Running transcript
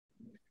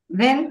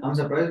When I'm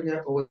surprised we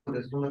have over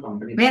this from the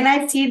company. When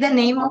I see the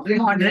name of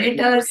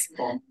moderators,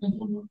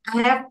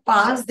 I have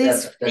passed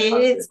this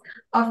phase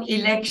of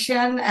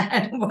election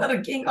and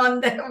working on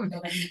them.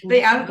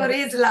 Priyankar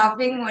is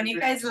laughing,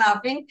 Monica is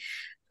laughing,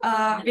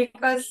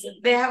 because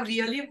they have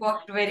really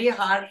worked very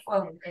hard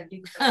for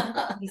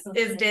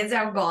these days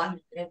have gone.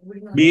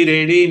 Be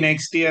ready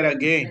next year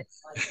again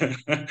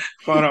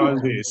for all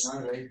this.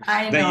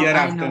 I The know, year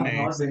I after know.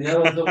 next.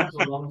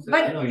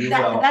 But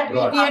that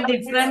will be a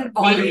different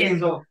ball game.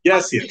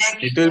 Yes, yes.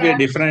 It will be a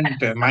different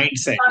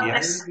mindset.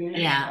 Yes.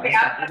 Yeah.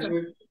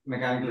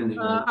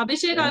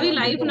 Abhishek, are we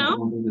live now?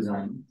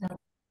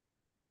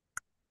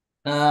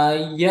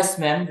 Yes,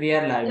 ma'am, we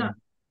are live. Yeah,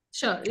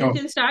 sure. You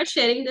can start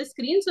sharing the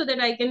screen so that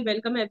I can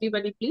welcome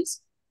everybody,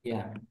 please.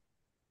 Yeah.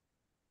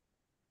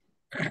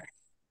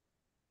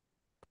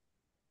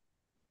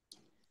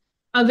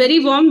 A very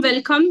warm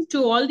welcome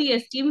to all the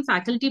esteemed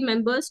faculty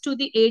members to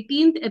the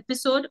 18th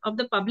episode of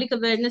the Public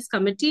Awareness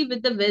Committee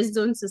with the West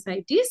Zone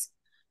Societies.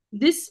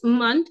 This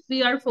month,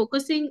 we are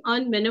focusing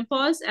on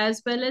menopause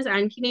as well as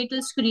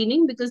antenatal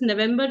screening because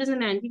November is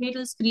an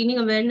antenatal screening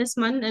awareness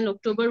month and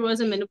October was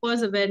a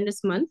menopause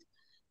awareness month.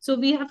 So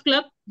we have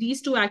clubbed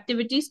these two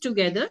activities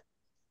together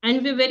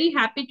and we're very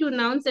happy to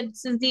announce that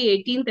this is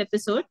the 18th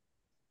episode.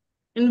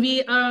 And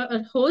we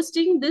are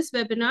hosting this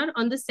webinar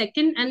on the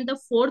 2nd and the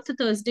 4th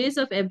Thursdays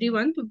of every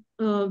month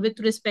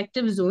with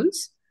respective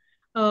zones.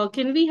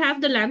 Can we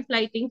have the lamp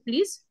lighting,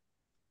 please,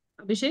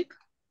 Abhishek?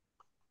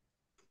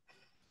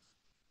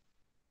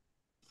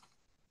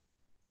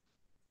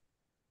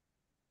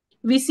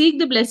 We seek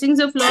the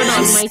blessings of Lord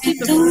Almighty.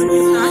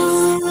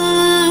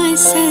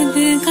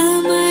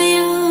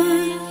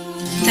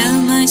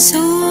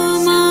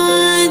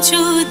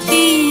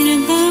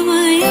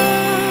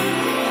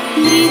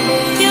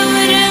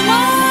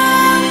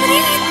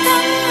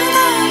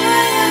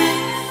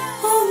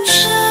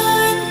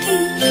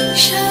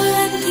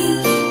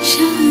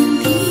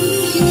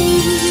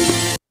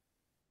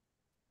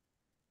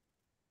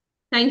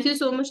 Thank you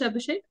so much,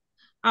 Abhishek.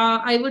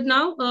 I would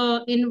now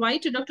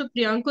invite Dr.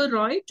 Priyankar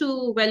Roy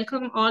to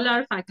welcome all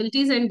our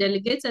faculties and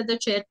delegates as the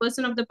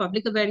chairperson of the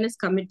Public Awareness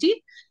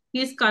Committee.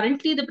 He is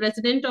currently the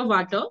president of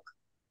WATOC,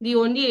 the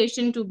only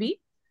Asian to be.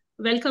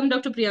 Welcome,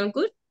 Dr.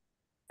 Priyankar.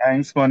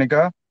 Thanks,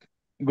 Monica.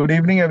 Good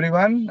evening,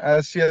 everyone.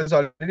 As she has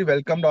already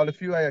welcomed all of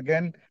you, I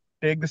again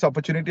take this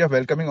opportunity of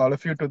welcoming all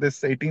of you to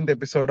this 18th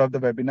episode of the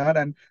webinar.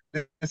 And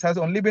this has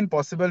only been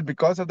possible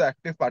because of the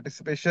active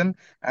participation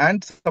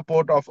and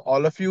support of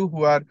all of you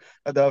who are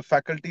the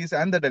faculties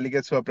and the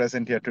delegates who are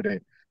present here today.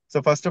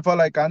 So first of all,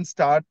 I can't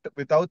start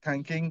without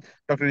thanking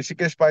Dr.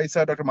 Rishikesh Pai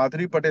sir, Dr.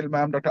 Madhuri Patel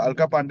ma'am, Dr.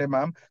 Alka Pandey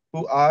ma'am,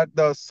 who are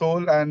the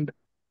soul and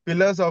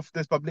pillars of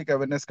this public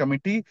awareness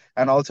committee,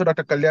 and also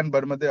Dr. Kalyan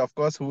Barmade, of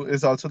course, who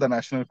is also the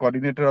national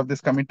coordinator of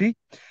this committee.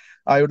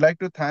 I would like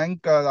to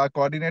thank our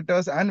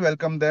coordinators and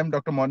welcome them,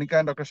 Dr. Monica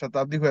and Dr.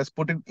 Shatabdi, who has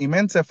put in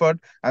immense effort,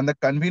 and the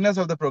conveners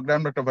of the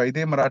program, Dr.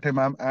 Vaidya Marathe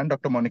ma'am and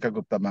Dr. Monica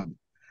Gupta ma'am.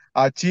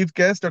 Our chief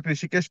guest, Dr.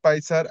 Rishikesh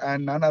Pai sir,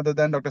 and none other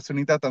than Dr.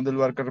 Sunita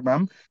Tandulwarkar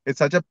ma'am. It's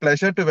such a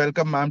pleasure to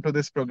welcome ma'am to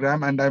this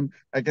program, and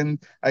I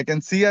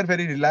can see her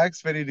very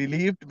relaxed, very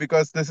relieved,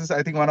 because this is,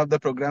 I think, one of the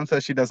programs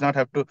where she does not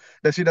have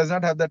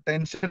the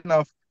tension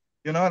of,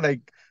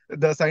 like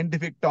the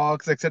scientific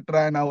talks,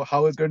 etc., and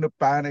how it's going to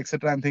pan,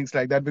 etc., and things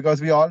like that. Because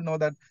we all know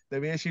that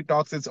the way she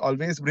talks is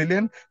always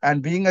brilliant,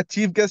 and being a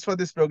chief guest for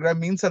this program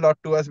means a lot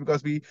to us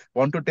because we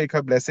want to take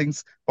her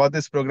blessings for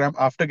this program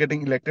after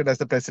getting elected as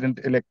the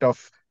president-elect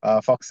of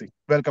Fogsi.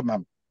 Welcome,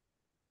 ma'am.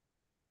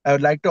 I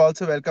would like to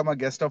also welcome our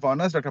guest of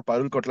honors, Dr.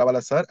 Parul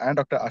Kotlawala sir and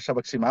Dr. Asha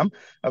Bakshi ma'am.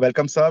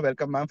 Welcome, sir.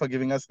 Welcome, ma'am, for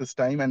giving us this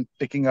time and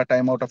taking your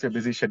time out of your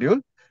busy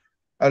schedule.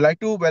 I'd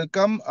like to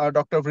welcome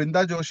Dr.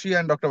 Vrinda Joshi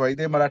and Dr.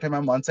 Vaidya Marathe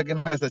ma'am once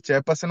again as the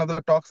chairperson of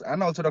the talks,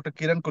 and also Dr.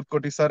 Kiran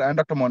Kutkoti sir and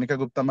Dr. Monica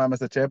Gupta ma'am as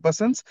the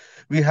chairpersons.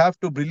 We have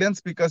two brilliant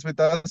speakers with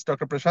us,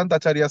 Dr. Prashant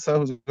Acharya sir,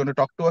 who's going to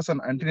talk to us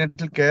on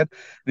antenatal care,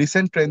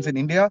 recent trends in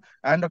India,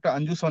 and Dr.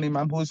 Anju Soni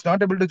ma'am, who is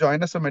not able to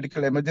join us for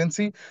medical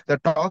emergency. The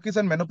talk is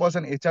on menopause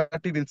and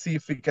HRT. We'll see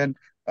if we can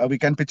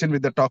pitch in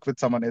with the talk with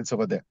someone else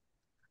over there.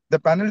 The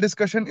panel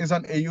discussion is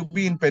on AUB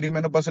in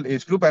perimenopausal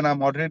age group, and our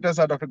moderators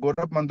are Dr.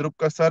 Gaurav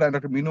Mandrupkar sir and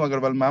Dr. Meenu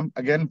Agarwal ma'am.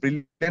 Again,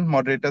 brilliant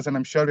moderators, and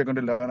I'm sure we're going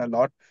to learn a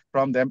lot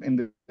from them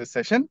in this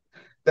session.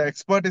 The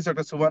expert is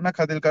Dr. Suvarna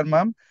Khadilkar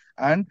ma'am,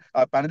 and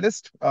our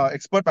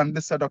expert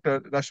panelists are Dr.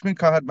 Rashmi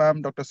Khahar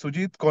ma'am, Dr.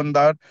 Sujit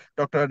Kondar,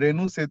 Dr.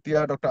 Renu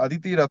Setia, Dr.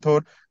 Aditi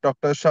Rathod,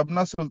 Dr.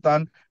 Shabna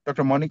Sultan,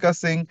 Dr. Monica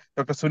Singh,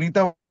 Dr.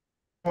 Sunita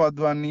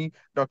Wadhwani,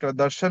 Dr.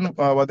 Darshan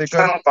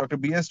Wadekar, Dr.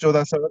 B.S.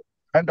 Jodha sir,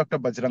 and Dr.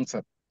 Bajrang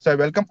sir. So I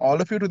welcome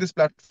all of you to this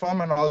platform,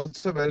 and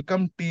also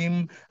welcome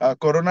team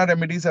Corona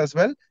Remedies as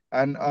well.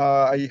 And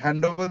I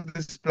hand over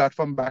this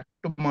platform back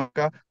to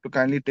Monica to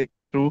kindly take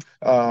through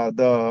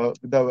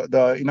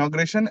the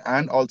inauguration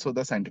and also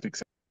the scientific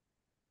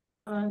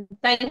session.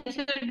 Thank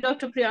you,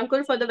 Dr.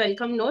 Priyankar, for the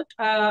welcome note.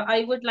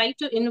 I would like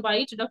to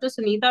invite Dr.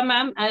 Sunita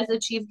ma'am as the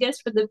chief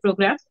guest for the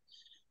program.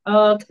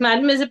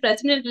 Madam is the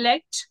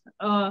president-elect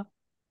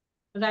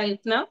right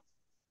now.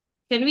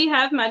 Can we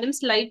have Madam's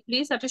slide,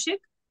 please, Abhishek?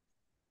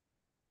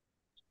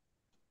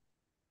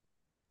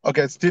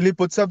 Okay, still he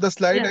puts up the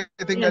slide. Yeah.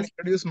 I think I'll Yes.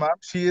 introduce ma'am.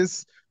 She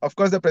is, of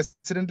course, the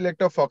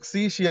president-elect of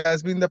Fogsi. She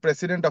has been the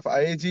president of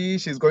IAG.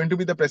 She's going to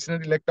be the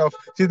president-elect of,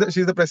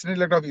 she's the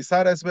president-elect of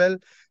ISAR as well.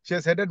 She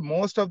has headed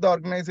most of the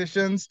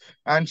organizations,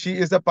 and she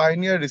is a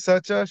pioneer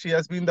researcher. She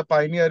has been the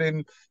pioneer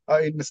in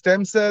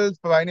stem cells,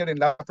 pioneer in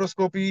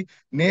laparoscopy.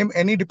 Name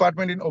any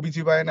department in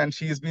OBGYN, and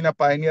she has been a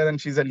pioneer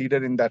and she's a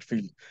leader in that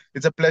field.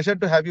 It's a pleasure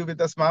to have you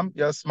with us, ma'am.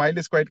 Your smile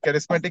is quite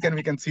charismatic, and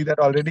we can see that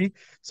already.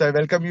 So I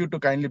welcome you to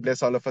kindly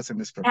bless all of us in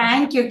this program.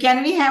 Thank you.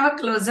 Can we have a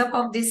close-up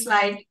of this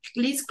slide?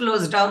 Please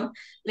close down.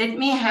 Let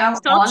me have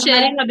Stop all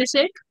sharing, my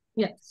Abhishek.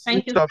 Yeah,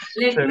 thank you. Stop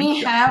let sharing.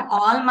 me have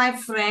all my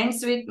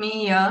friends with me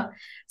here.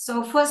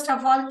 So first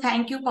of all,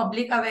 thank you,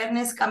 Public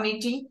Awareness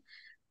Committee.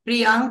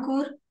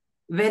 Priyankur,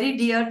 very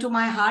dear to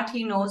my heart,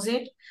 he knows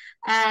it.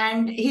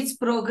 And his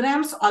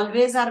programs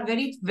always are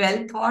very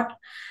well thought.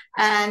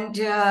 And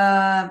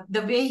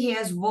the way he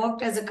has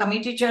worked as a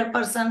committee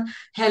chairperson,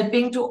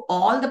 helping to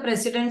all the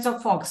presidents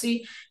of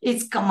Foxy,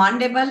 is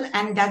commendable.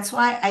 And that's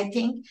why I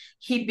think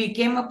he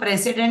became a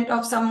president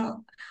of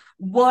some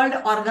world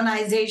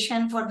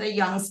organization for the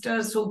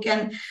youngsters who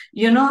can,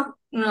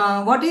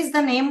 what is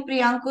the name,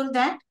 Priyankur,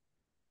 that?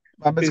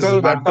 It's It is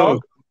called Vato.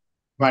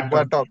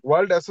 WATOG,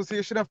 World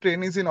Association of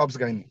Trainees in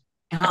Obs-Gynae.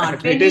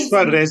 It is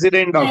for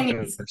resident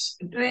trainees, doctors.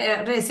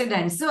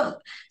 residents. So,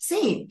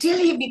 see, till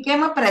he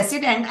became a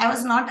president, I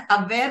was not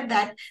aware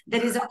that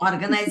there is an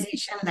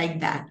organization like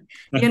that.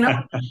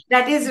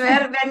 That is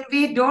where when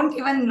we don't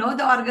even know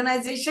the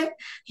organization,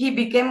 he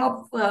became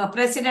a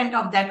president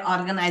of that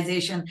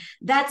organization.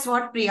 That's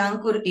what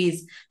Priyankur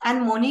is.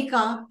 And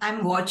Monica,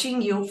 I'm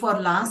watching you for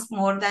last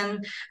more than,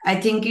 I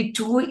think,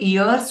 2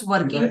 years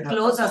working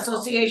close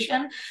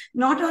association,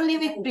 not only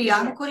with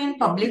Priyankur in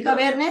public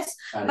awareness,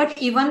 but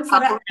even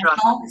for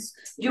accounts.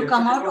 You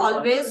come out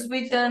always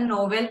with a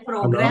novel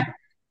program.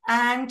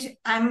 And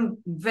I'm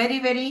very,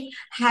 very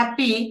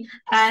happy.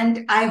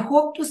 And I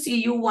hope to see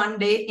you one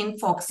day in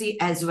Foxy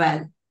as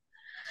well.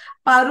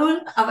 Parul,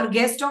 our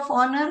guest of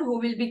honor, who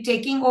will be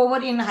taking over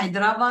in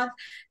Hyderabad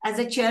as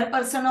a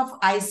chairperson of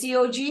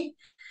ICOG.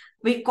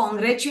 We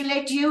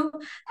congratulate you,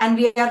 and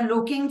we are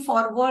looking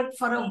forward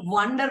for a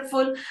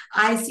wonderful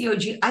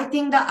ICOG. I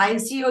think the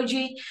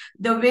ICOG,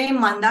 the way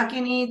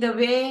Mandakini, the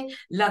way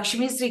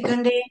Lakshmi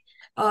Srikande,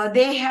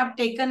 they have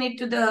taken it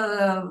to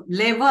the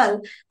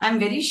level. I'm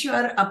very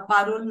sure,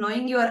 Parul,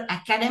 knowing your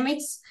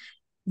academics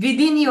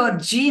within your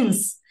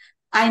genes,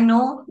 I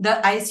know the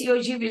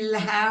ICOG will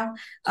have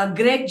a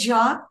great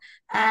job,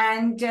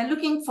 and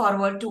looking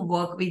forward to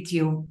work with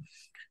you.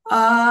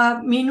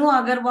 Meenu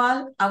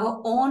Agarwal,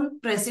 our own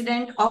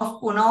president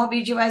of Pune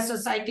OBGYN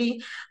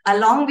Society,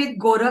 along with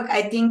Gorak,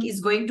 I think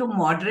is going to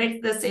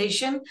moderate the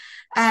session.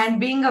 And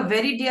being a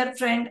very dear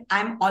friend,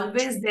 I'm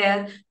always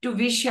there to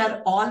wish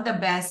her all the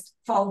best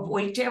for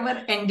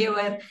whichever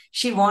endeavor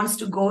she wants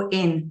to go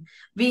in.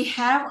 We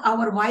have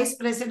our Vice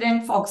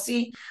President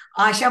Foxy,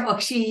 Asha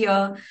Bakshi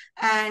here,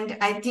 and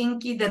I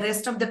think the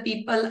rest of the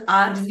people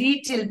are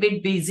little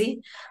bit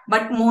busy.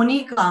 But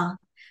Monica,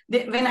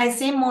 when I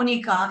say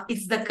Monica,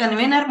 it's the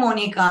convener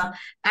Monica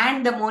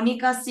and the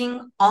Monica Singh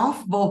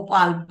of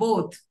Bhopal,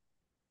 both.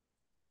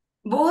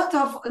 Both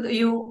of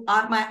you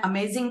are my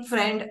amazing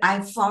friend.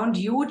 I found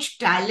huge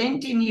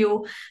talent in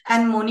you.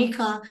 And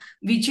Monica,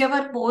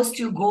 whichever post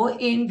you go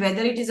in,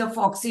 whether it is a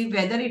Foxy,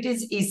 whether it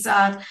is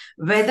ISAR,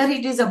 whether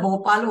it is a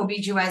Bhopal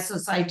OBGY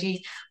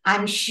Society,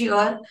 I'm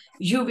sure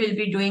you will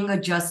be doing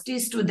a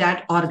justice to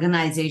that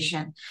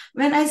organization.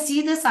 When I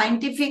see the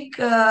scientific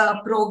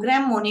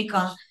program,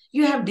 Monica,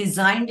 you have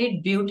designed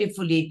it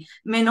beautifully.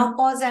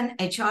 Menopause and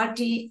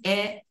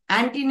HRT,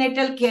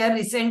 antenatal care,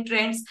 recent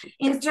trends.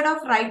 Instead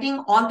of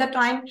writing all the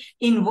time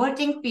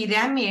inverting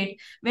pyramid,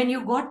 when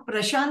you got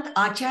Prashant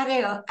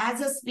Acharya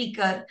as a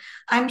speaker,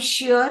 I'm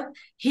sure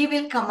he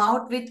will come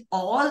out with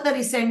all the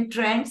recent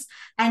trends,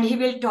 and he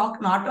will talk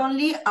not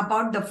only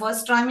about the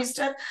first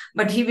trimester,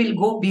 but he will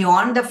go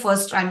beyond the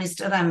first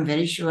trimester. I'm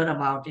very sure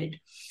about it.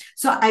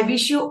 So I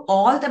wish you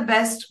all the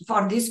best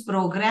for this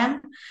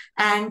program,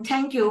 and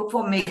thank you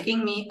for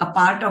making me a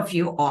part of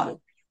you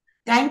all.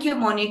 Thank you,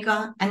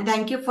 Monica, and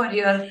thank you for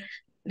your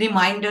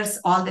reminders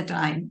all the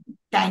time.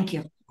 Thank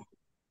you.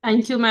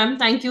 Thank you, ma'am.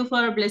 Thank you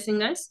for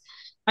blessing us.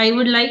 I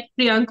would like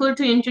Priyankur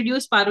to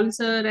introduce Parul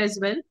sir as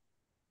well.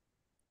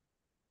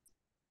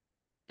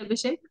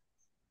 Abhishek.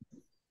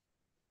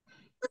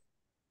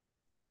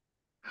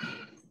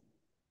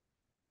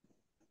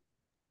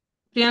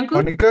 Priyankur?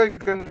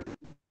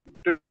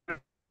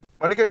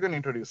 Monica, you can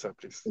introduce her,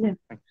 please.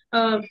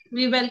 Yeah.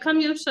 We welcome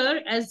you,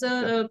 sir, as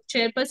a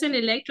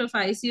chairperson-elect of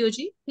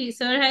ICOG.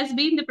 Sir has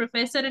been the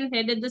professor and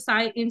head at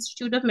the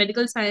Institute of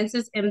Medical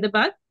Sciences,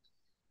 Ahmedabad.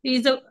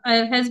 He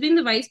has been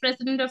the vice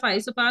president of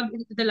ISOPAB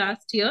in the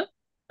last year,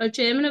 a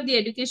chairman of the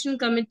Education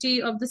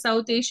Committee of the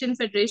South Asian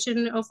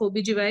Federation of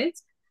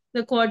OBGYNs,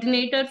 the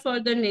coordinator for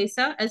the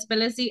NESA, as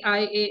well as the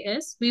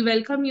IAS. We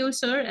welcome you,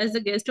 sir, as the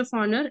guest of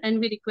honor,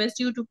 and we request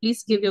you to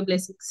please give your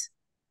blessings.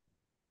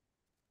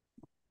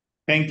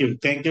 Thank you.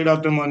 Thank you,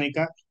 Dr.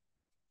 Monica.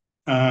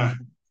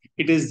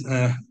 It is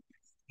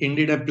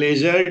indeed a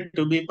pleasure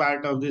to be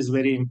part of this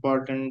very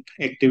important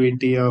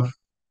activity of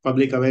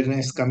Public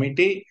Awareness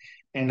Committee,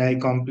 and I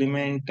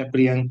compliment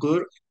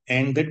Priyankur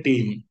and the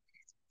team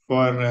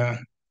for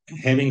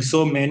having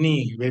so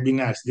many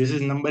webinars. This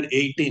is number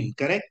 18,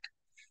 correct?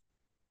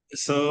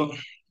 So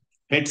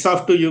hats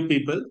off to you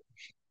people.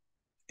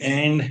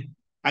 And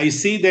I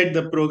see that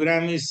the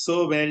program is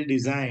so well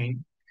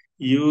designed.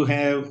 You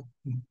have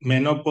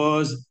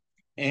menopause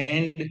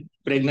and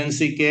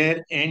pregnancy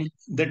care and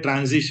the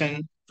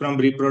transition from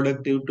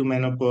reproductive to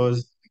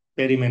menopause,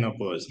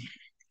 perimenopause.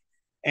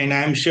 And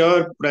I'm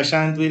sure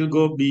Prashant will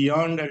go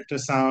beyond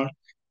ultrasound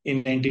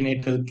in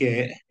antenatal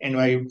care. And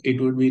it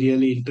would be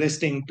really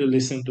interesting to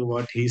listen to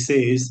what he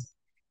says.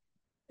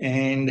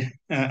 And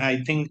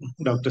I think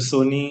Dr.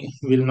 Soni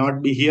will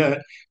not be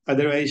here.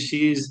 Otherwise,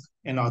 she is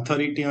an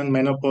authority on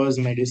menopause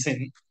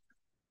medicine.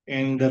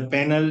 And the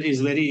panel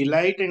is very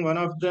elite and one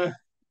of the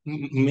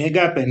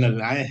mega panel.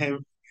 I have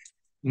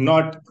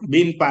not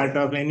been part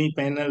of any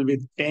panel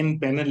with 10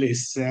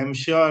 panelists. I'm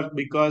sure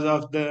because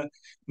of the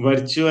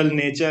virtual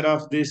nature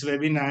of this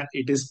webinar,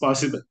 it is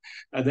possible.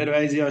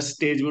 Otherwise, your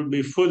stage would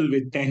be full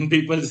with 10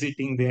 people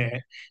sitting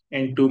there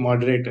and two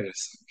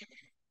moderators.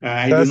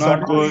 I do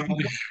not go.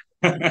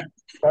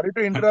 Sorry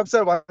to interrupt,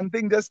 sir. One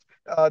thing, just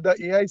the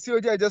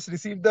AICOG, I just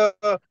received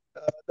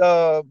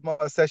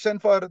session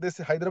for this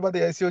Hyderabad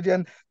AICOG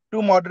and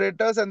two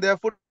moderators, and they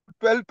have put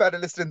 12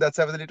 panelists in that.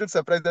 So I was a little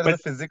surprised there is a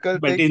physical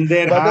But thing. in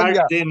their But then, heart,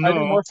 yeah, they I think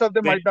know most of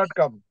them that might not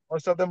come.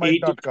 Most of them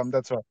might not come.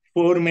 That's why.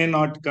 4 may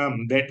not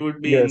come. That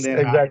would be in Yes, their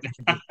exactly.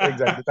 heart.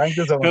 Exactly. Thank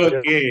you so much. Yes.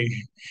 Okay.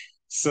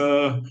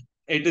 So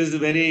it is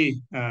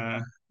very, I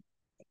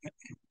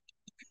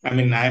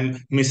mean, I'm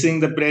missing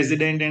the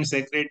president and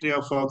secretary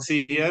of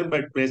Foxy here,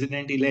 but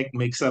president-elect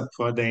makes up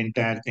for the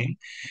entire thing.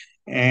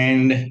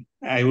 And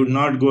I would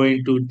not go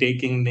into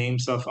taking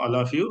names of all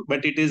of you,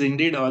 but it is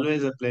indeed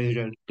always a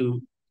pleasure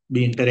to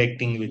be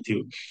interacting with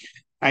you.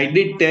 I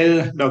did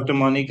tell Dr.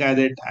 Monica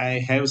that I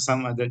have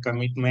some other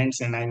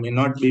commitments and I may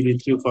not be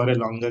with you for a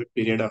longer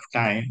period of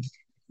time.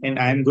 And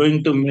I'm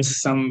going to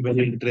miss some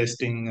very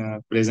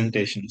interesting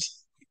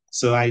presentations.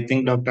 So I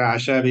think Dr.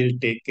 Asha will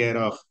take care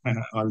of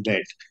all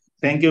that.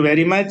 Thank you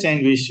very much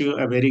and wish you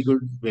a very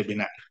good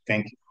webinar.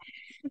 Thank you.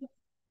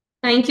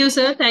 Thank you,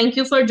 sir. Thank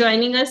you for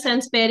joining us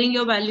and sparing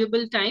your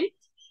valuable time.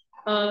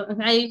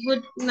 I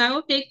would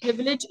now take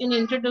privilege in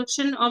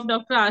introduction of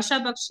Dr.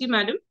 Asha Bakshi,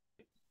 madam.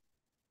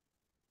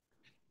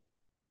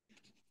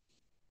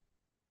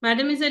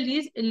 Madam is a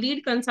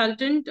lead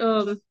consultant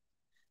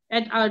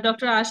at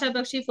Dr. Asha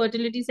Bakshi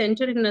Fertility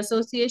Center in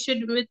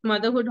association with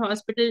Motherhood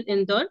Hospital,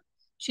 Indore.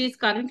 She is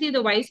currently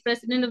the Vice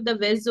President of the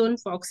West Zone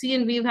Foxy,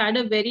 and we've had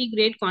a very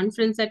great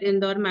conference at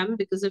Indore, ma'am,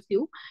 because of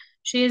you.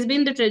 She has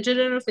been the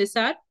Treasurer of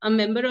ISAR, a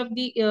member of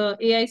the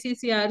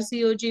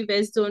AICC-RCOG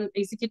West Zone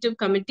Executive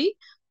Committee,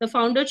 the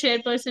Founder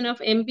Chairperson of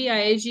MP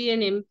IIG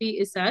and MP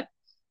ISAR.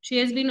 She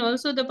has been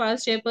also the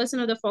past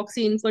Chairperson of the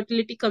Foxy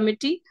Infertility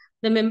Committee,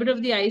 the member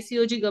of the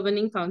ICOG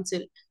Governing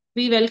Council.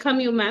 We welcome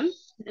you, ma'am,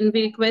 and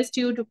we request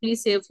you to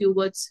please say a few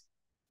words.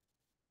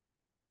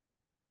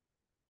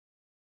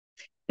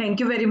 Thank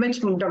you very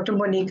much, Dr.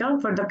 Monica,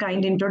 for the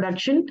kind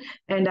introduction.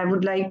 And I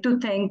would like to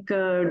thank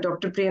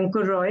Dr.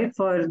 Priyankur Roy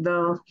for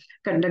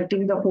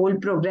conducting the whole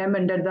program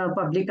under the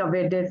Public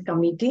Awareness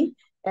Committee.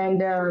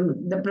 And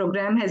the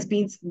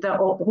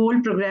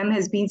whole program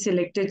has been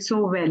selected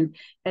so well.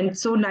 And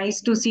so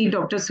nice to see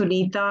Dr.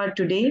 Sunita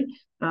today.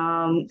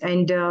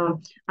 Under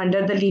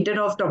the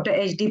leader of Dr.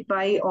 H.D.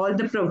 Pai, all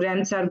the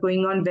programs are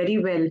going on very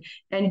well.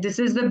 And this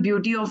is the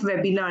beauty of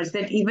webinars,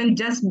 that even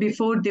just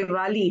before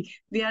Diwali,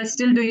 we are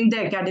still doing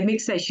the academic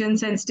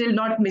sessions and still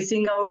not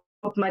missing out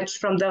much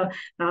from the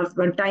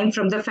time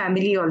from the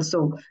family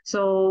also.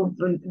 So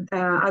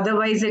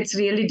otherwise, it's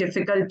really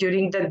difficult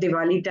during the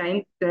Diwali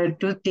time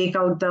to take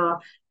out the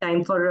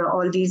time for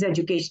all these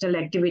educational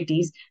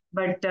activities.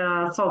 But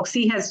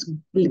Foxy has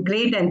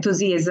great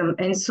enthusiasm,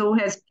 and so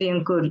has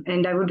Priyankur.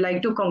 And I would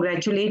like to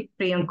congratulate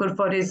Priyankur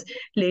for his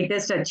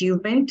latest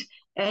achievement.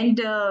 And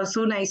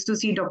so nice to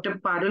see Dr.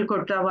 Parul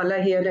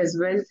Kotrawala here as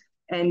well.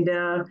 And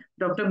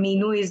Dr.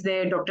 Meenu is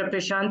there, Dr.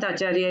 Prashant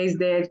Acharya is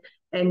there,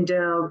 and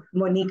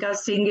Monica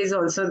Singh is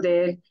also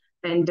there.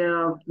 And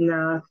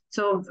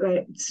so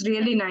it's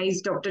really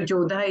nice. Dr.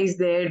 Jodha is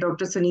there,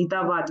 Dr.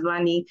 Sunita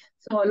Wadhwani.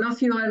 So all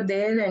of you are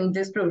there, and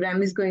this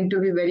program is going to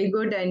be very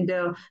good. And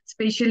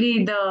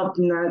especially there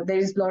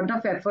is a lot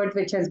of effort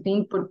which has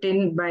been put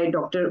in by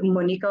Dr.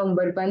 Monica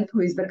Umberpant,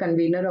 who is the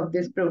convener of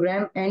this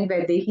program, and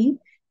Vaidehi.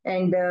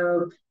 And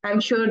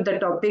I'm sure the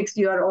topics,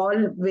 you are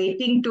all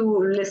waiting to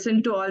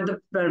listen to all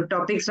the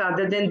topics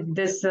rather than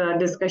this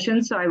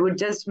discussion. So I would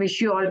just wish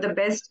you all the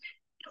best.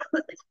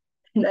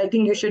 And I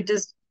think you should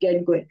just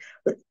get going.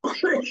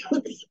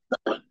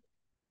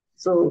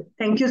 So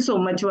thank you so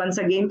much once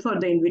again for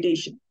the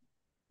invitation.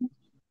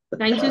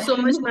 Thank you so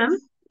much, ma'am.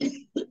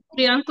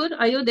 Priyankur,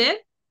 are you there?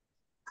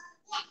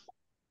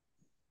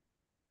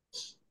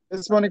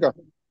 Yes, Monica.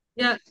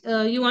 Yeah,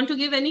 you want to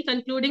give any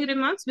concluding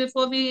remarks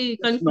before we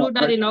conclude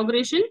our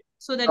inauguration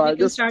so that we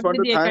can start with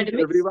the academics?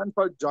 Thank everyone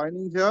for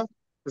joining here.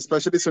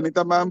 especially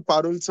Sunita ma'am,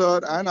 Parul sir,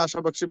 and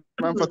Asha Bakshi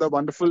ma'am for the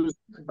wonderful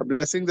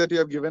blessing that you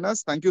have given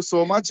us. Thank you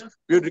so much.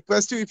 We would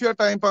request you, if your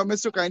time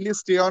permits, to kindly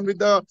stay on with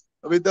the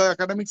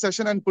academic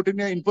session and put in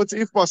your inputs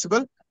if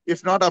possible.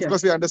 If not, of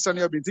course, we understand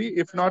you're busy.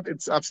 If not,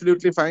 it's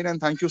absolutely fine. And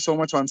thank you so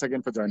much once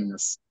again for joining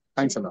us.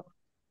 Thanks a lot.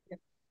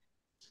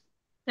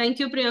 Thank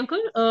you,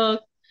 Priyankar.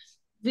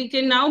 We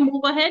can now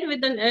move ahead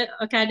with an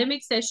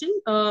academic session.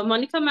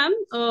 Monica ma'am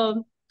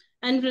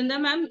and Vrinda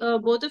ma'am,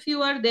 both of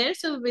you are there.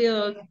 So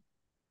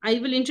I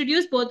will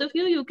introduce both of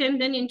you. You can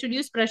then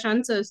introduce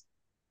Prashant sir.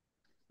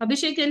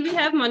 Abhishek, can we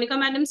have Monica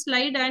madam's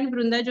slide and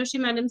Vrinda Joshi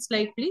madam's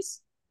slide,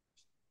 please?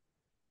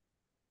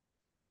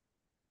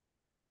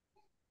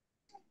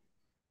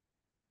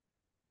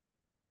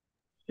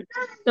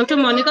 Dr.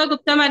 Monica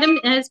Gupta madam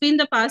has been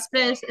the past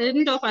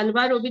president of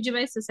Alvar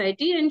OBGY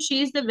Society, and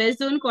she is the West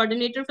Zone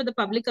coordinator for the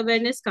Public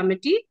Awareness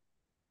Committee.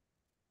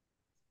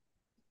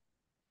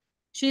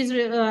 She is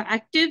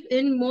active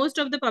in most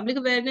of the public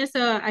awareness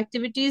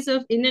activities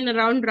of in and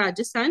around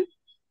Rajasthan.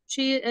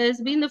 She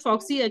has been the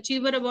Fogsi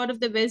Achiever Award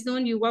of the West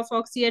Zone Yuva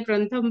Fogsi at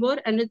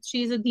Ranthambore, and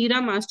she is a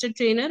Dhira Master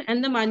Trainer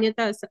and the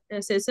Manyata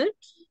Assessor.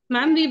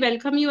 Ma'am, we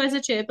welcome you as a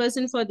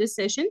chairperson for this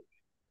session.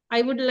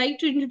 I would like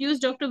to introduce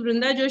Dr.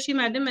 Vrinda Joshi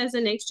madam as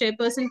the next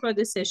chairperson for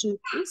this session,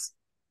 please.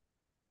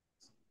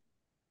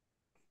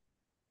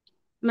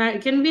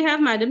 Can we have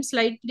madam's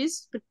slide,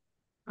 please?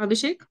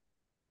 Abhishek?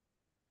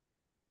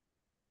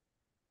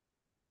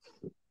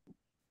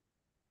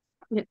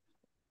 Yeah.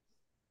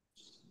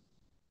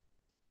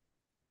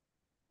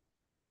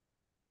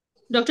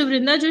 Dr.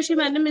 Vrinda Joshi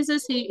madam is a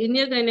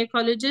senior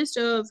gynecologist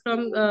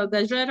from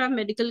Gajraram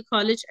Medical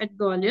College at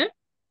Gwalior.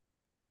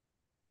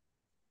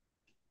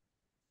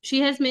 She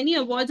has many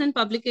awards and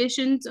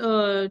publications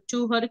to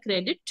her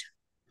credit.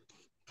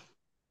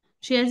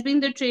 She has been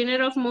the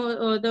trainer of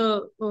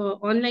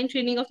online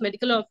training of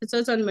medical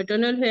officers on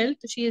maternal health.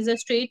 She is a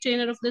state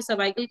trainer of the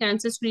cervical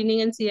cancer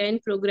screening and CIN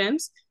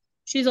programs.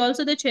 She is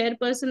also the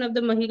chairperson of the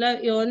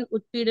Mahila Yaun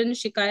Utpidan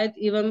Shikayat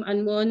Evam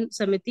Anmohan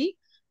Samiti,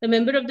 the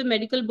member of the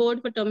medical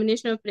board for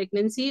termination of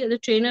pregnancy, the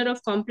trainer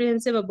of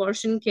comprehensive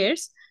abortion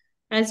cares,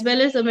 as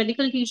well as a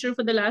medical teacher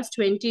for the last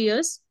 20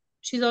 years.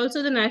 She's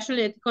also the National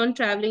Ethicon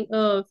Traveling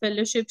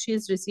Fellowship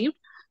she's received.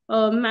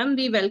 Ma'am,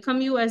 we welcome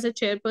you as a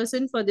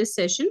chairperson for this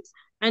session,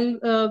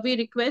 and we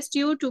request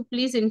you to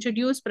please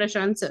introduce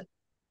Prashant sir.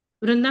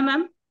 Vrinda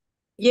ma'am?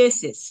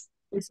 Yes, yes.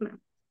 Yes,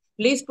 ma'am.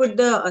 Please put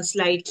the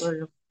slide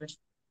for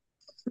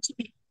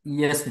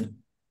Yes, ma'am.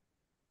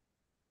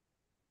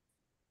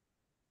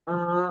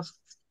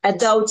 At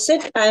the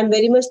outset, I am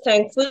very much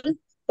thankful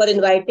for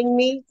inviting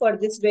me for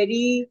this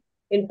very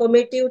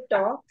informative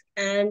talk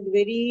and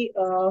very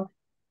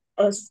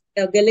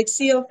a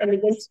galaxy of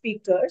elegant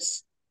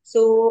speakers.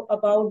 So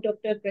about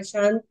Dr.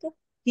 Prashant,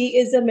 he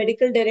is a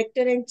medical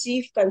director and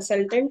chief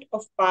consultant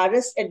of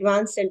Paras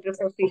Advanced Center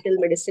for Fetal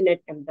Medicine at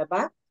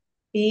Ahmedabad.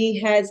 He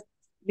has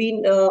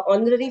been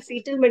honorary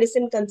fetal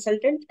medicine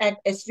consultant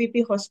at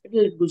SVP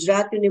Hospital at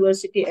Gujarat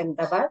University,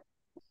 Ahmedabad.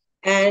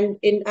 And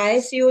in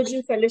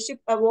ISCOG Fellowship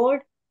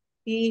Award,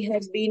 he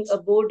has been a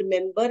board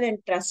member and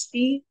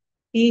trustee.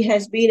 He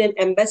has been an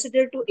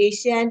ambassador to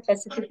Asia and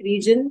Pacific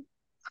region,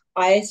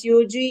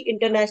 ISCOG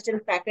International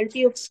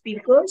Faculty of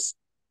Speakers,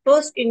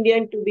 first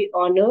Indian to be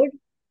honored,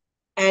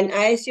 and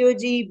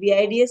ISCOG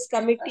BIDS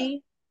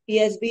Committee. He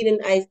has been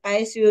an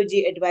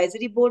ISCOG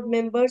Advisory Board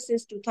member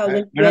since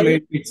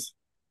 2012.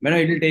 Madam,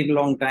 it will take a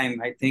long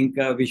time. I think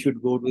we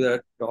should go to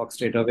the talk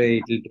straight away.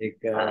 It will take...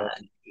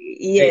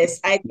 yes,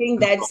 I think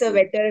that's a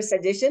better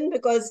suggestion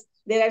because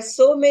there are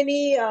so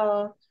many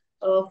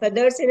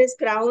feathers in his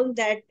crown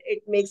that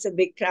it makes a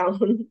big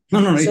crown.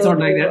 No, it's not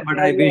like that. But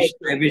I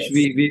wish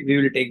we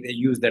will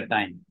use that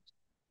time.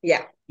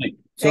 Yeah. Right.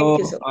 Thank So,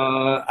 you so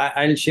much.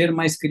 I'll share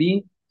my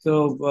screen.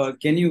 So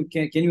can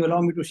you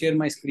allow me to share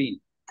my screen?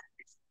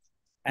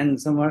 And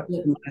someone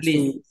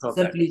Please,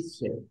 sir, please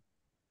share.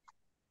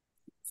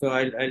 So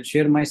I'll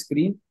share my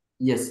screen.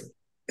 Yes.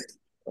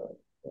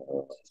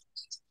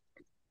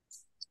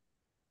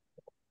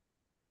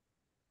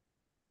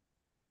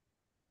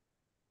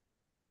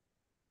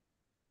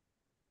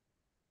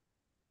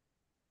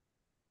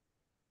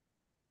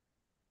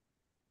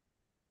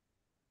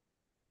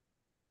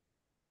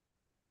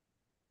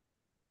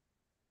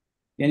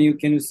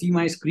 Can you see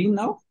my screen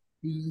now?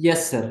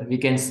 Yes, sir. We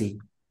can see.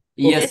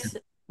 Yes, sir.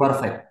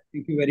 Perfect.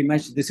 Thank you very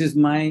much. This is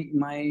my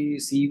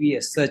CV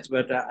as such,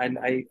 but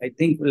I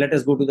think let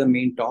us go to the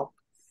main talk.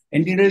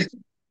 Antenatal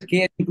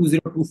care in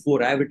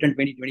 2024. I have written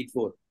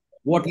 2024.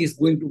 What we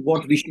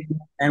should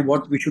and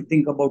what we should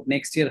think about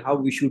next year, how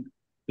we should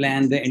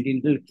plan the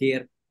antenatal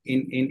care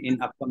in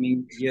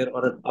upcoming year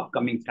or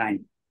upcoming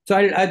time. So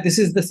this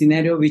is the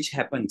scenario which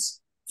happens.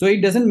 So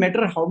it doesn't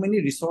matter how many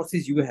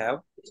resources you have,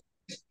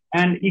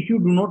 and if you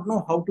do not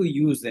know how to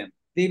use them,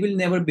 they will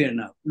never be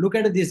enough. Look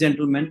at this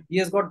gentleman. He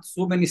has got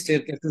so many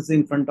staircases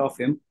in front of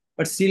him,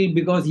 but still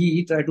because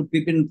he tried to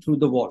peep in through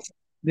the wall.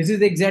 This is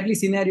the exactly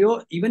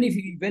scenario. Even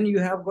when you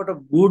have got a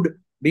good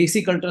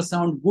basic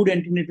ultrasound, good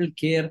antenatal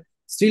care,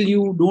 still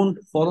you don't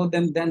follow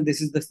them, then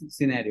this is the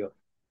scenario.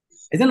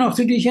 As an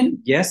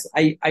obstetrician, yes,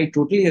 I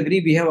totally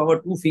agree. We have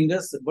our two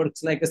fingers,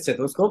 works like a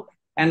stethoscope,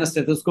 and a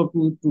stethoscope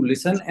to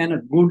listen, and a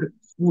good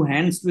two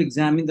hands to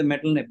examine the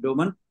maternal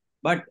abdomen.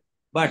 But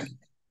but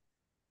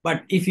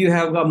but if you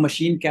have a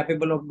machine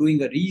capable of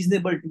doing a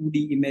reasonable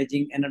 2D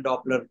imaging and a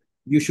Doppler,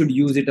 you should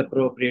use it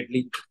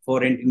appropriately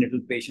for antenatal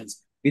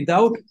patients.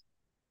 Without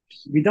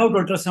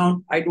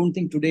ultrasound, I don't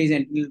think today's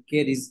antenatal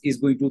care is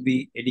going to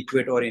be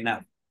adequate or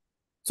enough.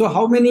 So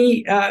how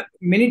many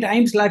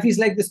times life is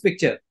like this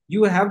picture.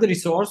 You have the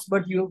resource,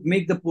 but you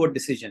make the poor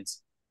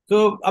decisions.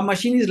 So a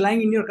machine is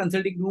lying in your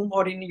consulting room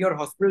or in your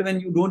hospital when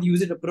you don't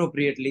use it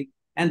appropriately.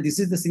 And this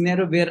is the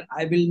scenario where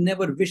I will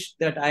never wish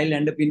that I'll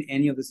end up in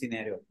any of the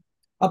scenario.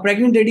 A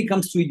pregnant lady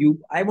comes to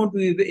you. I want to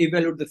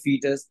evaluate the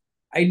fetus.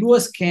 I do a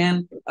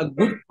scan, a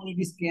good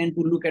quality scan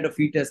to look at a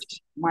fetus.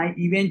 My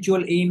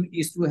eventual aim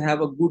is to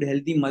have a good,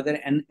 healthy mother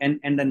and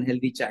an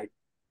healthy child.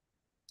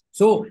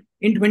 So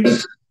in 20,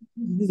 this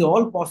is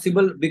all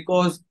possible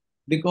because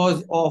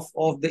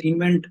of the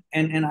invent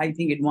and I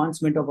think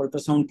advancement of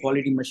ultrasound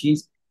quality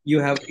machines.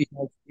 I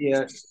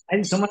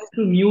think someone has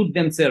to mute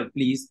themselves,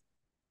 please.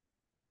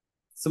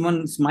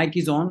 Someone's mic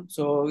is on,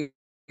 so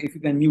if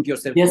you can mute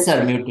yourself. Yes,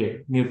 sir.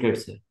 Muted,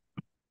 sir.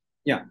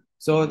 Yeah.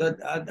 So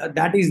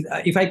that is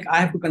if I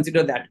have to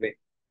consider that way.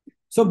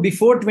 So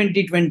before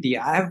 2020,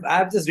 I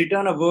have just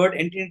written a word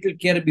antenatal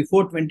care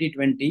before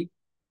 2020.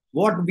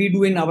 What we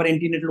do in our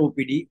antenatal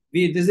OPD,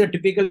 this is a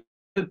typical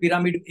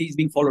pyramid is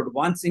being followed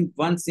once in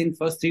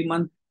first 3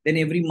 months, then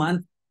every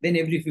month, then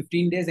every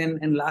 15 days,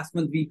 and last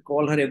month we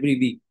call her every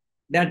week.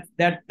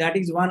 That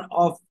is one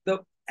of the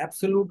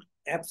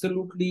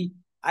absolutely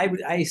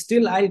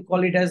I'll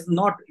call it as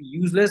not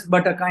useless,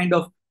 but a kind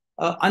of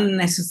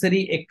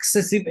unnecessary,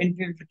 excessive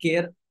antenatal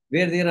care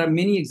where there are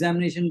many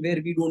examinations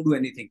where we don't do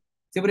anything.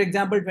 Say, for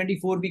example,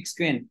 24-week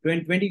scan,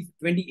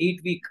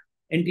 28-week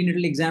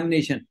antenatal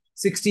examination,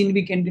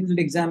 16-week antenatal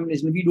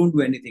examination, we don't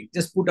do anything.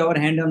 Just put our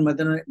hand on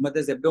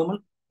mother's abdomen.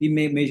 We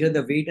may measure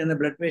the weight and the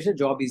blood pressure.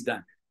 Job is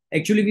done.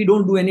 Actually, we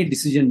don't do any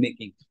decision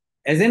making.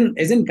 As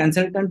an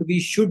consultant, we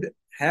should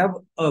have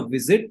a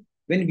visit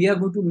when we are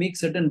going to make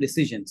certain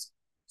decisions.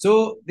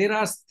 So there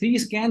are 3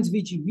 scans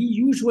which we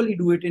usually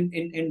do it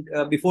in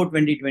before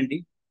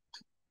 2020: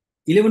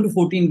 11 to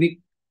 14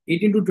 week,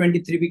 18 to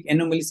 23 week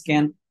anomaly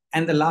scan,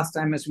 and the last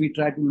time as we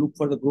try to look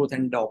for the growth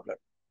and Doppler.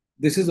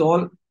 This is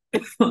all.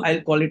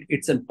 I'll call it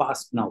it's a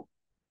past now.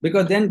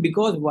 Because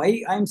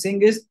why I'm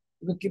saying is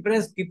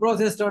Kipros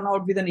has turned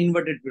out with an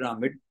inverted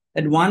pyramid,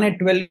 that one at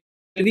 12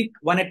 week,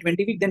 one at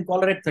 20 week, then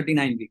call her at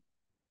 39 week,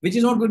 which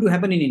is not going to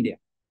happen in India.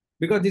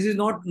 Because this is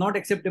not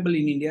acceptable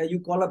in India. You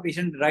call a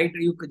patient, right?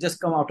 You could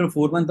just come after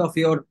 4 months of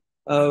your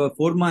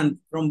 4 months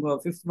from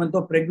 5th month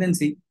of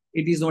pregnancy.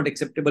 It is not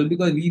acceptable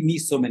because we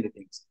miss so many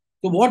things.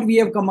 So what we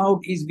have come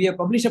out is we have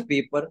published a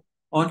paper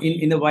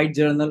in the White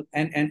Journal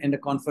and a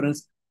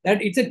conference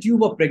that it's a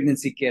tube of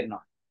pregnancy care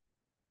now.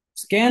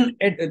 Scan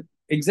at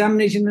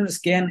examination and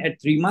scan at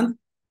 3 months,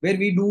 where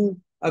we do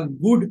a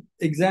good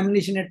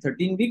examination at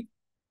 13 weeks.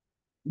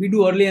 We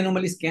do early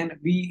anomaly scan.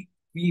 We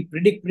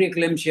predict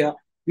preeclampsia.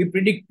 We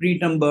predict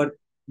preterm birth.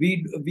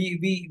 We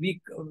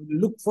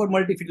look for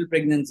multifetal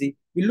pregnancy.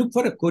 We look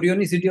for a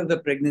chorionicity of the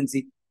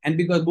pregnancy. And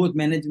because both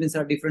managements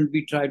are different,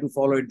 we try to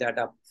follow that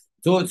up.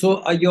 So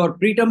your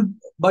preterm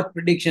birth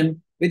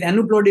prediction with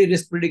aneuploidy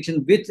risk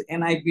prediction with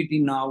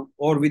NIPT now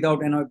or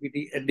without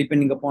NIPT,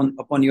 depending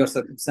upon your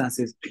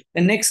circumstances.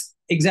 The next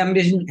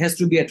examination has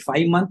to be at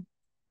 5 months,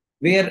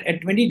 where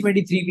at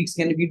 23 weeks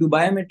scan, we do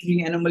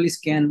biometry, anomaly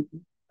scan,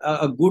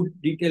 a good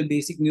detailed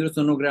basic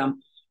neurosonogram,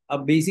 a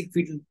basic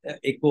fetal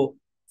echo,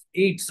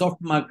 8 soft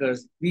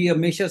markers. We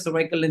measure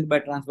cervical length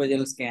by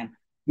transvaginal scan.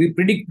 We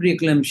predict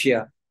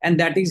preeclampsia, and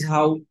that's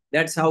how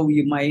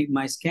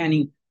my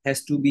scanning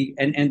has to be,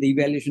 and the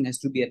evaluation has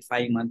to be at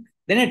 5 months.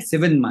 Then at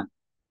 7 months,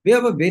 we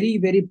have a very,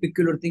 very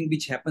peculiar thing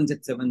which happens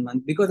at 7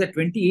 months, because at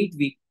 28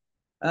 weeks,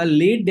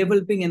 late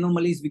developing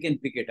anomalies, we can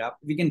pick it up.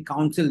 We can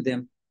counsel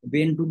them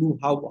when to do,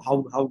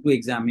 how to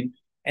examine.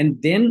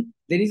 And then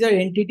there is an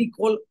entity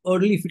called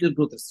early fetal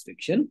growth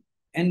restriction.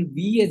 And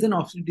we as an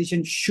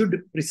obstetrician should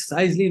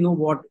precisely know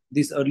what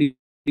this early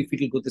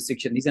fetal growth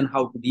restriction is and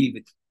how to deal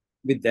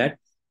with that.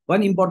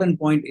 One important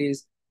point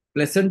is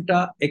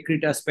placenta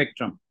accreta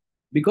spectrum.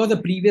 Because the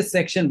previous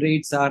section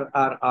rates are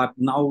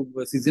now,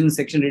 seasonal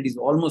section rate is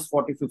almost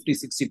 40, 50,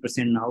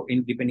 60% now,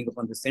 depending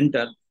upon the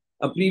center.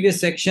 A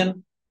previous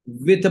section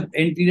with an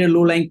anterior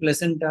low-lying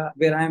placenta,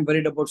 where I am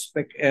worried about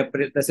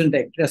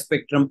placenta accreta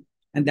spectrum,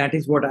 and that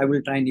is what I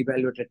will try and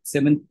evaluate at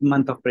 7th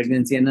month of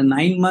pregnancy. And the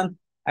 9th month,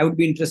 I would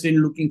be interested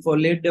in looking for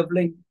late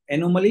developing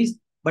anomalies,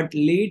 but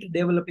late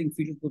developing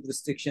fetal growth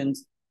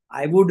restrictions,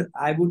 I would,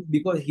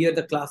 because here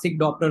the classic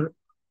Doppler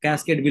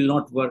cascade will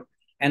not work,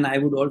 and I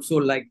would also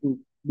like to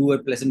do a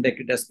placenta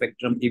accreta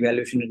spectrum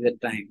evaluation at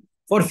that time.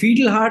 For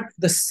fetal heart,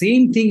 the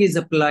same thing is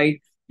applied,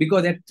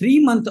 because at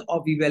 3 months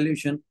of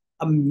evaluation,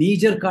 a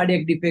major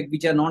cardiac defect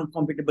which are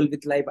non-compatible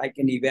with life, I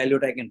can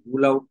evaluate, I can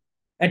rule out.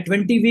 At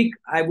 20 week,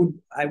 I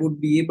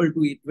would be able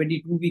to,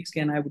 22 weeks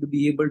I would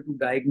be able to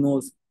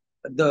diagnose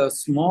the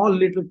small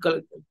little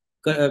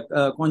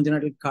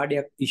congenital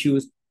cardiac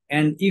issues.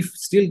 And if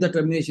still the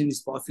termination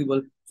is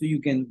possible, so you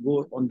can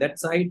go on that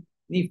side.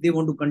 If they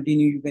want to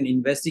continue, you can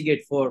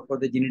investigate for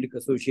the genetic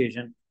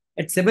association.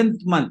 At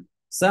 7th month,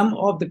 some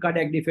of the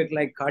cardiac defect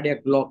like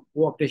cardiac block,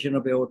 coarctation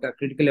of aorta,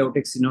 critical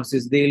aortic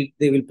stenosis,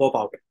 they will pop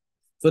out.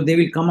 So they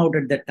will come out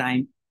at that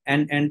time.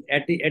 And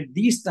at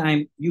this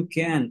time, you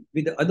can,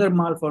 with the other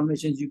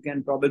malformations, you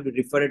can probably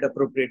refer at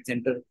appropriate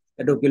center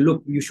that, okay,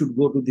 look, you should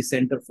go to the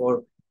center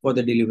for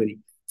the delivery.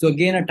 So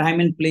again, a time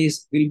and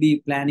place will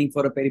be planning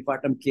for a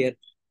peripartum care,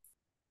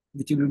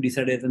 which will be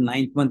decided at the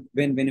 9th month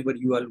whenever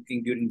you are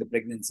looking during the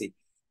pregnancy.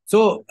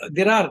 So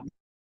there are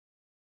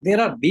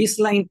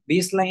baseline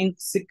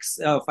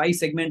 5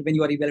 segment when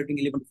you are evaluating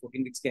 11 to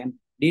 14 week scan: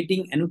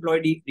 dating,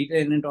 aneuploidy,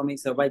 detailed anatomy,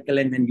 cervical,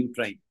 and then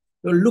uterine.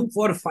 So look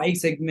for 5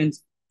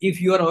 segments. If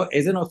you are,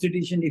 as an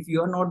obstetrician, if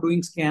you are not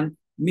doing scan,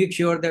 make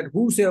sure that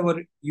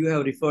whosoever you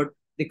have referred,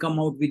 they come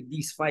out with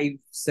these 5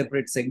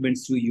 separate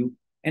segments to you.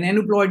 And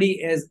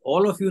aneuploidy, as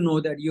all of you know,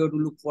 that you have to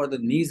look for the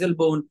nasal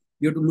bone,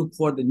 you have to look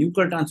for the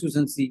nuchal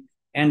translucency,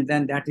 and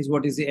then that is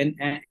what is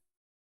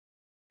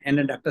and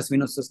then ductus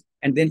venosus,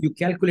 and then you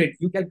calculate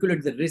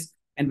the risk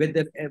and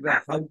whether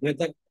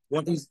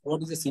what is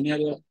the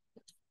scenario,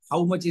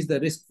 how much is the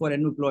risk for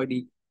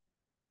aneuploidy.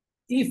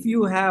 If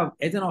you have,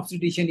 as an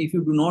obstetrician, if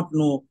you do not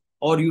know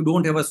or you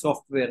don't have a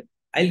software,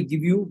 I'll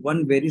give you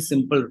one very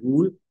simple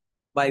rule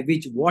by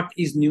which what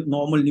is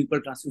normal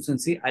nuchal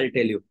translucency. I'll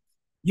tell you.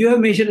 You have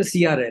measured a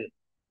CRL,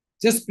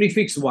 just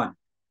prefix 1.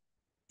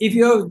 If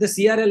you have the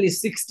CRL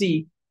is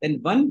 60, then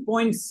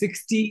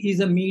 1.60 is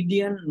a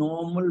median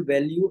normal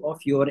value of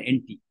your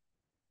NT.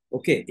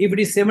 Okay, if it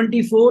is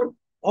 74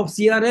 of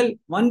CRL,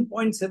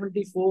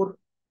 1.74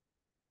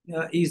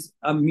 is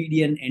a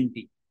median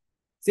NT.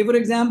 Say, for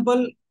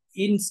example,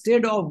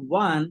 instead of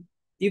 1,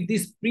 if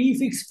this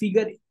prefix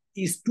figure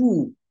is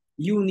 2,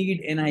 you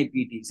need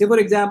NIPT. Say, for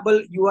example,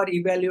 you are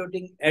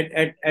evaluating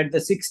at the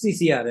 60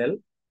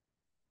 CRL.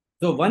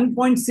 So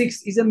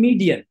 1.6 is a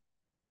median.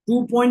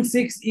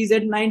 2.6 is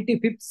at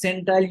 95th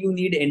centile, you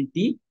need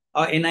NT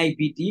or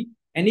NIPT.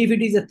 And if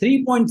it is a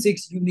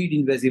 3.6, you need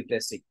invasive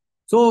testing.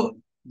 So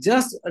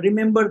just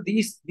remember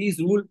these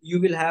rules, you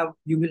will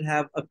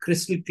have a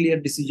crystal clear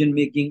decision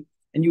making,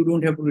 and you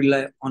don't have to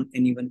rely on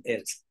anyone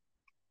else.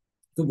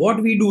 So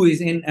what we do is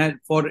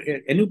for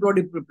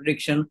aneuploidy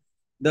prediction,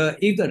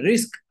 if the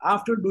risk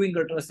after doing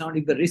ultrasound,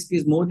 if the risk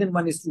is more than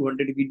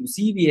 1:200, we do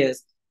CVS.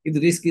 If the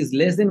risk is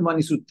less than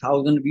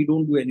 1:1000, we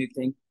don't do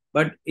anything.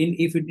 But in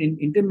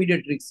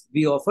intermediate risks,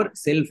 we offer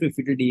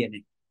self-repeated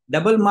DNA.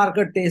 Double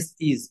marker test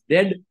is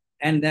dead,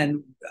 and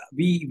then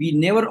we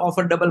never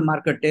offer double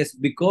marker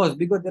test because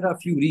there are a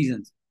few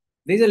reasons.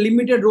 There is a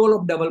limited role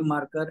of double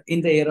marker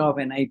in the era of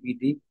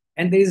NIPT,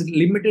 and there is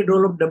limited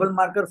role of double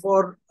marker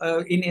for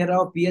in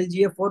era of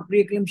PLGF for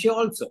preeclampsia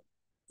also.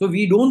 So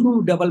we don't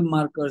do double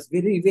markers.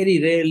 Very,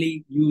 very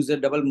rarely use a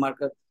double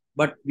marker,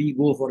 but we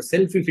go for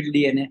self-repeated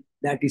DNA.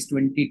 That is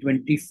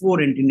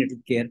 2024 antenatal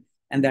care,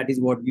 and that is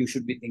what you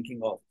should be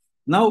thinking of.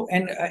 Now,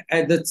 and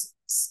at the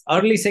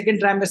early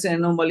second trimester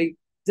anomaly,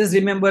 just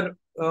remember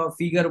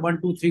figure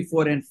 1, 2, 3,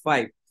 4, and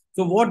 5.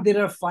 So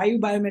there are 5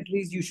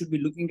 biometries you should be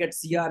looking at: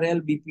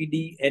 CRL,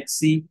 BPD,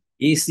 HC,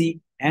 AC,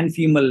 and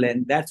female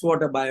length. That's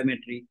what a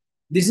biometry.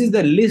 This is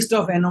the list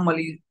of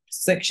anomaly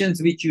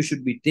sections which you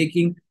should be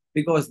taking,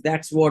 because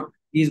that's what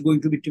is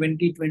going to be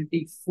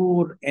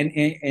 2024 and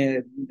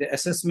the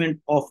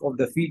assessment of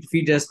the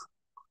fetus.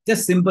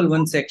 Just simple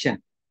one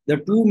section. The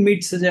 2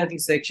 mid-sagittal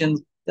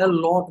sections, there are a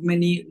lot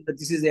many.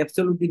 This is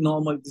absolutely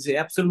normal. This is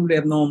absolutely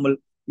abnormal.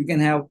 You can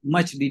have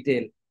much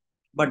detail.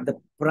 But the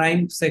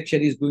prime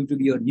section is going to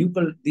be your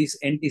nuchal, this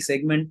NT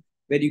segment,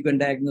 where you can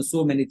diagnose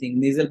so many things: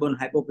 nasal bone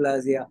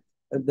hypoplasia,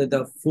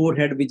 the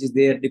forehead which is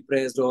there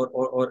depressed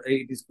or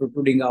it is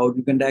protruding out.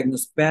 You can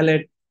diagnose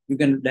palate. You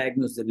can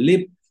diagnose the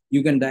lip.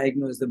 You can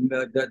diagnose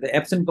the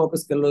absent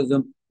corpus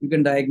callosum. You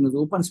can diagnose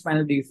open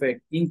spinal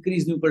defect,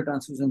 increased nuchal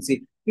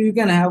translucency. You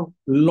can have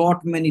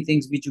many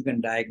things which you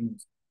can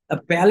diagnose. A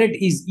palate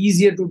is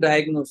easier to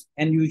diagnose,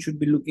 and you should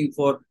be looking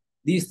for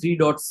these 3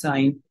 dot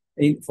sign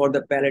for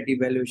the palate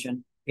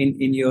evaluation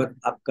in your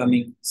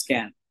upcoming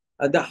scan.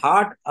 The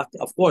heart,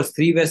 of course,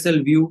 3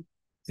 vessel view,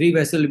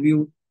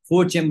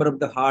 4 chamber of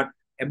the heart,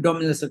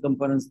 abdominal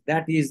circumference.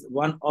 That is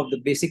one of the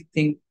basic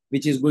thing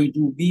which is going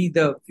to be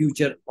the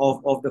future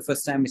of the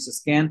first trimester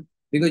scan,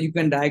 because you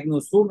can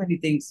diagnose so many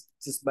things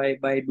just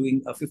by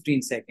doing a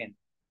 15-second.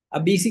 A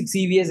basic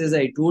CVS, as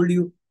I told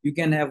you, you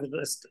can have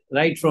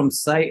right from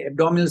side,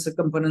 abdominal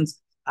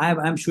circumference.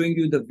 I'm showing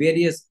you the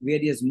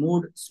various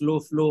mode: slow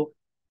flow,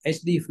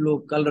 HD flow,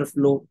 color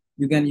flow.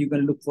 You can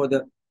look for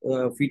the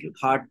fetal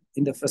heart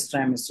in the first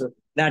trimester.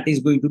 That is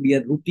going to be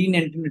a routine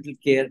antenatal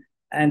care.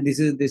 And this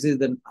is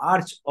the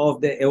arch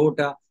of the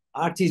aorta.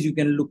 Arches, you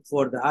can look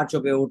for the arch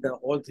of aorta,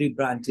 all 3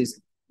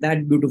 branches.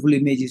 That beautiful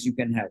images you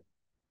can have.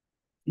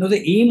 Now, the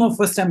aim of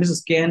first trimester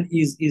scan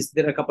is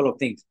there are a couple of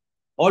things.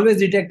 Always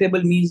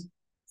detectable means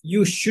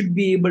you should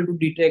be able to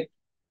detect,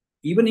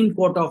 even in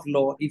court of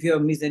law, if you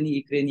have missed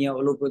any ecrania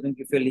or low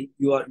prosencephaly,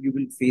 you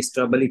will face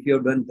trouble if you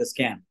have done the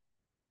scan.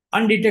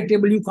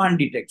 undetectable, you can't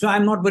detect. So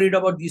I'm not worried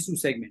about these two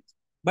segments.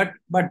 But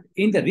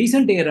in the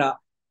recent era,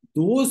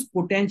 those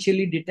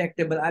potentially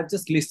detectable, I'm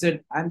just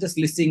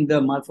listing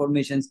the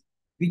malformations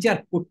which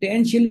are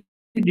potentially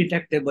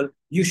detectable.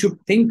 You should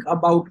think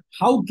about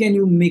how can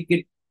you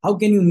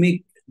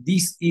make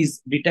this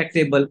is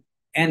detectable,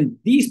 and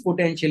these are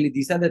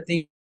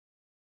the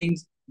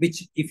things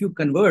which, if you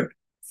convert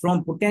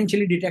from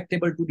potentially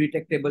detectable to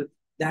detectable,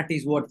 that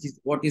is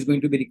what is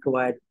going to be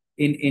required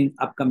in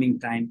upcoming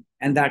time,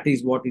 and that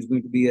is what is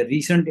going to be a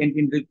recent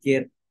antenatal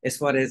care as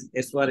far as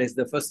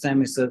the first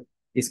trimester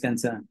is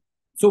concerned.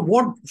 So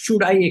what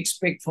should I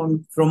expect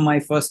from my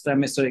first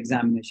trimester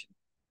examination?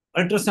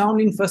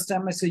 Ultrasound in first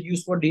trimester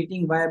used for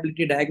dating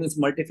viability, diagnosis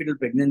multifetal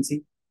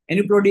pregnancy.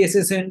 Aneuploidy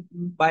assessment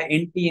by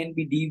NT,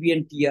 NB, DV,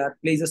 and TR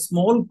plays a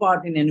small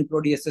part in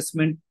aneuploidy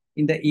assessment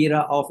in the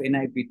era of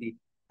NIPT.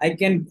 I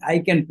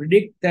can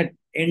predict that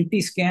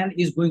NT scan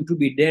is going to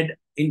be dead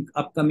in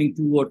upcoming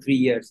 2 or 3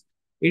 years.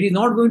 It is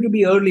not going to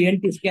be early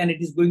NT scan,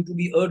 it is going to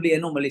be early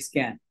anomaly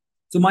scan.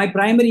 So my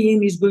primary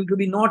aim is going to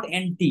be not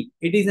NT.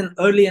 It is an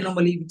early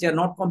anomaly which are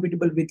not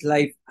compatible with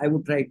life. I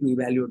would try to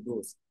evaluate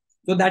those.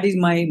 So that is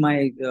my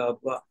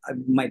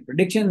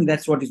prediction.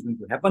 That's what is going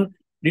to happen.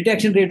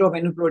 Detection rate of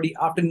aneuploidy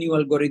after new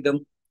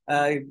algorithm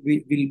will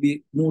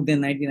be more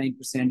than 99%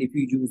 if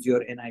you use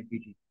your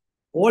NIPT.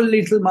 All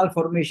little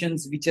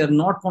malformations which are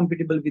not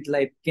compatible with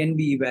life can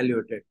be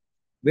evaluated.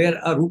 Where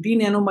a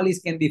routine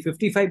anomalies can be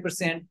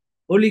 55%,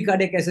 early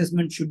cardiac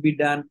assessment should be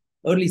done.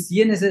 Early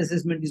CNS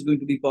assessment is going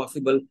to be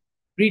possible.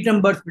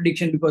 Preterm birth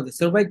prediction, because the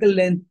cervical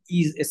length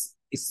is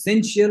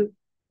essential.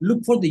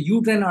 Look for the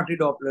uterine artery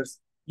Dopplers.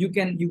 You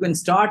can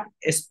start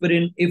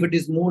aspirin if it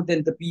is more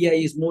than the PI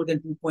is more than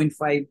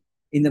 2.5.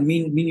 In the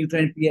mean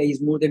uterine PI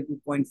is more than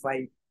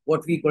 2.5.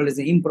 What we call as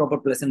an improper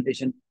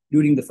placentation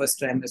during the first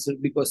trimester,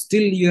 because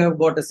still you have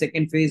got a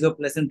second phase of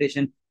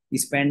placentation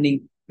is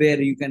pending,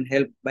 where you can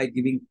help by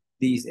giving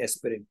these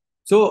aspirin.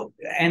 So,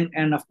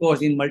 and of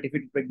course, in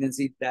multifetal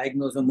pregnancy,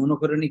 diagnose of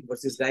monochronic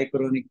versus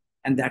dichronic,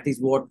 and that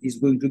is what is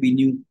going to be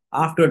new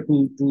after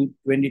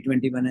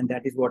 2021, and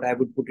that is what I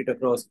would put it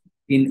across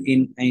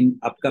in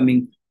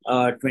upcoming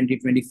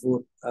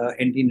 2024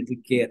 antenatal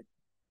care.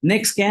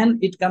 Next scan,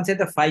 it comes at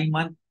a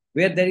 5-month,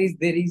 where there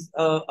is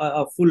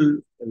a full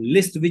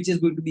list which is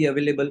going to be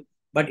available.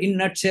 But in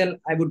nutshell,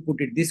 I would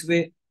put it this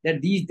way,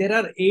 that there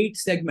are 8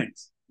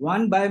 segments.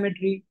 1,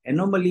 biometry,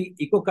 anomaly,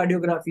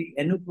 echocardiography,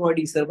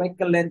 aneuploidy,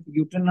 cervical length,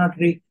 uterine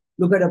artery,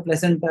 look at a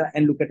placenta,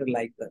 and look at a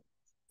liver.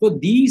 So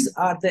these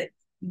are the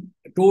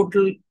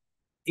total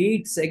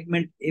 8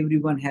 segments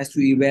everyone has to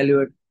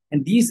evaluate.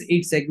 And these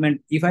 8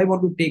 segments, if I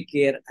want to take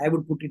care, I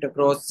would put it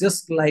across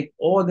just like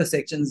all the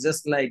sections,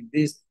 just like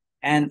this.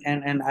 And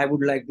I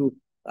would like to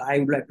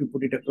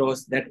put it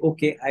across that,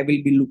 okay, I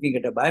will be looking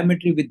at a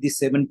biometry with these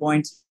 7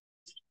 points,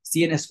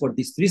 CNS for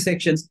these 3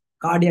 sections,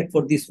 cardiac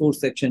for these 4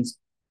 sections,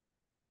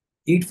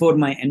 8 for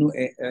my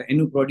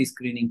aneuploidy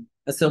screening,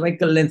 a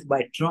cervical length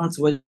by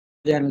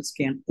transvaginal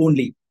scan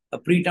only, a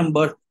preterm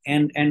birth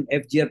and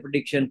FGR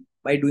prediction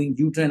by doing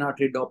uterine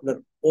artery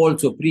Doppler,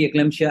 also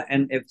pre-eclampsia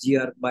and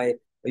FGR by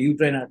a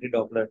uterine artery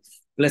Doppler,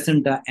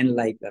 placenta and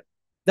liver.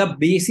 The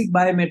basic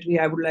biometry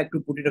I would like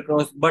to put it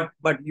across, but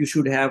you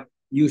should have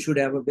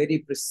a very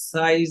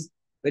precise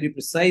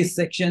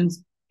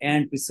sections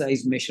and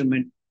precise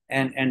measurement,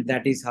 and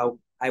that is how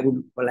I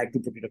would like to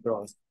put it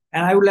across.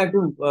 And I would like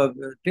to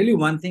tell you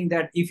one thing,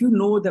 that if you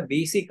know the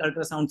basic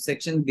ultrasound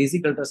section,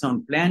 basic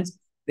ultrasound plans,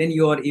 then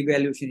your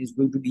evaluation is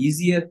going to be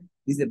easier.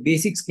 This is a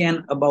basic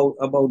scan about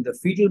the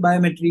fetal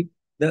biometry,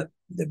 the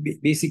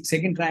basic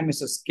second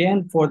trimester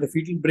scan for the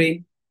fetal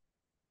brain,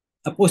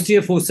 a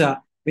posterior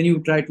fossa when you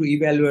try to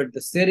evaluate the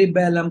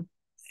cerebellum.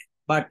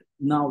 But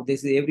now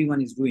this is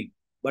everyone is doing.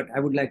 But I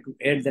would like to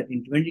add that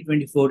in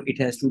 2024, it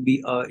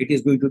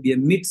is going to be a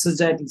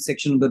mid-sagittal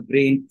section of the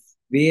brain,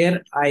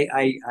 where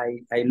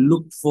I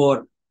look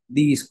for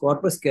these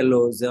corpus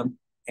callosum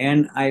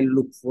and I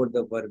look for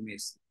the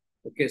vermis.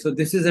 Okay, so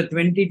this is a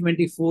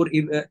 2024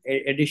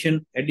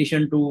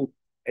 addition to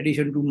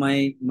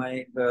my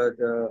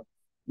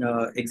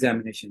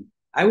examination.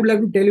 I would like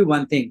to tell you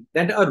one thing,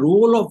 that a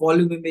role of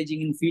volume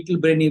imaging in fetal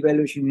brain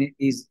evaluation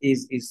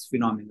is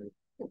phenomenal.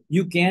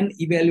 You can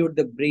evaluate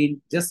the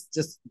brain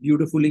just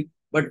beautifully,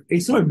 but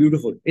it's not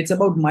beautiful. It's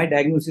about my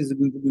diagnosis is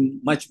going to be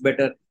much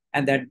better,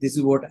 and that this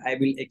is what I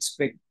will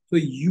expect. So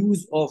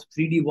use of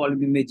 3D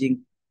volume imaging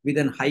with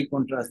a high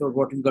contrast, or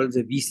what we call as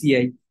a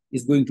VCI,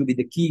 is going to be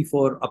the key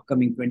for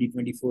upcoming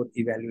 2024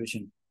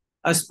 evaluation.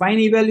 A spine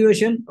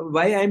evaluation,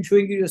 why I am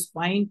showing you a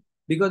spine?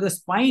 Because the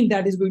spine,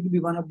 that is going to be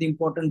one of the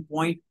important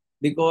point,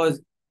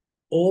 because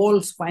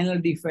all spinal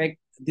defect,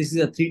 this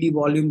is a 3D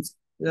volumes,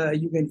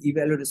 you can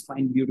evaluate the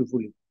spine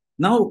beautifully.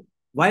 Now,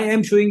 why I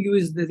am showing you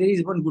is that there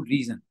is one good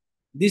reason.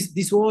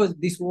 This was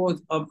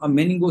a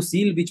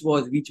meningocele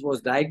which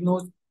was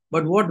diagnosed,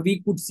 but what we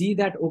could see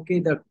that, okay,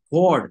 the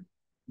cord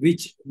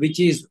which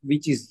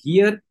is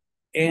here,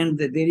 and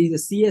there is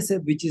a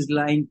CSF which is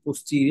lying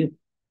posterior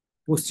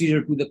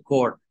to the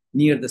cord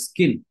near the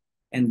skin,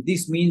 and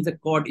this means the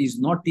cord is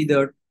not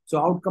tethered, so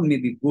outcome may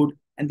be good.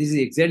 And this is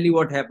exactly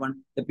what happened.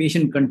 The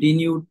patient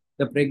continued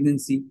the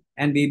pregnancy,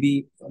 and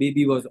baby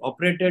was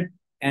operated,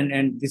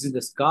 and this is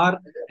the scar,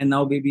 and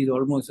now baby is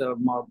almost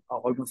around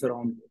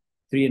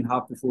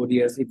 3.5 to 4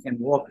 years. It can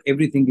walk.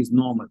 Everything is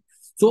normal.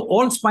 So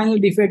all spinal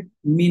defect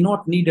may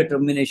not need a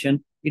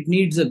termination. It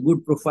needs a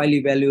good profile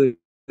evaluation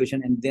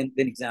and then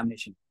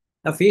examination.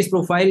 The face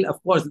profile,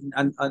 of course,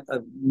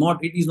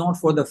 it is not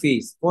for the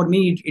face. For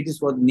me, it is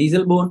for the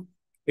nasal bone.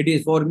 It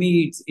is for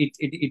me.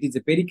 It is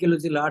a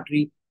pericallosal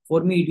artery.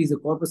 For me, it is a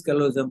corpus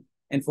callosum,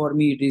 and for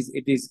me,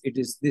 it is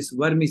this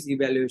vermis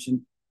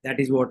evaluation. That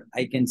is what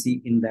I can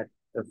see in that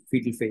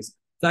fetal face.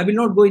 So I will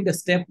not go in the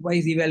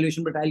stepwise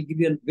evaluation, but I'll give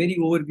you a very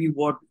overview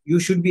what you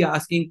should be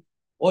asking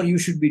or you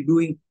should be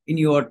doing in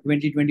your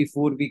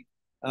 2024 week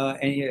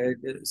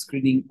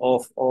screening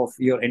of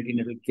your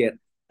antenatal care.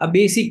 A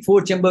basic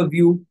 4-chamber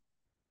view,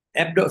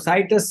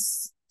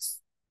 situs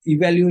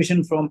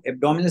evaluation from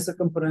abdominal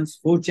circumference,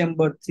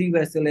 4-chamber,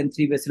 3-vessel and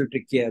 3-vessel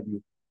trachea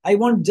view. I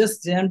want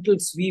just gentle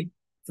sweep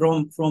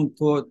from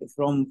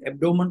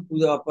abdomen to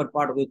the upper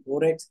part of the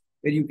thorax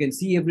where you can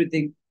see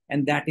everything,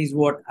 and that is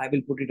what I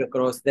will put it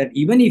across. That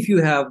even if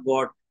you have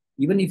got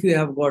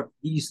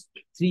these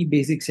 3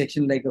 basic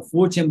sections like a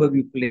 4-chamber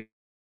view plane,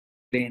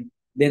 then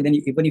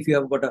even if you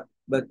have got a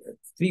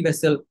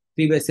 3-vessel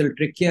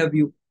trachea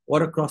view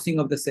or a crossing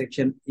of the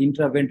section,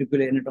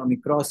 intraventricular anatomy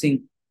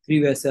crossing,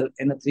 3-vessel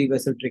and a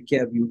 3-vessel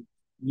trachea view,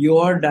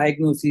 your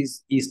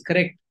diagnosis is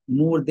correct.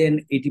 More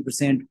than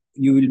 80%,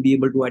 you will be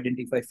able to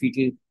identify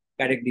fetal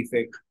cardiac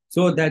defect.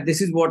 So that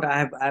this is what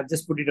I have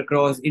just put it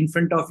across in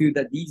front of you,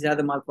 that these are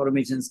the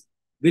malformations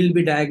will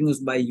be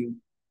diagnosed by you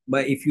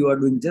if you are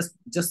doing just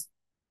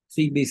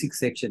 3 basic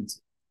sections.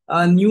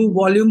 New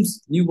volume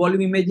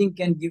imaging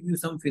can give you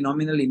some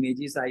phenomenal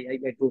images. I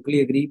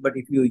totally agree. But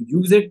if you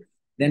use it,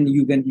 then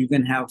you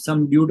can have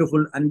some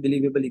beautiful,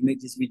 unbelievable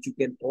images which you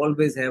can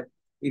always have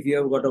if you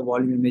have got a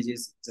volume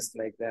images just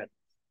like that.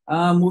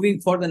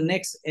 Moving for the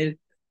next,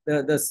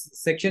 the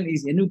section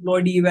is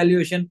aneuploidy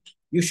evaluation.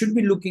 You should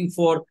be looking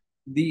for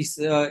these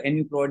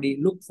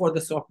aneuploidy. Look for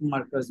the soft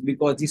markers,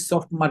 because this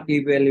soft marker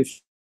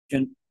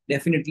evaluation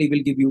definitely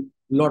will give you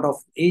a lot of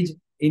age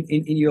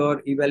in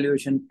your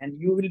evaluation, and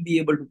you will be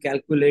able to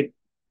calculate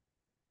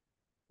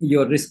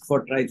your risk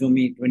for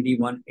trisomy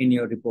 21 in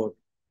your report.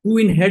 2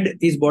 in head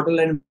is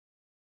borderline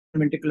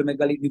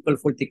ventriculomegaly, nuchal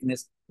fold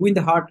thickness. 2 in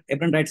the heart,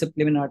 abdomen right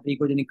subclavian artery,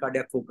 echogenic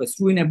cardiac focus.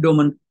 2 in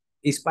abdomen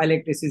is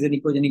pilectus, is an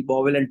echogenic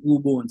bowel, and 2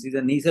 bones is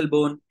a nasal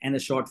bone and a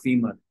short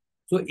femur.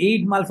 So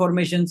 8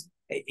 malformations,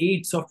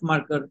 8 soft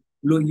marker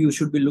you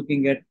should be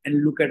looking at,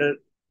 and look at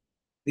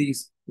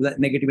these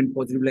negative and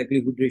positive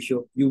likelihood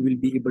ratio. You will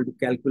be able to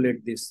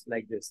calculate this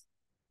like this.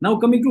 Now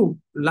coming to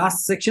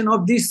last section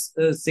of this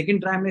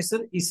second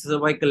trimester is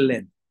cervical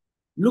length.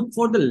 Look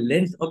for the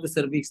length of the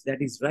cervix,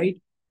 that is right.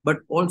 But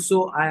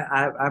also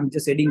I'm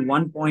just adding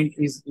one point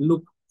is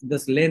look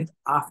this length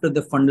after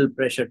the fundal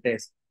pressure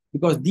test,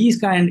 because these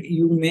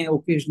you may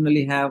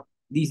occasionally have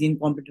these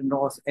incompetent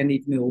Ross, and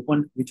it may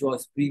open, which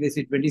was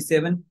previously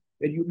 27,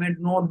 where you may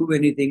not do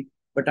anything,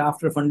 but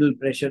after fundal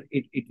pressure,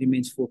 it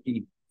remains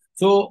 14.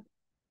 So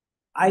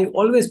I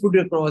always put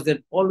it across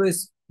that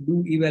always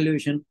do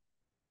evaluation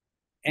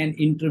and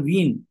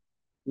intervene.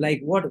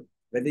 Like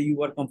whether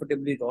you are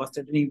comfortable with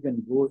ostatine, you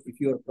can go. If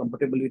you are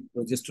comfortable with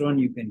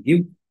progesterone, you can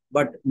give.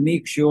 But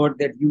make sure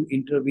that you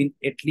intervene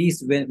at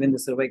least when the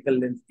cervical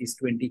length is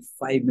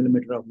 25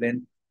 millimeter of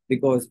length,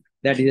 because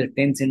that is a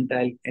 10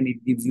 centile and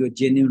it gives you a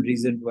genuine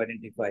reason to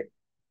identify.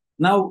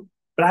 Now,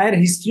 prior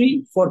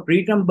history for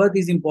preterm birth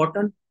is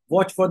important.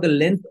 Watch for the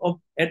length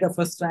at the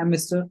first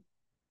trimester.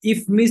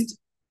 If missed,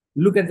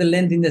 look at the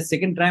length in the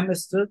second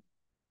trimester.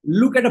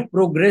 Look at a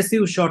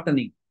progressive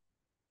shortening.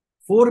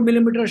 4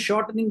 millimeter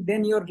shortening,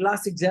 then your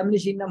last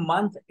examination in a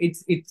month, it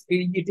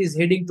is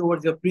heading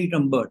towards your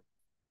preterm birth.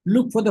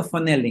 Look for the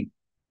funneling.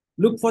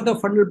 Look for the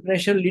fundal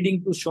pressure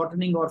leading to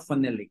shortening or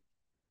funneling.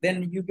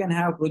 Then you can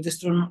have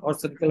progesterone or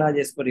cerclage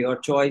as per your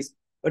choice,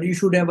 but you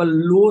should have a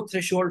low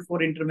threshold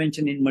for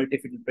intervention in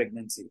multifetal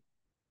pregnancy.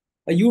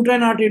 A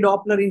uterine artery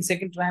Doppler in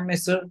second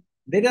trimester,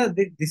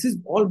 this is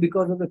all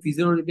because of the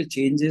physiological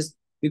changes,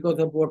 because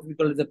of what we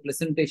call as the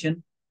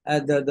placentation.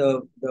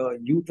 The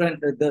uterine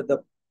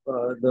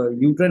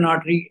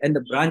artery and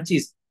the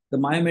branches, the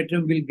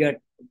myometrium will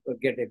get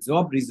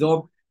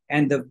resorbed,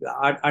 and the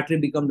artery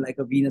become like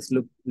a venous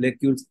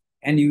locules,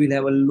 and you will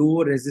have a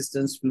low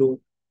resistance flow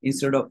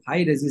instead of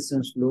high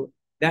resistance flow.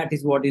 That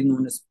is what is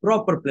known as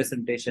proper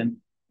placentation.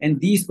 And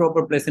these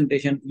proper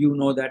placentation, you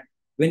know that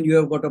when you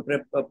have got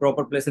a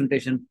proper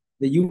placentation,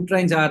 the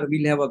uterines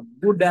will have a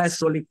good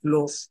diastolic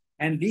flow,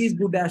 and these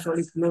good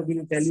diastolic flow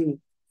will tell you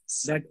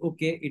that,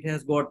 okay, it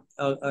has got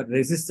a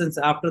resistance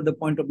after the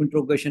point of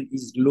interrogation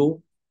is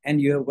low,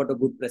 and you have got a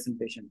good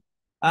placentation.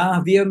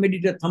 We have made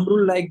it a thumb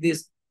rule like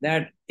this,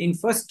 that in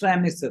first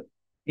trimester,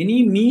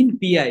 any mean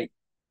PI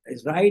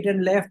is right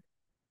and left,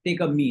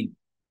 take a mean.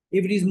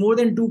 If it is more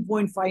than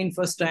 2.5 in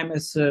first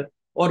trimester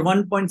or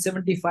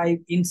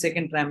 1.75 in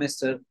second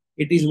trimester,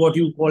 it is what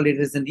you call it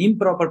as an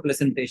improper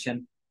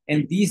placentation.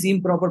 And this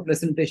improper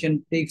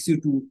placentation takes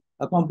you to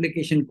a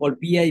complication called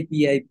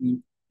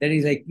PIPIP, that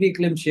is like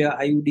preeclampsia,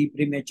 IUD,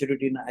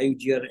 prematurity, and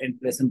IUGR, and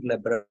placental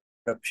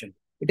abruption.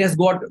 It has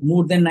got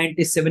more than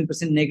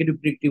 97%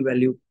 negative predictive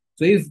value.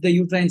 So if the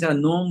uterines are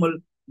normal,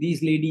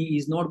 this lady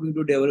is not going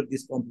to develop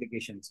these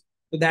complications.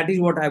 So that is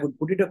what I would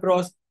put it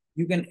across.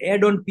 You can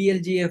add on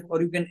PLGF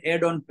or you can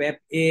add on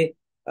PEP-A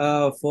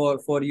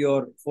for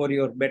your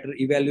better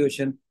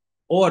evaluation,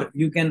 or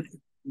you can,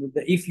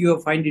 if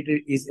you find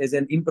it is as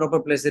an improper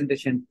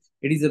presentation,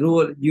 it is a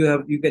role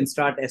you can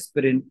start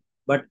aspirin,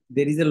 but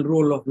there is a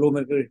role of low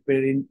mercury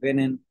aspirin when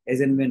and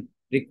as and when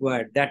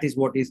required. That is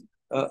what is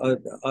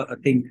a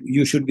thing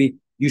you should be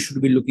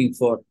looking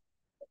for.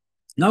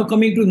 Now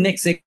coming to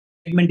next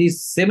segment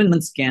is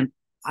 7-month scan.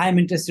 I am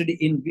interested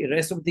in the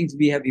rest of things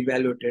we have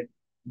evaluated,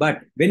 but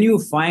when you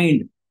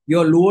find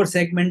your lower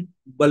segment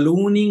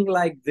ballooning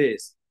like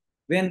this,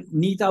 when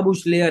Nita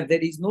Bush layer, there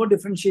is no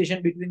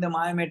differentiation between the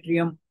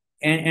myometrium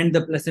and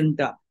the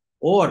placenta,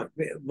 or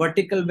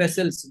vertical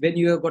vessels, when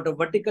you have got a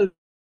vertical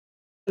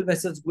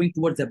vessels going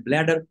towards the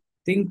bladder,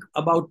 think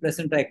about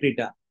placenta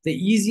accreta. The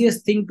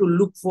easiest thing to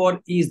look for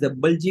is the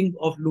bulging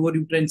of lower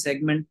uterine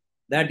segment.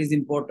 That is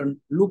important.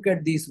 Look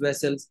at these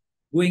vessels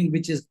going,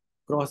 which is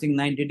crossing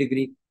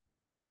 90-degree.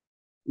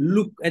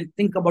 Look and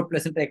think about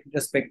placenta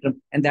accreta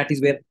spectrum, and that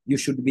is where you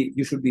should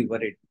be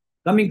worried.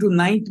 Coming to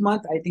 9th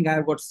month, I think I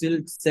have got still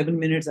 7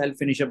 minutes. I'll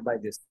finish up by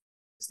this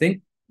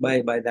thing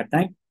by that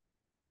time.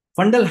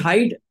 Fundal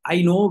height,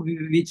 I know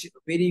which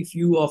very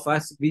few of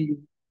us we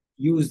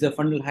use the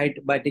fundal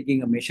height by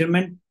taking a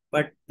measurement,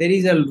 but there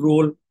is a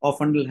role of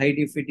fundal height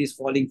if it is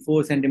falling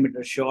 4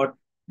 centimeters short,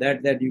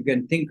 that you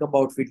can think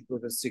about fetal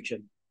growth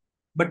restriction.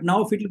 But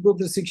now fetal growth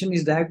restriction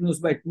is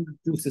diagnosed by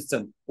two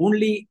systems,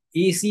 only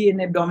AC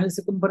and abdominal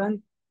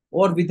circumference,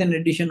 or with an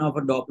addition of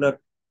a Doppler.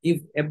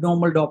 If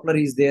abnormal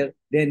Doppler is there,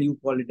 then you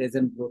call it as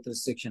a growth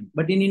restriction.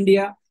 But in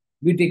India,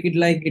 we take it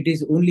like it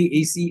is only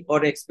AC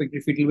or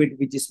expected fetal weight,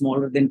 which is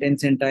smaller than 10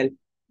 centile.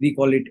 We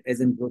call it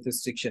as a growth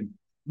restriction.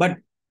 But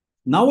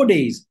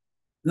nowadays,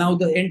 now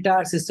the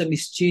entire system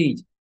is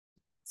changed.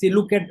 See,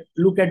 look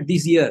at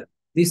this year.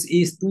 This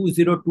is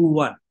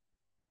 2021.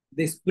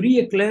 This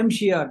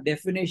preeclampsia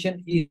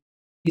definition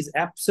is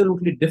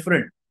absolutely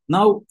different.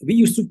 Now, we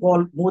used to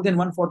call more than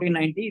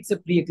 140/90, it's a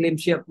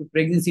preeclampsia,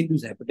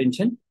 pregnancy-induced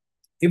hypertension.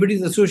 If it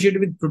is associated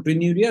with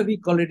proteinuria, we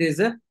call it as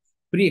a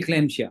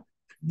preeclampsia.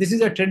 This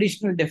is a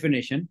traditional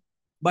definition,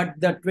 but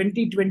the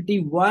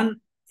 2021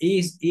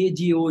 is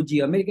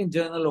AGOG, American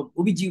Journal of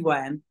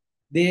OBGYN.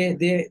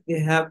 They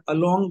have,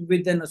 along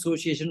with an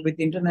association with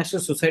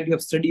International Society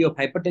of Study of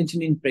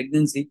Hypertension in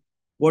Pregnancy,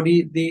 what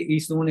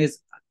is known as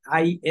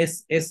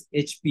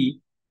ISSHP,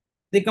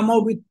 they come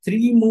out with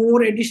 3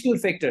 more additional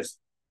factors.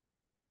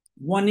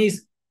 One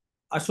is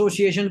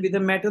association with a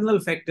maternal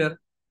factor,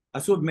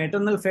 so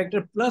maternal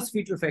factor plus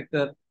fetal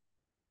factor,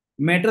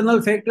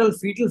 maternal factor,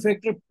 fetal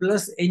factor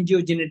plus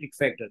angiogenetic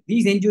factor.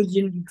 These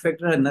angiogenetic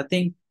factors are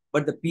nothing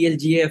but the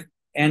PLGF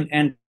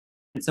and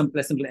some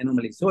placental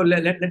anomalies. So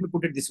let me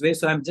put it this way.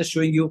 So I'm just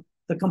showing you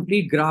the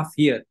complete graph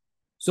here.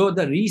 So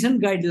the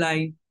recent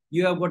guideline,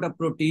 you have got a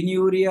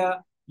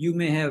proteinuria, you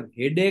may have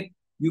headache,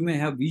 you may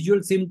have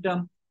visual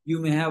symptom, you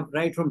may have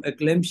right from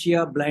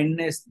eclampsia,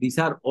 blindness. These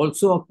are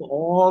also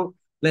all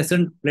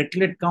pleasant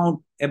platelet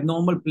count,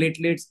 abnormal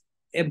platelets,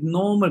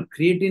 abnormal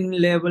creatinine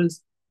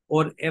levels,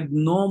 or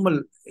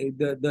abnormal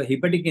the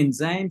hepatic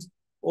enzymes,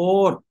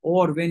 or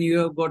when you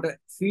have got a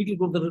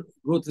fetal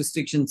growth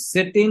restriction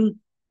setting,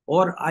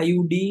 or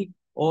IUD,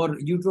 or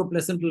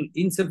uteroplacental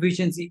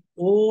insufficiency,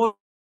 all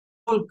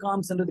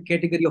comes under the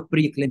category of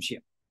preeclampsia.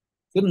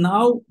 So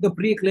now the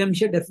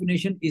preeclampsia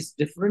definition is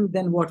different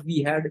than what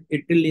we had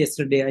till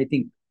yesterday, I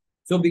think.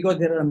 So because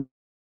there are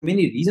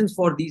many reasons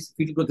for these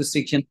fetal growth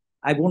restriction,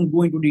 I won't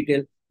go into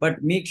detail,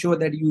 but make sure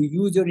that you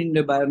use your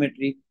Indian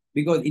biometry,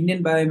 because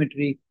Indian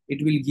biometry,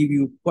 it will give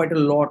you quite a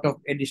lot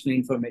of additional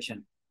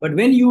information. But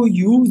when you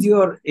use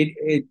your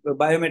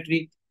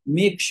biometry,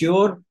 make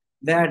sure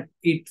that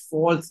it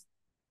falls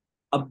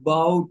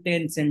about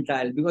 10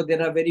 centile, because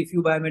there are very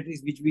few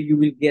biometries which you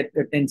will get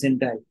 10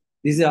 centile.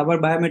 This is our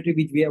biometry,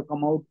 which we have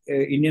come out,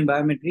 Indian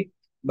biometry,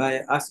 by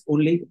us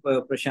only,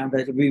 Prashant.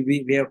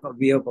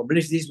 We have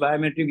published this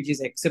biometry, which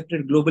is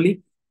accepted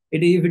globally.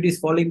 If it is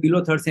falling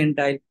below 3rd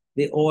centile,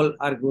 they all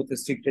are growth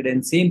restricted.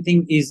 And same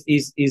thing is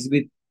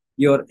with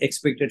your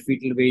expected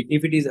fetal weight.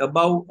 If it is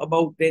above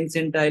 10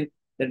 centile,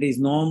 that is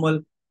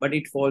normal, but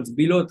it falls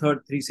below 3rd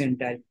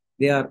centile,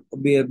 they are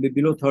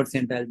below 3rd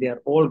centile, they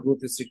are all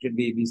growth restricted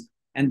babies.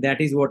 And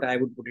that is what I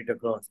would put it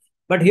across.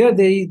 But here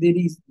there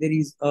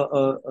is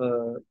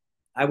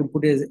I would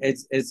put it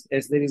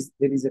as there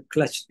is a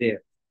clutch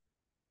there.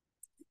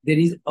 There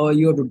is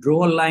you have to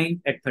draw a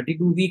line at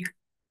 32 week.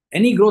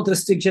 Any growth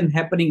restriction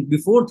happening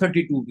before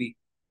 32 week,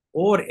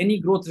 or any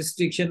growth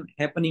restriction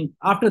happening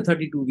after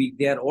 32 week,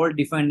 they are all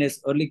defined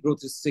as early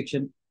growth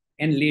restriction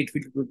and late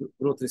fetal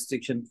growth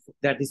restriction.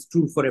 That is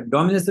true for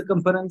abdominal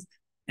circumference,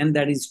 and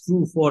that is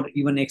true for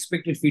even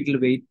expected fetal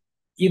weight.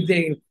 If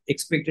the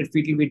expected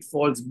fetal weight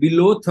falls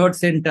below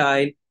 3rd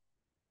centile,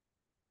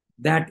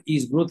 that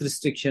is growth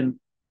restriction.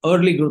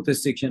 early growth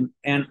restriction,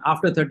 and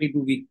after 32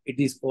 weeks, it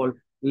is called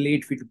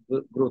late fetal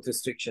growth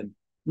restriction.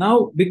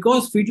 Now,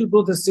 because fetal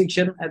growth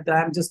restriction,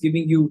 I'm just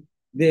giving you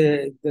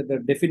the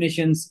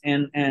definitions,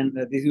 and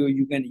this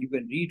you can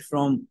read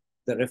from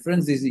the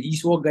reference. This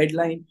is ESWOG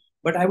guideline.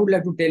 But I would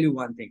like to tell you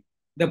one thing.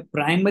 The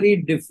primary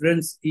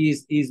difference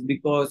is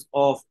because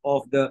of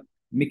the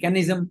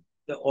mechanism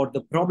or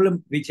the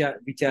problem, which are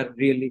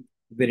really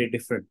very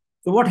different.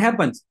 So what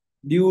happens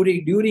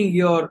during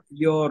your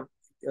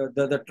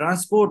the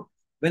transport,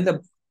 when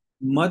the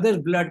mother's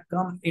blood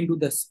comes into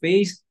the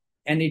space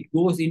and it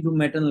goes into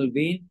maternal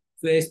vein?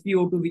 So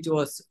SpO2, which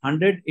was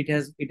 100,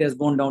 it has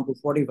gone down to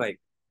 45.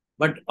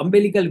 But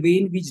umbilical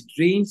vein, which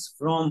drains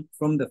from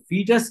the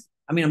fetus,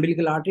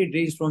 umbilical artery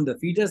drains from the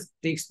fetus,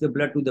 takes the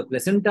blood to the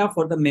placenta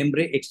for the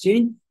membrane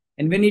exchange.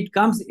 And when it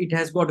comes, it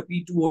has got a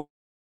P2O2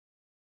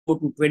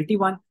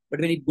 21, but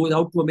when it goes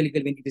out to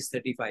umbilical vein, it is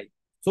 35.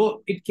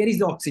 So it carries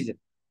the oxygen.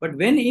 But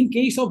when in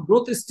case of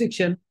growth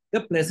restriction, the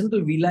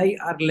placental villi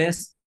are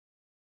less,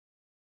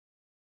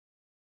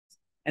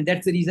 and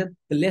that's the reason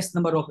the less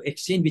number of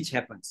exchange which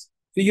happens.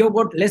 So you have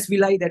got less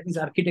villi, that means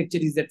architecture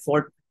is at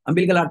fault.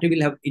 Umbilical artery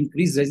will have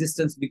increased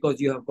resistance because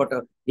you have got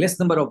a less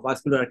number of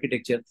vascular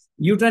architecture.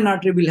 Uterine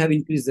artery will have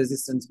increased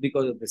resistance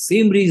because of the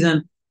same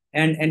reason,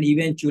 and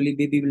eventually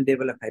baby will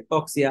develop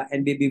hypoxia,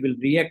 and baby will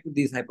react to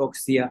this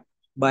hypoxia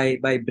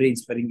by brain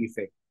sparing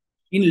effect.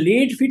 In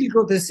late fetal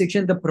growth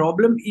restriction, the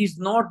problem is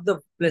not the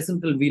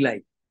placental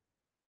villi.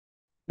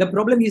 The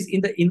problem is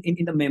in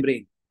the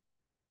membrane.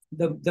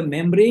 The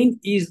membrane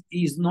is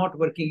not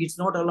working. It's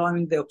not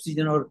allowing the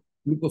oxygen or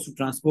glucose to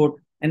transport,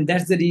 and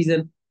that's the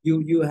reason you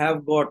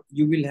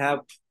will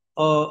have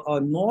a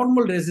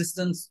normal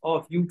resistance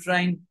of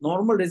uterine,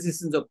 normal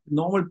resistance of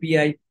normal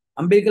PI.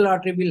 Umbilical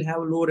artery will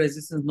have low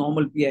resistance,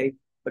 normal PI,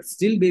 but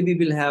still baby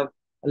will have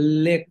a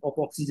lack of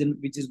oxygen,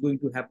 which is going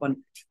to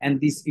happen, and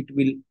it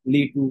will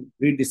lead to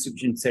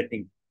redistribution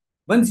setting.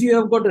 Once you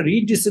have got a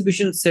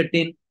redistribution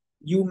setting,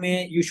 you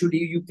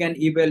can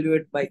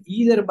evaluate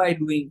either by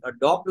doing a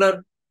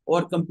Doppler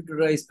or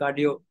computerized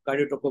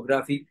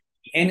cardiotocography.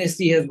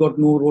 NST has got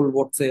no role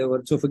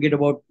whatsoever. So forget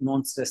about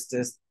non-stress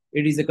test.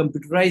 It is a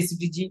computerized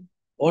CTG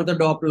or the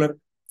Doppler.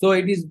 So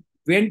it is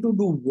when to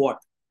do what.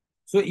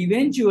 So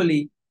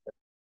eventually,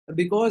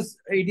 because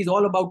it is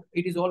all about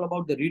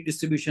the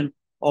redistribution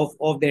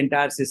of the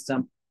entire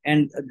system,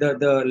 and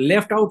the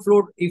left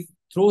outflow, if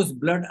throws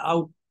blood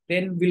out,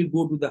 10 will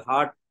go to the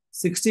heart,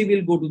 60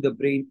 will go to the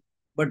brain,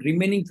 but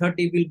remaining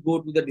 30 will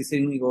go to the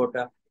descending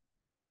aorta.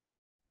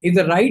 If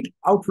the right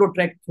outflow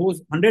tract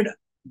throws 100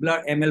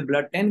 ml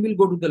blood, 10 will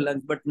go to the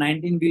lungs, but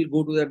 19 will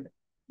go to the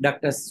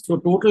ductus. So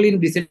total in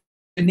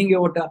descending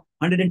aorta,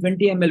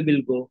 120 ml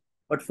will go,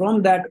 but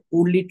from that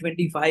only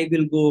 25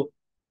 will go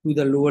to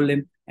the lower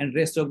limb, and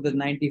rest of the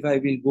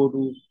 95 will go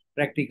to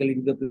practically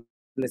to the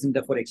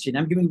placenta for exchange.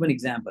 I'm giving you one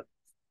example.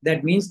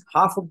 That means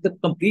half of the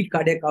complete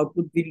cardiac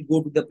output will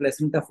go to the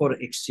placenta for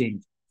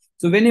exchange.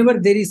 So whenever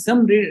there is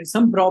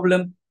some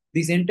problem,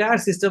 this entire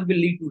system will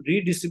lead to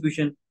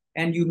redistribution,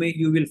 and you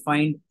will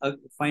find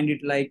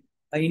it like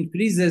an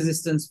increased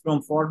resistance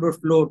from forward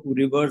flow to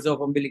reverse of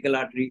umbilical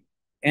artery.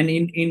 And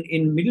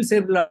in middle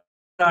cerebral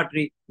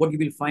artery, what you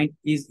will find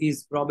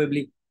is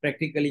probably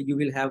practically you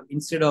will have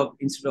instead of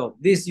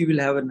this, you will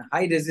have a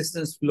high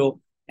resistance flow,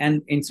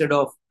 and instead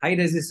of high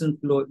resistance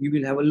flow, you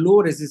will have a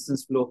low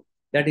resistance flow.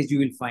 That is, you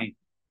will find.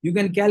 You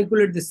can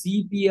calculate the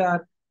CPR,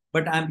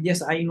 but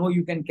I know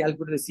you can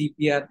calculate the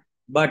CPR,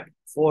 but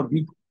for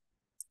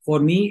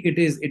me, it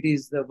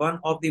is the one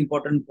of the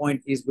important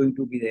point is going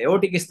to be the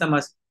aortic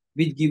isthmus,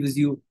 which gives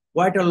you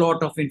quite a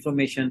lot of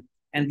information,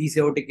 and this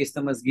aortic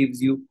isthmus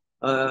gives you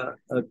a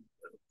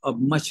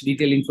much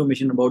detailed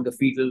information about the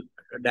fetal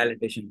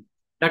dilatation.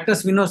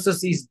 Ductus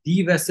venosus is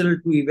the vessel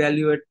to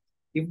evaluate.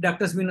 If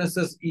ductus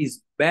venosus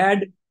is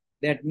bad,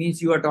 that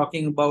means you are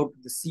talking about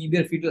the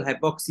severe fetal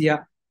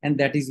hypoxia, and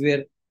that is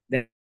where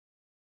it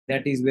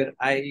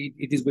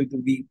is going to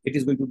be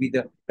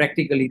the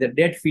practically the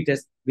dead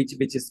fetus, which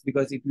is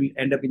because it will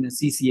end up in a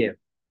CCF.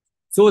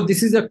 So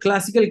this is a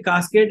classical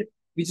cascade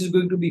which is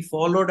going to be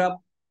followed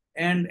up,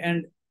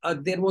 and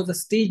there was a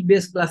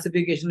stage-based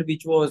classification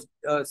which was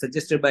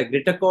suggested by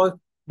Gretakos,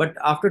 but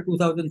after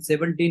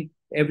 2017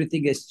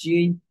 everything has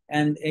changed,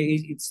 and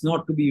it's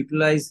not to be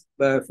utilized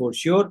for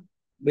sure,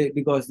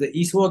 because the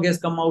ESWOG has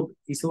come out.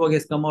 ESWOG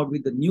has come out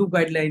with the new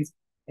guidelines,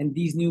 and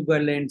these new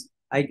guidelines,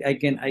 I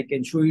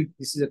can show you.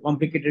 This is a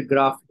complicated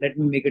graph. Let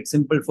me make it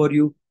simple for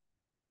you.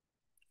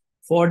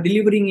 For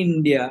delivering in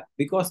India,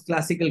 because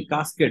classical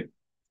cascade,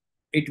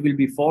 it will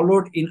be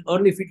followed in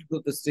early fetal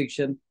growth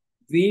restriction.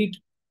 Wait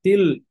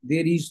till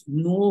there is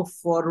no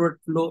forward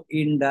flow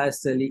in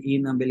diastole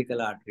in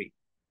umbilical artery,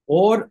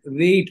 or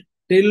wait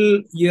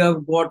till you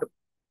have got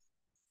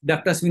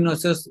ductus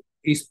venosus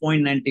is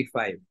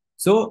 0.95.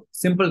 So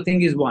simple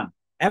thing is one.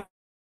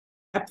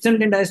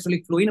 Absent in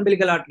diastolic flow in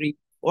umbilical artery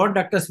or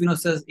ductus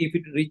venosus, if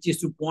it reaches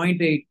to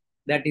 0.8,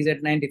 that is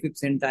at 95th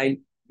centile,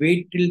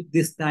 wait till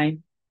this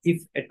time.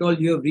 If at all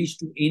you have reached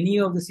to any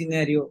of the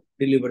scenario,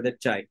 deliver the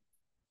child.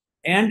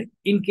 And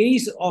in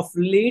case of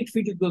late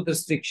fetal growth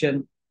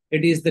restriction,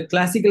 it is the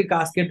classical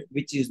casket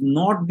which is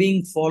not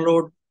being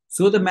followed.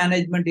 So the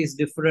management is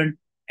different.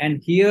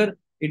 And here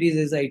it is,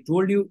 as I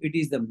told you, it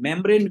is the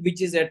membrane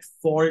which is at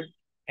fault.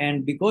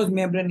 And because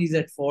membrane is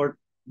at fault,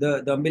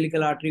 the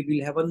umbilical artery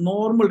will have a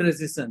normal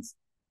resistance.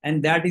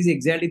 And that is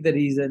exactly the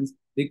reasons,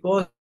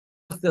 because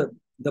the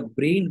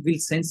brain will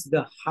sense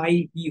the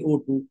high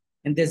PO2.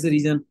 And that's the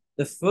reason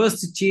the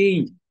first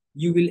change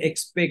you will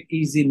expect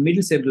is in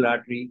middle cerebral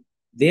artery,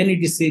 then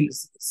it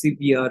is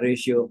CPR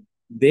ratio,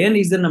 then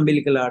is the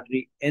umbilical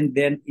artery, and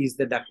then is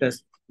the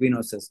ductus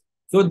venosus.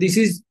 So this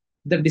is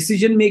the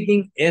decision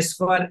making as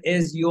far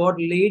as your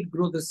late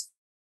growth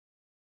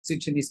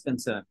restriction is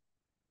concerned.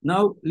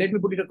 Now let me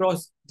put it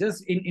across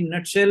just in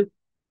nutshell.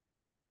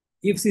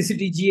 If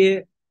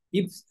CCTGA,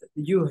 if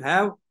you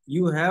have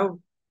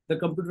the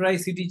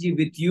computerized CTG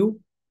with you,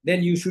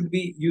 then you should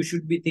be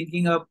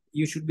thinking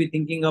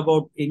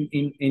about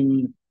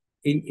in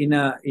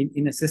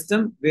a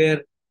system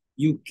where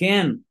you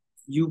can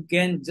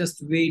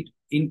just wait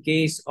in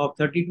case of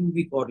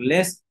 32-week or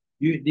less.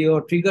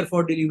 Your trigger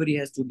for delivery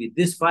has to be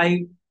this 5.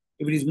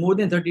 If it is more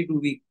than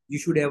 32-week, you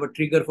should have a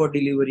trigger for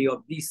delivery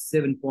of these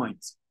 7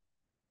 points.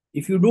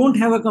 If you don't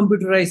have a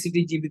computerized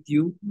CTG with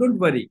you, don't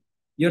worry.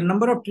 Your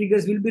number of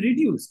triggers will be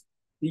reduced.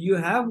 You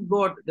have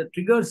got the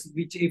triggers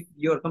which, if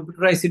your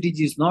computerized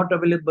CTG is not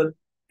available,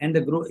 and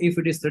if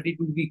it is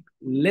 32-week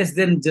less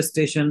than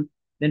gestation,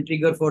 then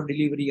trigger for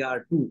delivery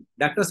are 2.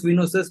 Ductus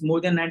venosus more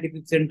than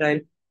 95th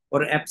centile,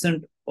 or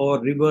absent or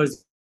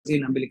reverse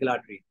in umbilical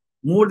artery.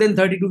 More than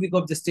 32-week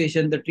of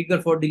gestation, the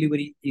trigger for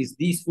delivery is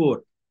these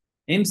 4.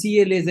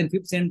 MCA less than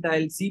 5th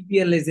centile,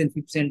 CPL less than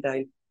 5th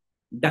centile,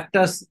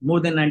 ductus more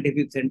than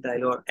 95th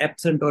centile, or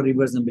absent or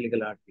reverse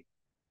umbilical artery.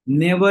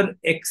 Never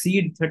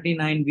exceed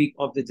 39-week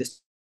of the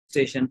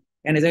gestation.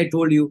 And as I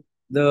told you,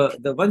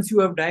 the once you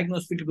have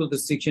diagnosed fetal growth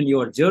restriction,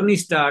 your journey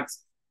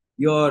starts.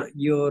 Your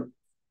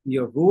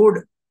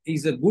road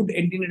is a good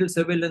antenatal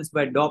surveillance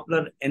by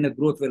Doppler and a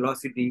growth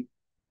velocity.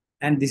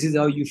 And this is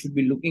how you should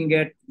be looking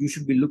at. You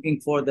should be looking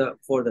for the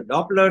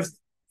Dopplers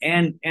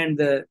and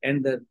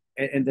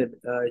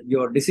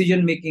your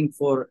decision making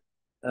for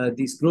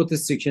this growth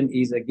restriction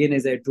is, again,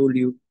 as I told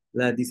you,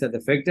 these are the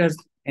factors.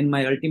 And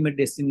my ultimate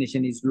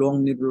destination is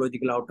long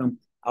neurological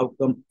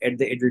outcome at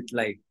the adult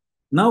life.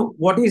 Now,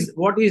 what is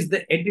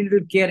the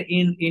antenatal care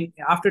in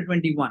after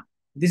 21?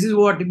 This is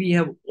what we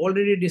have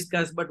already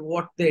discussed, but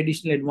what the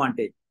additional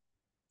advantage?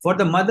 For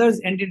the mother's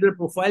antenatal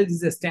profile, this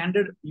is a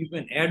standard. You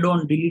can add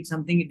on, delete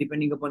something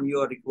depending upon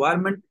your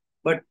requirement.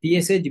 But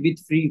TSH with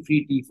free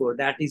T4.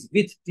 That is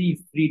with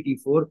free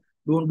T4.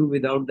 Don't do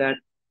without that.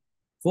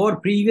 For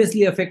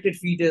previously affected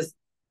fetus,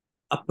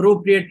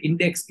 appropriate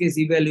index case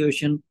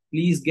evaluation,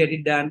 please get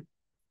it done.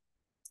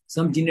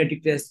 Some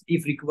genetic tests,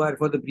 if required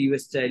for the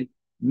previous child,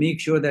 make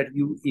sure that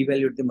you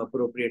evaluate them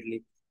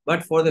appropriately.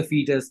 But for the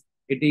fetus,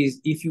 it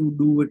is, if you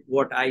do it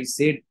what I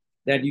said,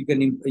 that you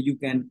can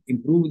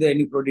improve the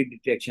aneuploidy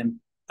detection,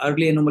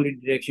 early anomaly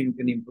detection.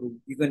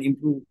 You can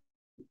improve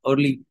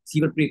early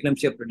severe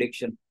preeclampsia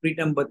prediction,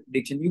 preterm birth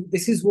prediction.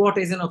 This is what,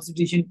 as an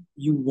obstetrician,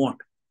 you want.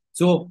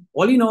 So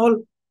all in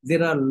all,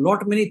 there are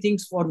many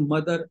things for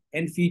mother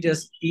and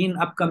fetus in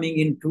upcoming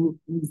in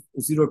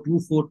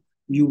 2024.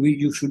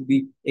 You should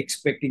be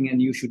expecting and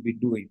you should be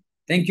doing.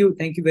 Thank you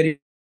very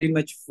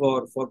much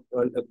for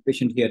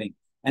patient hearing.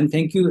 And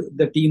thank you,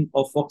 the team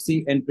of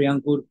Fogsi and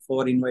Priyankur,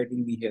 for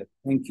inviting me here.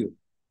 Thank you.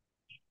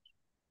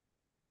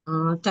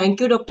 Thank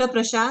you, Dr.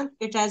 Prashant.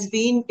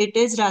 It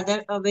is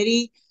rather a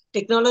very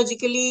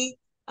technologically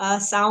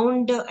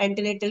sound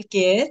antenatal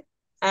care.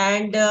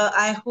 And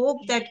I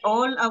hope that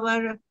all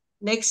our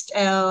next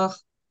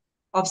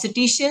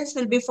obstetricians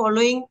will be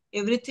following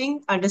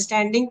everything,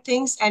 understanding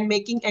things, and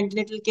making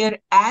antenatal care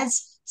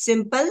as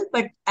simple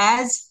but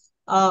as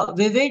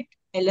vivid,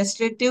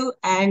 illustrative,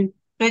 and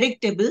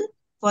predictable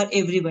for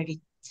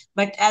everybody.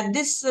 But at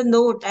this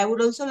note, I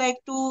would also like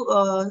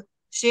to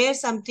share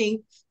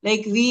something.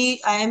 Like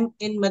I am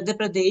in Madhya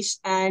Pradesh,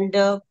 and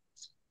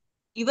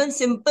even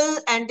simple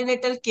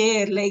antenatal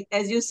care, like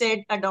as you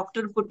said, a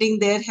doctor putting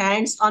their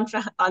hands on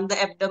the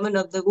abdomen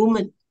of the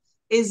woman,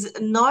 is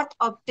not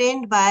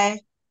obtained by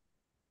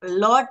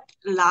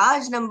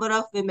large number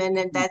of women,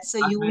 and that's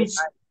a huge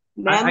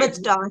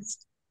mammoth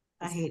task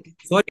ahead.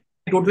 Sorry,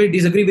 I totally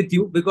disagree with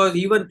you, because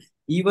even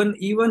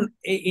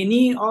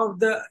any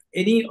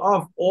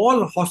of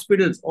all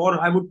hospitals, or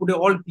I would put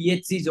all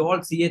PHCs, all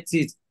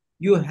CHCs,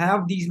 you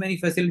have these many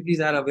facilities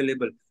are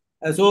available.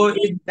 So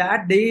in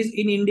that days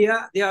in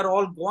India, they are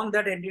all gone.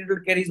 That antenatal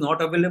care is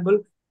not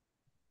available.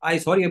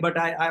 Sorry, but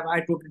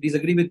I totally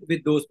disagree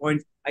with those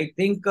points. I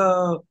think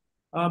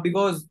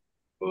because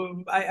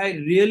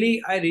I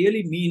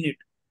really mean it,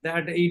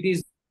 that it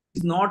is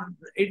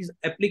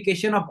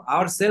application of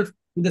ourselves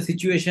to the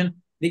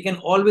situation. They can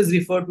always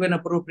refer to an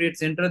appropriate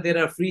center. There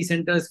are free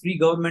centers, free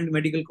government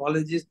medical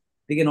colleges.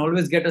 They can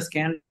always get a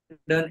scan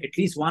done, at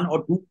least 1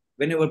 or 2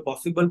 whenever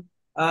possible.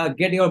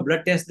 Get your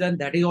blood test done.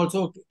 That is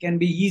also can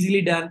be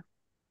easily done.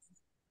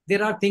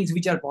 There are things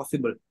which are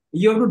possible.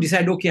 You have to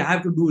decide, okay, I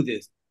have to do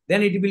this.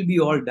 then it will be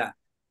all done.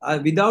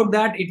 Without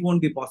that, it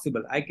won't be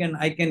possible. I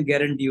can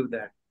guarantee you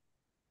that.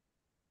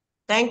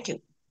 Thank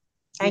you.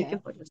 Thank you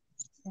for this.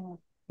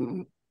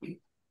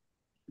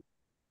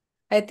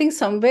 I think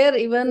somewhere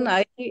even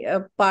I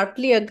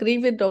partly agree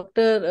with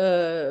Dr.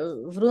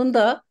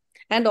 Vrunda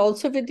and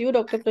also with you,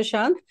 Dr.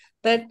 Prashant,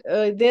 that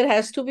there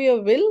has to be a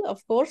will,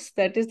 of course,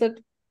 that is the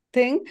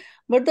thing.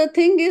 But the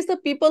thing is, the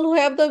people who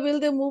have the will,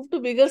 they move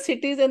to bigger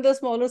cities, and the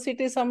smaller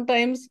cities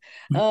sometimes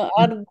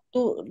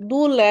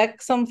do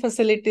lack some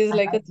facilities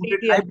like a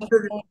 3D.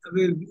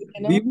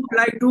 We would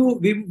like to,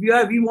 we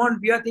are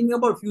thinking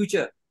about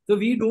future. So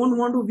we don't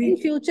want to be. In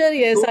future,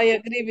 yes, I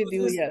agree with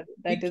you. Yeah,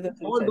 that is the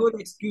all future. those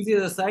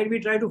excuses aside, we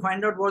try to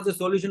find out what's the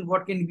solution.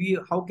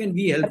 How can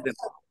we help them?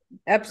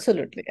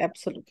 Absolutely,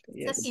 absolutely.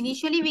 Yes. So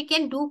initially, we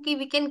can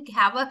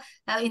have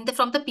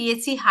from the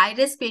PHC, high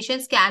risk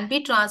patients can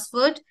be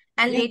transferred,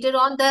 and later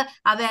on the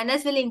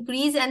awareness will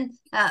increase. And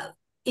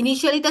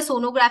initially the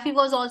sonography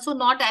was also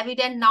not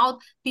evident. Now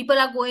people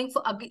are going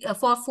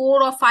for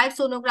 4 or 5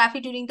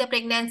 sonography during the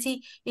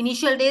pregnancy.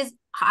 Initial days,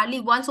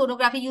 hardly 1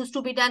 sonography used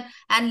to be done,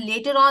 and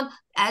later on,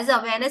 as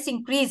awareness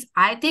increase,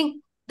 I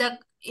think the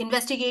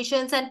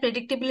investigations and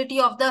predictability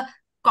of the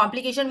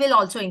complication will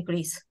also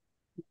increase,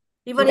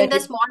 even in the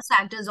small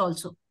centers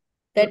also.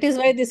 That is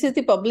why this is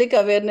the public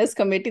awareness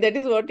committee. That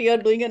is what you are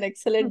doing an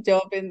excellent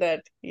job in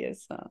that.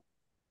 Yes.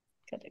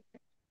 Correct.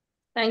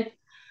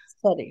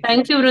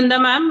 Thank you, Vrunda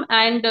ma'am,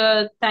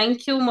 and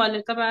thank you,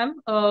 Monica ma'am,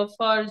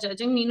 for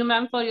judging. Neenu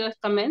ma'am, for your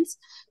comments.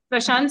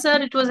 Prashant sir,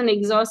 it was an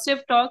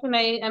exhaustive talk, and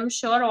I am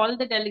sure all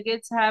the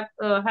delegates have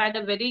had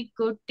a very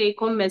good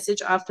take-home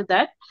message after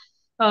that.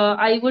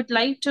 I would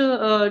like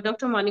to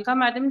Dr. Monica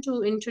madam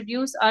to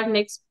introduce our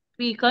next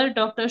speaker,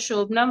 Dr.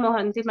 Shobna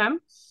Mohanty ma'am.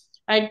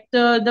 At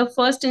the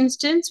first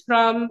instance,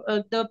 from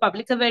the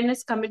Public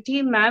Awareness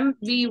Committee, ma'am,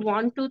 we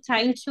want to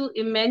thank you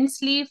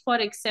immensely for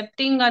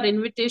accepting our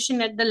invitation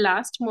at the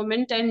last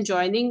moment and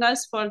joining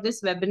us for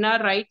this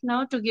webinar right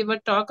now to give a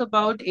talk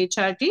about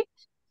HRT.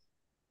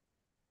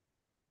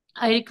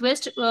 I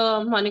request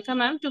Monica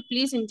ma'am to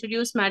please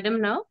introduce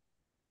madam now.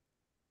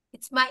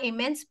 It's my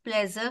immense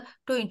pleasure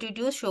to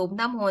introduce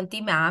Shobna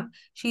Mohanty ma'am.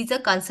 She is a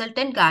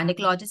consultant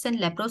gynecologist and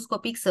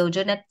laparoscopic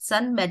surgeon at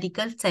Sun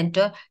Medical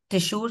Center,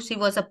 Thrissur. She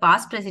was a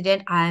past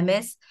president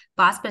IMS,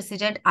 past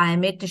president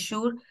IMA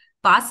Thrissur,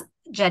 past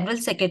general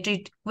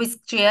secretary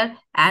Quiz chair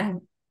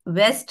and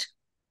West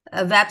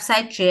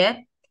website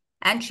chair.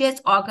 And she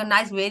has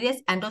organized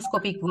various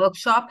endoscopic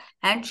workshops,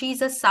 and she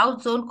is a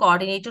South Zone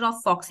coordinator of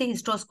Fogsi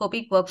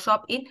hysteroscopic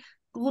workshop in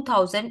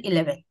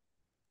 2011.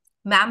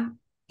 Ma'am,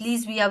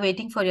 please, we are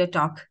waiting for your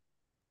talk.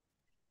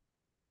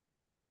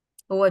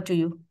 Over to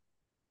you.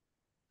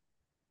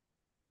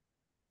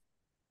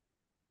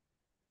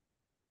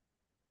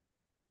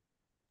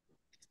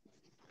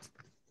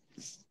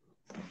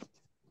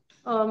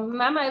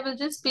 Ma'am, I will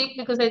just speak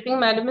because I think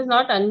madam is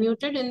not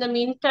unmuted. In the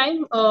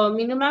meantime,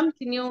 Meenu ma'am,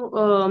 can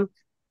you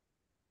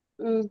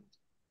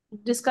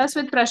discuss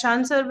with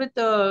Prashant sir with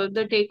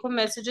the take-home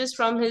messages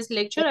from his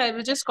lecture? I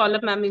will just call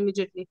up ma'am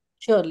immediately.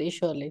 Surely,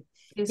 surely.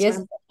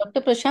 Yes, Dr.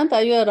 Prashant,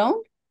 are you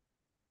around?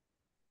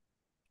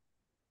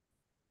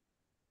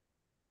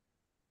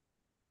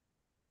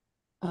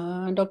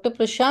 Dr.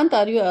 Prashant,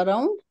 are you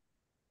around?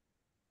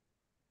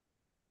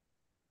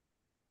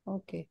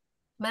 Okay.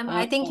 Ma'am,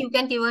 I think you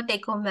can give a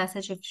take-home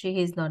message if she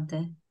is not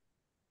there.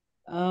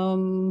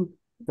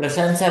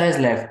 Prashant sir has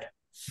left.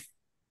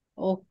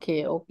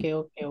 Okay.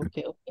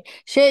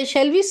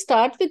 Shall we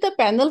start with the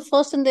panel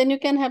first and then you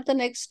can have the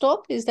next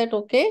talk? Is that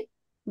okay?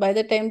 By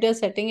the time they are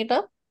setting it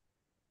up?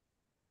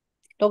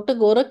 Dr.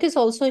 Gorak is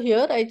also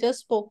here. I just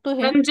spoke to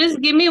him. Ma'am, just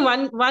give me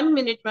one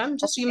minute, ma'am.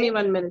 Just give me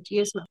 1 minute.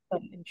 Yes, ma'am.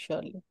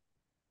 Surely.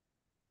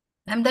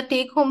 And the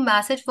take-home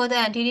message for the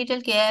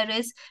antenatal care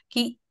is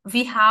that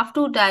we have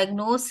to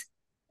diagnose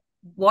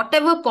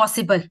whatever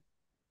possible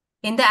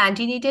in the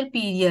antenatal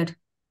period,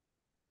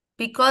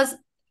 because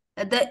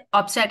the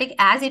obstetric,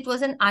 as it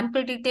was an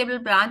unpredictable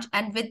branch,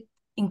 and with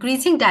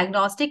increasing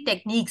diagnostic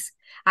techniques,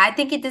 I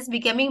think it is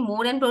becoming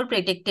more and more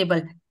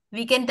predictable.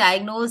 We can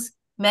diagnose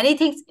many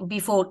things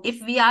before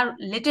if we are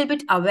little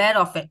bit aware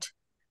of it.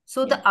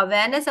 So the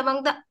awareness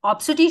among the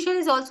obstetrician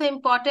is also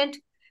important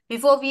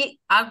before we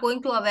are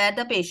going to aware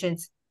the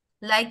patients.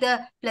 Like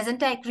the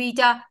placenta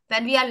accreta,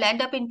 when we are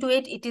land up into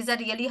it, it is a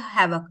really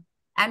havoc.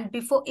 And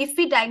if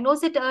we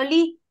diagnose it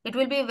early, it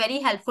will be very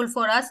helpful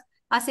for us.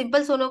 A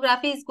simple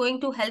sonography is going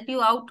to help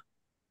you out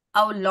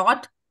a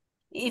lot.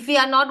 If we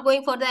are not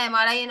going for the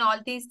MRI and all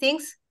these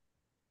things,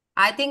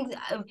 I think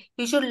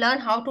we should learn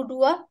how to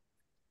do a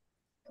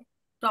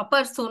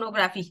proper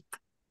sonography.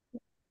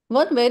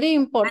 One very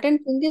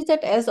important thing is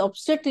that as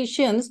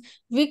obstetricians,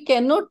 we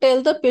cannot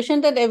tell the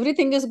patient that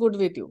everything is good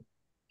with you.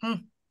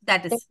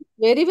 That That is is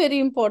very, very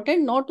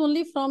important, not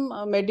only from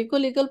a medical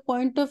legal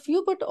point of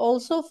view, but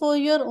also for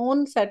your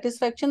own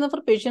satisfaction and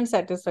for patient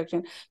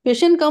satisfaction.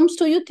 Patient comes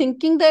to you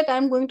thinking that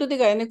I'm going to the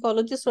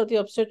gynecologist or the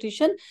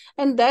obstetrician,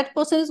 and that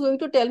person is going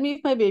to tell me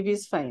if my baby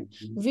is fine.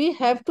 We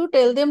have to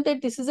tell them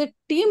that this is a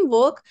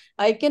teamwork.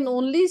 I can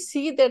only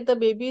see that the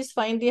baby is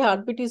fine, the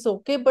heartbeat is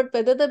okay, but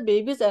whether the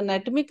baby is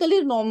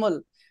anatomically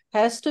normal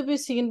has to be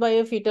seen by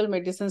a fetal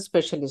medicine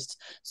specialist.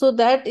 So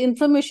that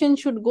information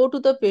should go to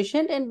the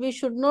patient, and we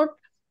should not,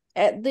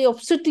 the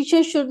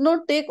obstetrician should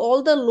not take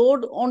all the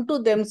load onto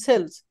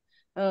themselves,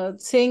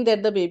 saying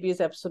that the baby is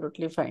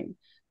absolutely fine.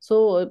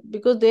 So,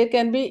 because there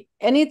can be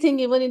anything,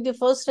 even in the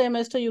first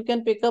trimester, you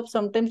can pick up.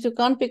 Sometimes you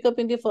can't pick up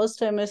in the first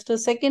trimester,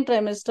 second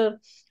trimester.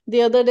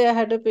 The other day, I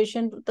had a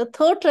patient, the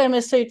third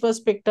trimester, it was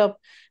picked up,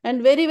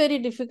 and very, very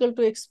difficult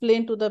to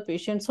explain to the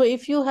patient. So,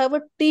 if you have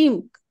a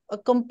team, a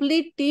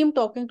complete team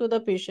talking to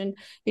the patient,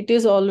 it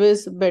is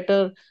always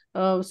better.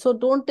 So,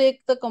 don't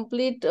take the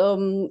complete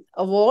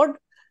award,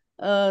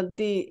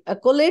 the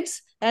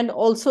accolades, and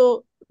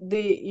also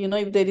the,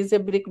 if there is a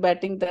brick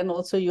batting, then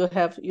also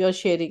you're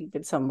sharing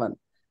with someone.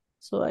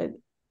 So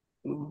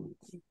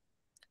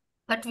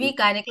But we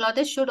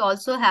gynecologists should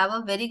also have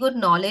a very good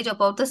knowledge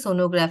about the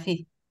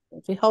sonography.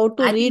 how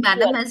to I read think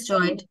Madam has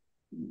joined.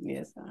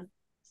 Yes,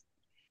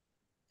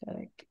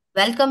 correct.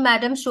 Welcome,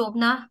 Madam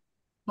Shobna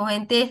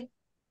Mohente.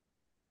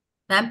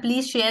 Ma'am,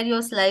 please share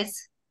your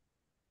slides.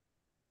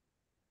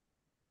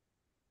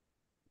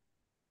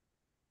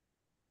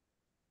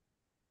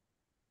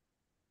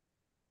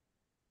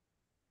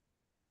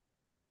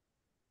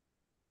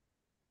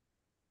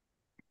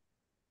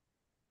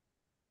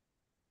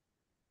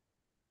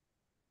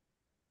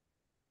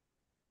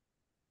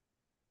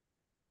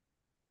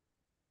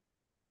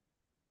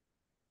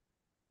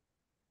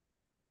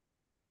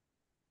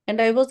 And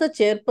I was the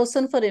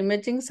chairperson for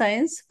imaging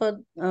science for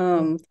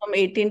from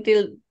 18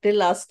 till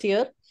last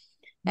year,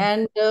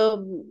 and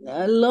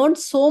I learned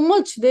so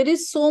much. There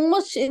is so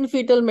much in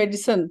fetal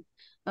medicine.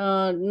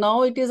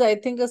 Now it is, I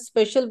think, a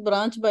special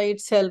branch by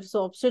itself.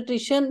 So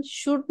obstetrician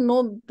should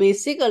know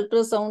basic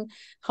ultrasound,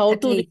 how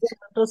At to read least.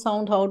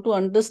 ultrasound, how to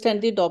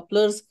understand the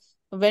Dopplers,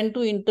 when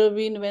to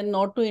intervene, when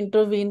not to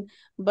intervene.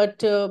 But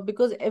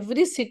because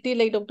every city,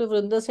 like Dr.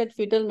 Vrinda said,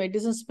 fetal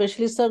medicine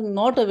specialists are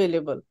not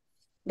available.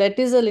 That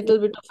is a little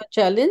bit of a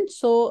challenge.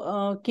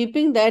 So,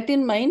 keeping that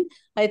in mind,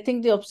 I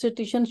think the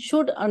obstetrician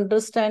should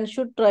understand,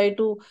 should try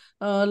to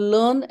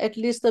learn at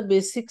least the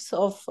basics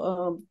of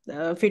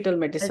fetal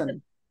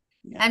medicine.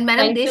 Yeah. And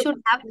Madam, Thank they you.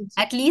 should have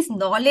at least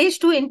knowledge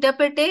to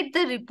interpret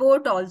the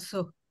report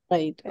also.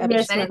 Right.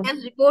 Yes, Many ma'am.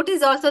 times report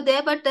is also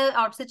there, but the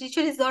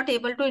obstetrician is not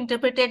able to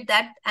interpret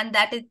that, and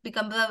that it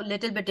becomes a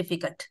little bit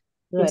difficult.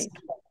 Right.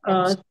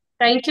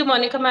 Thank you,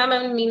 Monica ma'am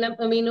and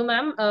Meenu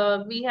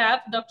ma'am. We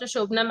have Dr.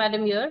 Shobna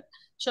madam here.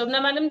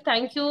 Shobna madam,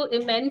 thank you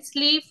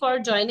immensely for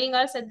joining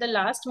us at the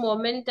last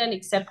moment and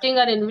accepting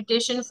our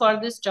invitation for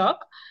this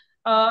talk.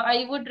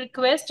 I would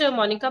request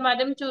Monica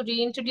madam to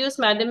reintroduce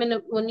madam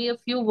in only a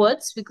few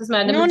words, because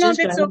madam No, has no,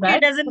 just that's joined okay.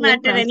 back. Doesn't Yes,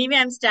 matter. ma'am. Anyway,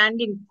 I'm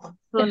standing.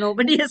 So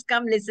nobody has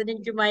come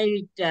listening to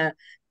my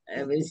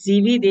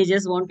CV. They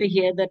just want to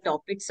hear the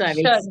topic. So I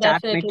will Sure,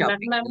 start my definitely, ma'am.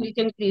 topic. Ma'am, you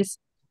can please.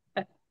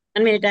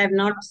 1 minute. I have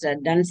not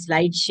done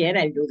slide share.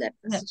 I'll do that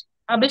Yeah. first.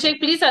 Abhishek,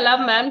 please allow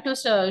ma'am to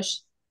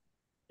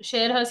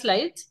share her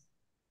slides.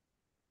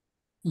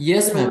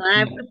 Yes, No, ma'am. I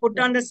have to put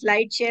on the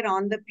slide share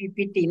on the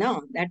PPT.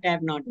 No, that I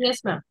have not.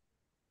 Yes, ma'am.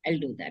 I'll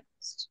do that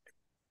first.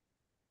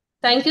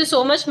 Thank you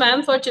so much,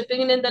 ma'am, for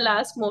chipping in the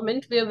last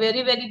moment. We are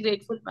very, very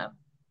grateful, ma'am.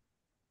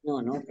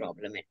 No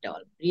problem at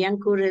all.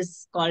 Priyankur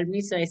has called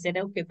me, so I said,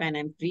 okay, fine,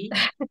 I'm free.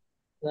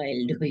 So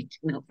I'll do it.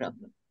 No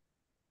problem.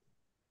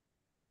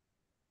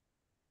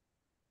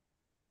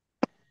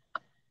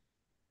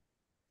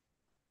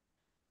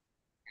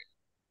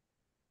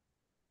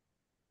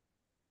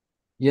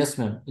 Yes,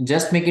 ma'am.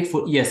 Just make it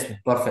full. Yes, ma'am.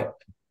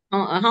 Perfect.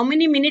 How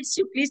many minutes?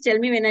 You please tell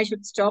me when I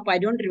should stop. I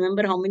don't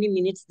remember how many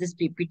minutes this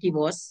PPT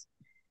was.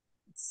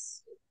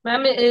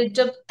 Ma'am,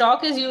 the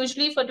talk is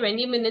usually for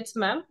 20 minutes,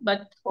 ma'am,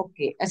 but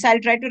Okay, so I'll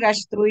try to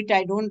rush through it.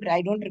 I don't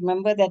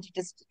remember that it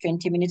is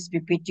 20 minutes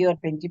PPT or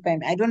 25.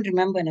 I don't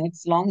remember now.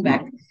 It's long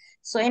back.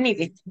 So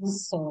anyway,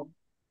 so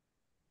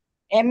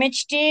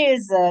MHT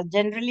is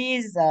generally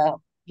is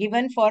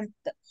given for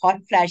the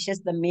hot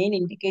flashes. The main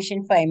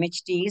indication for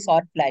MHT is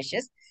hot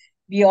flashes.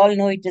 We all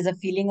know it is a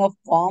feeling of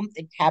warmth.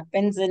 It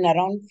happens in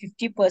around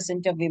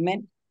 50% of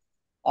women.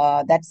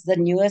 That's the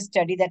newest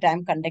study that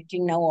I'm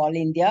conducting now, all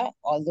India.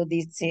 Although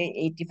they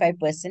say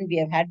 85%, we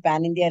have had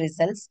pan India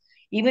results.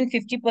 Even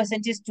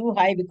 50% is too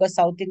high, because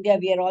South India,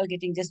 we are all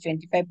getting just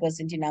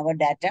 25% in our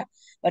data.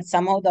 But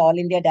somehow the all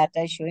India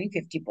data is showing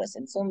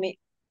 50%. So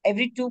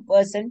every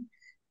 2%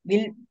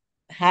 will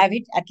have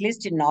it, at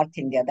least in North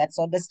India. That's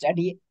what the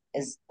study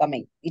is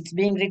coming. It's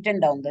being written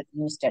down, the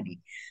new study.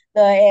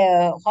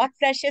 The hot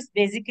flashes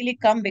basically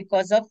come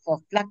because of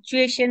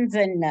fluctuations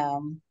in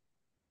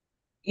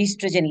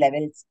estrogen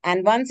levels.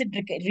 And once it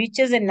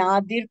reaches a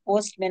nadir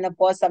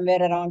post-menopause,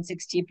 somewhere around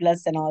 60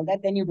 plus and all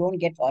that, then you don't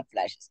get hot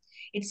flashes.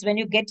 It's when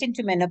you get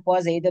into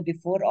menopause, either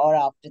before or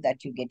after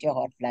that, you get your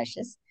hot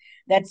flashes.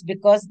 That's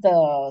because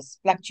the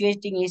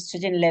fluctuating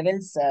estrogen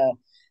levels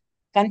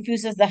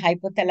confuses the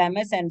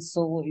hypothalamus, and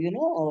so,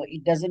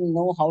 it doesn't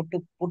know how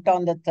to put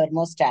on the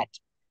thermostat.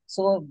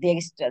 So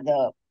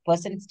the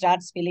person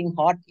starts feeling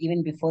hot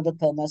even before the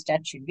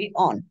thermostat should be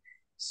on.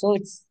 So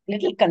it's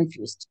little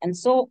confused. And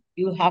so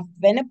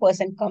when a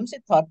person comes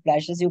with hot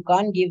flashes, you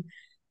can't give,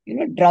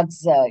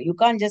 drugs. You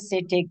can't just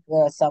say take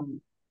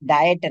some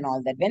diet and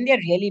all that. When they're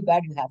really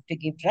bad, you have to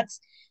give drugs.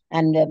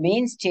 And the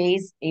mainstay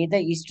is either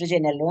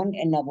estrogen alone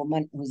in a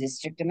woman who's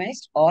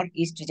hysterectomized, or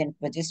estrogen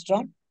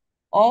progesterone,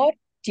 or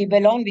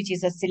tibolone, which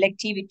is a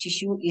selective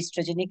tissue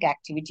estrogenic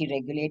activity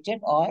regulator,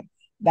 or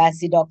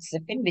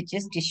basidoxepin, which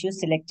is tissue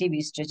selective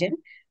estrogen.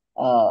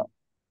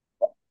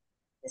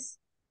 Yes.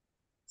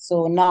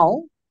 So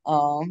now,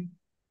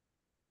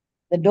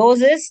 the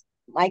doses,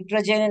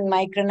 microgen and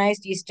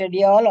micronized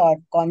estradiol or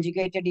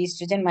conjugated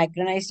estrogen.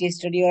 Micronized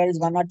estradiol is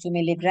 1 or 2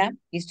 milligram.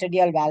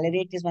 Estradiol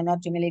valerate is 1 or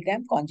 2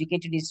 milligram.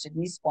 Conjugated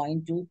estrogen is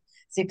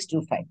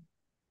 0.2625.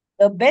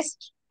 The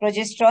best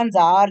progesterones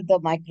are the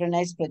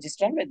micronized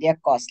progesterone, but they are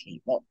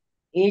costly. The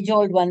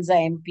age-old ones are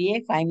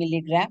MPA, 5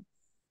 milligram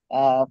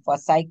for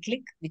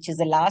cyclic, which is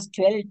the last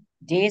 12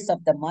 days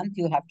of the month.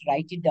 You have to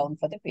write it down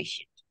for the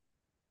patient.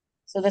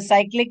 So the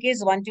cyclic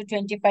is 1 to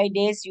 25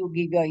 days, you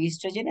give your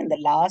estrogen, and the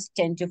last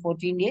 10 to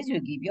 14 days, you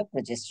give your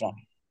progesterone.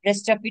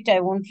 Rest of it, I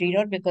won't read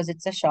out because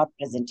it's a short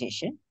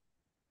presentation.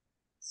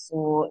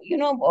 So,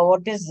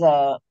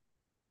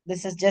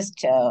 this is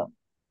just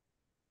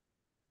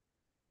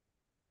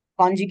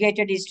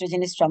conjugated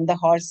estrogen is from the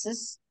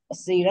horse's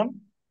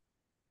serum.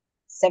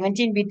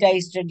 17-beta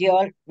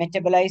estradiol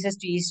metabolizes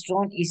to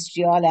estrone,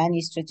 estriol, and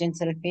estrogen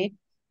sulfate.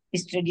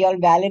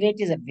 Estradiol valerate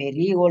is a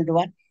very old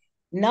one.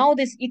 Now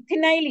this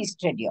ethinyl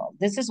estradiol,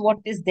 this is what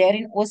is there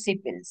in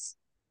OC pills.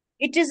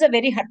 It is a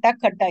very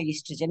hatta-katta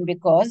estrogen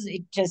because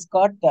it has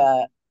got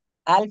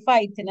alpha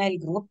ethinyl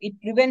group. It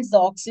prevents the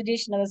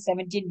oxidation of the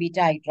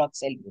 17-beta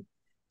hydroxyl group.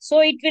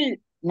 So it will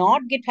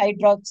not get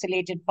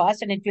hydroxylated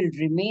fast, and it will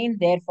remain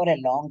there for a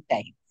long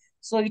time.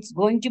 So it's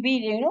going to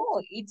be,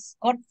 it's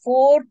got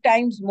 4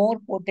 times more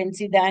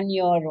potency than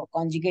your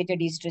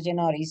conjugated estrogen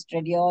or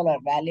estradiol or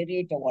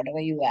valerate or whatever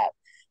you have.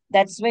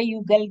 That's why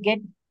you will get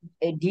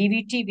a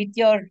DVT with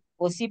your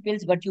OC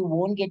pills, but you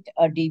won't get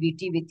a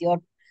DVT with your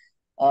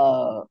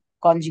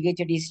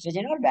conjugated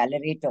estrogen or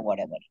valerate or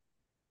whatever.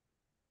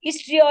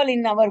 Estriol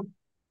in our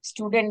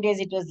student days,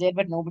 it was there,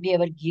 but nobody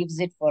ever gives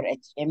it for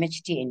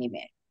MHT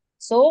anywhere.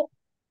 So,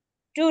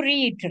 to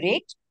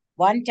reiterate,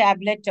 1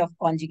 tablet of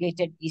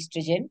conjugated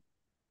estrogen,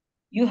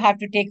 you have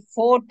to take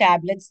 4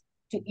 tablets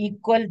to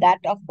equal that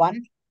of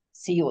 1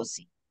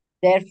 COC.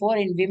 Therefore,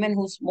 in women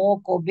who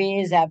smoke,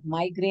 obese, have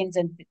migraines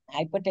and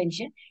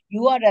hypertension,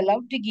 you are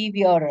allowed to give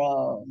your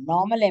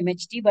normal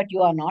MHT, but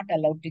you are not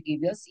allowed to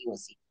give your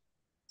COC.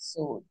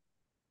 So,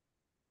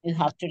 you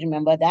have to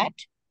remember that.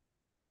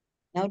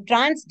 Now,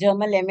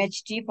 transdermal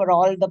MHT for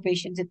all the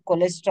patients with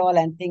cholesterol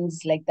and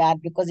things like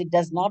that, because it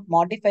does not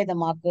modify the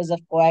markers of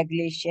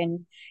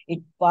coagulation.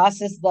 It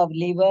passes the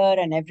liver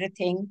and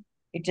everything.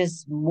 It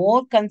is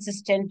more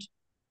consistent.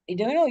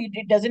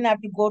 It doesn't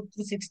have to go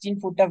through 16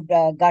 foot of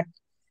gut.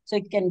 So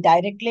it can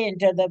directly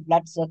enter the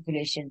blood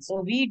circulation.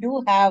 So we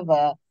do have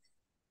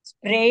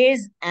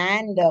sprays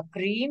and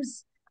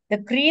creams. The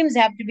creams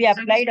have to be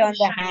applied on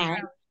the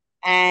hand,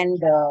 and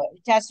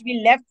it has to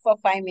be left for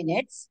 5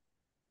 minutes.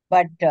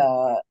 But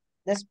the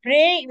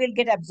spray will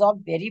get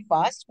absorbed very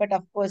fast. But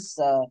of course,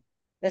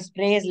 the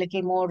spray is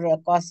little more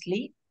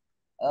costly.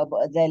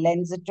 The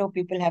Lenzetto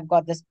people have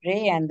got the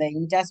spray, and the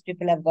Intas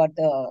people have got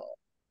the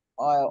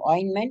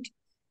ointment.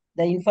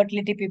 The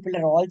infertility people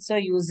are also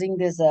using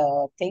these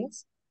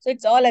things. So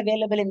it's all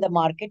available in the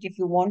market. If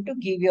you want to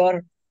give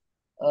your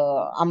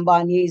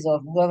Ambanis or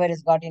whoever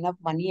has got enough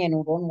money and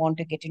who don't want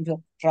to get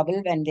into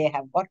trouble when they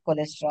have got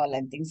cholesterol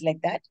and things like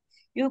that,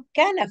 you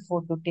can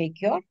afford to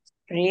take your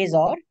sprays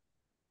or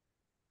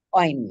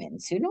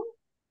ointments.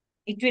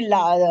 It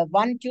will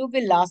 1 tube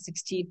will last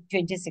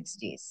 26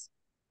 days.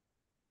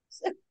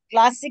 So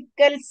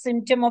classical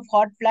symptom of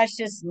hot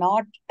flash is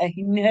not a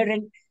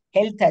inherent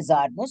health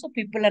hazard. Most of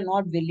people are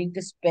not willing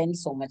to spend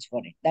so much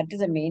for it. That is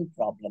the main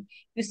problem.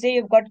 If you say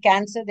you've got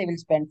cancer, they will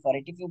spend for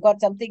it. If you've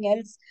got something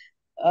else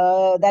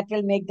that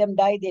will make them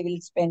die, they will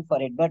spend for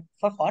it. But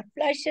for hot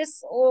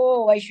flashes,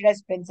 oh, why should I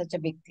spend such a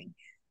big thing?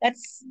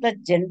 That's the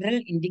general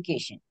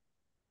indication.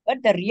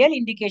 But the real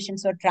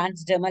indications for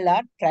transdermal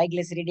are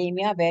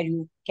triglyceridemia, where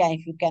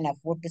if you can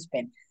afford to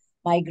spend,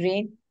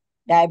 migraine,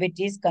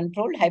 diabetes,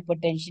 controlled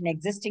hypertension,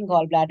 existing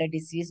gallbladder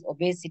disease,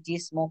 obesity,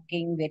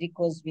 smoking,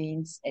 varicose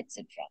veins,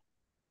 etc.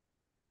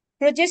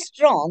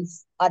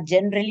 Progesterones are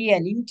generally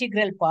an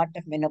integral part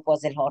of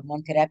menopausal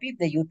hormone therapy if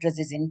the uterus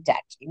is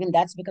intact. Even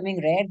that's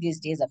becoming rare these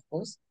days, of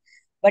course.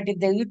 But if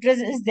the uterus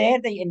is there,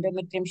 the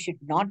endometrium should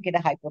not get a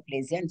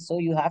hyperplasia, and so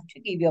you have to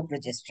give your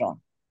progesterone.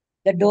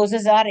 The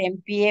doses are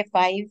MPA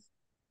 5,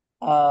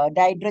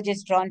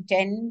 Dihydrogesterone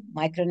 10,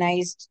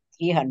 micronized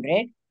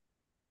 300.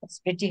 That's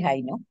pretty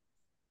high, no?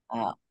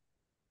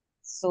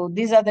 So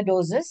these are the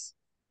doses.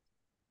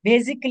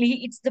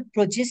 Basically, it's the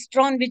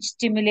progesterone which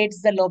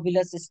stimulates the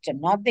lobular system,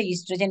 not the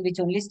estrogen, which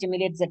only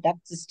stimulates the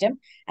duct system.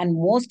 And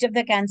most of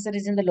the cancer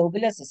is in the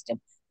lobular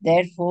system.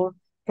 Therefore,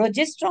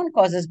 progesterone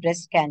causes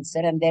breast cancer,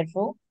 and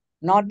therefore,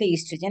 not the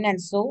estrogen.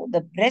 And so,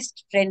 the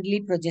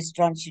breast-friendly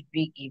progesterone should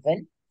be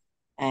given.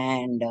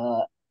 And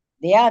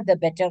they are the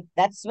better.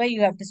 That's why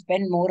you have to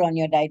spend more on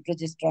your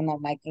dihydrogesterone or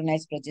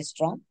micronized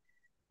progesterone,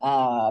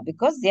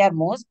 because they are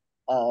most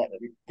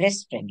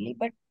breast friendly.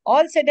 But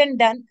all said and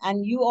done,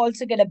 and you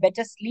also get a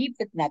better sleep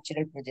with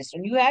natural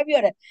progesterone. You have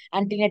your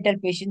antenatal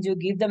patients, you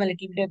give them a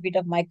little bit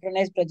of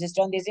micronized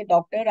progesterone. They say,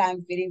 "Doctor,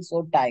 I'm feeling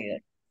so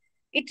tired."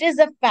 It is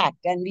a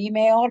fact, and we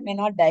may or may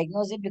not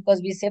diagnose it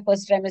because we say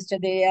first trimester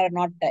they are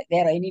not, they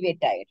are anyway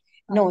tired.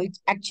 No,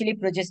 it's actually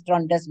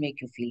progesterone does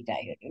make you feel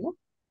tired, you know.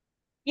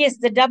 Yes,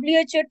 the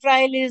WHO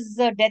trial is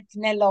the death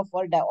knell of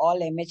all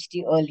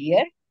MHT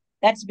earlier.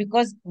 That's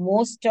because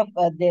most of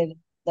the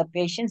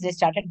patients, they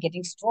started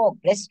getting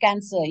stroke, breast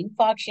cancer,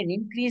 infarction,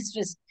 increased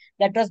risk.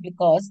 That was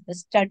because the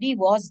study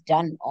was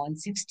done on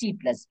 60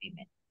 plus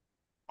women.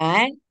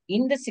 And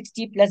in the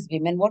 60 plus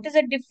women, what is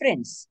the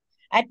difference?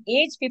 At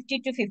age 50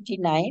 to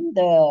 59,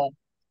 the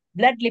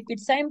blood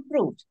lipids are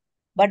improved.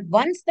 But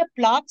once the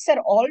plaques are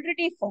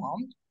already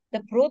formed,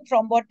 the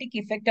prothrombotic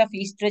effect of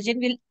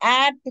estrogen will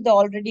add to the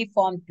already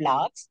formed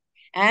plaques,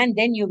 and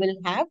then you will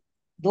have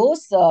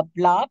those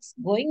plaques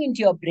going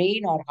into your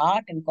brain or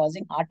heart and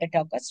causing heart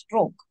attack or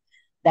stroke.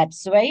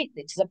 That's why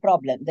it's a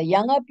problem. The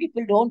younger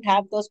people don't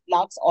have those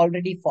plaques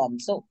already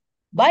formed. So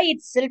by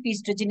itself,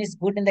 estrogen is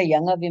good in the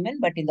younger women,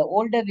 but in the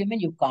older women,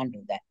 you can't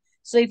do that.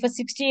 So if a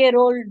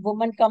 60-year-old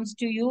woman comes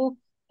to you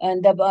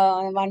and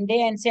one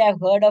day and say,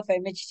 "I've heard of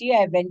MHT,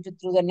 I went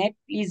through the net,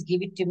 please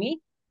give it to me."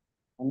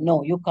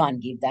 No, you can't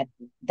give that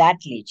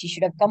late. She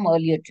should have come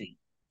earlier to you.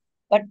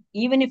 But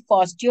even if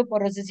for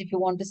osteoporosis, if you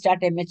want to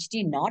start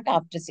MHT, not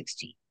after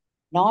 60,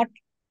 not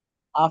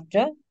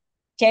after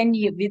 10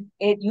 years,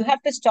 you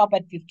have to stop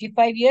at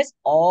 55 years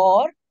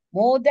or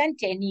more than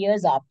 10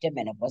 years after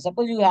menopause.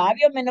 Suppose you have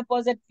your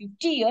menopause at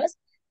 50 years,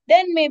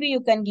 then maybe you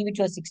can give it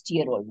to a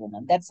 60-year-old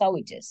woman. That's how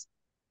it is.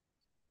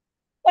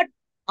 But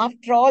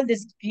after all,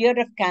 this fear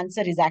of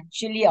cancer is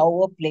actually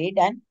overplayed,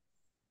 and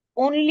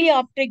only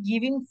after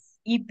giving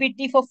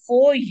EPT for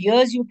 4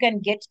 years you can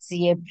get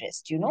CA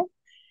breast, you know.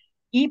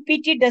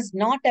 EPT does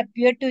not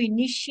appear to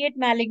initiate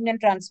malignant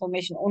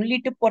transformation,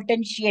 only to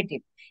potentiate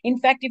it. In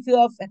fact, if you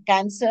have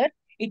cancer,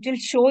 it will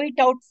show it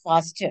out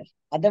faster.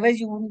 Otherwise,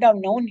 you wouldn't have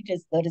known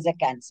there is a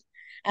cancer.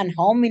 And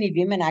how many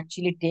women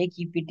actually take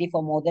EPT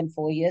for more than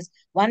 4 years?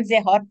 Once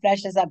their hot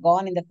flashes are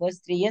gone in the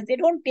first 3 years, they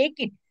don't take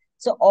it.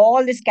 So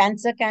all this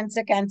cancer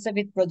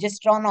with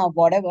progesterone or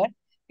whatever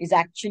is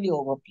actually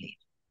overplayed.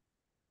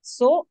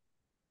 So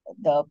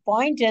the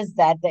point is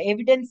that the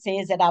evidence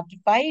says that after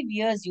 5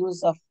 years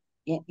use of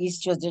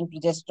estrogen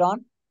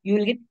progesterone, you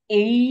will get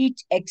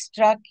 8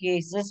 extra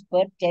cases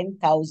per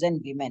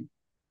 10,000 women.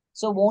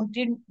 So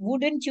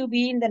wouldn't you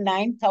be in the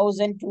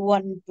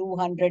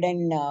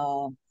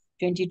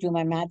 9,222?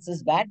 My maths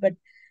is bad, but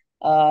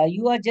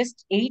you are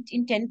just 8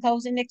 in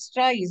 10,000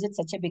 extra. Is it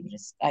such a big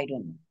risk? I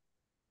don't know.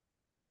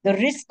 The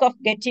risk of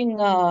getting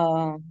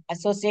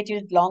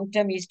associated with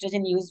long-term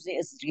estrogen use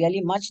is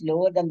really much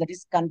lower than the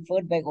risk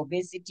conferred by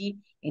obesity,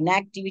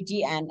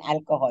 inactivity, and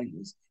alcohol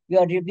use. You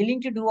are willing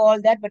to do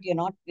all that, but you're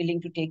not willing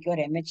to take your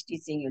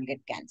MHT saying you'll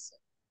get cancer.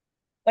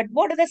 But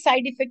what are the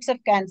side effects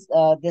of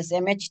cancer? This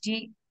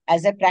MHT,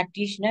 as a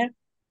practitioner,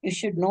 you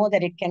should know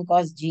that it can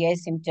cause GI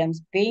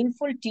symptoms,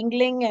 painful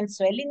tingling and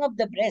swelling of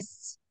the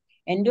breasts,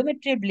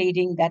 endometrial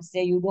bleeding. That's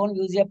say you don't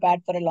use your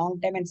pad for a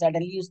long time and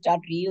suddenly you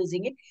start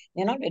reusing it.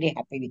 They're not very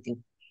happy with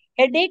you.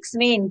 Headaches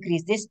may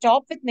increase. They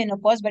stop with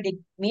menopause, but it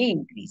may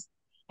increase.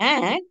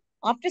 And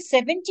after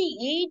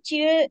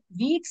 78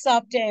 weeks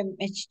after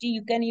MHT,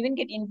 you can even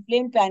get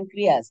inflamed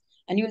pancreas,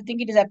 and you will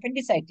think it is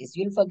appendicitis.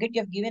 You'll forget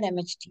you have given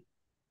MHT.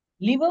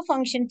 Liver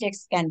function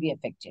tests can be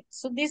affected.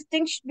 So these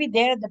things should be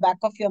there at the back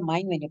of your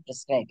mind when you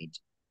prescribe it.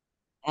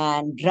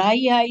 And dry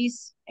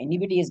eyes,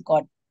 anybody has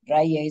got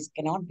dry eyes,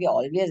 cannot be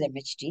always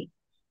MHT.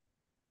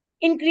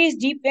 Increased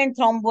deep vein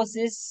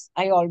thrombosis,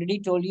 I already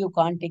told you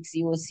can't take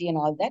COC and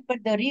all that, but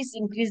there is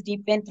increased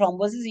deep vein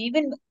thrombosis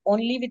even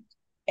only with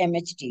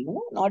MHT, you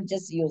know, not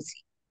just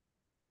COC.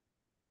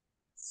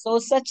 So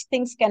such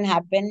things can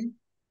happen.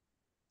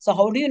 So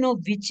how do you know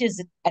which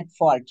is at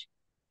fault?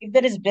 If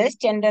there is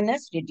breast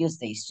tenderness, reduce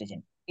the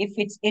estrogen. If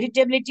it's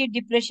irritability,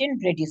 depression,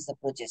 reduce the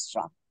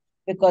progesterone.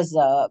 Because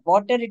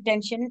water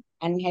retention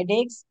and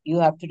headaches, you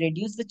have to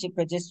reduce the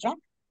progesterone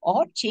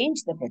or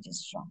change the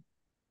progesterone.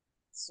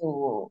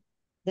 So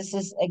this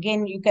is,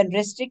 again, you can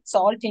restrict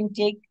salt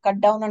intake,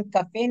 cut down on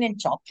caffeine and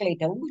chocolate.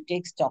 Who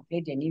takes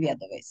chocolate anyway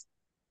otherwise?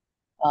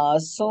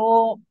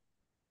 So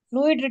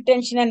fluid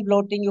retention and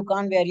bloating, you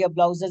can't wear your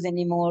blouses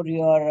anymore.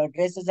 Your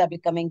dresses are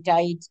becoming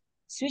tight.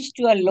 Switch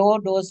to a low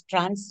dose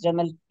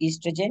transdermal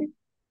estrogen.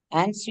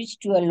 and switch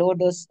to a low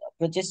dose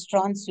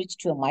progesterone, switch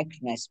to a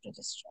micronized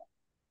progesterone.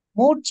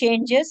 Mood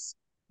changes,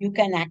 you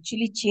can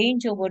actually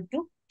change over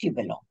to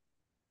Tibolone.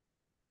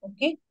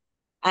 Okay.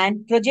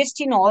 And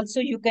progestin also,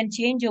 you can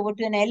change over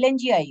to an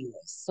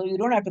LNG-IUS. So you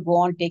don't have to go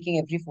on taking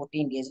every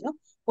 14 days. No?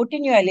 Put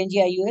in your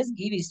LNG-IUS,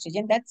 give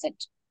estrogen, that's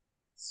it.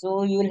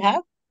 So you will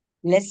have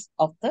less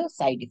of the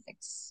side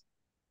effects.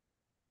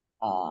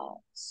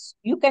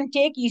 You can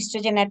take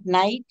estrogen at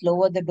night,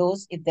 lower the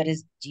dose if there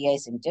is GI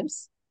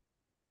symptoms.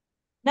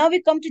 Now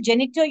we come to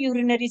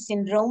genitourinary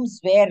syndromes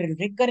where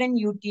recurrent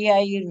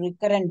UTI,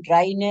 recurrent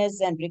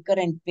dryness, and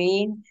recurrent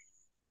pain.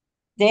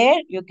 There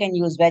you can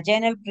use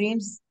vaginal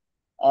creams,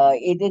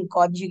 either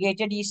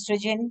conjugated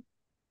estrogen.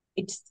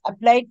 It's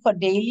applied for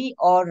daily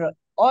or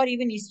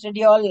even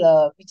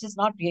estradiol, which is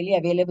not really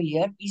available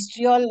here.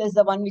 Estriol is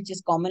the one which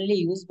is commonly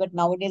used, but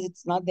nowadays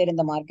it's not there in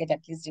the market,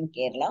 at least in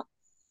Kerala.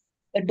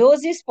 The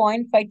dose is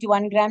 0.5 to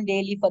 1 gram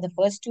daily for the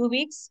first 2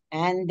 weeks,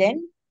 and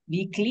then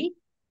weekly,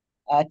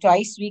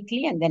 twice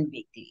weekly, and then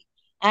weekly.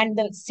 And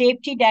the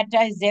safety data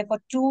is there for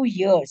 2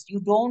 years. You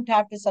don't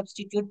have to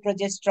substitute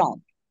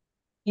progesterone.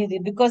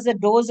 Because the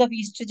dose of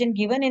estrogen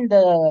given in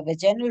the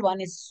vaginal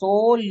one is so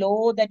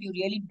low that you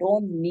really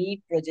don't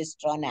need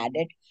progesterone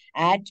added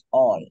at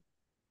all.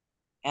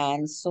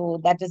 And so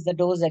that is the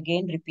dose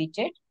again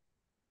repeated.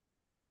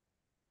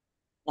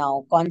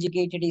 Now,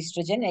 conjugated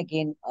estrogen,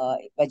 again,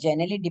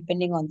 vaginally,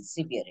 depending on the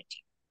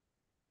severity.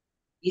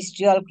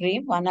 Estriol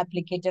cream, 1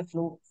 applicator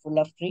full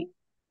of cream.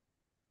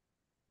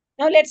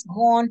 Now, let's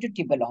go on to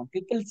Tibolone.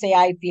 People say,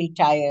 I feel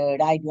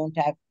tired, I don't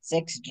have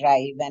sex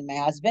drive, and my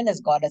husband has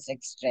got a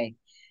sex drive.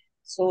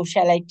 So,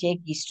 shall I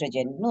take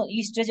estrogen? No,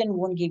 estrogen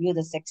won't give you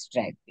the sex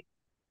drive.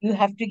 You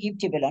have to give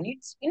Tibolone.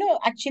 It's,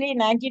 actually in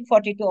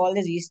 1942, all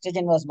this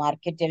estrogen was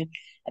marketed,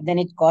 and then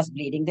it caused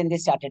bleeding. Then they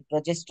started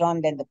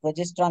progesterone. Then the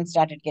progesterone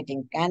started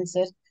getting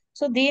cancer.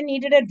 So they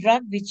needed a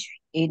drug which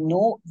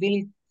will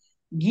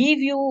give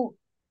you,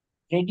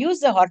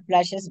 reduce the hot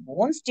flashes,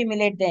 won't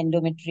stimulate the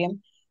endometrium.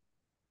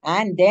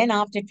 And then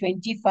after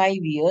 25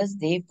 years,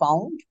 they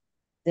found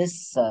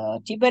this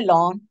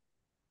Tibolone,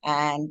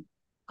 and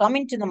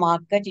coming to the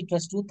market, it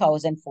was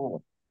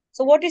 2004.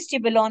 So what is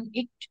Tibolone?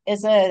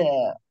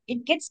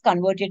 It gets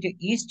converted to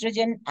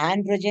estrogen,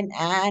 androgen,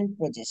 and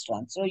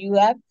progesterone. So you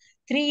have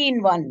 3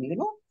 in 1,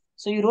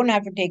 So you don't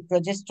have to take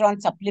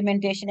progesterone,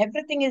 supplementation.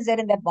 Everything is there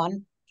in that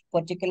one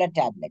particular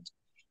tablet.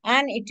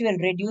 And it will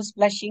reduce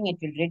flushing. It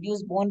will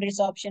reduce bone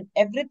resorption.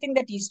 Everything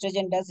that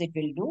estrogen does, it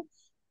will do.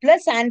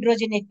 Plus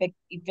androgen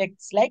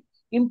effects like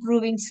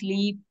improving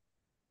sleep,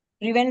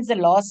 prevents the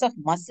loss of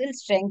muscle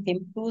strength,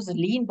 improves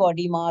lean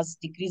body mass,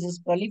 decreases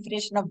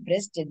proliferation of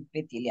breast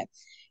epithelium.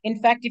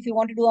 In fact, if you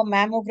want to do a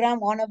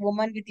mammogram on a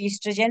woman with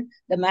estrogen,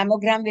 the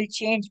mammogram will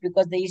change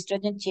because the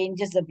estrogen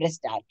changes the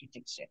breast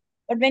architecture.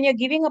 But when you're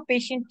giving a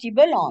patient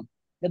Tibolone,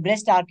 the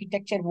breast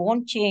architecture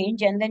won't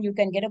change, and then you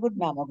can get a good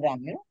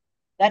mammogram,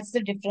 That's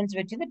the difference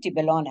between the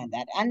Tibolone and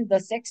that. And the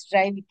sex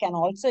drive can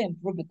also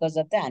improve because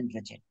of the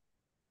androgen.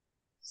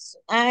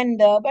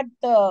 But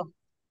the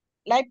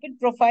lipid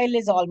profile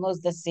is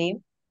almost the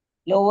same,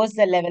 lowers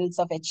the levels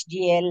of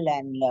HDL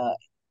and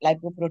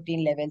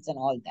lipoprotein levels and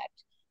all that.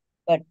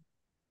 But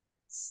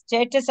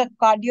status of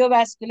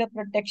cardiovascular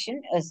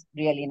protection is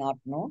really not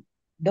known.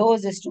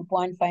 Dose is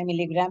 2.5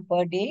 milligram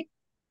per day.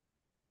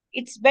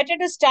 It's better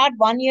to start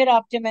 1 year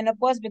after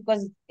menopause,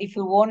 because if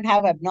you won't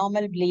have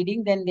abnormal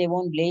bleeding, then they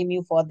won't blame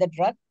you for the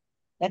drug.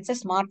 That's a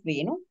smart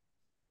way,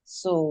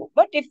 So,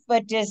 but if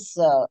it is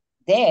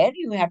there,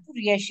 you have to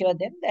reassure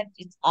them that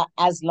it's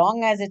as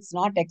long as it's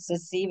not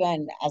excessive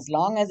and as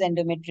long as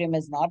endometrium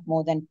is not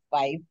more than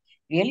 5,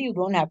 really you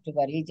don't have to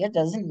worry. It just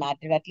doesn't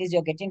matter. At least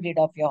you're getting rid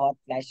of your hot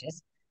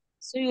flashes.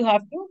 So you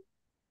have to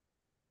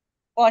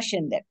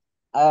caution them,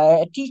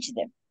 teach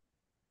them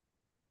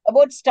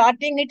about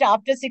starting it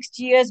after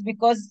 60 years,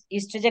 because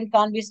estrogen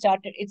can't be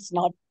started. It's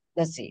not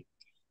the same.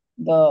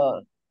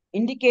 The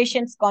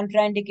indications,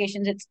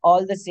 contraindications, it's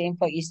all the same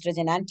for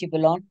estrogen and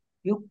Tibolone.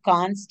 You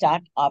can't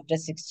start after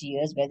 60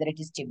 years, whether it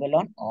is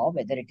Tibolone or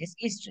whether it is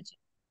estrogen.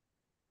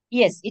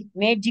 Yes, it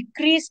may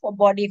decrease for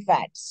body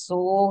fat.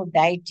 So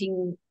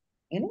dieting,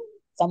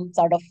 some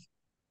sort of,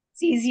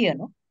 it's easier,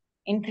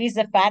 Increase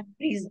the fat,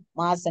 freeze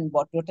mass and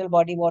total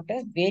body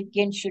water. Weight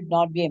gain should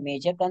not be a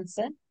major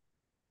concern.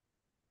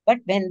 But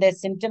when the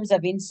symptoms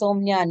of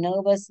insomnia,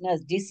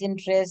 nervousness,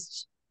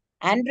 disinterest,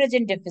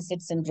 androgen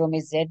deficit syndrome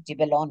is there,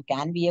 Tibolone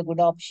can be a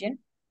good option.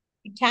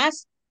 It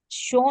has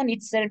shown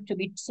itself to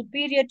be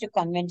superior to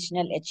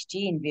conventional HT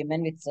in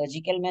women with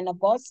surgical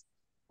menopause.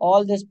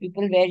 All those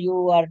people where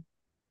you are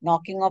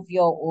knocking off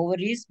your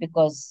ovaries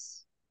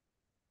because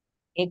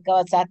egg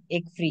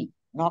free.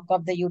 Knock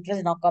off the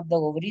uterus, knock off the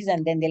ovaries,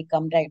 and then they'll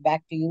come right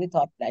back to you with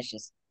hot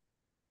flashes.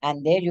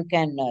 And there you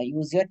can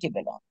use your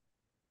Tibolone.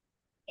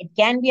 It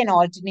can be an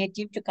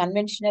alternative to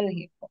conventional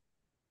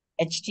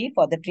HT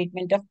for the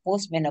treatment of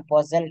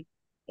postmenopausal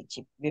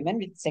women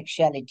with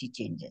sexuality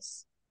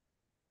changes.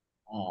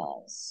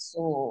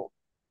 So,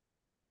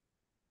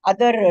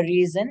 other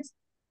reasons,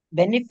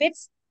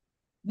 benefits,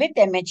 with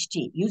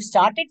MHT. You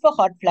started for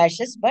hot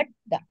flashes, but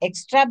the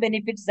extra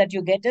benefits that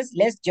you get is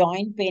less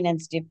joint pain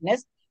and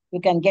stiffness. You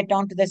can get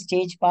onto the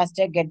stage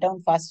faster, get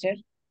down faster.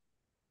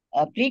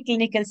 A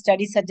preclinical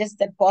study suggests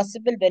that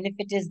possible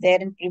benefit is there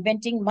in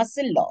preventing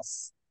muscle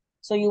loss.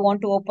 So you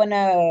want to open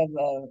a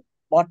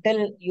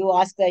bottle, you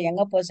ask the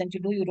younger person to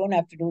do, you don't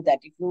have to do that.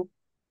 If you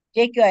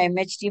take your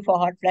MHT for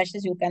hot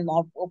flashes, you can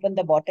open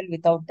the bottle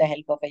without the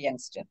help of a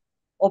youngster.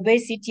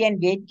 Obesity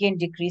and weight gain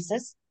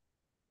decreases,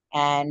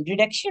 and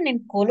reduction in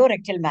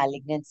colorectal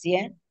malignancy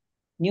and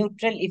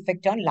neutral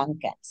effect on lung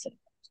cancer.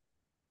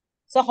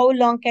 So how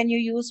long can you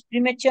use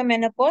premature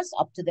menopause?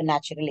 Up to the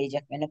natural age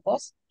of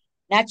menopause.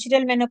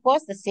 Natural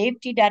menopause, the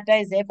safety data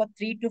is there for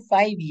 3 to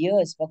 5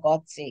 years, for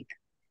God's sake.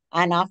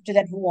 And after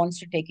that, who wants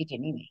to take it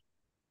anyway?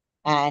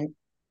 And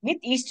with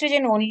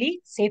estrogen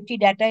only, safety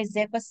data is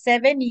there for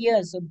 7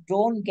 years. So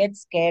don't get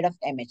scared of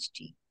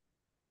MHT.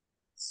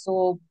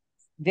 So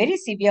very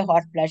severe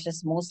hot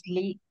flashes,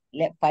 mostly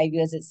 5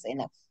 years is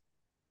enough.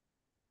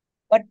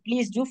 But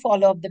please do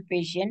follow up the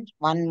patient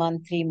 1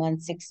 month, 3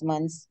 months, 6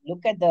 months.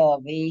 Look at the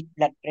weight,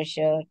 blood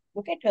pressure.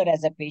 Look at her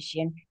as a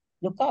patient.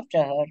 Look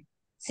after her.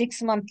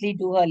 6 monthly,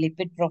 do her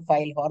lipid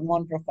profile,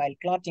 hormone profile,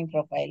 clotting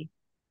profile,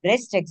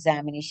 breast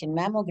examination,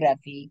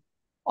 mammography,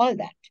 all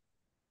that.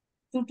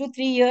 2 to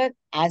 3 years,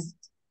 as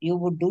you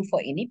would do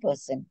for any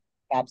person.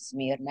 Pap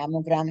smear,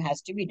 mammogram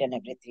has to be done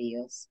every 3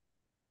 years.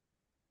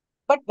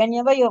 But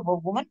whenever your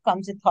woman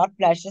comes with hot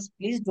flashes,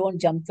 please don't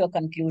jump to a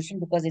conclusion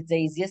because it's the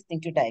easiest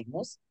thing to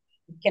diagnose.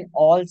 It can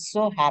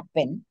also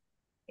happen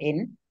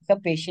if a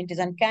patient is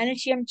on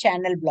calcium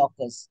channel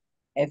blockers.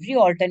 Every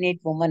alternate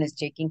woman is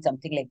taking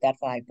something like that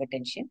for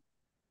hypertension.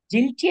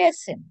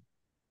 Diltiazem,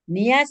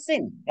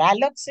 niacin,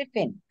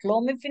 raloxifene,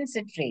 clomiphene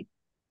citrate,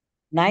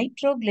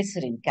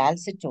 nitroglycerin,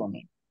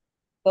 calcitonin.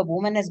 If a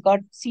woman has got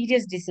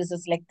serious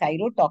diseases like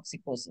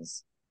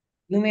thyrotoxicosis,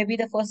 you may be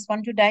the first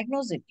one to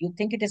diagnose it. You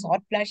think it is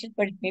hot flashes,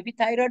 but it may be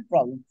thyroid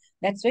problem.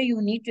 That's why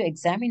you need to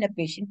examine a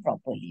patient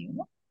properly.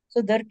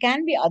 So there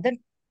can be other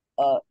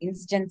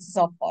instances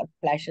of hot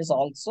flashes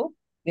also,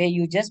 where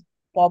you just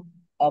pop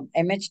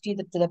MHT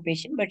to the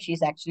patient, but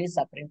she's actually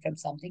suffering from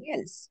something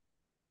else.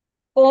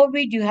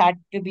 COVID, you had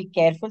to be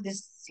careful.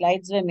 These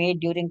slides were made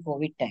during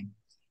COVID time.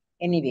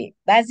 Anyway,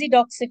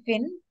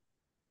 bazidoxifene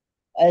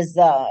is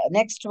the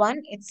next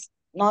one. It's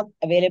not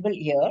available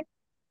here.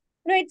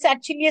 No, it's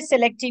actually a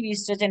selective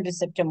estrogen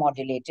receptor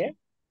modulator,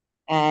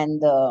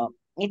 and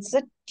it's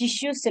a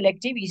tissue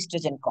selective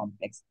estrogen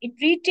complex. It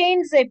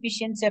retains the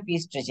efficiency of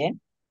estrogen,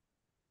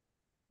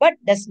 but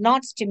does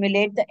not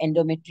stimulate the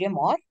endometrium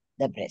or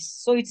the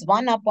breast. So it's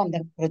one up on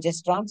the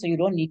progesterone, so you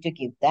don't need to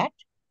give that.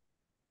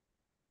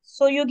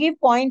 So you give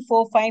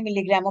 0.45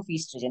 milligram of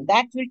estrogen.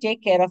 That will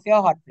take care of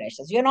your hot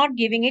flashes. You're not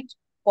giving it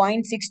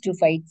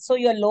 0.625. So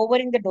you're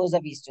lowering the dose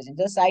of estrogen.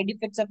 The side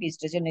effects of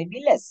estrogen will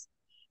be less.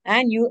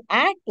 And you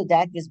add to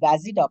that this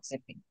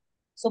bazidoxifene.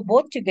 So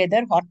both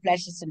together, hot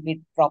flashes will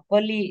be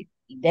properly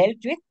dealt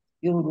with.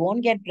 You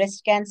won't get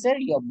breast cancer.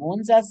 Your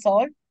bones are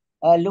solved,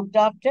 looked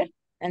after.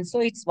 And so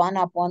it's one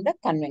up on the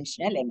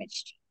conventional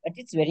MHT. But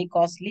it's very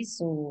costly.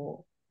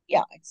 So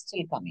yeah, it's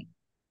still coming.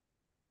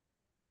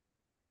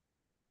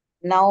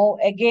 Now,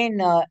 again,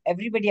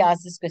 everybody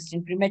asks this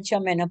question, premature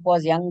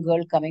menopause, young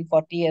girl coming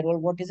 40-year-old,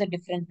 what is the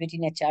difference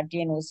between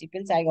HRT and OC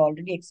pills? I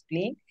already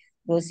explained.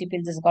 The OC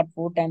pills has got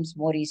 4 times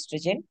more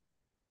estrogen.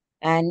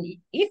 And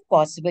if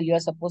possible, you are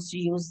supposed to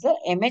use the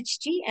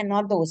MHT and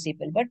not the OC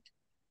pill. But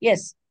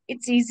yes,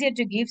 it's easier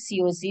to give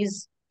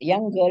COCs,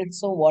 young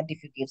girls, so what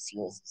if you give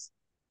COCs?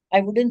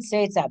 I wouldn't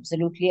say it's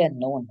absolutely a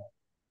no-no.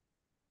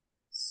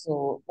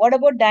 So what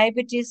about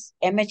diabetes?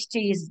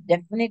 MHT is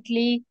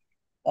definitely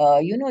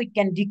it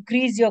can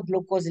decrease your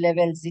glucose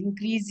levels,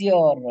 decrease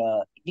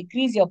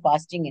your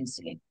fasting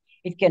insulin.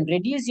 It can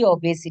reduce your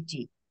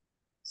obesity.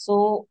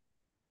 So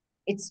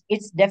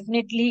it's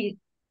definitely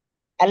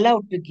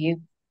allowed to give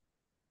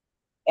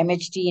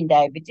MHT in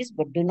diabetes,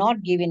 but do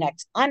not give in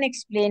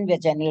unexplained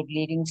vaginal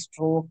bleeding,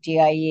 stroke,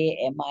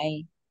 TIA,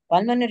 MI,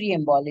 pulmonary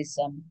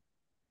embolism,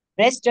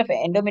 breast of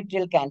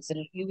endometrial cancer.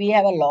 We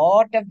have a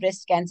lot of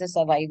breast cancer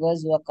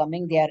survivors who are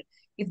coming there.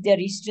 If they're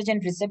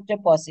estrogen receptor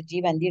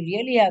positive and they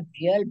really have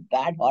real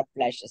bad hot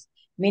flashes,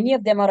 many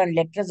of them are on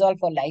letrozole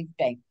for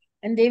lifetime,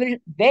 and they will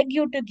beg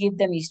you to give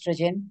them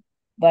estrogen.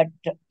 But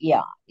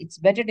yeah, it's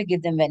better to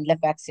give them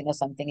venlafaxine or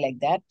something like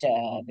that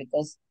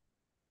because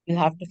you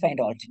have to find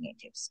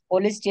alternatives.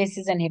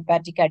 Cholestasis and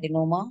hepatic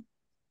adenoma,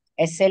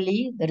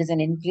 SLE, there is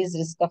an increased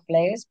risk of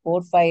flares,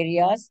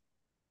 porphyrias.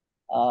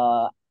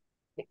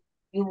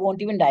 You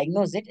won't even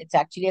diagnose it. It's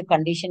actually a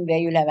condition where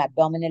you'll have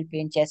abdominal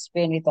pain, chest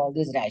pain with all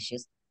these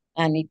rashes.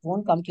 And it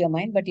won't come to your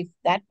mind. But if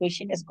that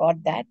patient has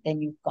got that,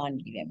 then you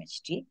can't give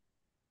MHT.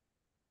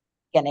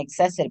 Can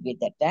exacerbate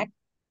the attack.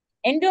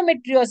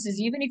 Endometriosis,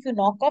 even if you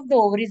knock off the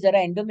ovaries, there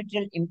are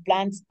endometrial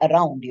implants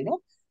around.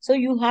 So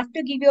you have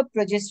to give your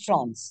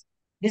progesterones.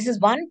 This is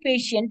one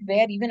patient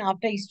where even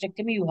after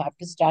hysterectomy, you have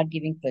to start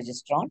giving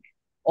progesterone.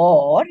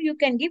 Or you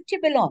can give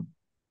Tibolone.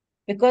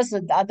 Because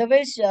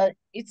otherwise,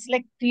 it's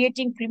like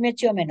creating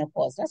premature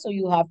menopause. So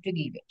you have to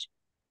give it.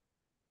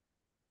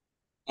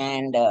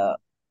 And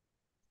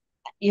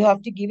you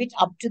have to give it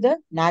up to the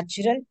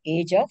natural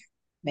age of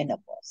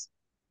menopause.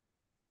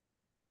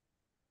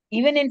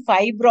 Even in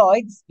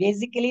fibroids,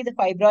 basically the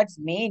fibroids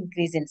may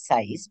increase in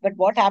size, but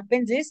what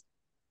happens is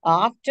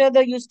after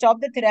you stop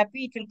the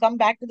therapy, it will come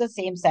back to the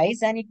same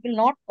size and it will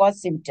not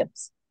cause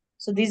symptoms.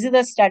 So this is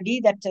the study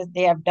that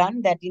they have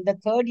done, that in the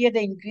third year,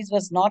 the increase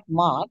was not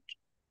marked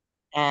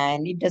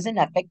and it doesn't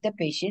affect the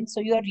patient. So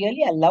you are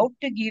really allowed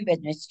to give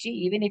MHT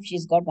even if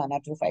she's got 1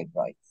 or 2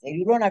 fibroids. So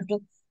you don't have to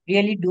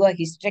really do a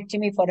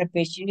hysterectomy for a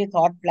patient with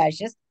hot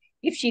flashes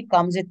if she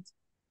comes with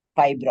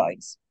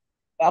fibroids.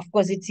 Of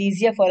course, it's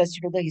easier for us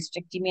to do the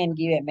hysterectomy and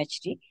give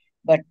MHT,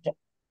 but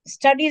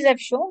studies have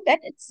shown that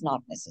it's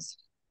not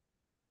necessary.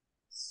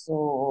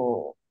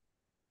 So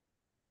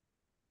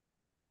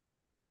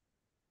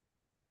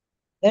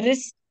the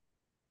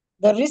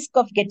risk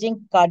of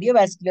getting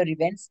cardiovascular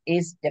events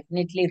is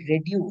definitely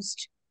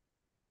reduced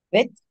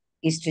with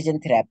estrogen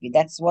therapy.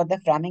 That's what the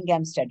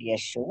Framingham study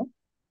has shown.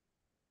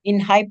 In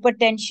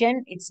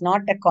hypertension, it's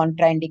not a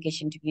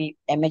contraindication to give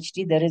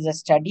MHT. There is a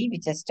study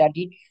which has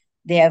studied,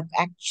 they have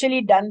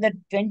actually done the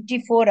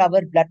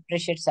 24-hour blood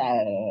pressure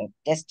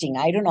testing.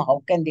 I don't know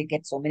how can they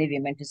get so many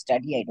women to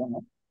study, I don't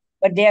know.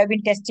 But they have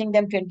been testing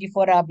them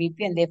 24-hour BP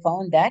and they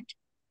found that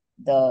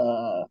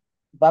the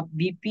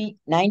BP,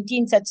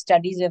 19 such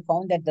studies have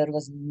found that there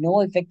was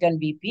no effect on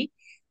BP.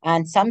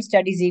 And some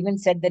studies even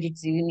said that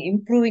it's even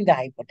improving the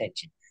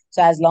hypertension.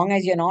 So as long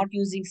as you're not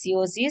using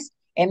COCs,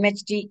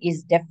 MHT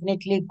is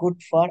definitely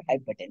good for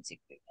hypertensive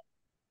women.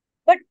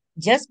 But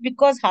just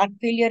because heart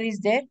failure is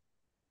there,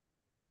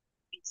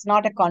 it's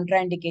not a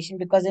contraindication,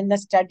 because in the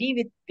study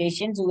with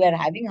patients who were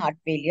having heart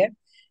failure,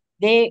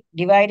 they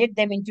divided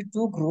them into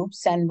 2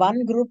 groups, and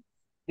one group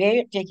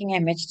were taking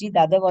MHT, the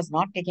other was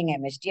not taking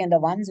MHT, and the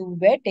ones who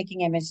were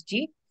taking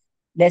MHT,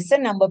 lesser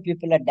number of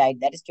people had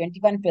died, that is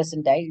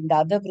 21% died. In the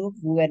other group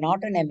who were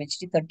not on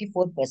MHT,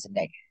 34%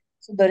 died.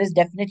 So there is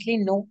definitely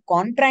no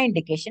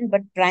contraindication,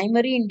 but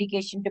primary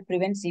indication to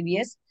prevent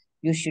CVS,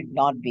 you should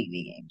not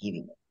be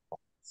giving it.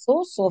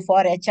 So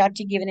for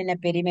HRT given in a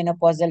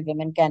perimenopausal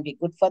women can be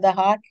good for the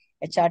heart.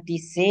 HRT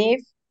is safe.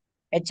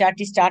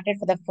 HRT started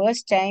for the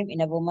first time in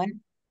a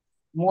woman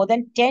more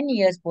than 10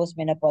 years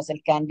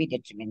postmenopausal can be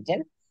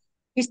detrimental.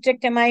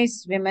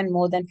 Hysterectomized women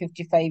more than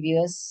 55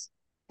 years.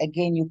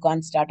 Again, you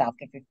can't start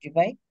after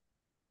 55.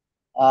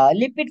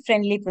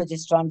 Lipid-friendly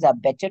progesterones are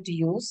better to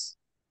use.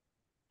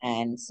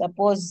 And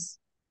suppose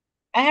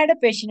I had a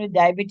patient with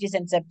diabetes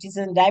and sepsis,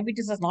 and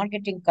diabetes was not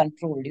getting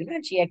controlled,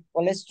 and she had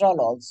cholesterol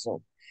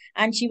also.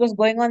 And she was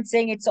going on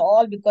saying it's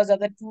all because of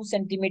the 2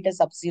 centimeter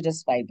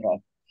subserous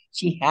fibroid.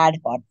 She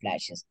had hot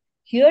flashes.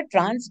 Here,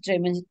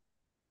 estrogen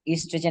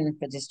and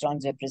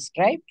progesterones were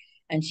prescribed,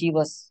 and she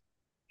was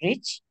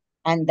rich,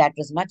 and that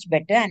was much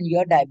better. And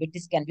your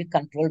diabetes can be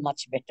controlled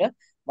much better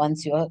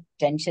once your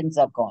tensions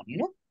are gone,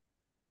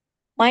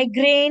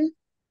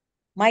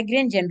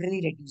 Migraine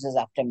generally reduces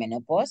after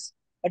menopause.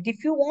 But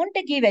if you want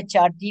to give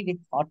HRT with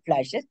hot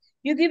flashes,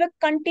 you give a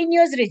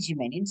continuous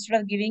regimen instead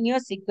of giving you a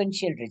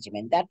sequential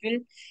regimen. That will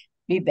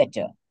be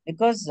better,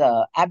 because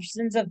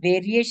absence of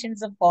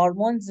variations of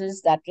hormones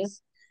was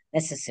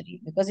necessary,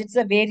 because it's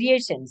the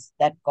variations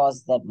that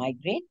cause the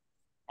migraine.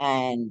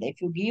 And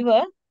if you give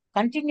a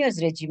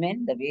continuous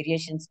regimen, the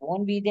variations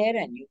won't be there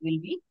and you will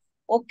be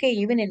okay.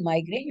 Even in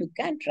migraine, you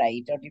can try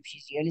it out if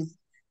she's really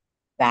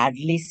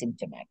badly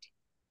symptomatic.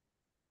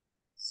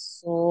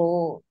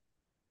 So,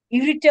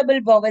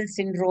 irritable bowel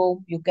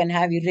syndrome, you can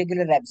have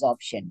irregular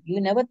absorption. You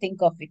never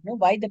think of it,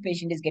 why the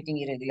patient is getting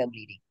irregular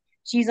bleeding.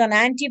 She's on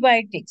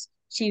antibiotics.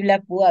 She will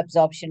have poor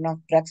absorption of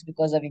drugs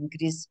because of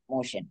increased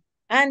motion.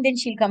 And then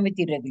she'll come with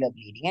irregular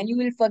bleeding. And you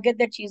will forget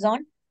that she's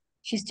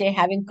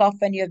having cough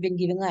and you have been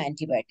giving her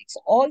antibiotics.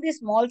 All these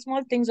small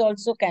things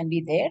also can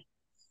be there.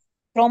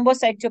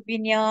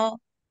 Thrombocytopenia,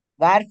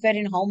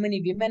 warfarin, how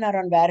many women are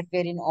on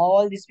warfarin,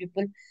 all these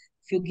people,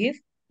 if you give,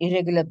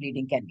 irregular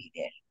bleeding can be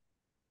there.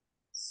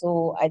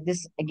 So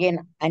this again,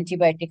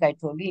 antibiotic, I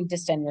told you,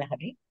 intestinal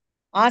hurry.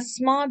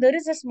 Asthma, there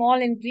is a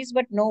small increase,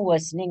 but no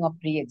worsening of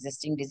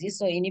pre-existing disease.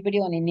 So anybody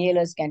on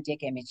inhalers can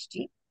take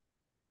MHT.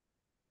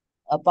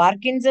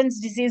 Parkinson's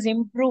disease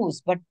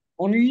improves, but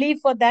only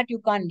for that you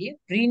can't give.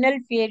 Renal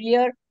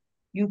failure,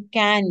 you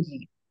can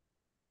give.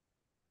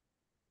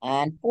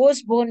 And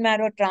post bone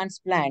marrow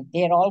transplant,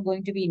 they are all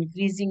going to be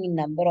increasing in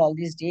number all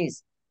these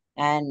days.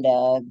 And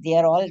they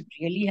are all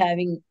really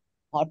having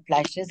hot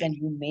flashes, and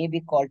you may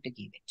be called to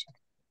give it.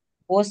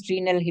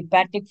 Post-renal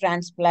hepatic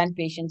transplant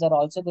patients are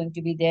also going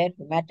to be there.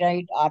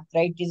 Rheumatoid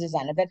arthritis is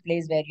another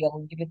place where you are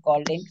going to be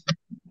called in.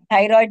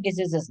 Thyroid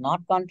disease is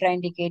not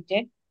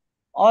contraindicated,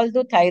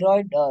 although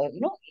thyroid,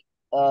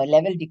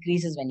 level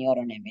decreases when you are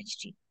on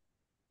MHT.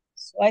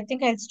 So I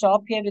think I'll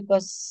stop here,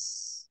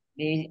 because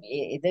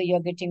either you're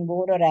getting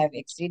bored or I've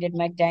exceeded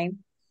my time.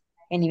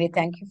 Anyway,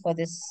 thank you for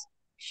this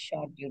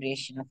short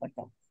duration of a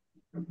talk.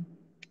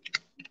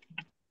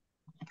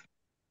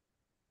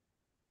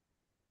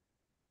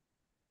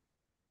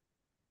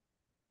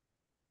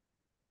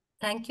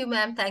 Thank you,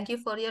 ma'am. Thank you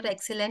for your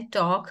excellent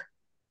talk.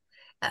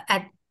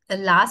 At the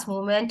last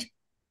moment,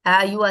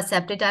 You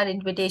accepted our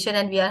invitation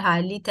and we are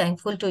highly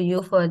thankful to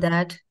you for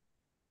that.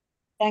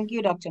 Thank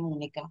you, Dr.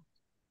 Monica.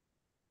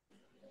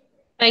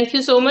 Thank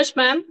you so much,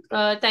 ma'am.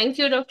 Thank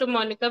you, Dr.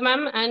 Monica,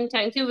 ma'am, and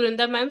thank you,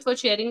 Vrunda, ma'am, for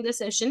chairing the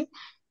session.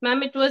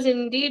 Ma'am, it was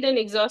indeed an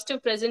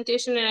exhaustive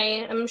presentation, and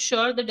I am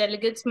sure the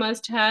delegates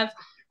must have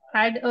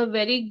had a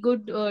very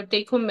good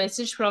take-home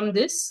message from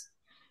this.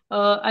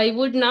 I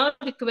would now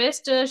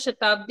request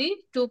Shatabdi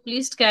to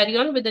please carry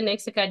on with the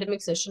next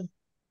academic session.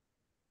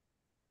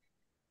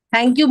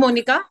 Thank you,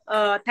 Monica.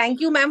 Thank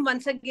you, ma'am,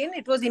 once again.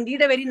 It was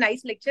indeed a very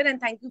nice lecture, and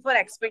thank you for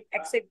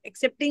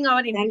accepting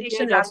our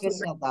invitation last week.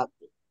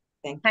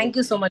 Thank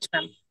you so much,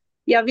 ma'am.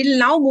 Yeah, we'll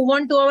now move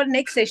on to our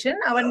next session.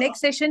 Our next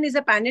session is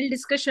a panel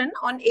discussion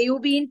on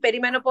AUB in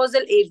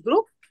perimenopausal age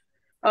group.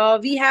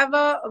 We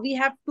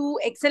have two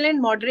excellent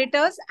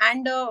moderators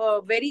and a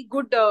very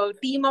good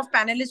team of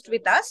panelists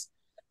with us.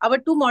 Our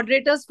two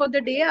moderators for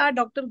the day are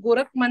Dr.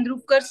 Gorakh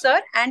Mandrupkar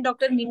sir and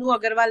Dr. Meenu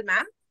Agarwal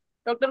ma'am.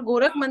 Dr.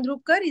 Gorakh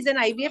Mandrupkar is an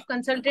IVF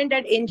consultant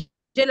at Angel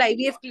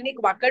IVF Clinic,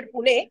 Wakad,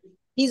 Pune.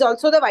 He is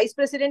also the Vice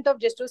President of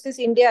Gestrosis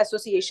India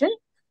Association.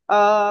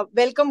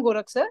 Welcome,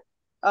 Gorakh sir.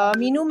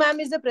 Meenu ma'am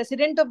is the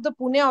President of the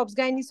Pune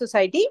Obs-Gynae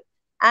Society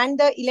and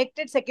the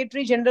elected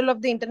Secretary General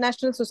of the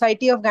International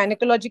Society of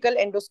Gynecological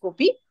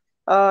Endoscopy.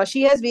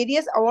 She has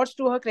various awards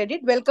to her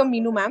credit. Welcome,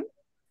 Meenu ma'am.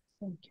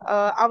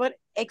 Our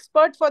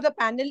expert for the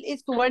panel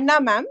is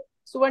Suvarna ma'am.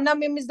 Suvarna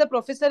ma'am is the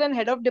Professor and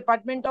Head of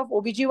Department of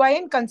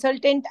OBGYN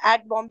Consultant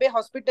at Bombay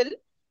Hospital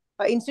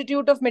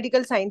Institute of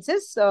Medical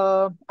Sciences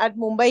at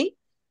Mumbai.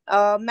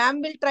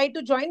 Ma'am will try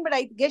to join, but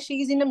I guess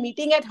she is in a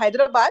meeting at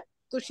Hyderabad,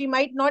 so she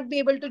might not be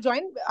able to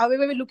join.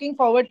 However, we're looking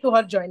forward to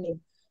her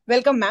joining.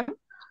 Welcome, ma'am.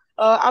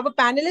 Our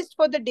panelists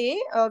for the day,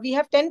 we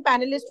have 10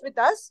 panelists with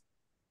us.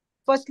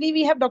 Firstly,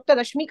 we have Dr.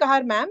 Rashmi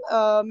Kahar ma'am.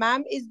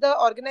 Ma'am is the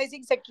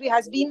organizing secretary,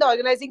 has been the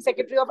organizing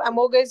secretary of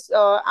AMOGS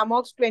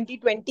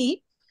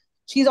 2020.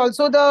 She's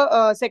also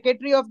the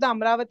secretary of the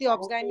Amravati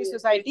Obs-Gynae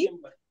Society.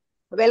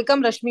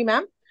 Welcome, Rashmi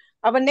ma'am.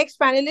 Our next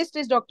panelist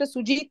is Dr.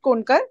 Sujit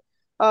Konkar.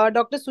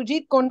 Dr.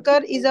 Sujit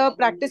Konkar is a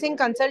practicing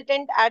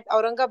consultant at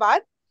Aurangabad,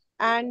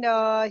 and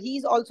he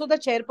is also the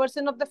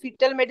chairperson of the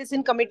Fetal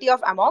Medicine Committee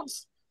of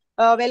AMOGS.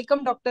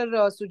 Welcome, Dr.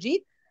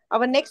 Sujit.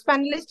 Our next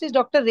panelist is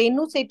Dr.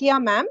 Renu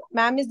Sethia ma'am.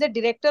 Ma'am is the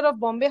director of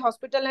Bombay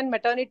Hospital and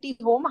Maternity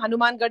Home,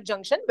 Hanumangarh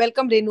Junction.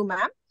 Welcome, Renu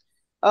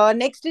ma'am.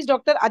 Next is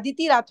Dr.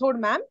 Aditi Rathod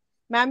ma'am.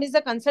 Ma'am is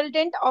the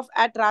consultant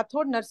at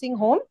Rathod Nursing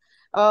Home.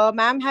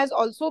 Ma'am has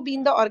also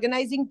been the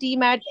organizing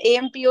team at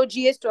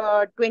AMPOGS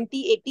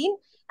 2018,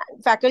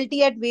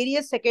 faculty at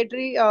various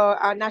secretary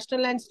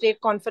national and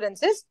state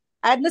conferences,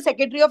 and the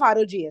secretary of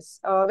ROGS.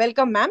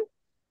 Welcome, ma'am.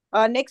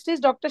 Next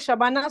is Dr.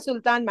 Shabana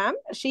Sultan ma'am.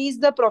 She is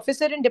the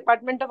professor in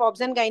Department of Obs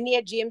and Gynae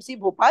at GMC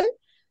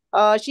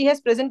Bhopal. She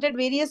has presented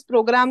various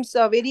programs,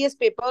 various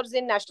papers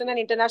in national and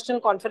international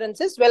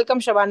conferences. Welcome,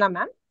 Shabana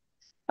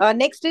ma'am.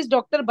 Next is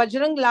Dr.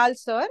 Bajrang Lal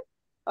sir.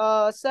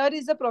 Sir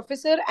is a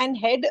professor and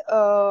head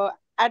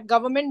at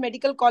Government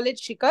Medical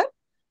College, Shikar.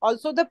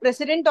 Also the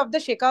president of the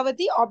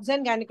Shekhawati Obs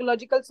and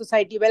Gynecological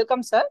Society.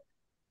 Welcome, sir.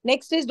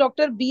 Next is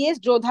Dr. B.S.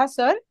 Jodha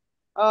sir.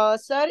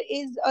 Sir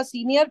is a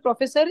senior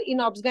professor in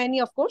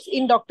Obs-Gynae, of course,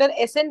 in Dr.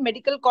 S.N.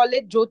 Medical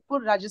College,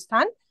 Jodhpur,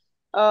 Rajasthan.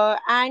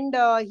 And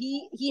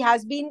he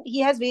has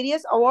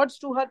various awards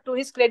to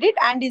his credit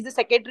and is the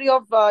secretary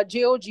of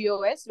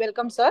JOGOS.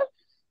 Welcome, sir.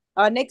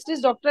 Next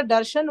is Dr.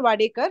 Darshan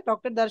Wadekar.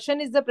 Dr. Darshan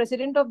is the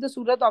president of the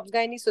Surat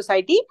Obs-Gynae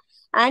Society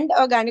and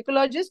a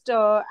gynecologist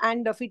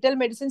and a fetal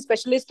medicine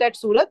specialist at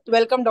Surat.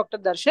 Welcome, Dr.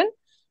 Darshan.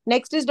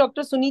 Next is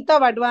Dr.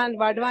 Sunita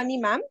Wadwani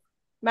ma'am.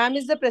 Ma'am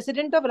is the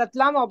president of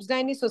Ratlam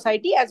Obs-Gynae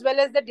Society as well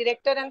as the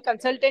director and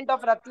consultant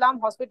of Ratlam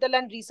Hospital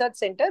and Research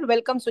Center.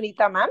 Welcome,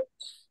 Sunita ma'am.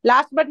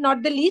 Last but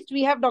not the least,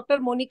 we have Dr.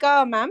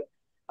 Monica ma'am.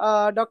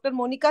 Dr.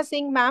 Monica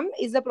Singh ma'am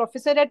is a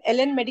professor at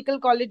LN Medical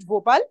College,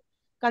 Bhopal,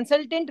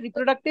 consultant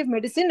reproductive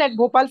medicine at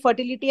Bhopal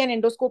Fertility and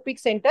Endoscopic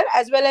Center,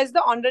 as well as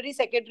the honorary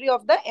secretary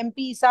of the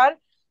MP ISAR,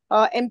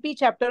 MP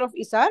chapter of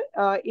ISAR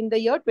in the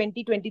year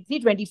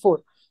 2023-24.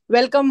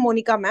 Welcome,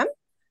 Monica ma'am.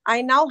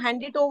 I now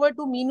hand it over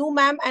to Meenu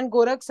ma'am and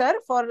Gorakh sir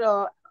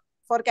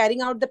for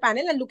carrying out the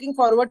panel and looking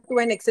forward to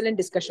an excellent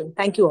discussion.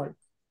 Thank you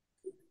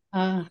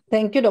all.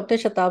 Thank you, Dr.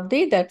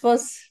 Shatabdi. That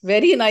was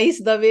very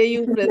nice the way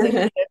you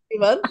presented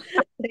everyone.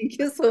 Thank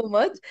you so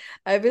much.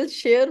 I will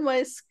share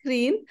my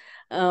screen.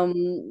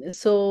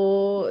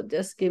 So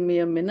just give me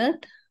a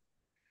minute.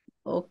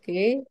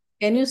 Okay.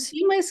 Can you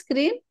see my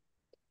screen?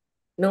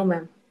 No,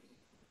 ma'am.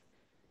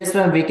 Yes,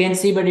 ma'am, we can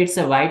see, but it's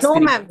a white No,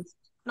 screen. ma'am.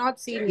 Not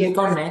seen yet. Click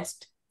on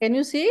next. Can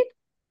you see it?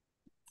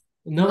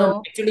 No,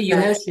 No. actually, you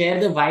have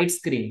shared the white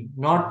screen,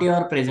 not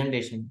your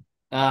presentation.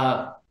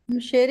 I'm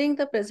sharing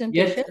the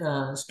presentation.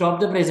 Yes,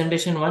 stop the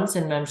presentation once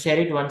and ma'am, share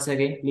it once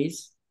again,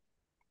 please.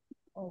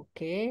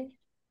 Okay.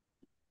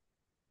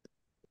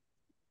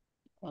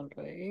 All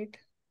right.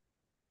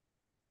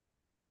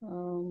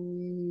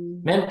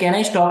 Ma'am, can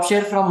I stop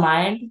share from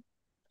my end?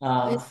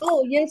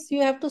 Oh, yes,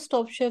 you have to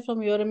stop share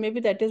from your end.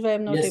 Maybe that is why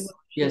I'm not able to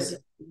share. Yes.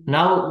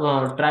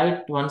 Now try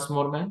it once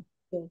more, ma'am.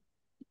 Sure.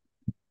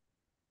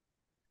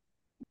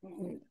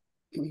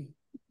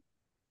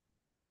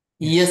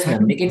 Yes,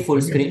 ma'am. Make it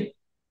full screen.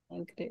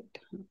 Great.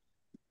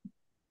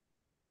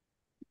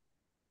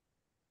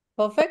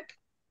 Perfect.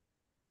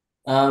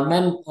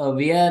 Ma'am,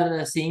 we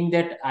are seeing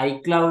that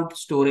iCloud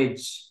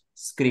storage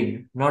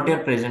screen, not your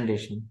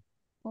presentation.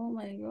 Oh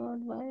my God,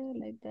 why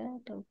like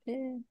that?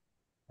 Okay.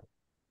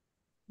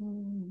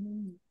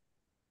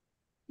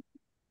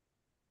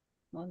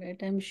 All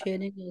right, I'm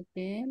sharing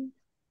again.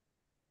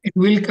 It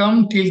will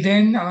come. Till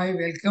then, I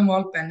welcome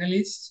all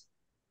panelists.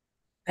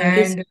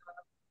 Thank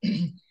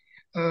you.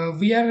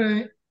 We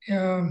are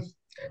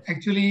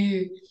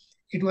actually,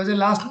 it was a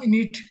last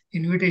minute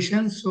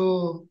invitation,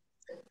 so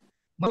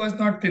was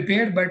not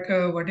prepared, but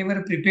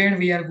whatever prepared,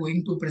 we are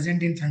going to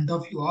present in front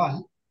of you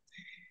all.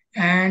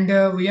 And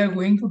we are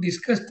going to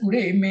discuss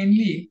today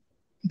mainly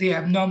the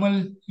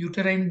abnormal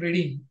uterine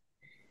bleeding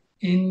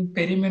in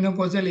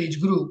perimenopausal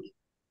age group.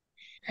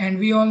 And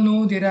we all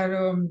know there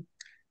are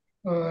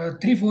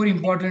 3-4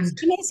 important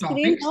Screen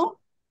topics. now?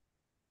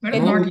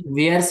 No,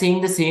 we are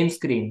seeing the same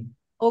screen.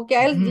 Okay,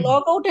 I'll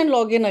log out and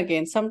log in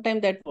again.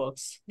 Sometime that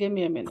works. Give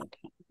me a minute.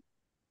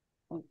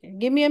 Okay,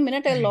 give me a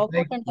minute. I'll log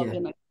out and log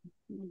in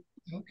again.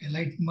 Okay,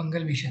 like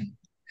Mangal Mission.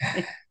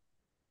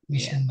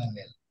 Mission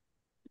Mangal.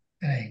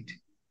 Right.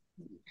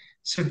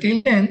 So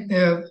till then,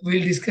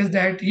 we'll discuss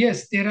that.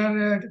 Yes, there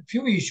are a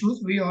few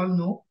issues we all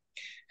know,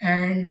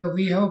 and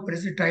we have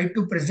tried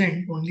to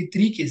present only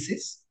 3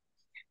 cases.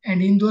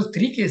 And in those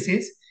 3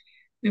 cases,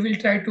 we will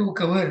try to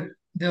cover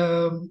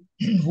the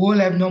whole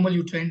abnormal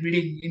uterine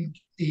bleeding in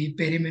the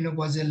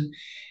perimenopausal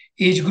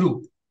age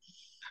group.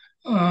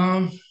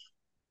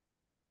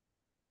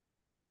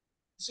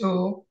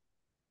 So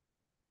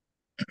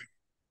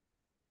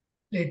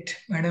let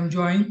Madam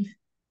join.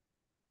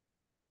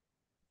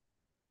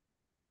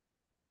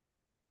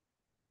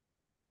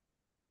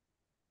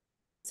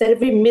 Sir,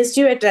 we missed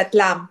you at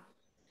Ratlam.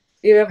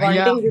 We were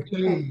wanting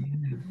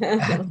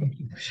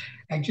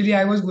Actually,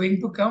 I was going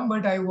to come,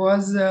 but I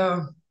was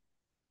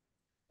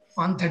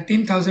on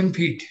 13,000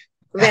 feet.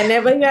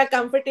 Whenever you are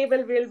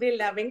comfortable, we'll be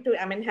loving to,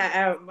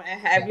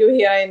 have you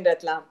here in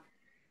Ratlam.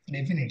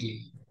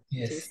 Definitely,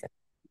 yes.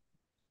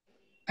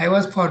 I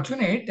was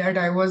fortunate that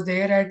I was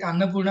there at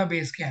Annapurna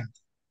Base Camp.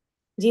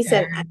 Ji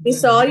sir, we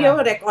saw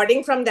your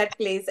recording from that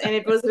place, and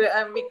it was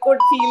we could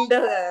feel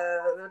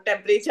the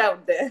temperature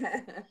out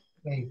there.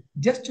 Right.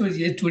 Just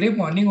today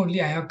morning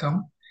only I have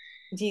come.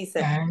 Ji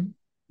sir. And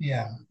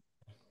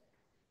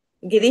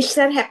Girish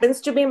sir happens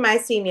to be my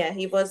senior.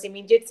 He was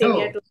immediate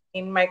senior to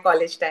me in my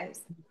college times.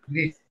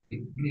 Great.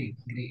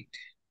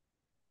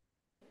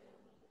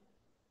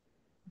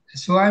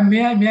 So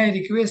may I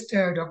request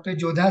Dr.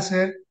 Jodha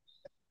sir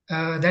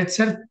that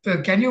sir,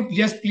 can you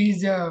just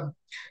please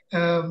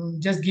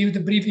just give the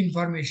brief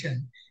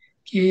information?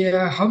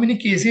 How many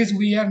cases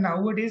we are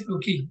nowadays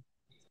looking?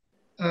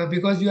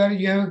 Because you have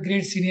a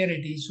great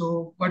seniority.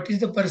 So what is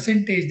the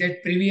percentage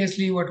that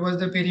previously what was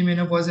the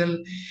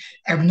perimenopausal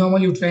abnormal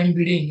uterine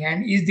bleeding,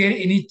 and is there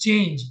any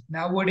change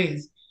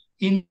nowadays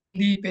in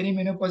the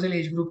perimenopausal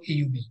age group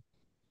AUB?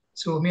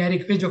 So may I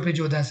request Dr.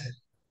 Jodha sir?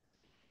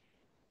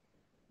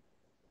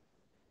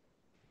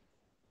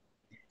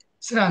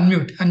 Sir,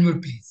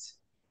 unmute please.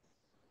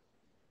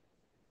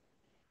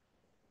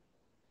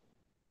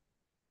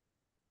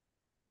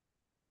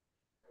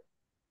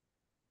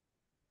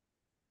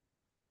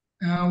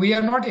 We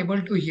are not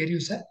able to hear you,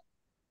 sir.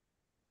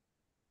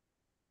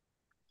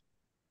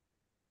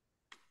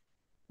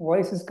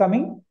 Voice is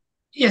coming?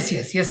 Yes.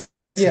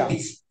 Yeah.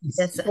 Please.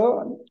 Yes, sir.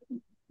 So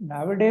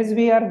nowadays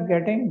we are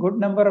getting good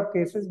number of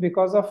cases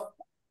because of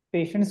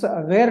patients'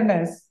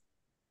 awareness.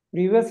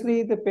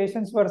 Previously, the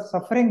patients were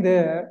suffering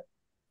there.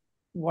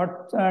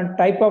 What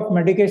type of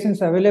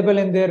medications available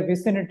in their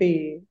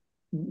vicinity,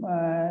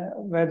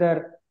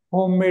 whether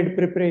homemade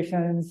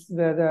preparations,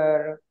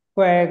 whether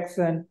quacks,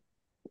 and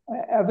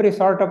every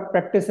sort of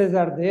practices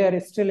are there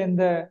still in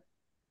the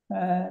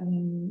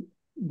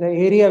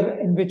area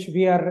in which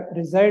we are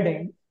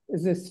residing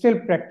is still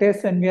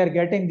practice, and we are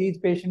getting these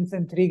patients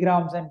in 3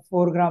 grams and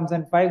 4 grams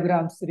and 5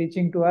 grams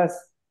reaching to us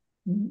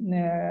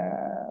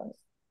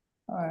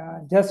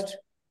just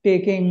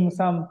taking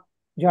some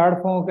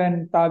jadphonk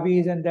and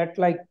tabiz and that,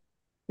 like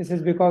this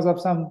is because of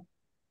some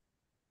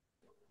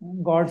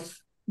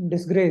God's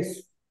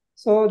disgrace.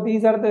 So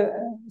these are the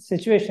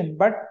situation,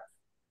 but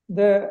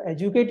the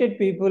educated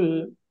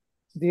people,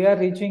 they are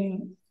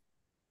reaching,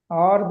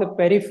 or the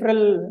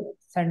peripheral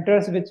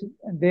centers which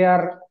they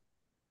are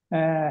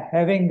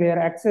having their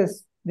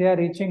access, they are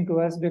reaching to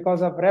us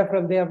because of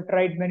referral. They have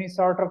tried many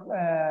sort of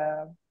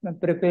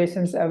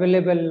preparations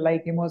available,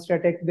 like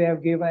hemostatic they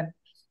have given,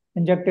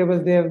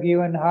 injectables they have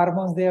given,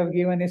 hormones they have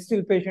given,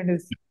 still patient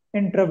is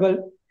in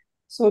trouble.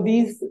 So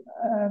these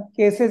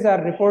cases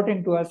are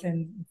reporting to us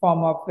in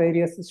form of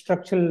various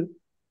structural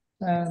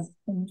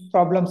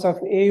problems of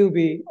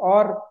AUB,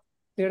 or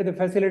where the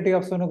facility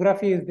of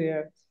sonography is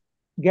there,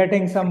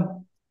 getting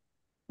some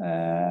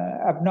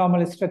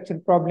abnormal structural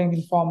problem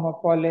in form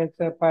of polyps,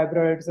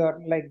 fibroids,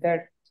 or like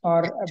that,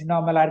 or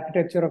abnormal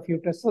architecture of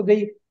uterus. So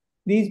these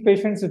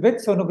patients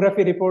with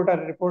sonography report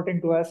are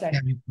reporting to us, and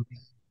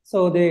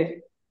So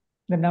the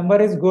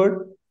number is good,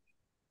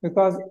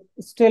 because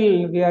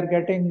still we are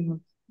getting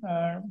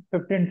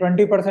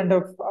 15-20%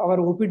 of our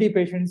OPD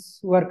patients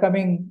who are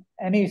coming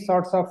any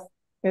sorts of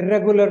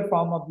irregular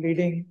form of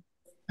bleeding,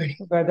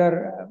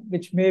 whether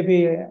which may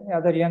be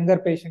other younger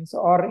patients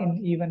or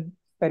in even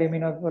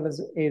perimenopause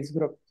age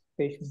group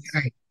patients.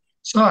 Right.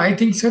 So I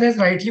think sir has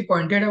rightly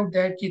pointed out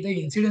that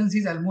the incidence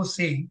is almost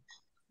same.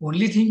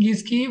 Only thing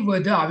is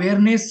the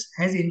awareness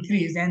has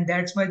increased, and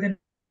that's why the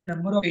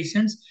number of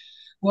patients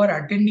who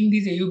are attending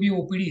these AUB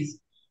OPDs.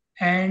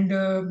 And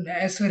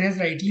as sir has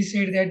rightly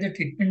said that the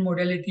treatment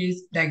modalities,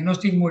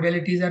 diagnostic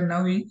modalities are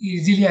now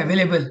easily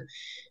available,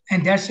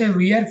 and that's why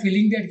we are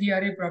feeling that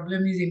a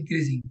problem is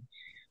increasing.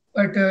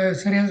 But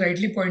sir has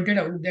rightly pointed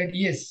out that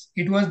yes,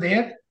 it was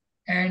there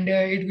and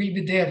it will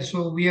be there.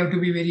 So we have to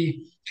be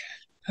very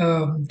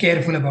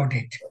careful about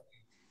it.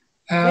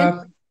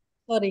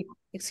 Sorry,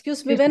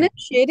 excuse me. When I'm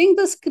sharing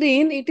the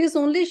screen, it is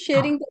only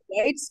sharing the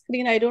white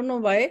screen. I don't know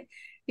why.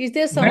 Is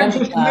there some? Ma'am,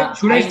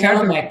 I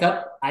have a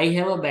backup. I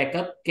have a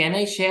backup. Can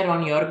I share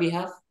on your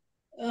behalf?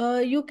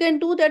 You can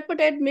do that,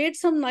 but I'd made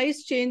some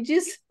nice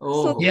changes.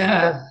 Oh, so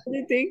yeah.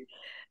 Everything.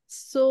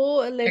 So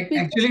let me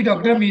actually,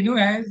 Dr. Minu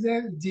has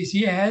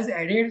she has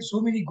added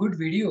so many good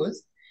videos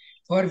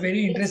for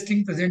very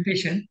interesting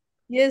presentation.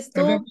 Yes,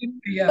 Probably,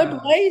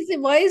 but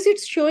why is it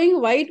showing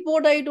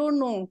whiteboard? I don't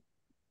know.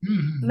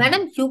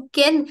 Madam, you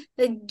can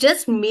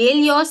just mail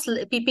your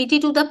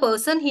PPT to the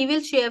person, he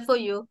will share for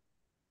you.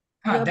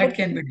 That but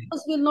can be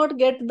done. Will not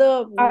get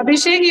the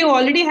Abhishek, you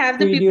already have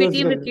the Videos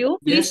PPT with you.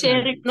 Please Yes,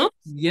 share ma'am. it, no?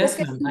 Yes,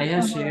 Okay. ma'am. I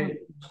have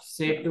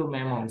shared to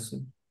ma'am also.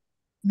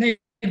 No,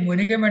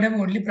 Monica madam,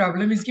 only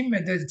problem is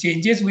the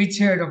changes which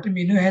Dr.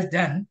 Minu has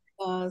done.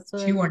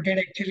 She wanted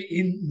actually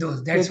in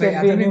those. That's They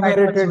why. can be Otherwise, I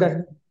thought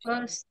enumerated so.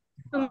 and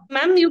So,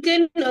 ma'am, you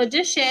can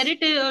just share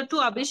it to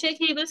Abhishek.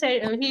 He will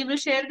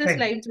share the Right.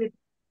 slides with.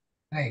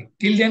 Right.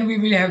 Till then, we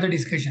will have the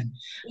discussion.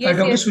 Yes,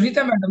 Dr. yes.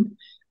 Sunita madam,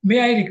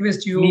 may I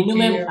request you? Minu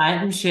ma'am, I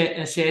am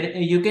share.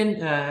 You can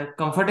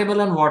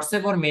comfortable on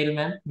WhatsApp or mail,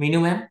 ma'am.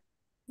 Minu ma'am.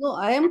 No,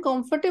 I am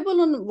comfortable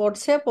on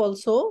WhatsApp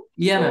also.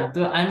 Yeah, ma'am.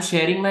 So I am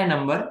sharing my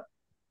number.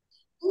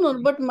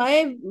 No, but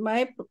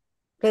my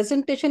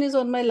presentation is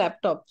on my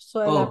laptop,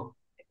 so I'll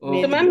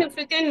have So, ma'am, if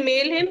you can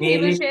mail him, he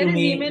Mail will it share to his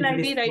me email if it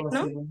ID is right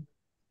now. possible.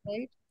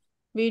 Right.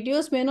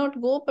 Videos may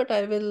not go, but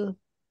I will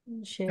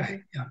share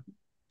it. Yeah.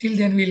 Till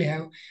then, we'll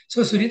have.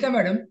 So, Sunita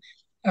madam,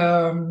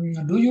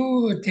 do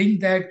you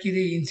think that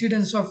the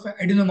incidence of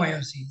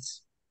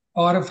adenomyosis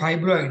or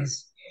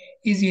fibroids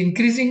is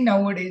increasing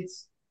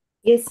nowadays?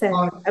 Yes, sir.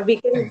 We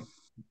can. Right.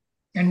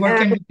 And what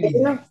can be the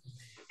reason?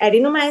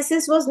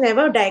 Adenomyosis was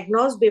never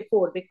diagnosed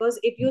before because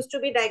it used to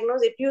be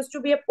diagnosed, it used to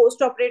be a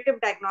post-operative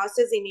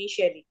diagnosis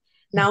initially.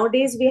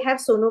 Nowadays, we have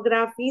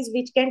sonographies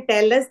which can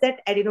tell us that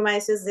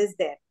adenomyosis is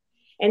there.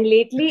 And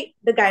lately,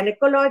 the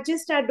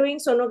gynecologists are doing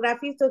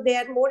sonography, so they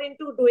are more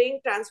into doing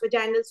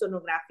transvaginal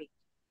sonography.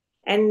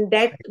 And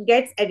that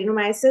gets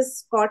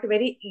adenomyosis caught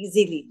very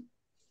easily.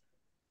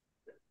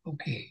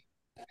 Okay.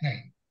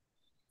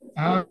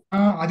 Right.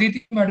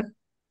 Aditi madam,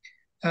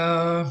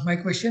 my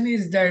question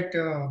is that.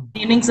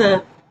 Good evening,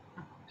 sir.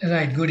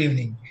 Right. Good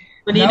evening.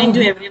 Good evening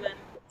to everyone.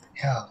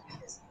 Yeah.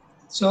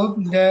 So,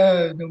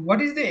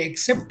 what is the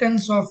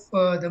acceptance of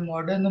the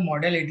modern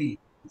modalities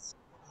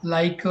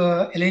like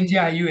LNG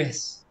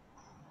IUS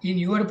in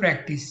your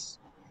practice?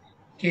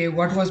 Okay,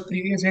 what was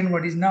previous and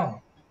what is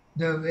now?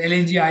 The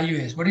LNG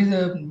IUS. What is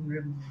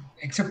the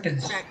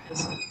acceptance?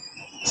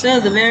 So,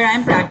 where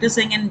I'm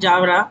practicing in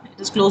Javra, it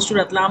is close to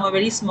Ratlam, a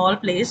very small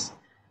place.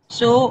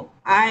 So,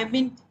 I've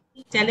been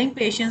telling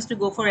patients to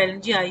go for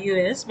LNG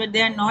IUS, but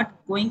they are not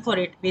going for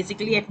it.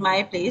 Basically, at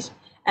my place,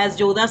 as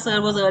Jodha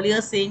sir was earlier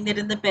saying that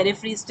in the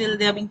periphery, still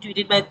they are being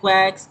treated by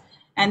quacks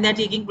and they're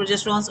taking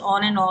progesterones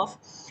on and off.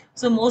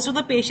 So, most of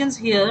the patients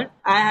here,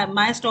 I have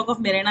my stock of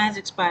Mirena has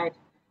expired.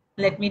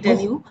 Let me tell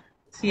you.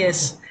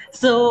 Yes.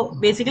 So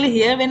basically,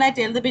 here when I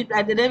tell the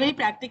patient, they're very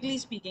practically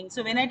speaking.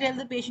 So when I tell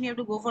the patient you have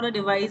to go for a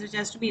device which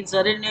has to be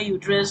inserted in your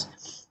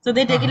uterus, so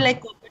they take it like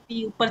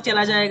property, ऊपर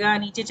चला जाएगा,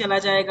 नीचे चला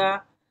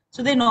जाएगा.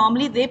 So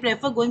they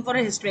prefer going for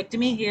a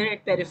hysterectomy here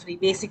at periphery,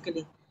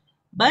 basically.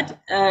 But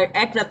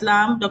at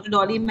Ratlam, Dr.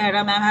 Dolly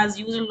Mehra ma'am has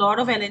used a lot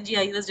of LNG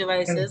IUS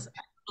devices,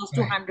 close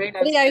to 100.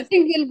 I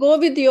think we'll go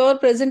with your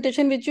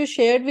presentation, which you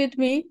shared with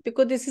me,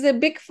 because this is a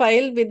big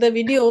file with the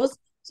videos.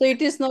 So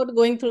it is not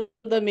going through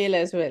the mail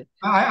as well.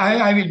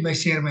 I will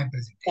share my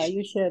presentation. Yeah,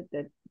 you shared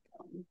that.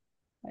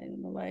 I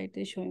don't know why it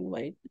is showing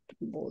white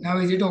board. Now,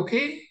 is it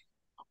okay?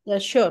 Yeah,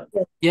 sure.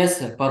 Yes,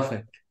 sir.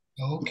 Perfect.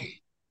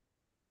 Okay.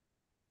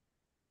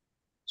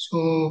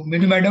 So,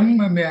 Minu madam,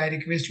 may I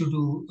request you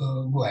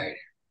to go ahead?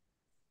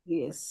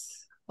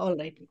 Yes. All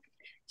right.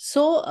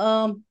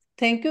 So,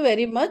 thank you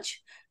very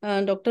much,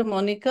 Dr.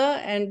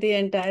 Monica and the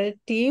entire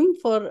team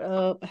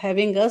for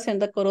having us,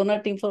 and the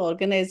Corona team for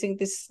organizing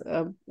this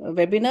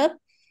webinar.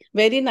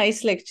 Very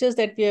nice lectures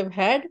that we have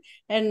had.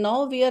 And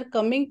now we are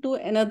coming to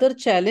another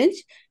challenge.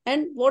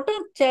 And what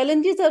are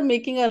challenges are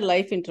making our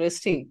life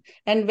interesting?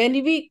 And when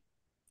we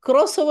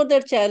cross over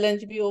that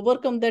challenge, we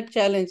overcome that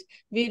challenge,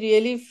 we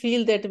really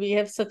feel that we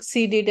have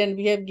succeeded and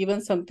we have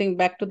given something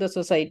back to the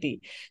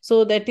society.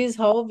 So that is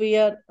how we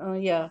are,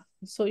 yeah.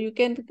 So you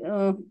can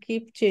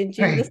keep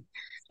changing Right. this.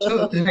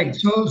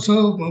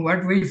 So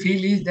what we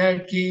feel is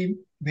that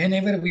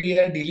whenever we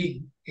are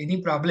dealing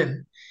any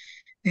problem,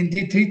 then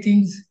the three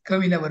things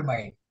come in our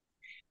mind.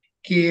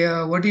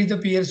 What is the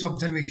peers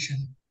observation?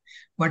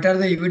 What are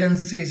the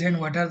evidences and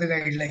what are the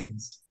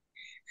guidelines?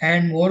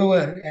 And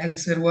moreover,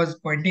 as sir was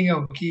pointing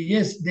out,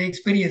 yes, the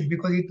experience,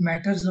 because it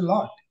matters a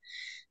lot.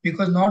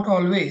 Because not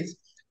always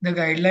the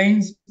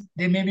guidelines,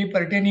 they may be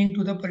pertaining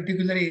to the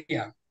particular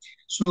area.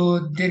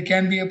 So there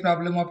can be a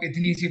problem of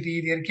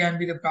ethnicity, there can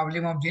be the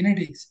problem of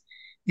genetics,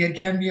 there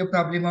can be a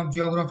problem of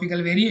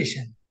geographical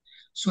variation.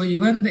 So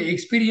even the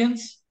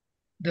experience,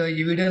 the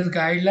evidence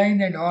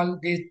guideline and all,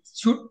 they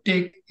should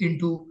take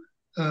into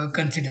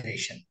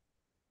consideration.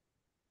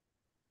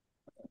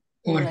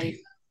 Over to you.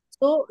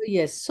 So,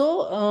 yes.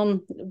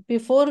 So,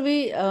 before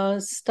we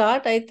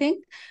start, I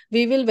think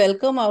we will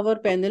welcome our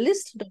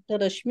panelists, Dr.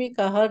 Rashmi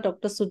Kahar,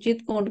 Dr.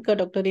 Sujit Kondkar,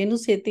 Dr. Renu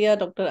Setia,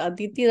 Dr.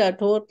 Aditi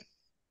Rathore,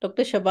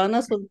 Dr.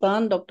 Shabana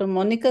Sultan, Dr.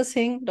 Monica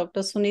Singh,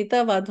 Dr.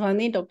 Sunita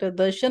Wadhwani, Dr.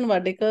 Darshan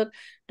Wadekar,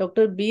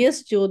 Dr.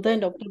 B.S. Jodha,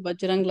 and Dr.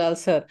 Bajrang Lal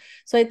sir.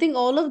 So I think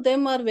all of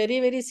them are very,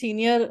 very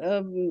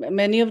senior.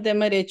 Many of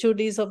them are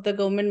HODs of the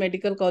government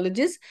medical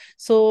colleges.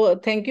 So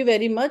thank you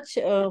very much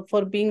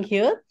for being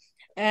here.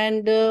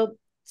 And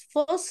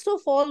first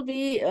of all,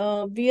 we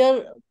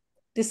are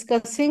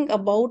discussing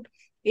about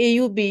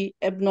AUB,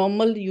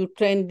 abnormal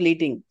uterine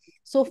bleeding.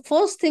 So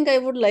first thing I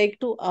would like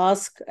to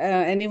ask,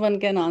 anyone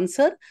can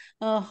answer,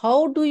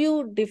 how do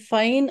you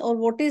define or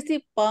what is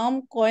the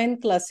palm coin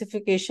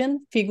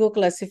classification, FIGO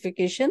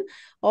classification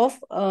of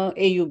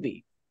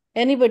AUB?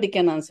 Anybody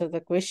can answer the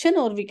question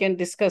or we can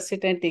discuss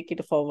it and take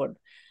it forward.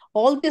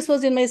 All this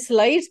was in my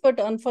slides, but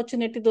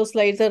unfortunately those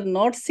slides are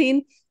not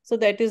seen. So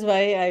that is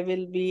why I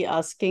will be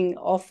asking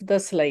of the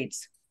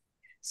slides.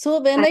 So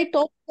when I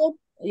talk about,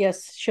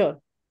 yes, sure.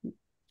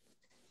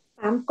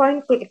 Palm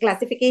coin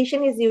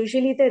classification is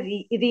usually the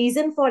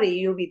reason for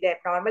AUB. The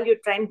abnormal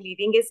uterine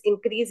bleeding is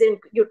increase in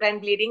uterine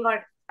bleeding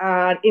or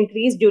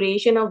increased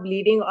duration of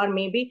bleeding or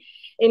maybe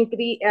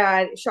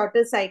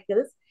shorter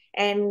cycles.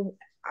 And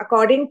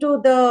according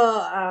to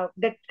the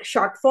that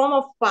short form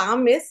of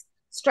palm is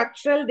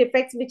structural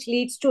defects which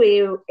leads to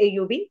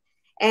AUB,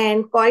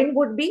 and coin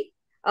would be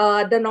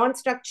the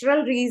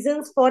non-structural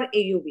reasons for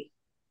AUB.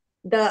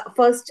 The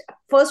first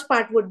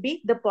part would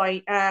be the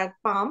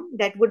palm,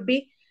 that would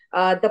be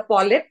the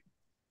polyp,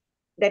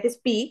 that is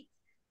P.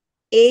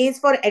 A is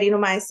for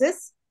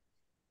adenomyosis,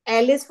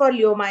 L is for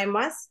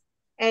leiomyomas,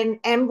 and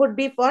M would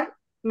be for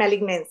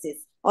malignancies.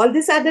 All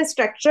these are the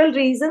structural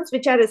reasons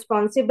which are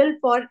responsible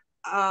for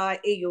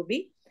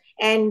AUB.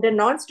 And the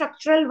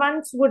non-structural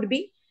ones would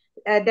be,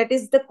 that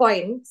is the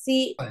coin.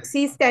 C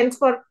stands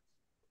for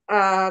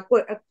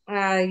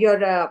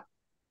your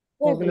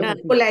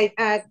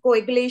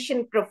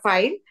coagulation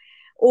profile.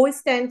 O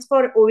stands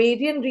for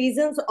ovarian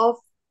reasons of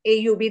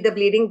AUB, the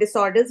bleeding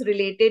disorders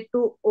related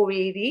to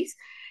ovaries.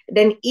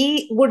 Then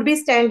E would be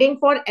standing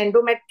for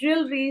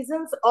endometrial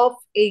reasons of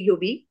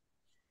AUB.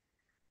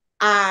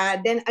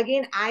 Then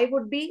again, I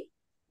would be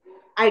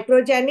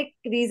iatrogenic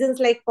reasons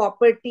like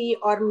copper T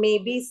or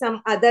maybe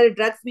some other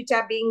drugs which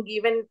are being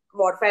given,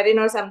 warfarin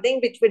or something,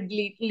 which would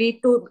lead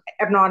to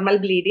abnormal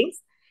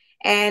bleedings.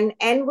 And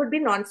N would be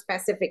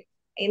non-specific,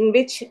 in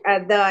which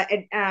the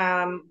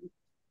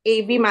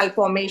AV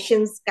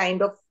malformations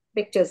kind of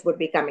pictures would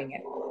be coming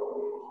in.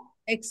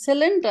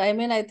 Excellent. I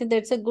mean, I think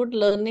that's a good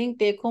learning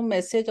take-home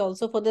message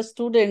also for the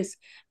students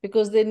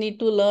because they need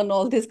to learn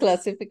all these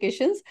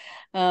classifications.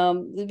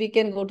 We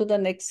can go to the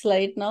next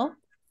slide now.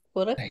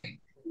 Correct? Right.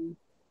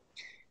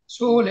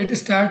 So let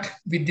us start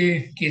with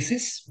the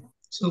cases.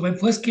 So my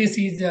first case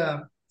is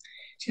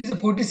she's a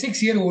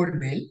 46-year-old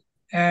male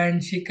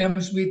and she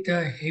comes with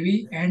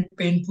heavy and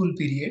painful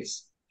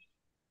periods.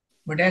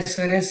 But as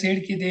sir has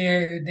said,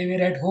 they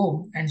were at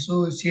home, and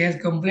so she has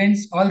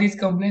complaints, all these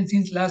complaints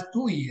since last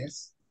 2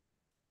 years.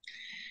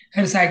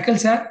 Her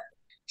cycles are,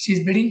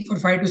 she's bleeding for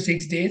 5 to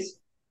 6 days,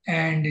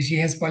 and she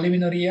has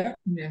polymenorrhea,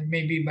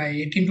 maybe by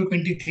 18 to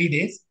 23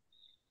 days.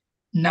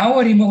 Now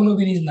her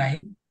hemoglobin is 9,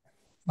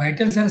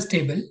 vitals are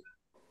stable,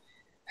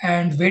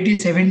 and weight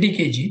is 70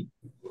 kg.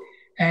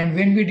 And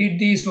when we did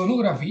the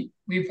sonography,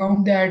 we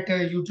found that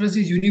uterus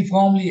is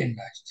uniformly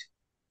enlarged,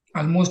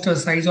 almost a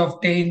size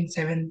of 10,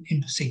 7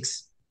 into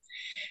 6.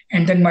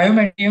 And then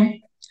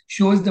myometrium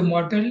shows the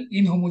motile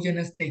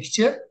inhomogeneous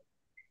texture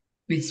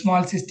with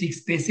small cystic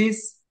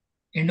spaces.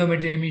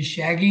 Endometrium is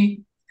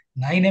shaggy,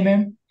 9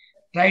 mm.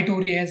 Right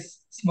ovary has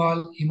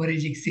small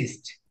hemorrhagic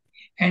cyst,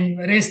 and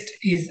rest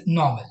is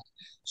normal.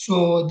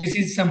 So this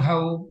is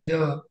somehow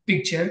the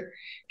picture.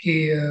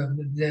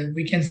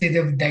 We can say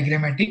the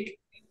diagrammatic,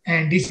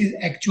 and this is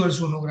actual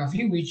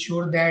sonography, which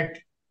showed that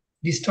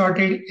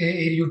distorted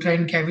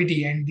uterine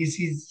cavity, and this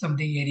is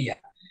something area.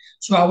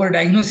 So our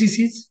diagnosis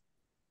is,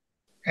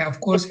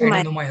 of course,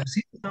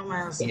 adenomyosis.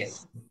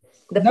 Yes.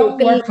 Now,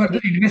 what further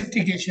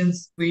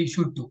investigations we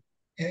should do?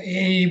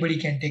 Anybody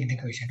can take the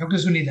question. Dr.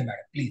 Sunita, madam,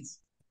 please.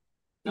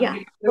 Yeah,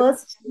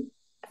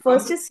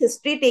 first is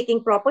history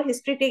taking. Proper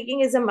history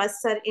taking is a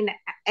must, sir, in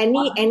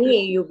any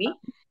AUB.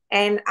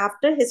 And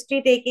after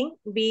history taking,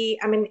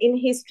 in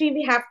history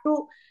we have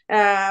to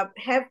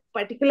have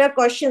particular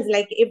questions,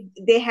 like if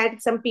they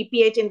had some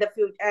PPH in the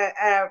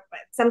future,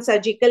 some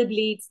surgical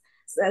bleeds,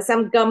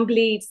 some gum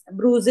bleeds,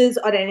 bruises,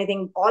 or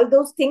anything. All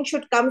those things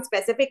should come.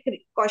 Specific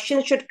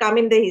questions should come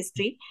in the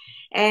history,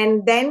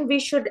 and then we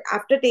should,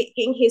 after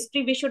taking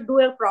history, we should do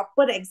a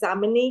proper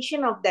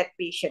examination of that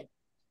patient.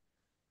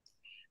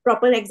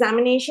 Proper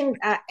examination.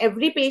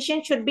 Every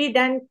patient should be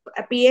done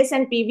a PS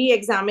and PV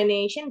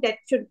examination. That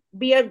should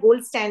be a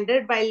gold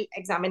standard while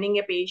examining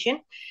a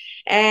patient.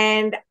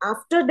 And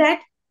after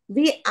that,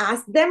 we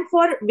ask them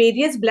for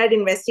various blood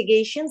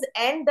investigations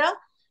and the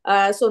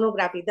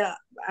sonography, the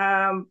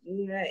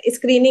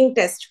screening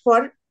test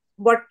for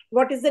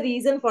what is the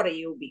reason for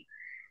AUB.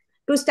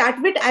 To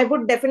start with, I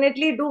would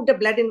definitely do the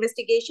blood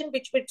investigation,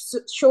 which would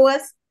show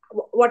us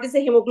what is the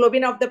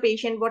hemoglobin of the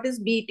patient, what is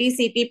BT,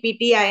 CT,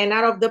 PT,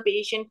 INR of the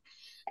patient,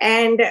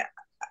 and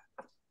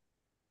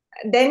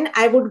then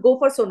I would go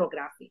for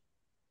sonography.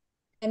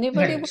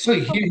 Anybody? Right. So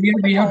here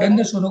we have done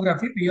the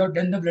sonography, we have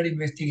done the blood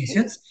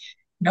investigations.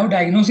 Now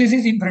diagnosis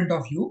is in front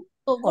of you.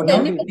 So would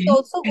Now, anybody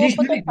also go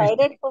for the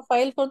thyroid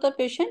profile for the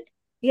patient?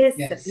 Yes,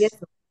 Yes.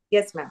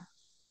 yes, ma'am.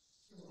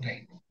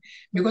 Right.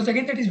 Because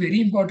again, that is very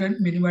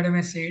important. Minu madam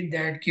has said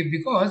that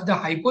because the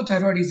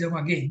hypothyroidism,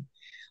 again,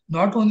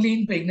 not only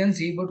in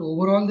pregnancy, but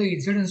overall the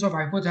incidence of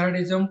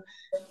hypothyroidism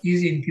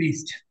is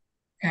increased.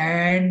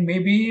 And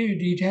maybe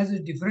it has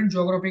different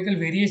geographical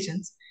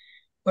variations.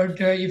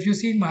 But if you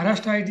see in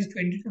Maharashtra, it is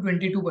 20 to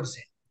 22%.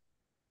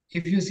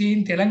 If you see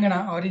in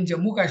Telangana or in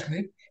Jammu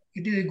Kashmir,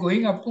 it is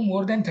going up to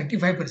more than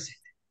 35%.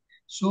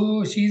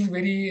 So she is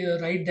very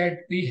right that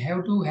we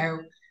have to have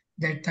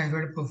that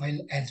thyroid profile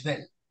as well.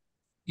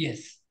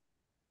 Yes.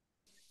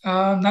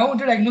 Now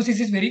the diagnosis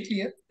is very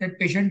clear that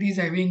patient is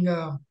having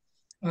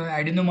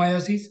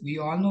adenomyosis. We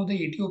all know the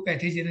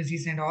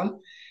etiopathogenesis and all.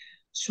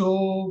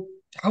 So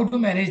how to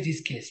manage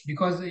this case?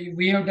 Because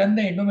we have done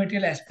the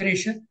endometrial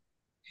aspiration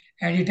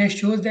and it has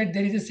shows that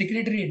there is a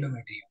secretory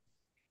endometrium.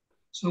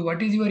 So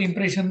what is your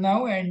impression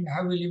now and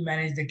how will you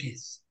manage the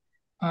case?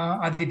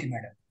 Aditi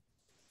madam.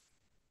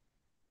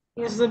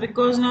 Yes, so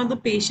because now the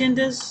patient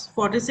is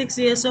 46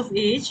 years of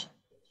age,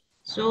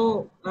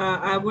 so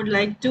I would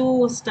like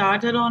to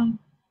start her on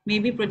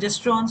maybe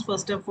progesterones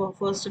first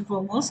and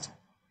foremost.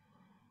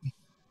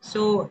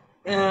 So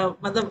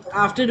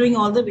after doing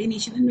all the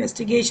initial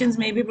investigations,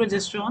 maybe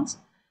progesterones,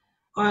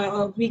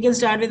 or we can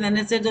start with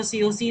NSAIDs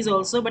or COCs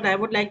also. But I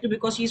would like to,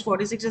 because she's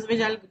 46 years of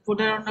age, I'll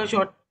put her on a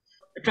short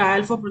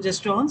trial for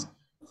progesterones,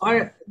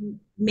 or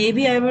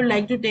maybe I would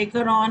like to take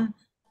her on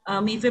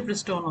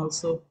mifepristone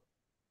also.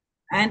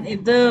 And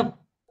if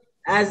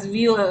as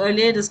we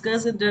earlier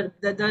discussed,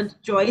 the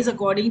choice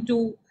according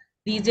to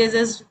these days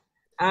is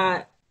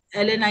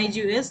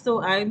LNIGUS,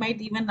 so I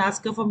might even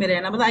ask her for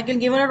Mirena, but I can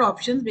give her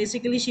options.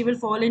 Basically, she will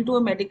fall into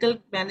a medical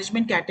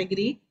management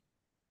category,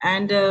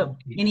 and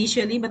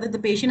initially, but the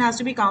patient has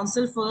to be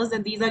counseled first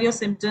that these are your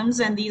symptoms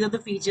and these are the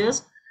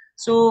features.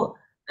 So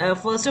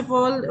first of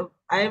all,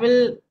 I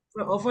will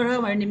offer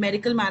her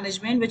medical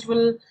management, which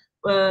will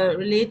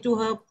relate to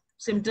her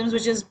symptoms,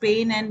 which is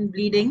pain and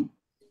bleeding.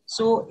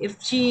 So if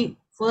she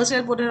first,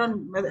 I'll put her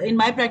on, in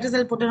my practice,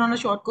 I'll put her on a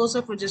short course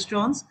of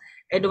progesterones,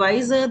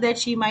 advise her that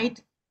she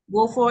might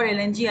go for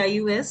LNG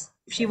IUS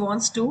if she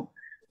wants to.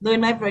 Though in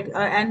my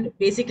and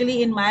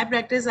basically in my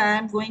practice, I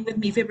am going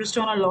with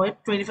mifepristone or Lloyd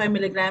 25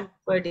 milligram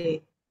per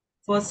day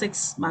for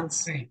 6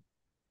 months. Right.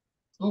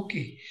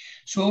 Okay.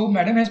 So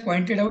madam has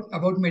pointed out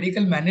about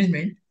medical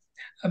management.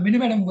 Minu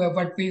madam,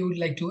 what we would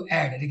like to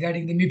add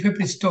regarding the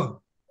mifepristone?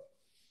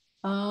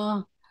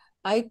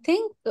 I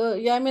think,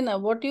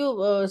 what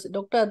you,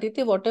 Dr.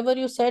 Aditi, whatever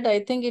you said, I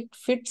think it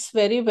fits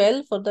very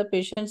well for the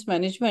patient's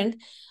management.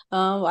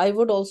 I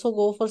would also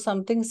go for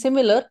something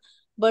similar,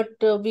 but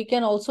we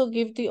can also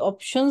give the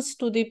options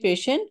to the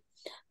patient.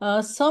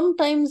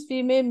 Sometimes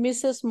we may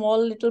miss a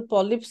small little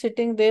polyp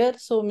sitting there,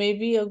 so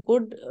maybe a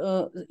good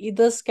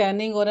either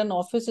scanning or an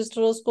office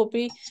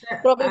hysteroscopy,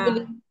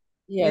 probably.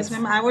 Yes,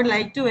 ma'am. I would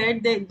like to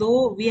add that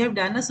though we have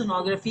done a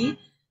sonography,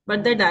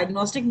 but the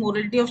diagnostic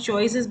modality of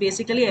choice is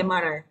basically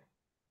MRI.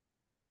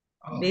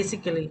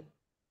 Basically,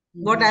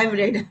 what I've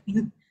read.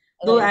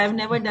 Though Right. I've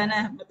never done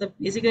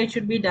basically it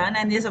should be done.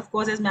 And yes, of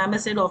course, as ma'am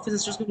has said, office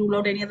is just to rule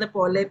out any other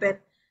polyp and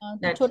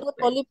तो छोटा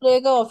polyp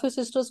रहेगा office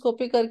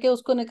हिस्टोस्कोपी करके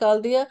उसको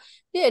निकाल दिया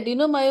ये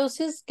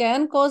adenomyosis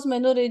can cause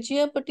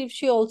menorrhagia but if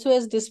she also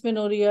has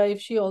dysmenorrhoea if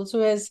she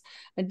also has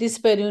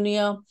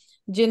डिस्पेरुनिया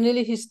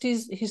generally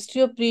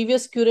history of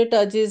previous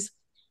curetages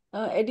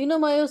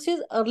adenomyosis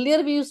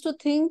earlier we used to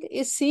think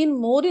is seen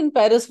more in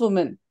Paris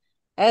women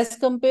as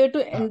compared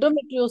to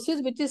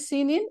endometriosis which is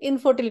seen in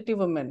infertility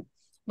women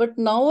but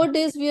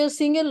nowadays we are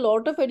seeing a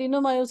lot of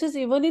adenomyosis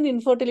even in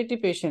infertility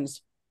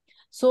patients.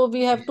 So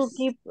we have to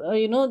keep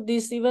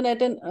this even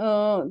at an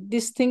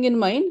this thing in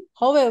mind.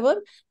 However,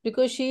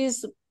 because she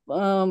is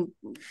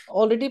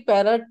already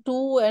para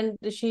 2 and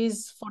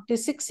she's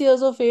 46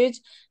 years of age,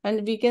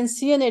 and we can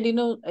see an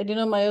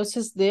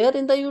adenomyosis there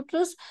in the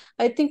uterus.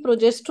 I think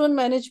progesterone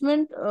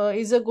management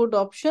is a good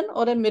option,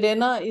 or a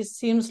Mirena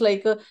seems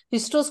like a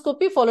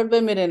hysteroscopy followed by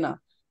Mirena.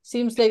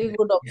 Seems like a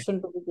good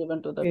option to be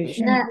given to the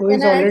patient. Patient who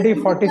is already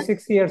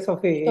 46 years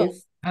of age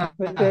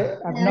with the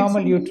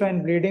abnormal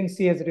uterine bleeding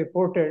she has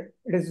reported,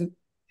 it is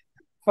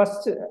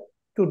first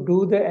to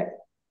do the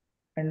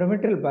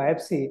endometrial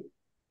biopsy.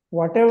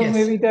 Whatever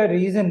may be the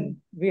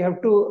reason, we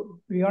have to,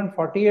 beyond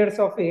 40 years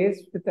of age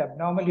with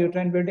abnormal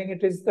uterine bleeding,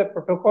 it is the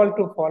protocol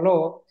to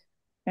follow.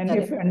 And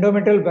if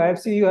endometrial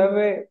biopsy, you have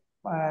a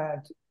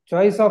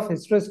choice of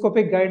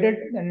hysteroscopic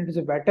guided, then it is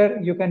better.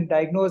 You can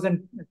diagnose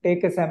and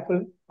take a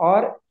sample,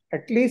 or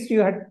at least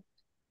you had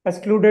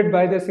excluded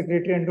by the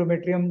secretory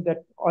endometrium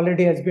that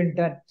already has been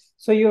done.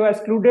 So you have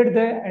excluded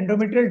the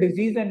endometrial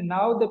disease, and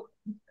now the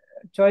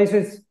choice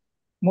is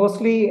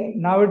mostly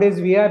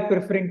nowadays we are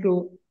preferring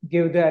to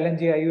give the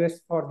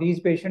LNG-IUS for these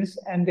patients,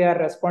 and they are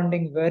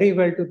responding very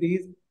well to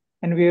these,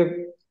 and we have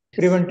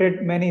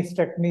prevented many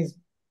hysterectomies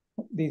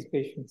these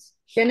patients.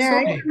 Can I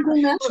add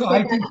something, ma'am? So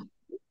I think,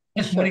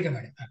 yes, Monica,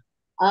 madam.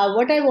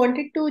 What I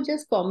wanted to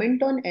just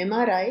comment on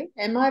MRI.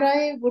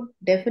 MRI would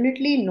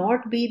definitely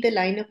not be the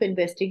line of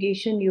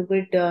investigation you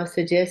would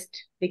suggest,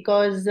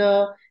 because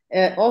of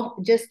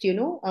just,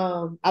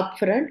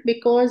 upfront,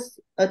 because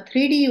a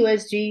 3D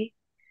USG,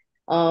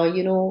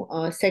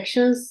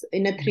 sections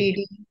in a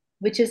 3D,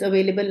 which is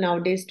available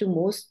nowadays to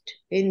most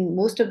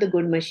of the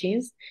good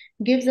machines,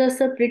 gives us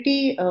a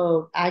pretty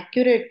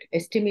accurate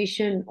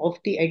estimation of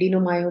the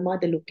adenomyoma,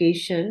 the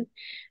location.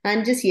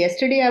 And just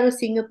yesterday, I was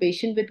seeing a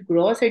patient with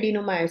gross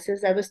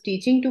adenomyosis. I was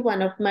teaching to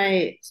one of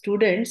my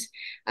students,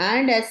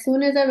 and as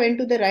soon as I went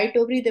to the right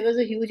ovary, there was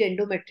a huge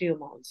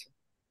endometrioma also.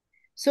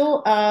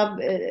 So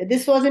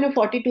this was in a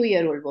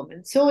 42-year-old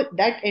woman. So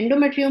that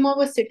endometrioma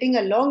was sitting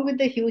along with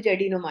the huge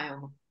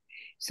adenomyoma.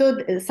 So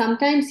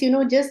sometimes,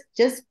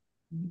 just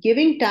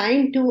giving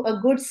time to a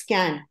good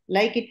scan,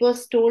 like it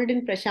was told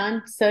in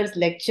Prashant sir's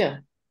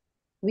lecture,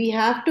 we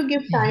have to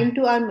give time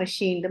to our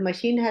machine. The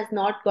machine has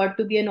not got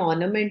to be an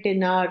ornament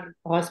in our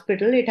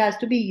hospital. It has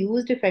to be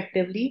used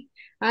effectively,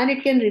 and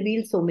it can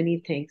reveal so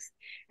many things.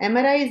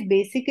 MRI is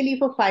basically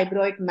for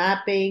fibroid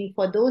mapping,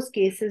 for those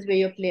cases where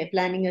you're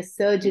planning a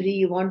surgery,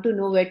 you want to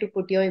know where to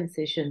put your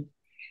incision.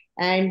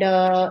 And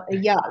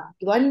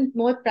one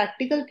more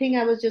practical thing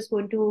I was just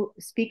going to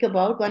speak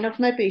about. One of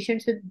my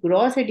patients with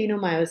gross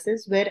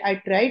adenomyosis, where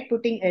I tried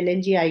putting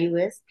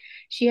LNG-IUS,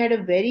 she had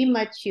a very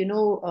much,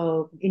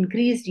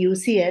 increased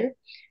UCL,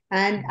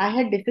 and I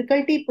had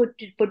difficulty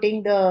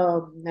putting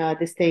the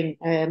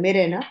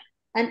Mirena,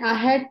 and I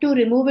had to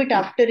remove it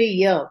after a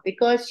year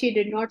because she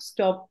did not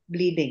stop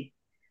bleeding.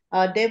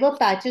 There were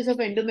patches of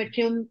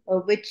endometrium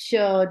which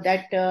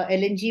that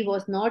LNG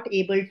was not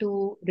able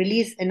to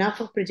release enough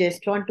of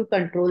progesterone to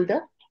control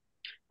the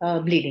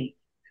bleeding.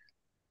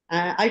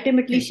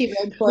 Ultimately, she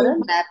went for a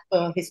MAP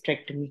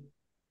hysterectomy.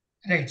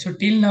 Right. So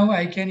till now,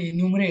 I can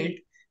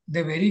enumerate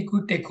the very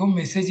good take-home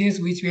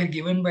messages which were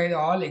given by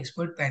all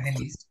expert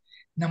panelists.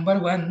 Number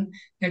one,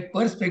 that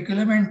per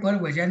speculum and per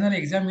vaginal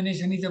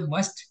examination is a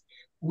must,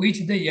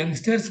 which the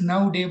youngsters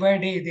now day by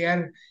day they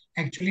are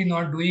actually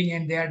not doing,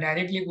 and they are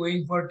directly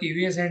going for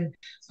TVS and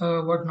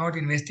whatnot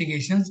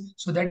investigations.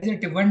 So that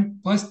is a one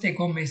first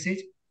take-home message.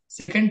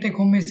 Second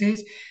take-home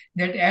message,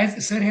 that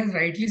as sir has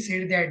rightly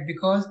said, that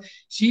because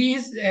she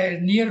is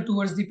near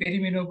towards the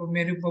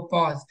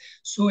perimenopause,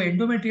 so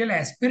endometrial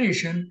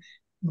aspiration,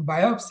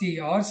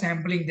 biopsy or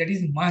sampling, that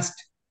is must.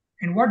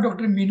 And what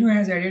Dr. Minu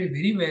has added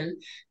very well,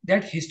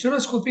 that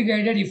hysteroscopy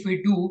guided if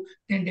we do,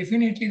 then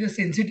definitely the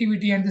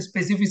sensitivity and the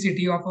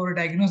specificity of our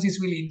diagnosis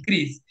will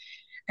increase.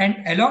 And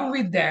along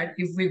with that,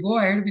 if we go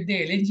ahead with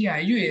the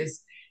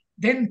LNG-IUS,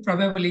 then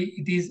probably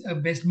it is a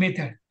best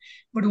method.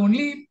 But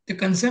only the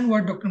concern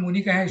what Dr.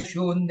 Monica has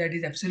shown, that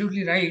is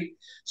absolutely right.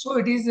 So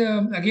it is,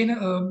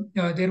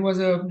 there was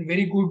a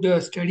very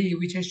good study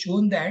which has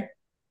shown that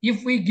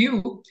if we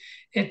give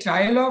a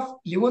trial of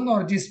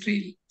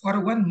levonorgestrel for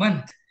 1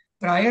 month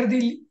prior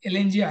the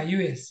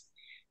LNG-IUS,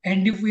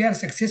 and if we are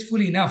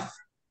successful enough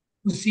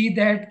to see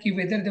that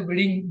whether the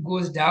bleeding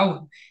goes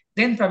down,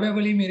 then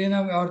probably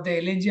Mirena or the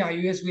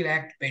LNG-IUS will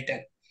act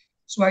better.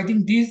 So I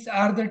think these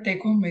are the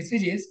take-home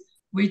messages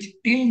which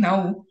till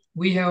now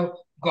we have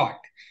got.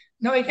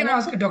 Now I can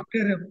ask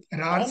Dr.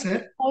 Rar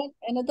sir.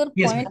 Another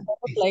Yes, point ma'am. I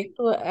would like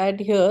to add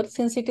here,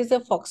 since it is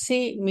a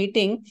Fogsi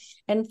meeting,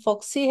 and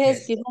Fogsi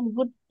has given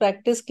good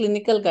practice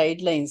clinical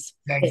guidelines.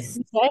 Guidelines.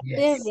 In that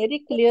they have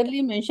very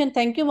clearly mentioned.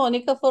 Thank you,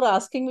 Monica, for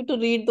asking me to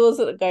read those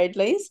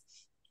guidelines.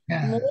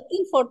 More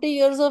than 40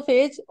 years of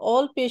age,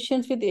 all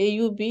patients with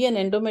AUB and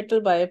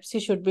endometrial biopsy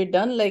should be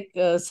done, like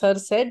Sir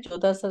said,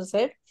 Jodha Sir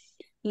said.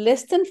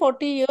 Less than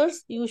 40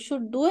 years, you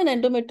should do an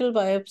endometrial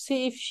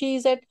biopsy if she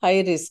is at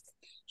high risk.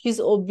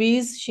 She's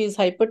obese, she's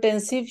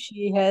hypertensive,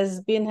 she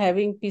has been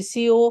having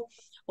PCO,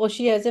 or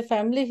she has a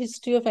family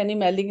history of any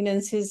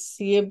malignancies,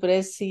 CA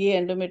breast,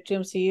 CA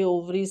endometrium, CA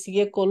ovary,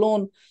 CA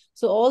colon.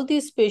 So all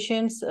these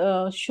patients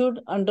should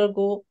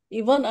undergo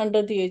even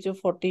under the age of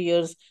 40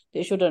 years,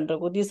 they should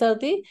undergo. These are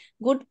the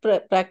good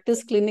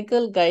practice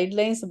clinical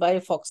guidelines by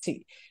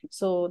Fogsi.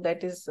 So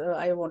that is,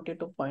 I wanted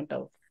to point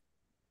out.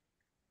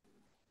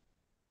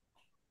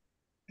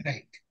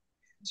 Right.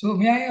 So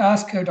may I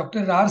ask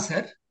Dr. Rar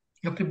sir,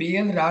 Dr.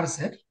 B.L. Rar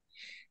sir,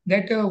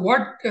 that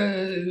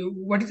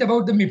what is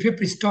about the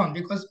mifepristone,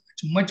 because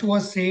much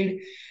was said,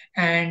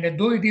 and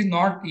though it is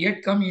not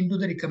yet come into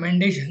the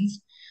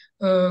recommendations,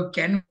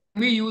 can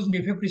we use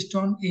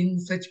mifepristone in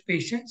such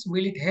patients?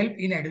 Will it help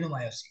in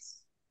adenomyosis?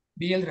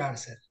 B.L. Rar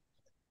sir.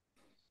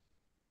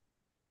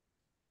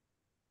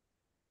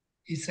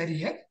 Is sir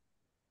here?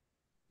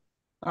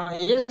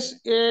 Yes,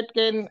 it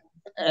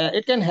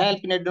can help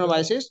in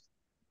adenomyosis,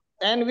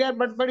 and we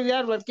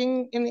are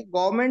working in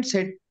government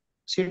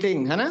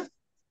setting, है ना?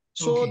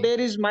 So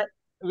Okay.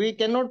 we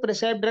cannot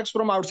prescribe drugs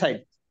from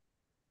outside.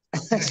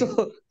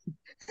 So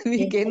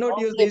we cannot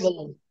use these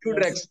two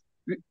drugs.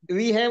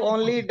 We have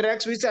only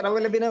drugs which are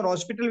available in a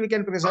hospital. We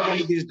can prescribe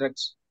only these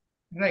drugs.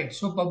 Right.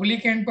 So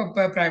public and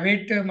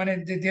private,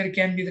 there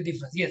can be the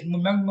difference. Yes.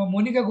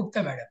 Monica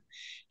Gupta, madam,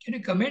 can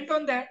you comment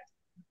on that?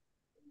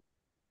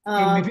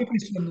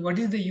 Mifepristone, what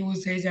is the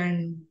usage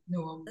and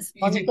is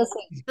Monica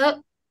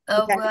it?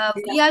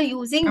 We are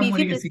using Monica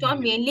mifepristone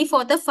Singh. mainly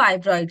for the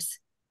fibroids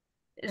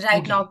right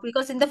Okay. now,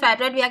 because in the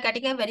fibroid we are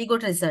getting a very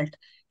good result,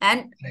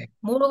 and Right.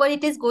 moreover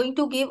it is going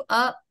to give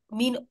a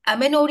mean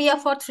amenorrhea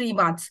for 3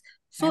 months.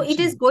 So it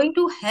is Absolutely. going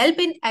to help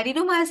in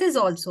adenomyosis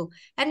also,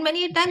 and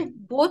many a time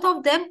both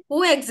of them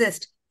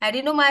coexist,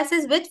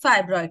 adenomyosis with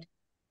fibroid,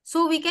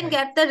 so we can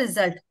get the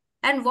result.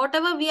 And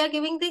whatever we are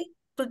giving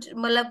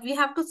we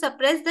have to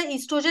suppress the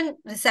estrogen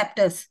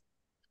receptors,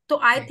 so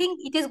I think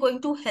it is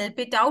going to help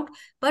it out.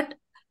 But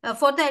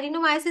for the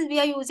adenomyosis we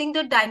are using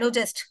the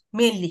Dynogest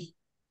mainly.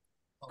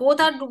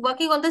 Both are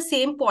working on the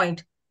same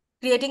point,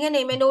 creating an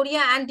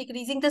amenorrhea and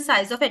decreasing the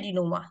size of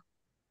adenoma.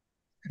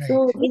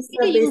 So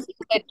anybody using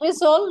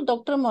letrozole,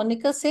 Dr.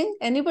 Monica Singh?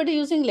 Anybody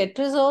using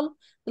letrozole?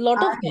 A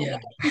lot of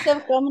publications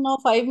have come now,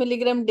 5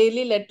 milligram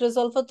daily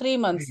letrozole for 3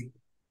 months.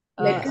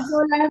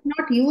 Letrozole I have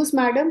not used,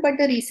 madam, but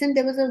there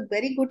was a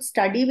very good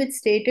study which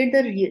stated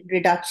the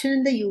reduction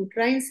in the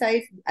uterine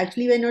size.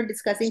 Actually, we're not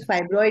discussing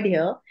fibroid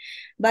here,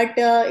 but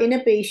in a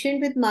patient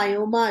with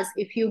myomas,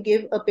 if you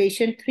give a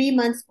patient 3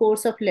 months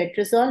course of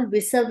letrozole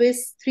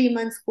vis-a-vis 3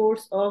 months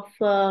course of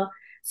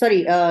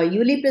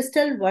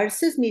ulipristal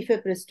versus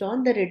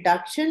mifepristone, the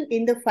reduction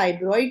in the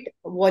fibroid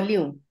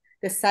volume,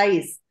 the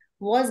size,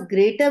 was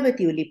greater with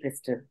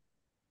ulipristal.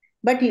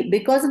 But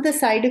because of the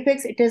side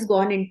effects, it has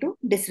gone into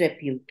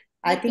disrepute.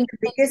 I think the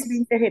biggest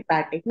being the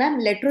hepatic. Ma'am,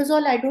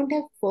 letrozole, I don't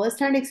have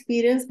first-hand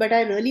experience, but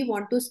I really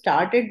want to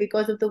start it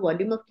because of the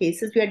volume of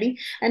cases we are doing.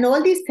 And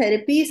all these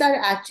therapies are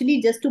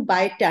actually just to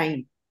buy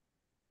time,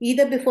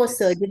 either before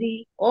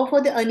surgery or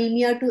for the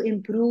anemia to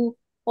improve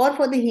or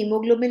for the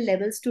hemoglobin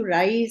levels to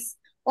rise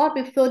or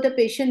before the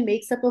patient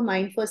makes up a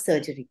mind for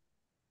surgery.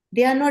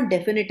 They are not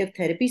definitive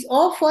therapies,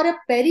 or for a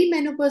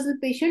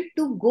perimenopausal patient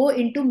to go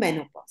into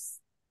menopause.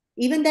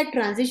 Even that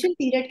transition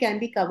period can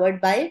be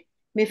covered by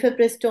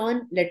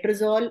mifepristone,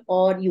 letrozole,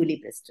 or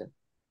ulipristal.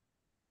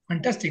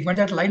 Fantastic. But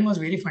that line was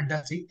very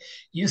fantastic.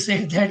 You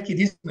said that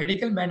this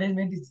medical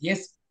management is,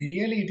 yes,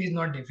 really it is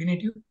not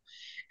definitive.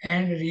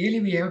 And really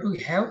we have to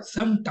have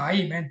some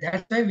time, and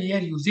that's why we are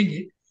using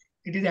it.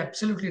 It is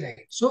absolutely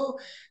right. So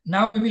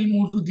now we will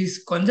move to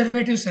this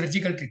conservative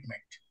surgical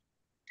treatment.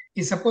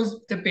 If suppose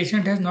the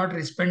patient has not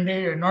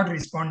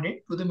responded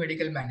to the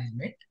medical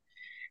management,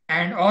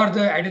 and or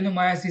the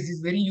adenomyosis is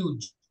very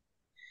huge.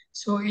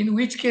 So in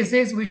which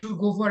cases we should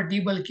go for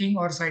debulking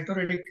or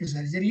cytoreductive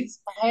surgeries?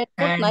 I had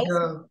put nice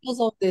pictures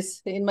of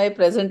this in my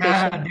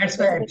presentation. That's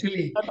why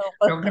actually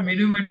Dr.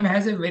 Minu madam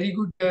has a very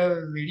good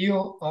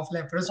video of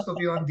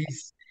laparoscopy on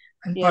this.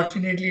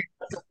 Unfortunately,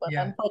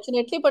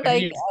 Unfortunately, but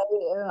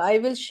I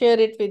will share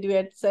it with you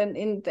at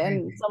in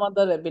some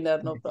other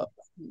webinar, no problem.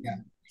 Yeah.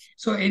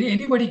 So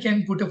anybody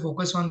can put a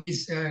focus on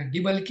this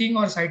debulking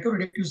or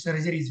cytoreductive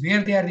surgeries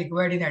where they are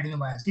required in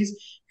adenomyosis,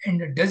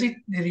 and does it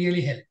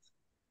really help?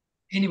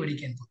 Anybody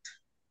can put.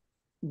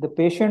 The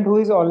patient who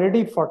is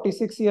already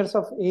 46 years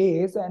of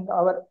age, and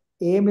our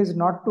aim is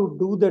not to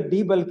do the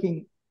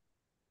debulking.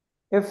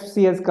 If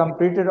she has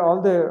completed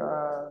all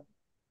the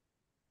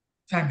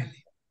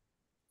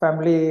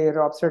family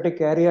obstetric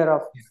career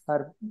of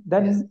her,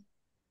 then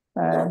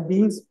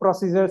these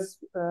procedures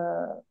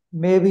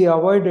may be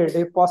avoided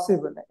if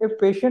possible. If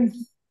patient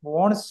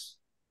wants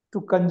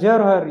to conjure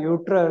her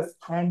uterus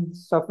and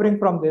suffering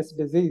from this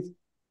disease,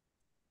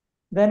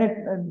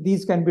 then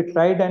these can be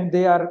tried, and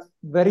they are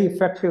very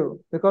effective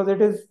because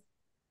it is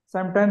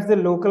sometimes the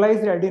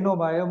localized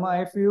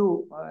adenomyoma. If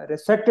you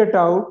resect it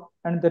out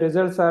and the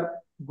results are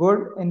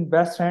good in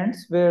best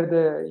hands,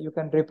 where you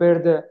can repair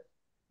the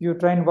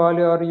uterine wall,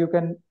 or you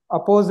can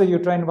oppose the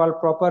uterine wall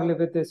properly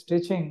with the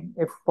stitching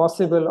if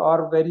possible,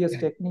 or various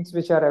techniques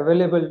which are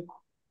available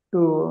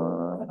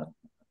to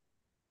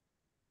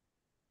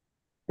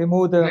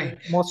remove the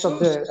most of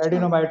the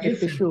adenomyotic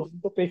tissue,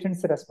 the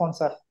patient's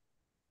response are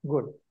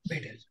Good.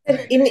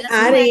 In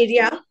our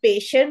area,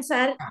 patients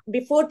are,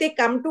 before they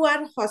come to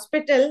our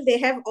hospital, they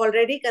have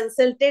already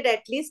consulted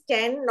at least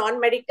 10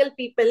 non-medical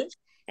people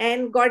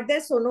and got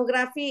their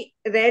sonography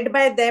read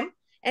by them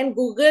and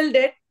Googled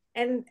it.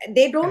 And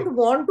they don't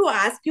want to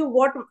ask you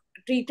what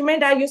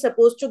treatment are you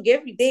supposed to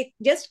give. They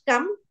just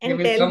come and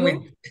tell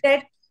you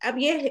that अब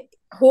ये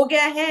हो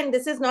गया है and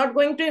this is not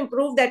going to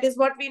improve. That is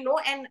what we know.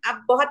 And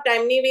अब बहुत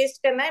time नहीं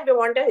waste करना है. We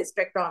want a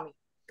hysterectomy.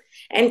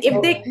 And if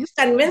they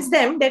convince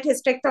them that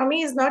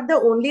hysterectomy is not the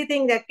only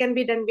thing that can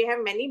be done, we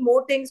have many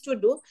more things to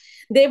do,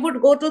 they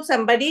would go to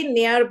somebody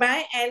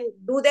nearby and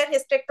do their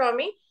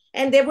hysterectomy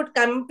and they would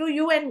come to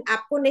you and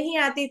आपको नहीं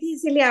आती थी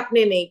इसलिए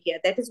आपने नहीं किया.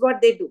 That is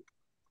what they do.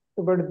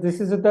 But this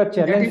is the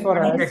challenge for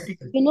us.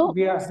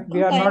 We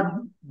are not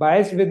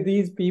biased with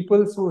these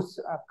people who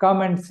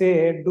come and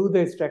say, do the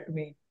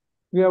hysterectomy.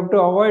 We have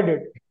to avoid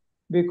it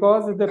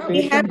because the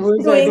patient who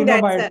is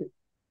adenomyosis,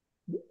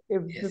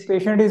 if the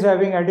patient is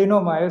having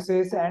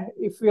adenomyosis and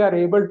if we are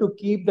able to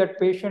keep that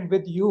patient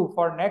with you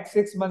for next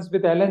 6 months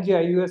with LNG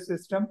IUS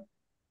system,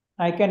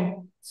 I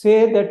can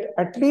say that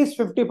at least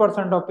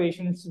 50% of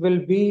patients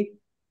will be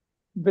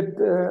with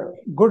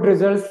good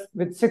results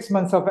with 6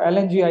 months of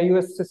LNG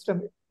IUS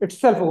system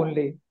itself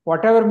only.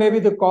 Whatever may be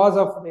the cause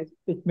of it,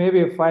 it may be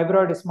a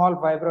fibroid, a small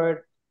fibroid,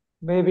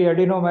 maybe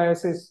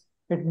adenomyosis,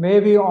 it may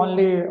be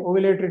only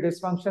ovulatory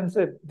dysfunction.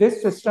 So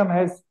this system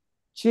has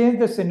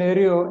changed the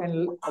scenario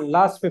in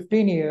last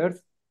 15 years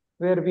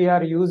where we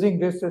are using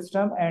this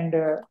system and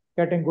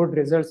getting good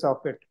results of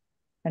it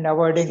and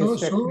avoiding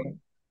hysterectomy.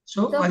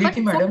 So, but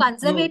for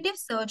conservative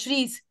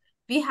surgeries,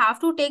 we have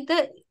to take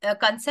the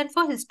consent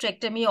for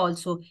hysterectomy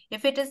also.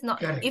 If it is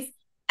not, if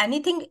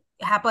anything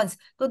happens,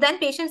 so then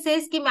patient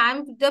says, "Ki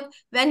ma'am,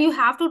 when you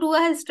have to do a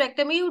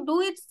hysterectomy, you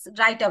do it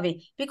right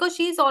away because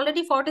she is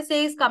already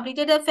 46,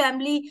 completed her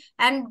family,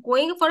 and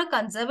going for a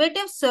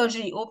conservative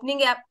surgery,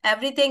 opening up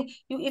everything.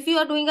 If you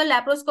are doing a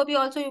laparoscopy,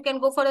 also you can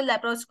go for a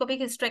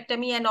laparoscopic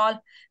hysterectomy and all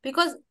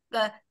because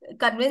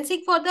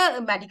convincing for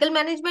the medical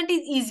management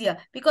is easier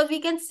because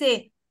we can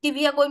say."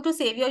 We are going to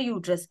save your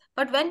uterus.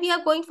 But when we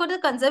are going for the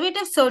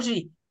conservative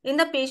surgery in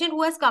the patient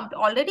who has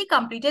already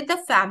completed the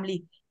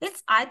family,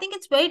 I think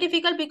it's very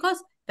difficult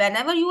because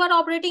whenever you are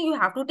operating, you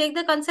have to take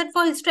the consent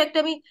for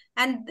hysterectomy.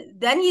 And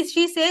then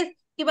she says,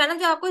 कि madam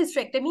जब आपको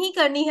hysterectomy ही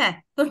करनी है,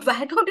 तो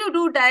why don't you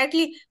do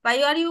directly?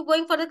 Why are you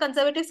going for the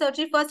conservative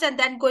surgery first and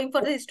then going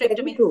for the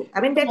hysterectomy?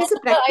 I mean, that is a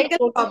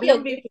practical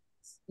problem.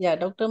 Yeah,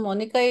 Dr.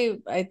 Monica,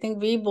 I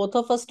think we both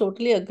of us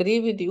totally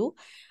agree with you.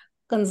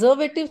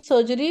 Conservative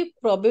surgery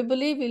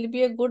probably will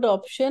be a good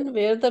option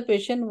where the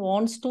patient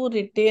wants to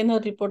retain her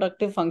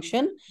reproductive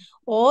function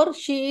or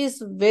she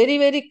is very,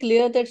 very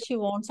clear that she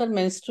wants her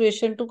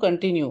menstruation to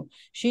continue.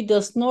 She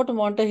does not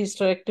want a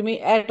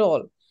hysterectomy at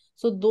all.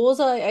 So those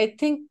are, I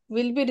think,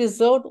 will be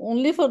reserved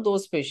only for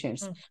those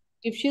patients.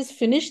 If she's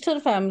finished her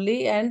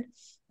family and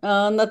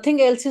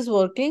nothing else is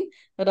working,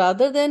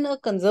 rather than a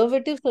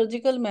conservative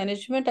surgical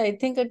management, I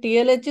think a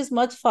TLH is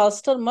much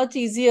faster, much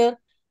easier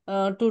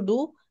to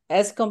do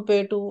as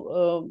compared to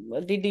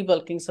the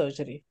debulking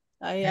surgery.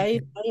 I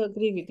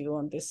agree with you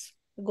on this.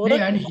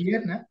 And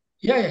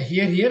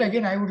here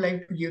again, I would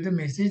like to give the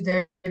message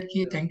that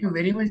thank you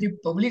very much, the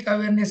Public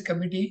Awareness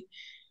Committee.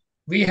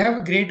 We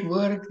have great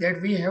work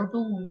that we have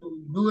to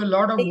do a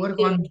lot of work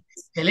on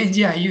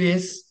LNG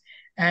IUS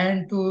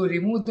and to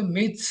remove the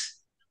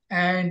myths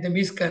and the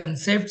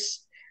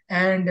misconceptions.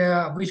 And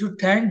we should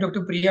thank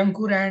Dr.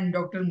 Priyankur and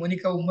Dr.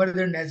 Monica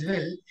Umardan as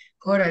well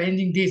for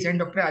arranging this. And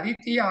Dr.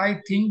 Aditya, I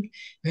think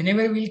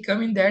whenever we'll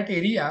come in that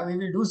area, we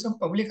will do some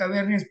public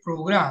awareness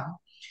program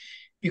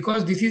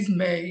because this is,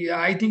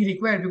 I think,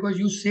 required because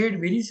you said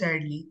very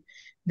sadly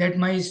that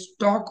my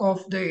stock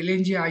of the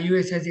LNG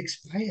IUS has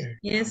expired.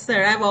 Yes,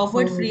 sir. I've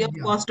offered free of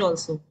cost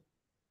also.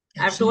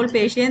 I've told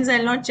patients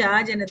I'll not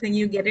charge anything.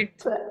 You get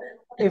it.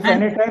 If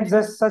any time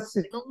such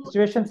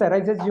situations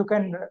arises, you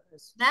can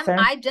Ma'am, send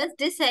I just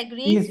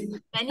disagree.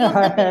 Many of the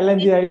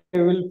LNG,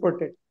 I will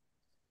put it.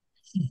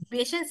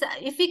 Patients,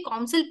 if we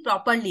counsel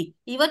properly,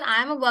 even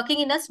I am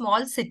working in a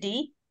small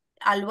city,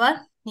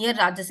 Alwar, near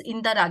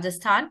in the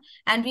Rajasthan,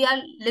 and we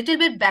are little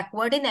bit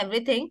backward in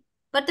everything,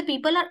 but the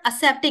people are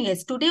accepting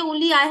it. Today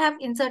only I have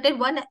inserted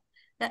one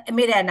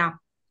Mirena,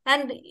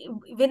 and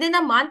within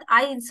a month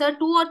I insert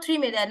 2 or 3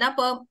 Mirena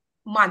per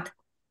month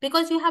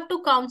because you have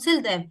to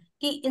counsel them.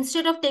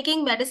 Instead of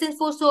taking medicines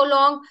for so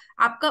long,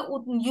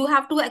 you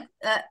have to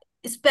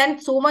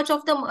spend so much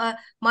of the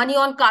money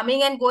on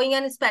coming and going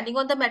and spending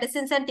on the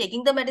medicines and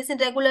taking the medicine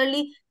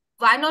regularly.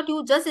 Why not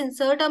you just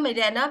insert a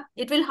Mirena?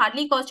 It will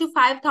hardly cost you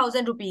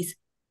 5,000 rupees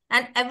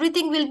and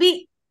everything will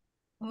be,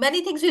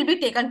 many things will be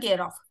taken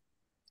care of.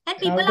 And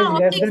people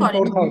are opting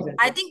for it.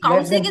 I think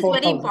counseling is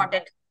very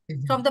important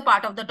from the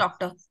part of the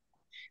doctor.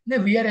 No,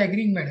 we are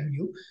agreeing, madam.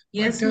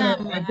 Yes,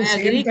 ma'am. At the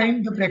same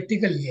time, completely. the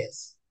practical,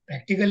 yes.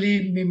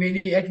 Practically,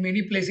 at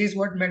many places,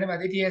 what Madam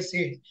Aditi has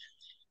said,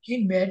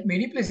 at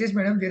many places,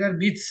 madam, there are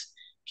myths.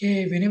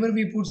 Whenever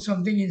we put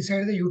something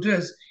inside the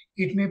uterus,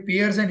 it may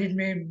pierce and it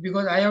may,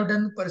 because I have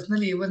done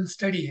personally one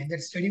study, and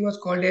that study was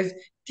called as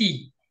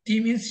T. T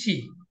means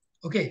she.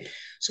 Okay.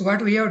 So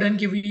what we have done,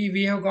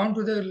 we have gone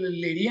to the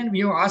lady and we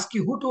have asked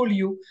who told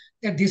you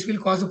that this will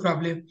cause a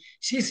problem.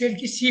 She said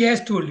she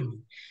has told me.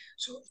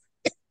 So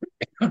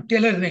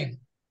tell her name.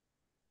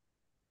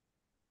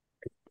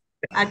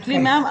 Actually,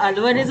 ma'am,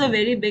 Alwar is a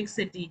very big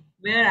city.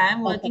 Where I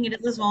am working, it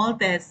is a small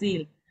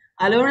tehsil.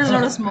 Alwar is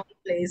not a small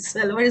place.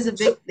 Alwar is a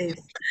big place.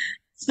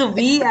 So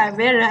we are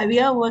where we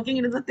are working,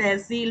 it is a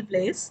tehsil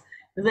place.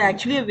 It is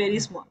actually a very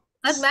small.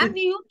 But ma'am,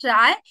 you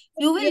try,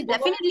 you will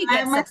definitely I get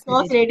have my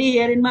stock succeeded. ready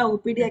here in my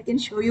OPD. I can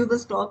show you the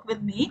stock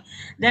with me.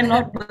 They're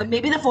not,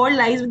 maybe the fault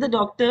lies with the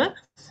doctor,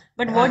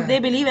 but what they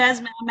believe,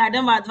 as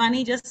Madam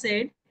Wadhwani just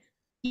said,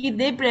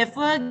 they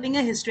prefer getting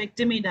a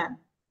hysterectomy done.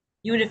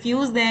 You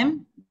refuse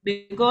them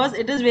because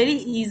it is very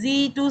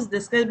easy to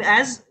discuss.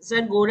 As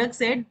Sir Gorak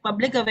said,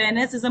 public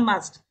awareness is a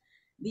must.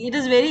 It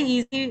is very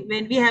easy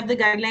when we have the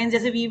guidelines,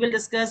 as we will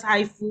discuss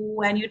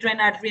HIFU and uterine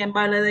artery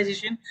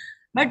embolization.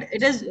 But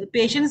it is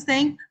patients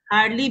think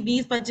hardly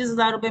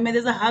 20-25,000 rupees.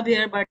 There's a hub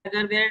here,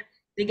 Batagar, where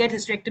they get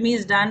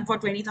hysterectomies done for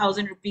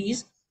 20,000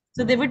 rupees.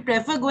 So they would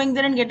prefer going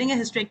there and getting a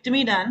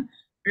hysterectomy done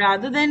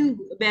rather than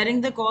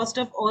bearing the cost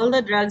of all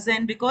the drugs.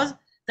 And because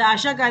the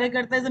Asha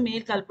Karyakarta is a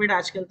male culprit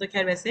aajkal to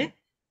khair waise.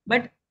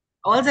 But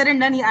all said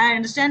and done, I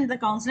understand the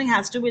counseling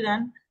has to be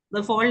done.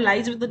 The fault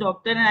lies with the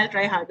doctor and I'll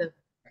try harder.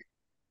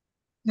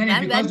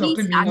 Ma'am, when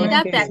we started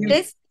our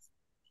practice,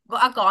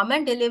 a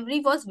government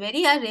delivery was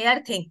very a rare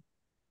thing.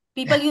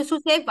 People used to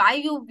say,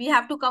 why we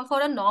have to come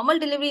for a normal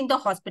delivery in the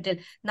hospital.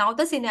 Now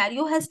the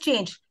scenario has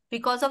changed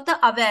because of the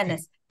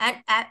awareness. And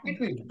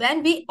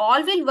when we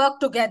all will work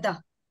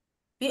together,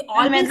 we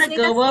all And when will say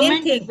the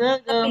same thing.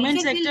 the government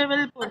patient sector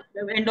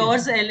will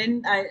endorse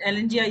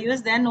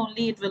LNGIUS, then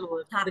only it will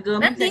work. The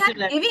government they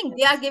sector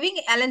are giving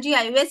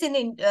LNGIUS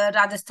in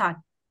Rajasthan.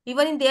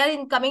 Even they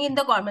are coming in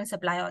the government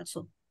supply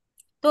also.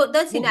 So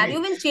the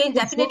scenario will change.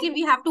 Definitely,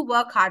 we have to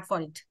work hard for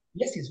it.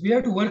 Yes, we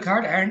have to work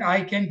hard, and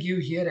I can give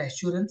here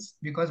assurance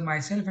because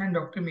myself and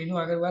Dr. Meenu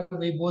Agarwal,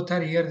 we both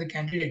are here the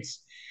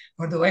candidates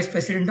for the vice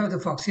president of the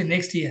Fogsi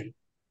next year.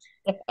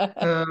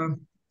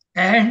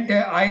 And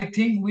I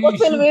think we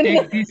should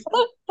take this.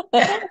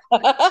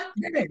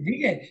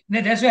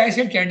 No, that's why I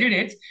said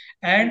candidates,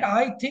 and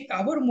I think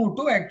our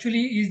motto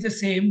actually is the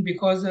same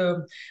because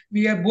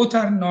we are both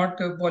are not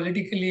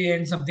politically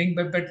and something,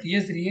 but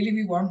yes, really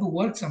we want to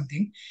work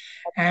something,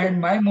 and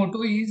my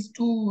motto is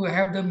to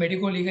have the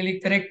medical legally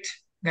correct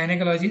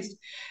gynecologist,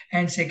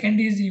 and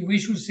second is we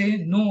should say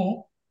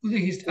no to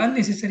the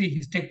unnecessary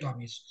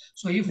hysterectomies.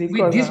 So if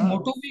with this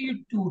motto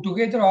we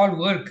together all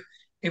work,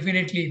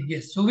 definitely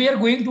yes. So we are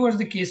going towards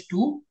the case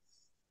 2.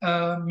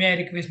 May I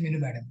request Meenu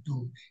madam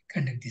to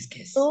conduct this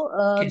case? So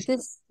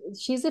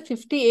she's a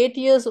 58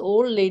 years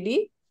old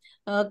lady,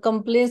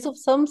 complains of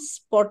some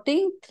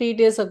spotting 3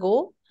 days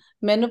ago,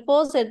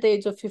 menopause at the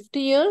age of 50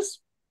 years.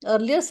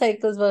 Earlier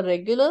cycles were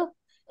regular.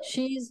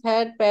 She's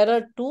had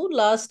para 2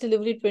 last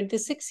delivery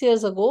 26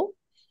 years ago.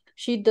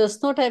 She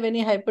does not have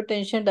any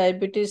hypertension,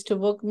 diabetes,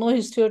 no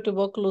history of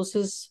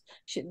tuberculosis.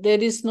 There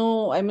is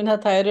no, her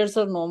thyroids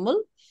are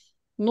normal.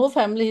 No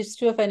family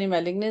history of any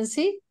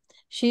malignancy.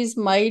 She's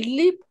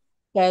mildly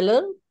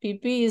paler.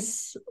 PP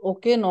is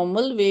okay,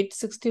 normal. Weight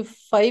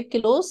 65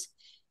 kilos.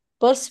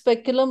 Per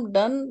speculum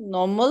done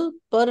normal.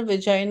 Per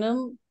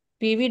vaginum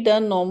PV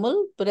done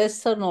normal.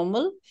 Breasts are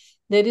normal.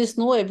 There is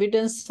no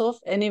evidence of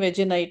any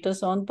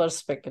vaginitis on per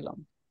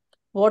speculum.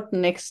 What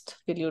next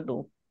will you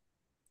do?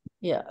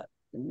 Yeah.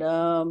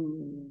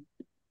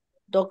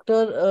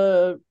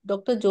 Dr.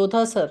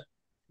 Jodha sir.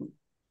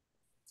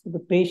 The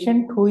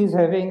patient who is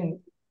having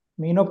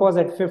menopause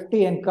at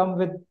 50 and come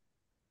with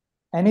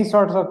any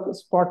sorts of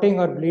spotting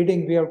or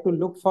bleeding, we have to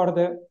look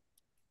for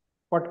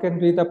what can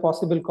be the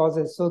possible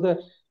causes. So the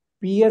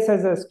PS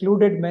has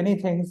excluded many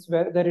things,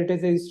 whether it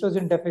is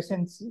estrogen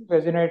deficiency,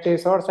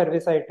 vaginitis, or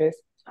cervicitis.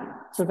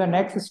 So the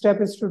next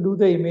step is to do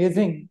the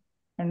imaging,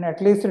 and at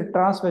least a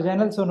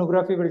transvaginal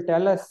sonography will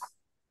tell us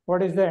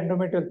what is the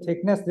endometrial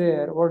thickness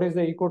there, what is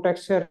the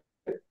ecotexture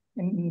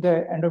in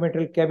the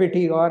endometrial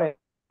cavity, or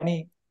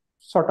any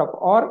sort of,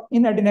 or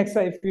in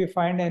adnexa if we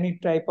find any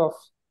type of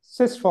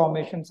cyst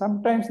formation.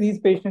 Sometimes these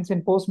patients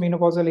in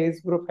postmenopausal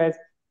age group has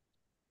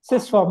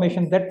cyst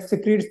formation that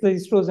secretes the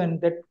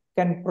estrogen that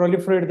can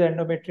proliferate the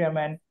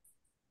endometrium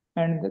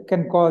and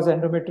can cause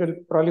endometrial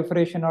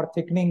proliferation or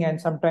thickening,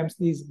 and sometimes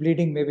these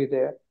bleeding may be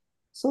there.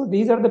 So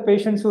these are the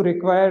patients who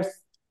requires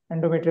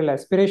endometrial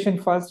aspiration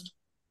first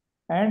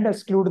and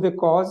exclude the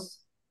cause,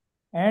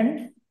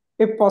 and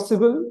if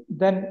possible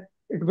then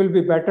it will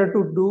be better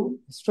to do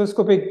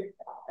hysteroscopic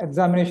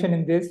examination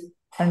in this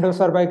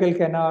endocervical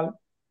canal,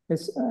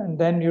 and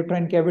then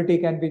uterine cavity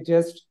can be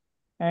judged,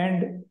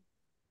 and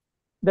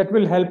that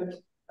will help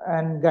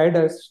and guide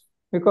us,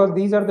 because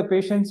these are the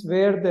patients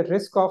where the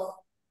risk of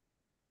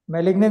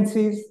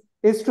malignancies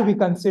is to be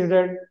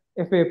considered.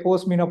 If a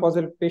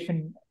postmenopausal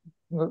patient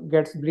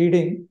gets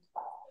bleeding,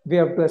 we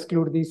have to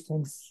exclude these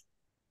things.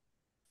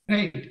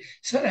 Right.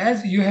 So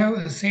as you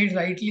have said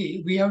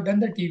rightly, we have done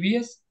the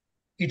TBS.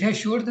 It has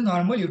showed the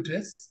normal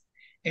uterus.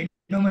 And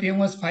adenomyosis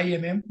was 5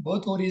 mm.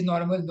 Both ore is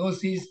normal, no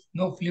cyst,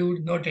 no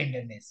fluid, no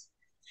tenderness.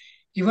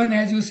 Even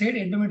as you said,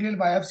 endometrial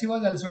biopsy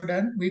was also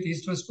done with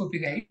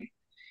hysteroscopy, right?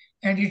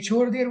 And it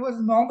showed there was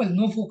normal,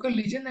 no focal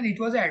lesion, and it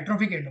was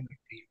atrophic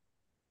endometrium.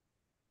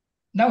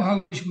 Now,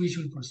 how we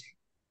should proceed?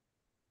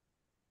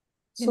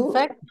 In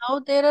fact, now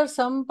there are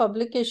some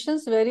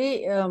publications,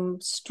 very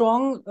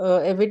strong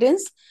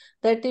evidence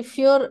that if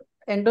your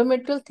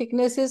endometrial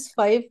thickness is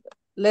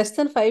less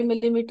than 5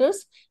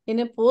 millimeters in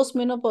a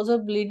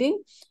postmenopausal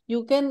bleeding,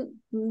 you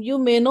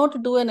may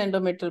not do an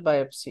endometrial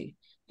biopsy,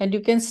 and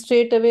you can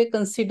straight away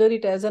consider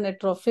it as an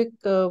atrophic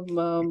right,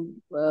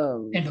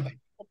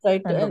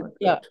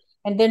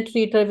 and then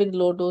treat her with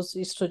low dose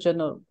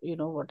estrogen or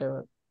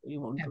whatever you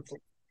want to do.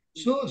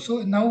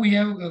 So now we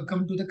have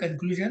come to the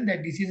conclusion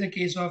that this is a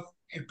case of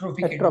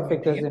atrophic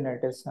endometrium.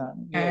 vaginitis.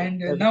 And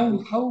now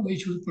how we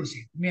should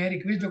proceed? May I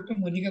request Dr.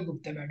 Monica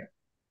Gupta, madam?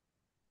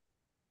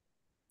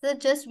 So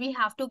just we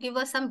have to give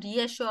her some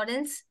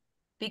reassurance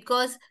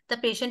because the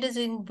patient is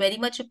in very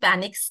much a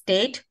panic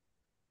state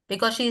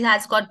because she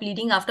has got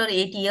bleeding after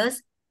 8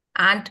 years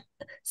and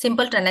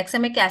simple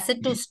tranexamic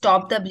acid to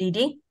stop the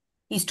bleeding.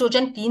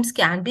 Estrogen creams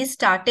can be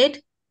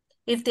started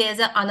if there's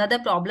another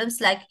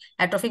problems like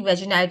atrophic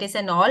vaginitis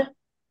and all.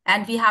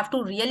 And we have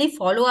to really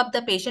follow up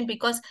the patient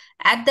because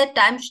at that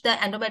time the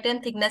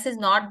endometrium thickness is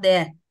not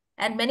there.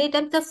 And many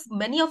times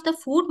many of the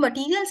food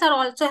materials are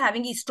also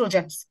having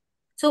estrogens.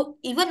 So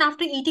even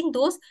after eating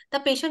those, the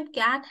patient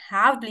can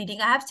have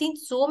bleeding. I have seen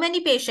so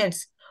many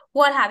patients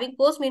who are having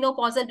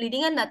postmenopausal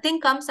bleeding and nothing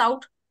comes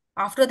out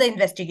after the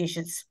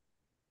investigations.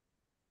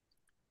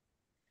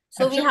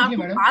 So we have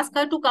to ask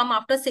her to come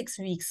after 6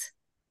 weeks.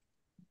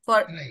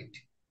 Right.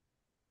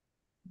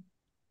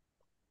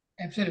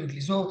 Absolutely.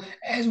 So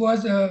as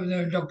was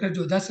Dr.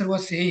 Jodha sir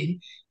was saying,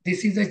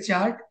 this is a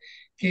chart.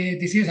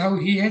 This is how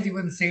he has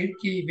even said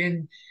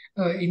when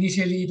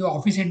initially the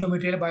office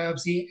endometrial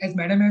biopsy, as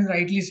madam has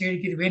rightly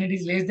said, when it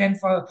is less than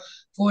 4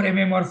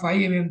 mm or 5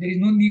 mm, there is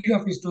no need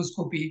of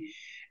hysteroscopy.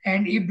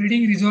 And if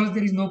bleeding resolves,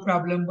 there is no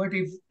problem. But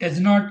if does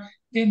not,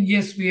 then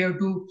yes, we have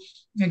to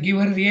give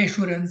her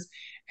reassurance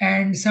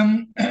and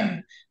some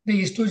the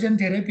estrogen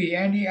therapy.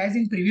 And as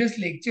in previous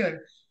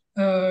lecture,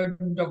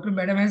 Dr.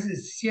 Madam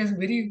she has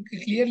very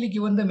clearly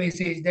given the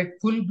message that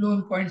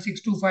full-blown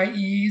 0.625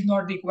 E is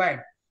not required,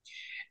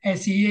 and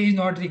CA is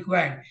not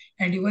required,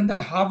 and even the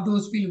half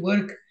dose will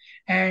work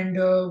and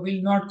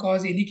will not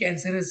cause any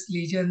cancerous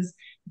lesions,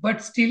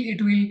 but still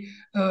it will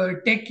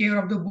take care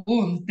of the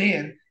bone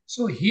there.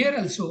 So here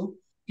also,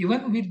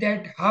 even with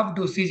that half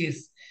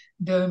dosages,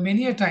 the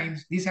many a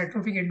times this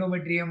atrophic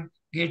endometrium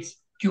gets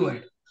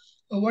cured.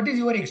 What is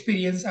your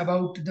experience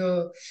about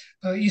the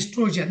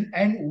estrogen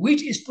and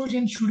which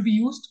estrogen should be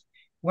used?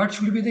 What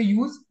should be the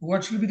use?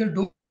 What should be the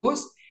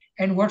dose?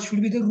 And what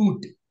should be the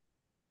route?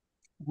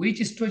 Which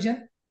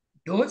estrogen,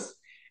 dose,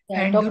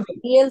 and Dr. the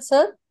BL,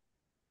 sir?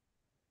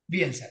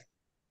 BL, sir.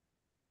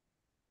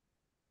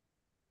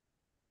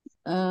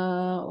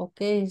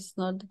 Okay, it's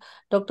not.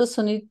 Dr.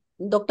 Sunit,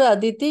 Dr.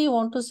 Aditi, you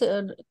want to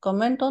say,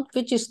 comment on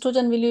which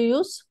estrogen will you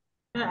use?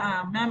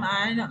 Ma'am,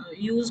 I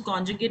use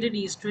conjugated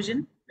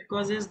estrogen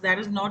because that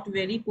is not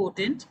very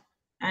potent.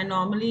 And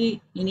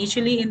normally,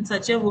 initially in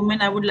such a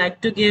woman, I would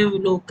like to give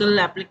local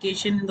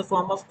application in the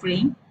form of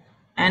cream.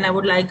 And I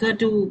would like her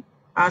to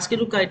ask her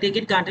to take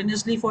it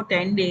continuously for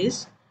 10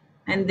 days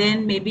and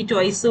then maybe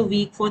twice a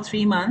week for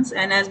 3 months.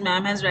 And as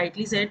ma'am has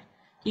rightly said,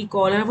 he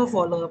call her for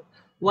follow-up.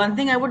 One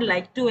thing I would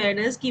like to add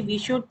is that we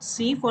should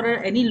see for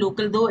any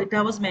local, though it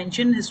was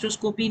mentioned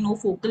hysteroscopy, no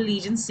focal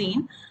lesion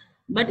seen,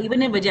 but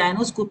even a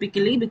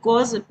vaginoscopically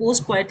because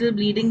post-coital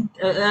bleeding,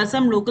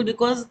 some local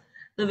because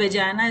the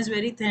vagina is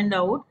very thinned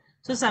out.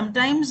 So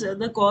sometimes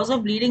the cause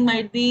of bleeding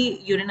might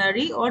be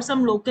urinary or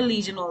some local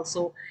lesion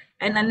also.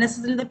 And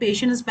unnecessarily the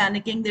patient is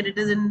panicking that it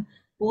is in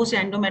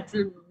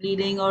post-endometrial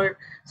bleeding or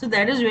so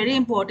that is very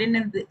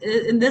important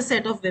in this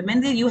set of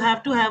women that you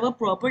have to have a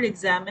proper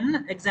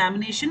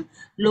examination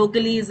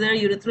locally. Is there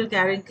urethral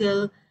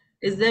caruncle?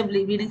 Is there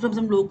bleeding from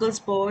some local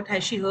spot?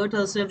 Has she hurt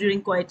herself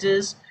during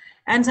coitus?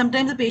 And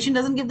sometimes the patient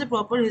doesn't give the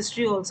proper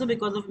history also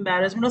because of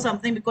embarrassment or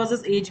something because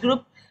this age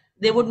group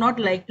they would not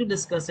like to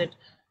discuss it.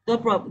 So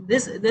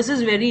this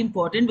is very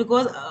important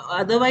because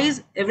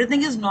otherwise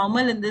everything is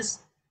normal in this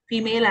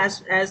female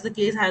as the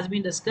case has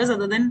been discussed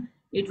other than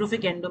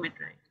atrophic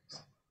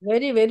endometritis.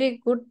 Very,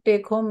 very good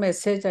take-home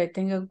message. I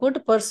think a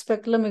good per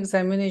speculum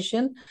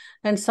examination,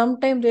 and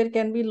sometimes there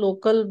can be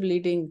local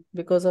bleeding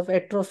because of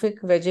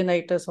atrophic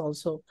vaginitis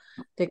also.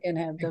 They can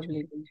have the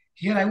bleeding.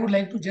 Here I would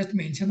like to just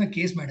mention a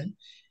case, madam.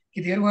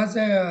 There was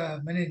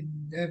a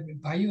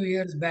 5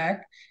 years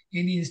back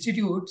in the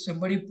institute,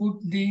 somebody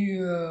put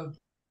the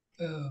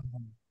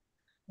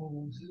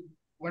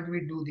what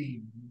we do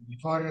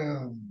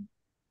for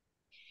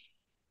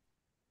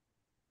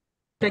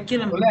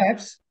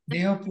collapse. They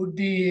have put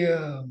the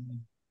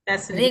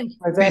ring.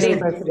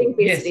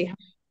 Yes,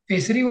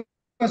 pessary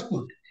was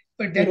put.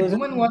 But that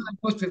woman was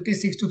almost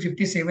 56 to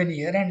 57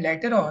 year, and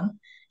later on,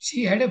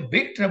 she had a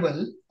big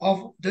trouble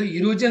of the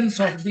erosions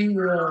of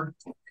the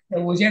the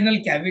vaginal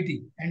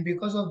cavity, and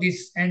because of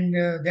this, and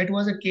that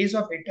was a case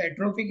of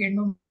atrophic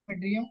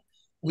endometrium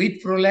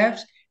with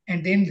prolapse,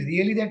 and then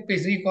really that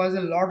basically caused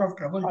a lot of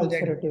trouble to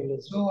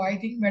that. So I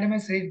think Madam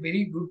has said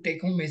very good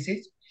take-home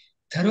message.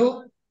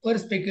 Thorough per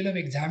speculum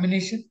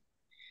examination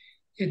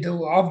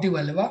of the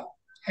vulva,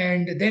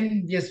 and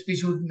then yes, we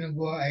should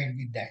go ahead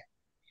with that.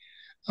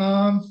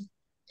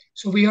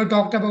 So we have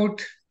talked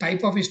about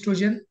type of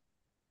estrogen,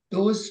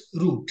 dose,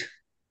 route.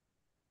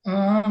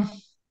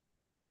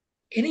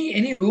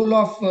 Any role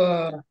of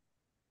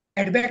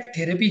add-back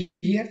therapy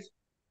here?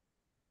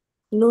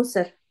 No,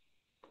 sir.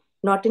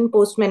 Not in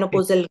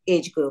postmenopausal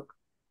age group.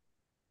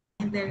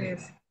 There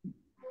is.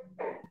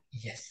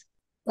 Yes.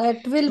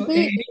 That will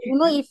be,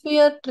 if we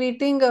are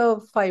treating a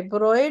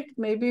fibroid,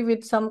 maybe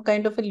with some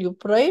kind of a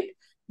leuproid,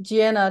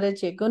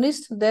 GnRH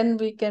agonist, then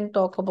we can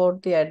talk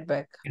about the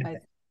add-back.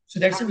 So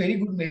that's a very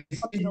good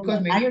message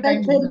because many a Add-back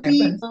times what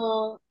therapy,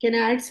 happens. can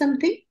I add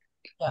something?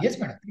 Yes,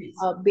 madam, please.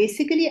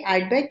 Basically,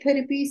 add-back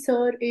therapy,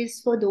 sir,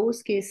 is for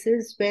those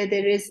cases where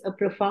there is a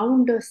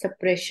profound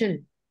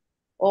suppression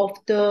of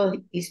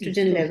the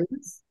estrogen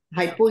levels,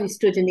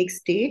 hypoestrogenic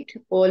state,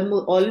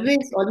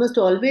 almost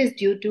always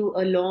due to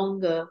a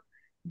long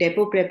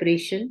depot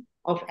preparation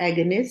of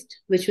agonist,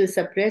 which will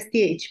suppress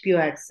the HPO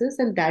axis,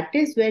 and that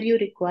is where you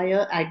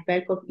require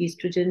add-back of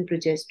estrogen,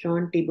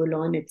 progesterone,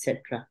 tibolone,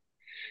 etc.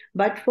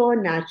 But for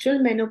natural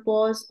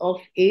menopause of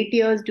 8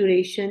 years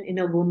duration in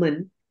a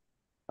woman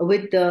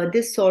with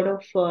this sort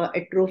of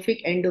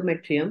atrophic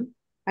endometrium,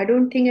 I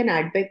don't think an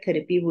add-back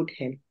therapy would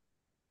help.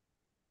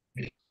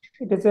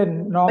 It is a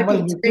normal But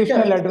it's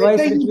nutritional better, advice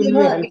it's which will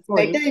be helpful.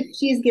 It's better if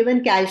she's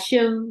given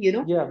calcium,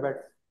 Yeah,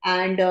 but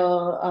and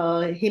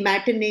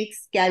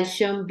hematinics,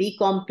 calcium, B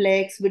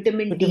complex,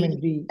 vitamin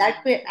D.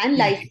 That way, and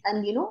life,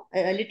 and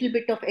a little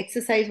bit of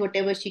exercise,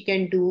 whatever she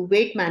can do,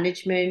 weight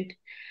management,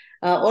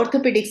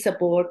 orthopedic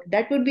support.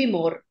 That would be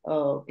more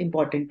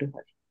important to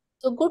her.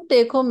 So good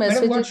take-home Madam,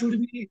 message. what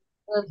should be?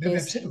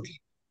 Yes. Absolutely.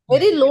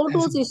 Very low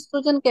dose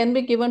estrogen can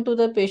be given to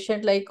the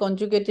patient, like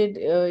conjugated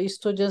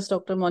estrogens,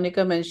 Dr.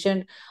 Monica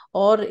mentioned,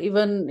 or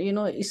even,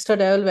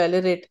 estradiol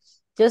valerate,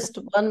 just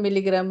 1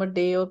 milligram a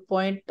day, or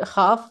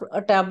half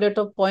a tablet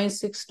of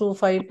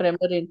 0.625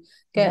 premarin.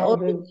 Or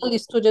oral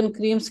estrogen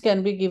creams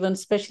can be given,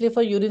 especially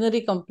for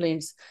urinary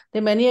complaints.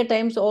 They many a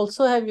times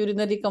also have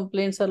urinary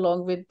complaints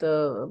along with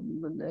the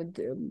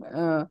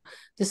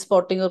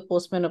spotting or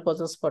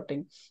postmenopausal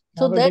spotting.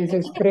 So that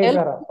you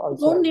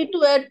don't need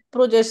to add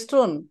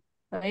progesterone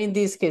in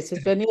these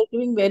cases. When you're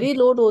giving very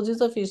low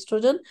doses of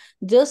estrogen,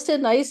 just a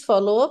nice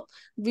follow-up.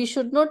 We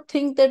should not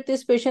think that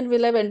this patient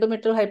will have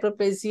endometrial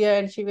hyperplasia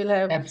and she will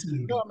have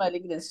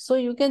malignancy. So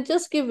you can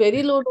just give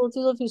very low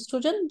doses of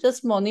estrogen,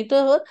 just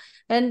monitor her,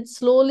 and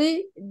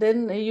slowly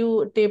then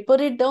you taper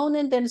it down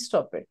and then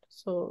stop it.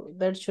 So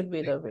that should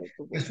be the way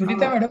to go.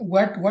 Sunita, madam,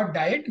 what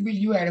diet will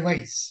you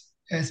advise?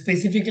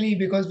 Specifically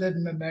because the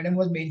madam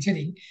was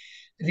mentioning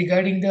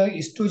regarding the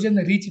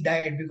estrogen-rich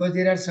diet, because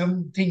there are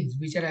some things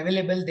which are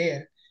available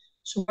there.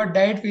 So what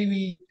diet will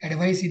we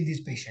advise in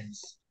these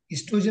patients?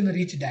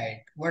 Estrogen-rich diet,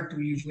 what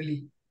we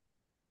usually...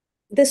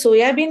 The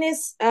soya bean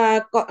is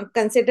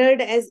considered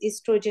as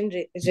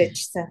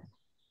estrogen-rich, sir.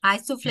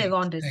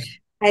 Isoflavone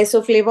rich.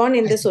 Isoflavone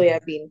in the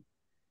soya bean.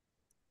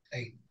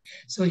 Right.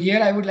 So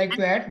here I would like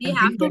to add. We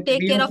have to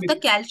take care of the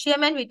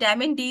calcium and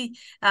vitamin D,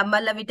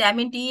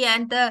 vitamin D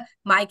and the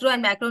micro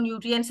and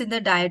macronutrients in the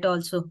diet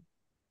also.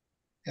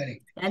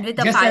 Correct. And with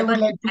the fiber,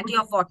 plenty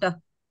of water.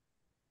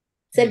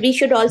 So we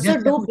should also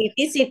do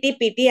PT-CT,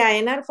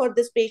 PT-INR for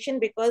this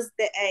patient, because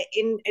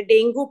in a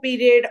dengue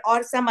period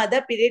or some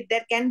other period,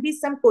 there can be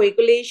some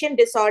coagulation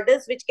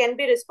disorders which can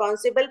be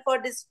responsible for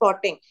this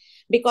spotting.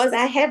 Because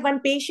I have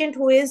one patient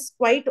who is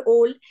quite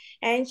old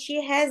and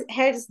she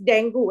has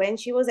dengue, and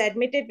she was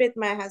admitted with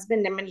my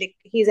husband. I mean, like,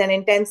 he's an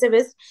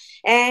intensivist,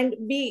 and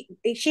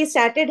she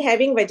started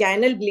having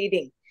vaginal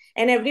bleeding.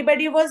 And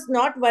everybody was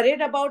not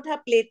worried about her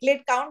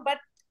platelet count, but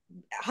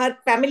her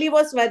family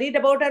was worried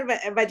about her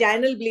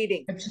vaginal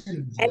bleeding.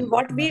 And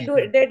what we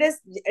did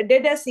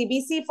a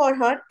CBC for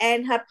her,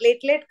 and her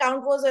platelet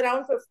count was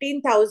around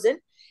 15,000,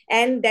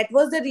 and that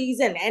was the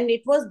reason. And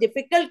it was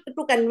difficult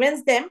to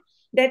convince them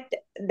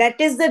that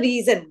is the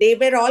reason. They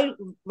were all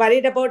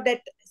worried about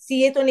that.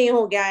 CA to nahi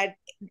ho gaya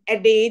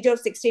at the age of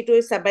 62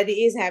 if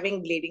somebody is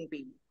having bleeding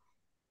period.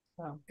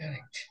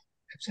 Correct.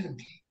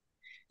 Absolutely.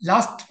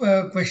 Last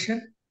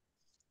question.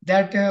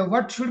 That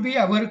what should be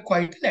our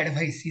coital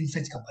advice in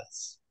such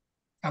couples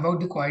about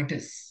the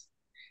coitus?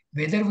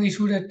 Whether we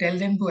should tell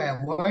them to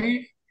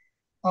avoid,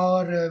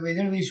 or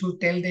whether we should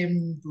tell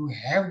them to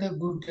have the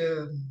good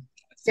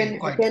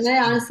coitus. Can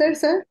I answer,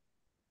 sir?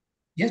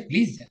 Yes,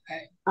 please.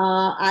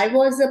 I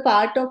was a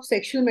part of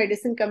sexual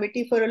medicine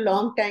committee for a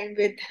long time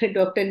with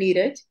Dr.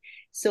 Neeraj.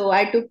 So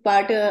I took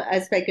part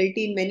as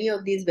faculty in many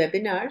of these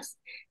webinars,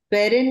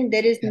 wherein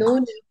there is no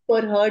need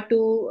for her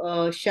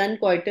to shun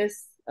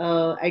coitus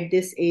at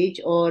this age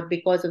or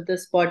because of the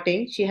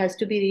spotting. She has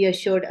to be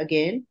reassured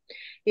again.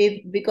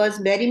 Because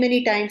very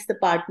many times the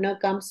partner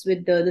comes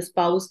with the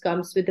spouse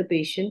comes with the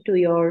patient to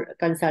your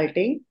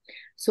consulting.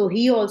 So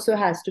he also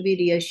has to be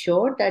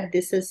reassured that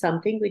this is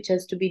something which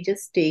has to be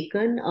just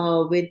taken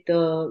with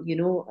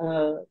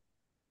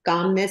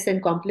calmness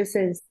and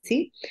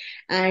complacency,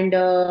 and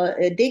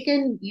they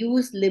can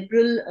use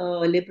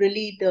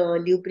liberally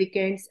the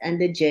lubricants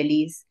and the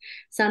jellies.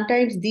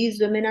 Sometimes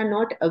these women are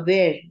not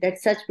aware that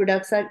such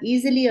products are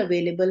easily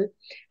available.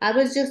 I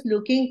was just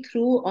looking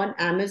through on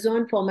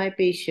Amazon for my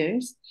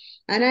patients,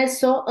 and I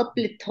saw a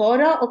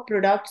plethora of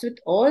products with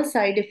all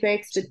side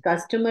effects, with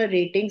customer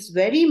ratings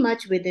very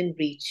much within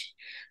reach.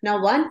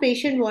 Now, one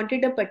patient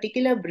wanted a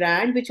particular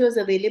brand which was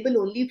available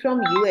only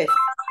from US,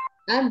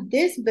 and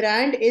this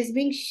brand is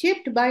being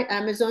shipped by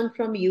Amazon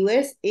from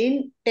US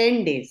in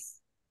 10 days.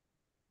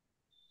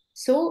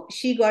 So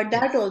she got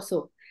that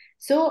also.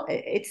 So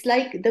it's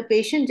like the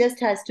patient just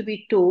has to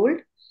be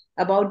told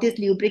about these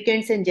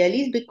lubricants and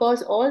jellies,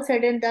 because all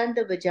said and done,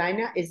 the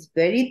vagina is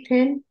very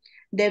thin.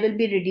 There will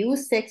be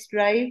reduced sex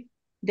drive.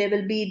 There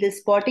will be the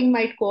spotting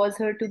might cause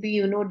her to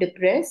be,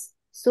 depressed.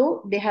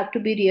 So they have to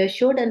be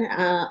reassured and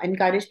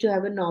encouraged to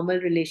have a normal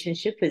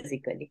relationship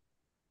physically.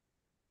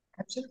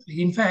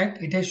 Absolutely. In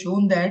fact, it has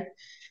shown that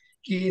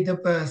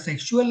the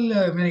sexual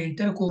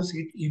intercourse,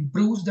 it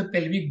improves the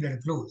pelvic blood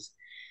flows.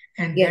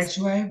 And Yes. that's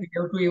why we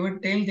have to even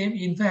tell them.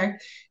 In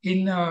fact,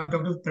 in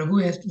Dr.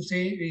 Prabhu has to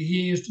say,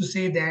 he used to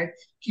say that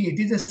it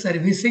is a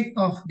servicing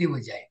of the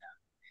vagina.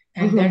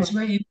 And that's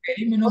why in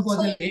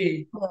perimenopausal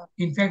age,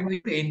 in fact,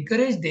 we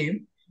encourage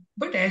them.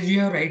 But as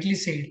you have rightly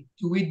said,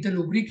 with the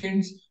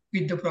lubricants,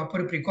 with the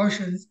proper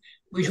precautions,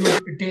 we should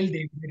tell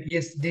them that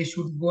yes, they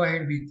should go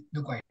ahead with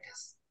the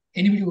coitus.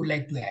 Anybody would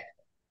like to add?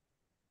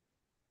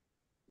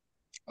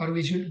 Or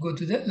we should go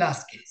to the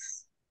last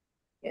case.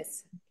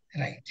 Yes.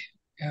 Right.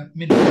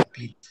 Minna,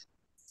 please.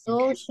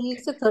 So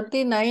she's a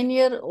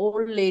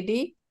 39-year-old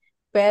lady,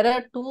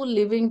 para 2,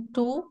 living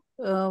 2,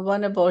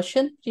 one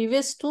abortion,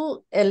 previous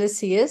to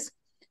LACS.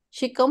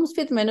 She comes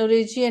with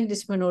menorrhagia and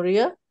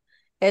dysmenorrhea.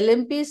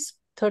 LMP is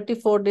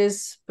 34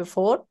 days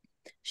before.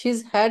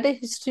 She's had a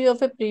history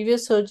of a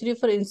previous surgery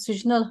for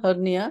incisional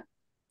hernia.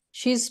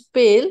 She's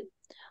pale.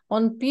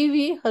 On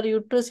PV, her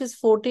uterus is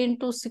 14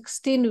 to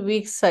 16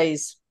 weeks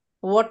size.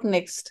 What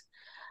next?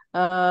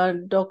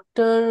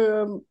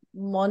 Dr.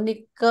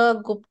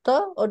 Monica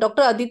Gupta or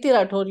Dr. Aditi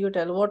Rathore, you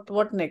tell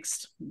what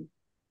next?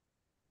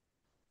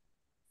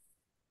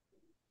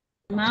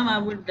 Ma'am, I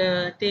would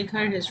take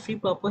her history,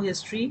 proper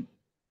history,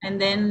 and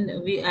then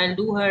I'll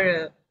do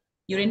her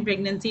urine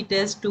pregnancy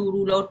test to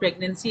rule out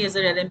pregnancy, as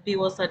her LMP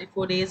was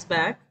 34 days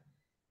back.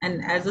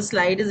 And as the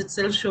slide is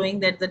itself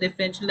showing that the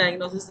differential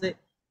diagnosis,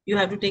 you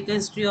have to take a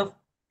history of,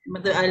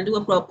 I'll do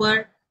a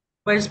proper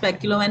per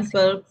speculum and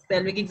per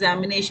pelvic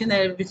examination,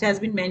 which has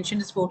been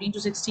mentioned is 14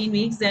 to 16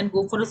 weeks, then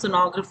go for a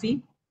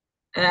sonography,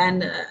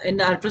 and in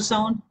the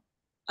ultrasound,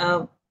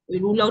 we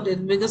rule out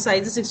it because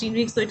size is 16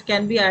 weeks, so it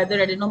can be either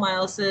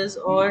adenomyosis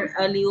or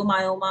a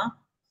leiomyoma.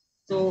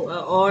 So,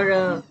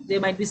 or there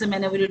might be some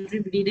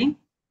anovulatory bleeding,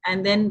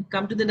 and then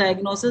come to the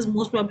diagnosis.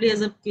 Most probably,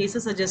 as a case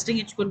is suggesting,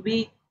 it could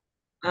be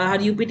her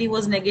UPT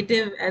was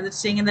negative, as it's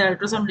saying in the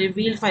ultrasound,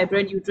 revealed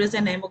fibroid uterus,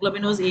 and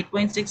hemoglobin was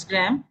 8.6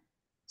 gram.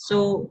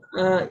 So,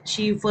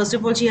 she first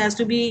of all, she has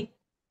to be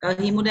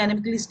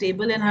hemodynamically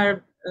stable, and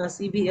her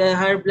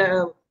her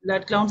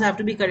blood counts have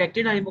to be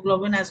corrected. Her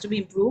hemoglobin has to be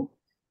improved.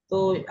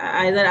 So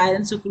either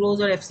iron sucrose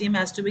or FCM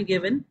has to be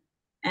given,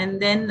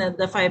 and then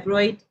the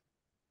fibroid,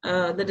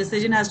 the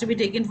decision has to be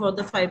taken for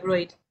the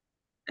fibroid.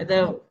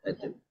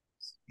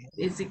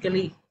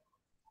 Basically.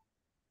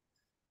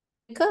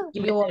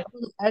 You want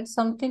to add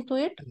something to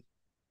it?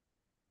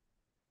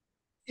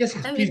 Yes,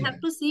 And we have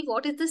to see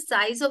what is the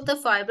size of the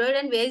fibroid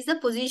and where is the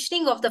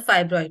positioning of the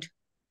fibroid,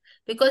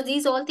 because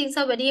these all things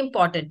are very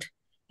important.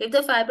 If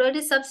the fibroid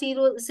is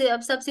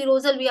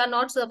subserosal, we are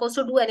not supposed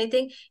to do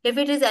anything. If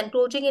it is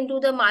encroaching into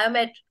the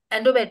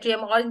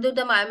endometrium or into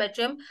the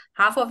myometrium,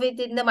 half of it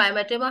in the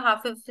myometrium or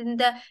half of it in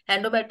the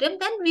endometrium,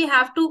 then we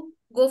have to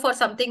go for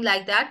something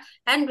like that.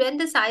 And when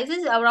the size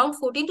is around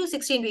 14 to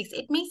 16 weeks,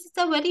 it means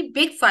it's a very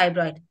big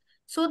fibroid.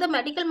 So the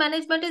medical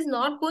management is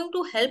not going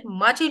to help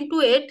much into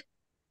it.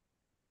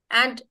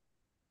 And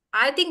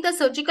I think the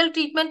surgical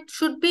treatment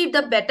should be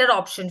the better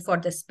option for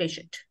this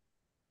patient.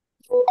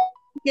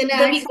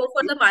 Either we go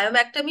for the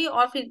myomectomy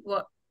or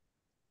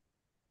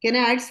Can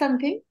I add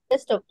something?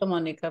 Yes, Dr.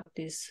 Monica,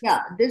 please.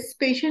 Yeah, this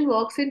patient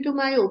walks into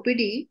my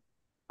OPD.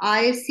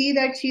 I see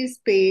that she's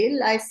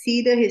pale. I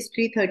see the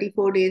history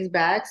 34 days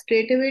back.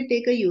 Straight away,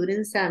 take a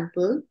urine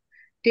sample,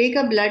 take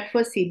a blood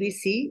for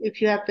CBC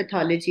if you have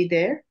pathology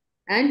there,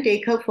 and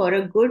take her for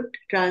a good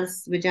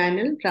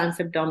transvaginal,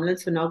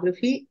 transabdominal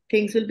sonography.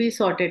 Things will be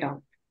sorted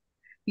out.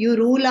 You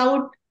rule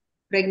out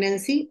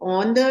pregnancy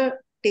on the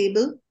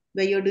table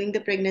where you're doing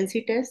the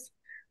pregnancy test.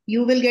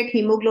 You will get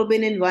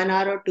hemoglobin in 1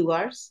 hour or 2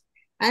 hours.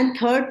 And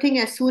third thing,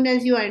 as soon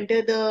as you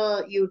enter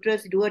the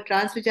uterus, do a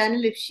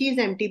transvaginal. If she is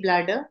empty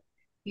bladder,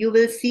 you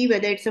will see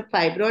whether it's a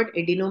fibroid,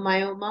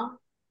 adenomyoma,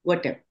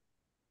 whatever.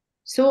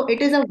 So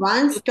it is a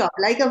one-stop,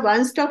 like a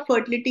one-stop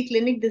fertility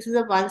clinic. This is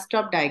a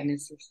one-stop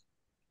diagnosis.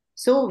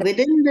 So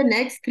within the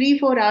next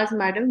 3-4 hours,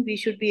 madam, we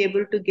should be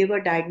able to give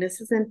a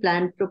diagnosis and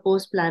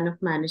proposed plan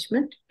of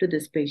management to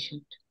this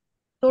patient.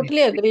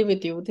 Totally agree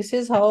with you. This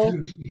is how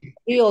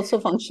we also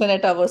function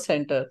at our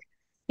center.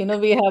 You know,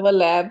 we have a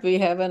lab, we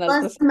have an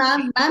Because,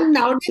 ma'am,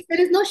 nowadays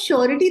there is no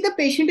surety the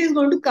patient is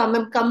going to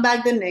come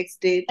back the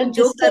next day. To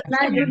joke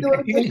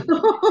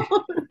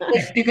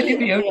Practically,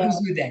 we have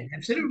to do that.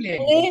 Absolutely, I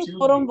agree. Today,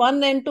 from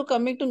one end to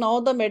coming to now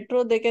the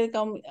metro, they can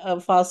come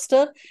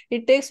faster.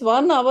 It takes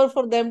 1 hour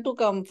for them to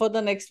come for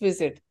the next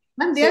visit.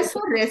 Ma'am, they are so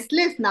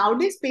restless.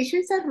 Nowadays,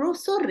 patients are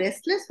so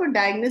restless for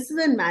diagnosis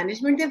and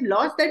management. They've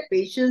lost that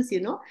patience,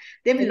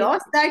 They've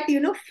lost that,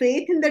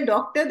 faith in the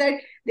doctor that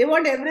they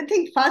want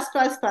everything fast,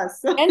 fast,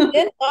 fast. So And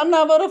then 1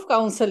 hour of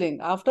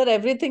counseling. After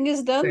everything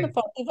is done,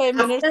 45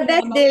 minutes. After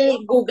that,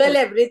 they'll Google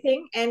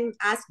everything and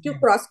ask you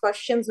cross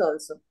questions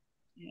also.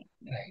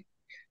 Right.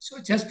 So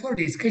just for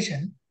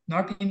discussion,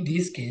 not in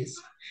this case,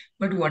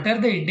 but what are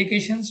the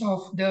indications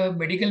of the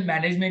medical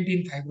management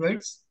in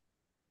fibroids?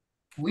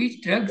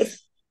 Which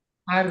drugs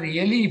are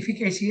really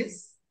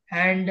efficacious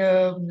and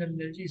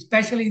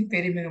especially in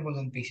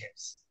perimenopausal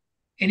patients?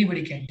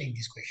 Anybody can take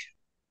this question.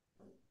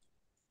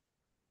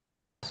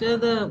 So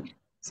the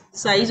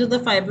size of the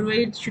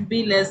fibroid should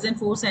be less than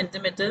 4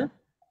 centimeter,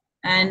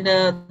 and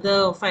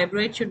the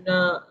fibroid should,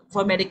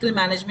 for medical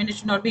management, it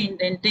should not be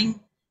indenting.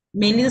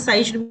 Mainly, the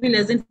size should be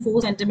less than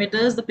 4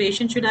 centimeters. The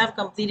patient should have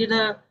completed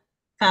a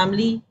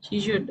family.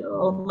 She should,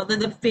 mother,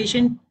 the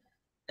patient,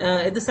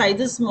 if the size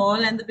is small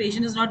and the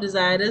patient is not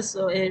desirous,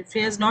 so if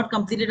he has not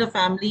completed a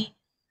family,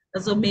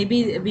 so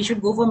maybe we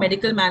should go for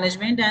medical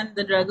management. And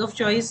the drug of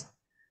choice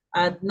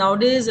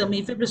nowadays,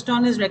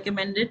 mifepristone is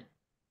recommended,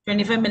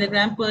 25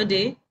 milligram per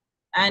day.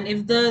 And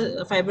if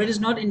the fibroid is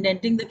not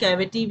indenting the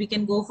cavity, we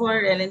can go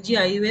for LNG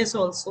IUS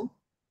also.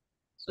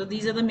 So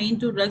these are the main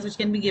 2 drugs which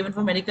can be given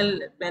for medical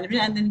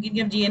management, and then we can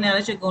give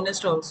GnRH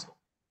agonist also.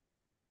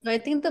 I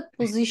think the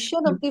position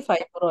of the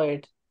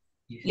fibroid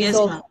is Yes,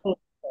 also ma'am. important.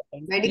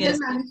 medical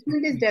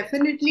management is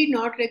definitely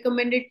not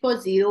recommended for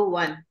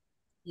 0-1.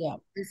 Yeah.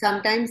 And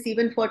sometimes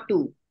even for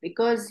 2,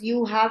 because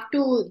you have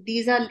to,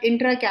 these are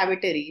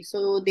intracavitary,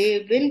 so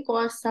they will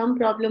cause some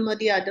problem or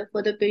the other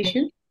for the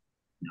patient.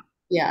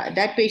 Yeah,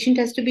 that patient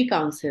has to be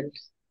counseled.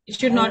 It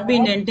should not be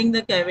indenting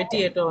the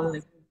cavity at all.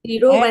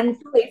 0-1,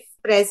 if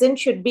present,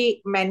 should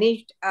be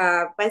managed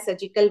by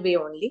surgical way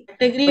only.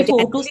 Category But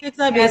 4 to 6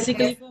 are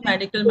basically for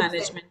medical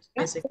management.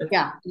 Basically.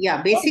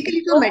 Yeah.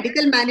 Basically, for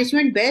medical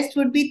management, best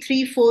would be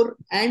 3, 4,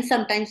 and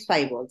sometimes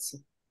 5 also.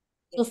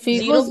 So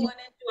 0, 1, and 2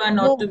 are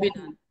not to be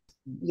done.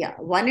 Yeah,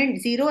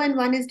 0 and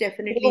 1 is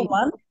definitely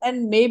 1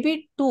 and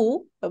maybe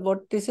 2.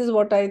 This is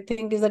what I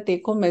think is the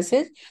take-home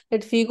message,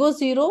 that FIGO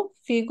 0,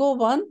 FIGO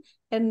 1,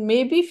 and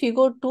maybe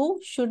FIGO 2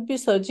 should be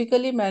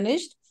surgically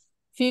managed.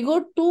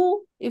 FIGO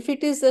 2, if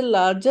it is a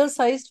larger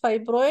sized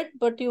fibroid,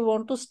 but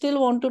you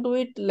still want to do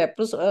it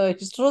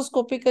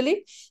hysteroscopically,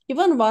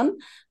 even 1,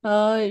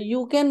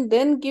 you can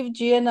then give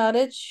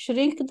GnRH,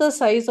 shrink the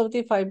size of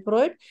the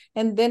fibroid,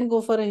 and then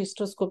go for a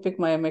hysteroscopic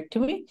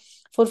myomectomy.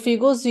 For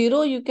FIGO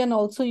 0, you can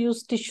also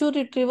use tissue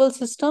retrieval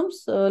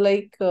systems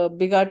like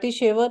Bugatti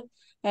shaver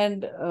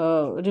and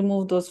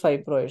remove those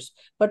fibroids.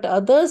 But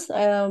others,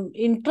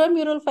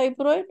 intramural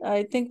fibroid,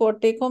 I think what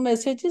take-home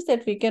message is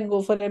that we can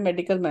go for a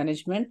medical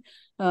management.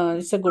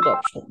 It's a good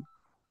option.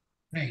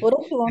 Right.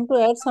 Gaurav, you want to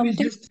add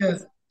something?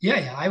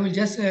 I will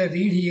just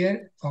read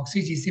here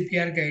Fogsi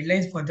GCPR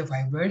guidelines for the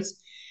fibroids,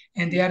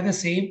 and they are the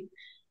same,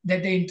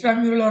 that the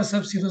intramural or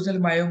subserosal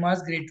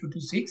myomas grade 2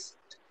 to 6,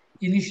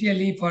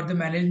 initially for the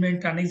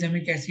management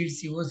tranexamic acid,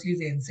 COCs,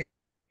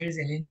 NSAIDs,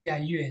 LNG,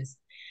 IUS,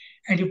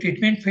 and if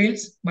treatment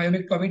fails,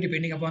 myomectomy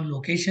depending upon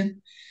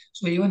location.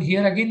 So even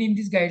here again in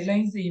these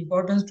guidelines, the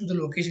importance to the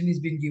location is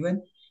being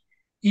given.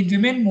 In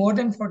women more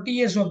than 40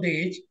 years of the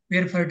age,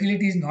 where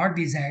fertility is not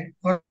desired,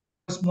 for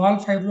small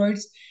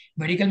fibroids,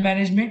 medical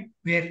management,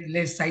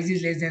 where size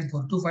is less than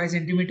 4 to 5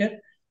 centimeter,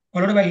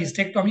 followed by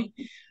hysterectomy.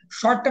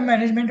 Short-term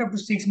management up to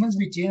 6 months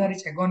with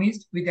GnRH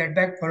agonist with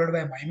ADVAC, followed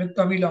by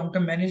myomectomy.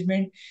 Long-term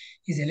management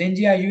is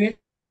LNG IUS,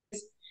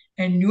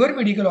 and newer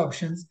medical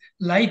options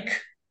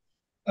like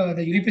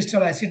the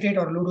uripistol acetate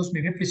or low-dose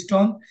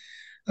mifepristone,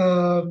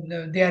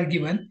 they are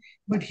given.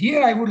 But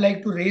here I would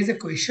like to raise a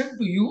question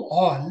to you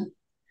all,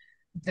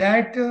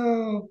 that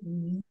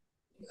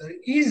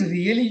is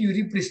really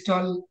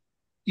uripistol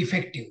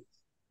effective?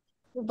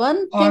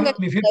 One Or thing I would like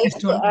to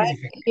mifepristone is add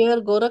effective?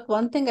 here, Gorak,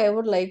 one thing I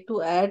would like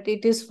to add,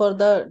 it is for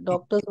the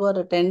doctors who are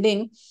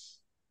attending.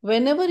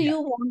 Whenever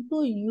you want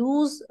to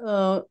use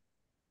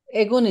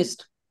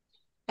agonist,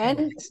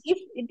 and if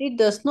it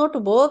does not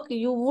work,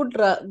 you would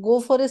go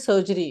for a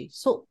surgery.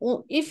 So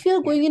if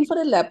you're going in for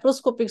a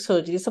laparoscopic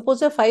surgery,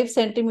 suppose a 5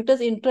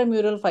 centimeters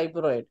intramural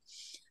fibroid,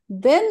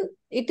 then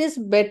it is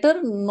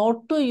better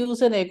not to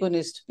use an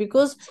agonist,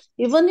 because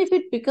even if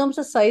it becomes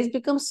a size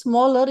becomes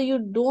smaller, you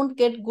don't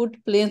get good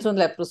planes on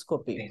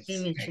laparoscopy.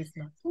 Image is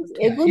not.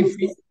 Agonist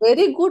is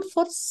very good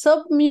for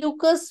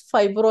submucous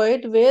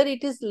fibroid where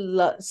it is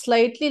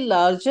slightly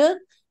larger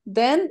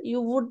than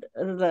you would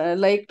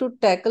like to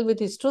tackle with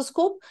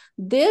hysteroscope.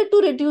 There,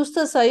 to reduce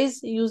the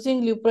size,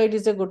 using lupride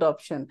is a good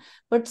option.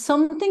 But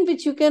something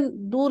which you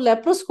can do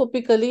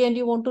laparoscopically and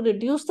you want to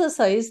reduce the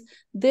size,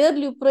 there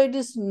lupride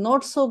is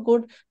not so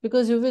good,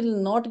 because you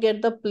will not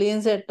get the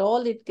planes at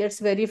all. It gets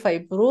very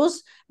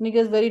fibrous and it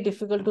gets very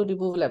difficult to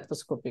remove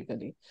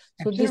laparoscopically.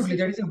 So Absolutely,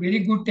 that is a very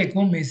good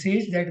take-home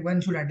message, that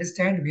one should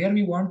understand where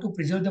we want to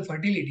preserve the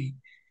fertility.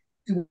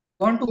 We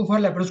want to go for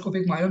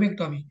laparoscopic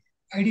myomectomy.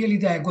 Ideally,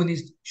 the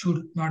agonist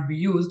should not be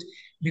used,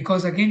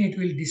 because again it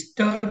will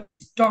distort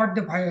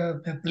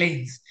the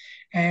planes.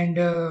 And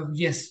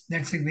yes,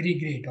 that's a very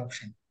great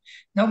option.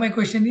 Now my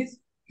question is,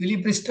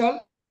 Ulipristal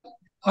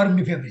or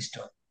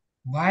mifepristol?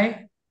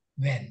 Why?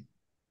 When?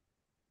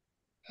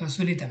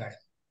 Sunita madam.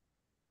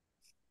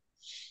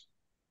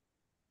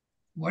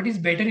 What is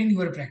better in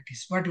your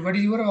practice? What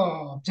is your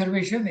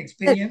observation,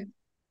 experience?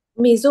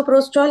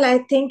 Misoprostol,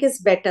 I think, is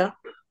better.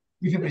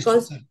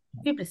 Mifepristol,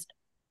 Because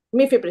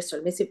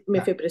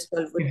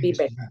mifepristol would be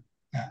better.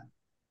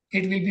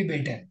 It will be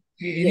better.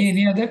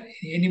 Any other?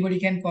 Anybody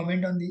can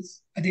comment on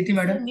this? Aditi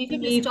madam?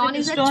 Mifepristone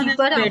is a Mifepristone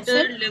cheaper better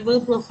option. liver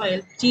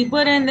profile. Cheaper,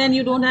 and then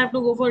you don't have to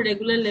go for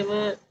regular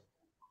liver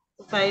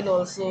profile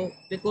also,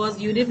 because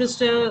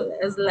unipristol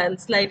is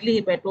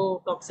slightly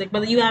hepatotoxic,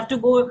 but you have to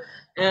go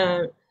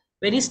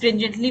very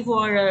stringently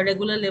for a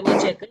regular liver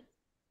checkup.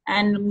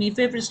 And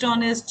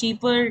mifepristone is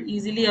cheaper,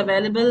 easily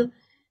available,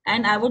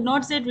 and I would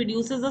not say it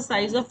reduces the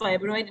size of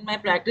fibroid in my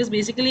practice.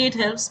 Basically, it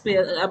helps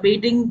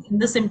abating in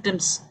the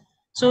symptoms.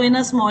 So in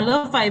a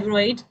smaller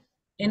fibroid,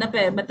 in a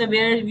but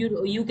where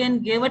you can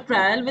give a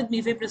trial with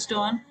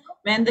mifepristone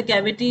when the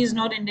cavity is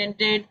not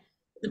indented,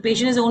 the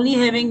patient is only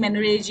having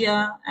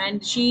menorrhagia,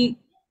 and she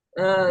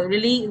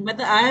really,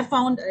 but I have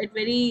found it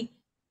very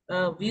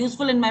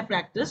useful in my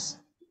practice.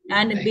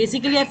 And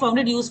basically, I found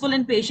it useful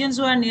in patients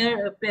who are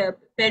near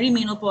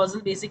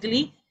perimenopausal.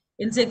 Basically,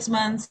 in 6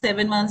 months,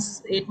 7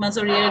 months, 8 months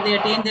or year, they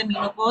attain their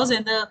menopause,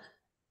 and the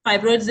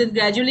fibroids then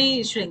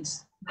gradually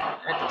shrinks.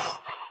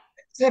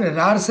 Sir,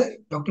 Rar sir,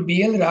 Dr.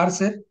 B.L. Rar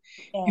sir,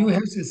 you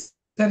have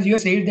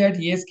said that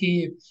yes,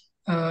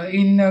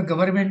 in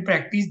government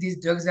practice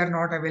these drugs are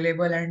not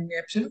available, and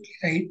absolutely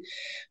right.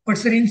 But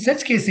sir, in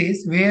such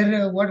cases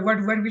where what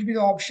will be the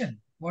option?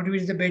 What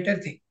is the better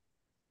thing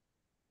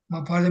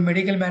for the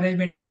medical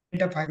management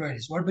of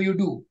fibroids? What do you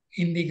do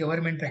in the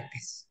government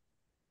practice?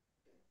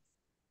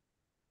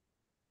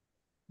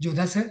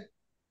 Jodha sir?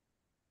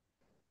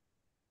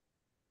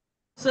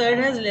 Sir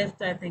has left,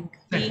 I think.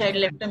 He had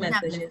left a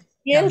message.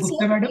 Yes,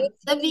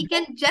 So we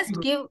can just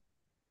give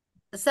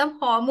some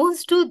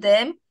hormones to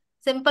them.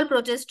 Simple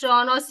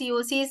progesterone or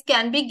COCs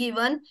can be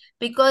given,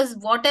 because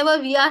whatever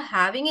we are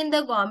having in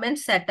the government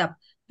setup,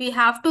 we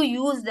have to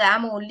use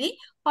them only,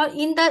 or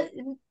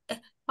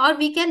or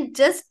we can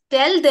just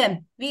tell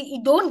them,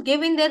 we don't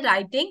give in their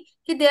writing,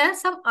 there are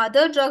some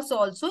other drugs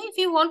also. If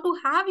you want to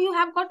have, you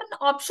have got an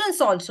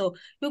options also.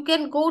 You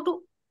can go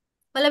to,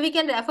 well, we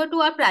can refer to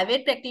our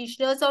private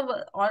practitioners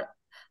or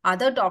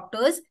other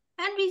doctors,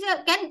 and we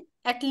can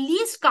at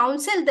least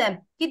counsel them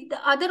if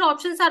the other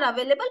options are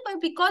available. But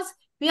because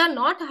we are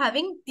not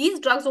having these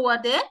drugs over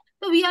there,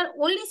 so we are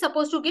only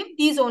supposed to give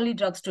these only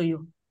drugs to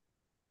you.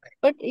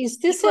 But is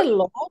this a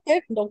law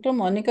that Dr.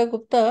 Monica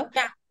Gupta?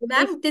 Yeah,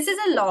 ma'am, this is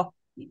a law.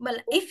 Well,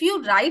 if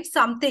you write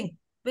something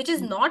which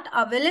is not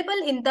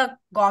available in the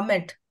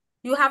government,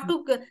 you have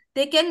to,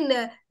 they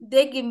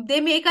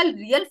make a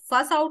real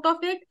fuss out of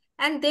it,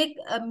 and they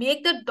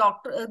make the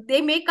doctor, they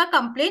make a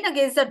complaint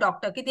against the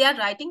doctor. They are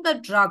writing the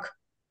drug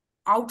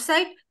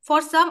outside for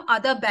some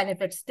other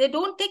benefits. They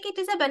don't think it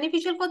is a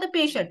beneficial for the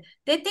patient.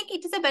 They think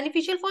it is a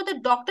beneficial for the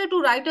doctor to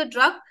write a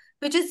drug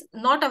which is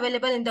not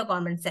available in the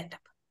government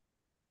setup.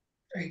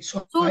 Right.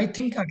 So I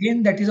think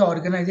again that is an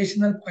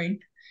organizational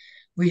point.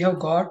 We have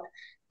got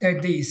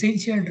that the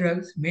essential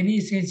drugs, many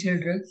essential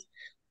drugs,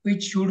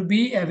 which should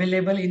be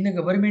available in the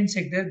government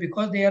sector,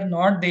 because they are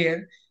not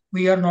there,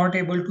 we are not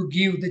able to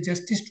give the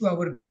justice to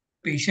our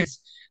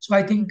patients. So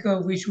I think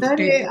we should Sir,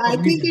 take I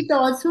think cognizance. it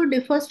also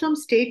differs from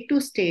state to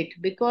state,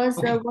 because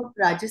what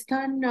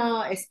Rajasthan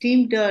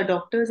esteemed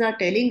doctors are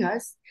telling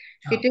us,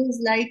 it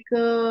is like,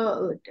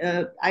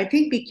 I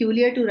think,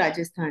 peculiar to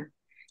Rajasthan.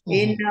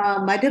 In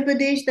Madhya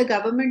Pradesh, the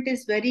government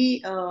is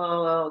very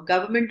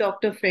government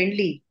doctor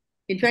friendly.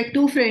 In fact,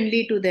 too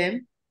friendly to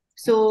them.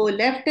 So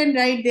left and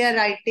right, they are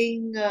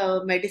writing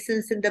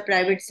medicines in the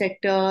private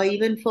sector,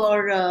 even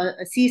for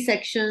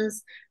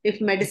C-sections. If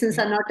medicines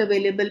are not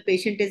available,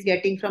 patient is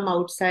getting from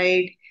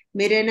outside.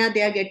 Mirena,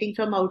 they are getting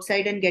from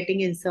outside and getting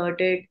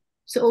inserted.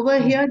 So over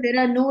here, there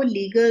are no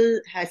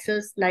legal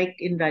hassles like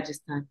in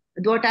Rajasthan.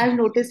 What I've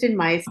noticed in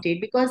my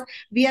state, because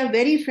we are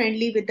very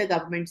friendly with the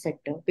government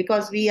sector,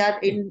 because we are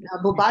in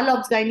Bhopal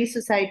Obs Gynae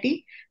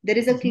Society, there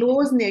is a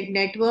close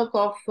network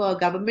of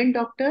government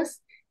doctors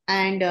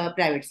and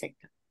private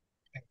sector.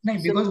 No,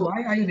 because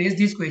why I raise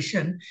this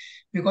question,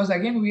 because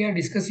again we are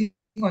discussing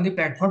on the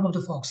platform of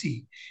the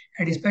Foxy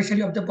and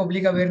especially of the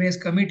Public Awareness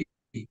Committee.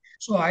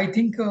 So I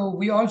think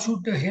we all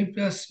should help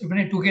us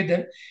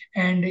together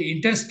and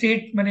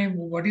interstate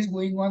what is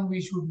going on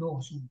we should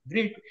know. So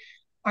great.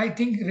 I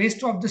think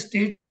rest of the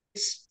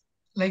states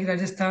like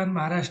Rajasthan,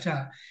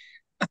 Maharashtra,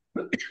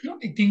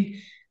 I think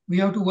we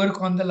have to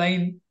work on the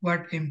line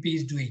what MP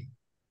is doing.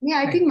 Yeah,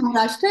 I think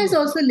Maharashtra is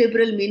also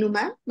liberal, Meenu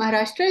ma'am.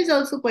 Maharashtra is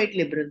also quite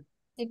liberal.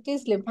 It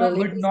is liberal.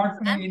 But not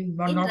in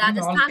not in all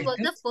Rajasthan was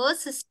the sectors.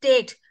 first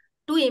state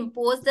to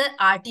impose the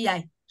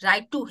RTI,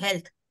 right to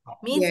health.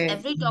 Means Yes.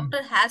 every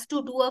doctor has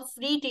to do a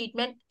free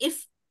treatment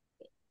if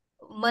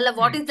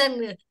what is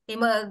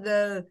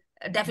the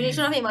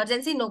definition of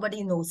emergency,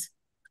 nobody knows.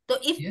 So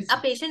if a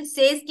patient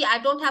says I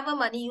don't have a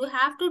money, you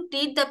have to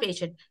treat the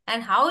patient.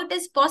 And how it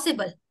is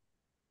possible?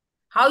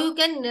 How you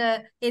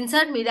can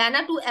insert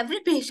Mirana to every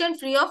patient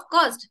free of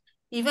cost?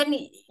 Even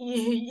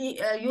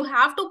you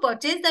have to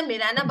purchase the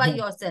Mirana by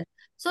yourself.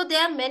 So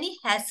there are many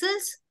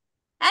hassles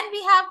and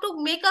we have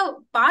to make a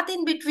path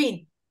in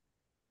between.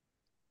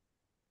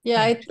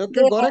 Yeah, I think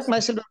Dr. Gorak,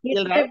 myself,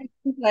 right?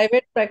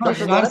 private Dr. practice.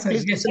 Gorak,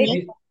 please listen to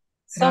me.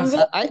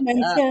 Somewhere you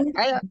mentioned.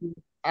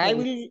 I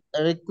will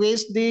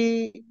request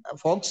the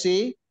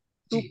Foxy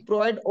to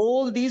provide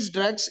all these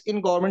drugs in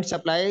government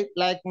supply,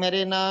 like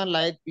Marina,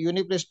 like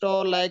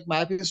Unipristol, like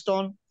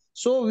Mifestone,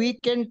 so we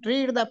can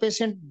treat the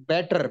patient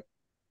better.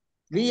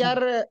 We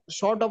are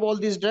short of all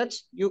these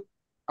drugs.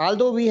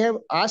 Although we have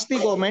asked the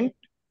government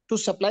to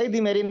supply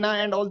the Marina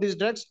and all these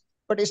drugs,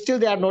 but still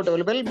they are not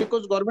available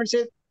because government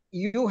says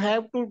you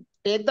have to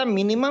take the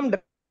minimum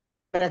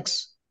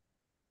drugs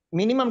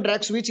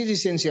which is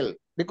essential,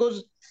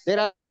 because there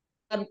are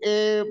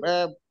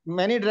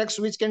many drugs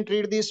which can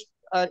treat this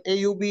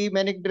AUB,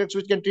 many drugs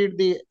which can treat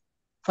the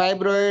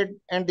fibroid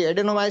and the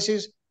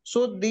adenomyosis.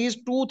 So these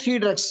 2-3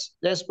 drugs,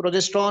 there's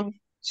progesterone,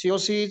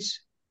 COCs,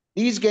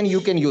 these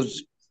you can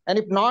use, and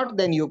if not,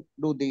 then you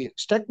do the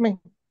hysterectomy.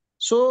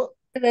 So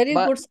a very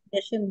good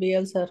suggestion,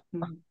 BL sir.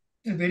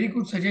 A very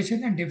good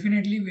suggestion, and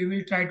definitely we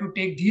will try to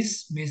take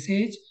this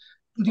message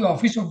to the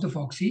office of the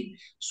Foxy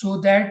so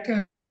that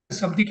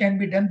something can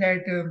be done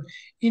that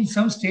in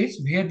some states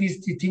where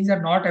these things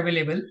are not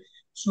available,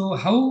 so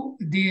how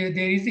there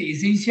is the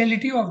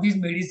essentiality of these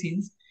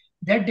medicines,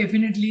 that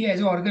definitely as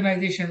an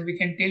organization we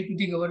can tell to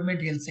the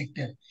government health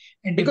sector,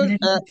 and because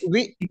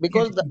definitely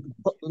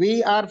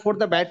we are for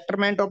the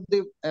betterment of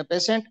the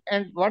patient,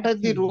 and what is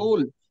the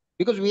role,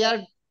 because we are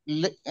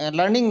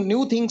learning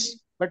new things,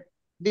 but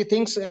the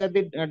things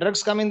the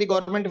drugs come in the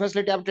government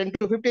facility after 10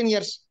 to 15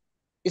 years,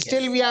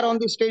 still we are on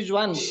the stage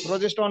 1,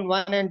 progesterone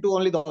 1 and 2,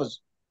 only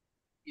those.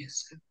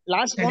 Yes.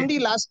 Only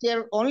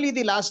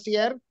the last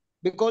year,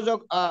 because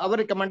of our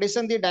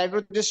recommendation, the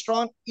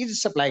dydrogesterone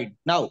is supplied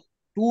now,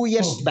 2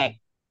 years back,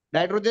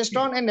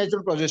 dydrogesterone and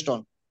natural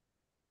progesterone.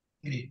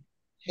 Great.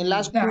 In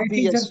last Yeah, 2 I 3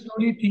 think that years.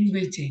 slowly things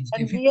will change.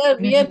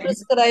 And we are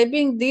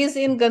prescribing these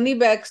in gunny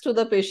bags to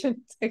the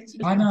patients.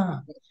 Actually.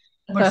 Anna,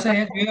 but sir,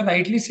 as you have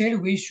rightly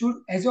said, we should,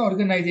 as an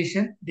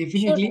organization,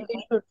 definitely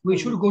we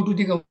should go to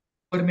the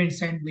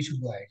governments and we should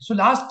go ahead. So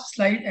last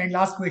slide and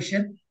last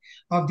question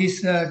of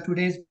this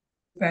today's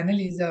panel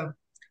is,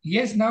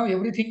 yes, now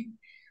everything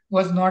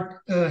was not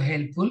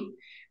helpful,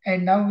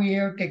 and now we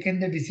have taken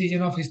the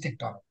decision of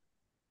hysterectomy.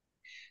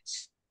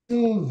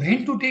 So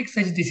when to take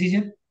such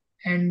decision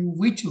and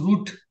which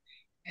route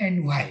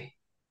and why?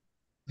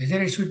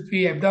 Whether it should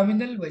be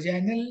abdominal,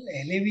 vaginal,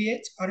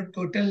 LAVH, or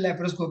total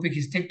laparoscopic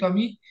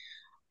hysterectomy,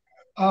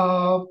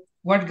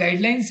 what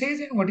guideline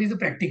says and what is the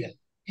practical.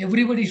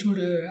 Everybody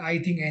should, I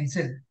think,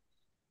 answer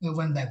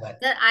one by one.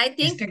 Sir, I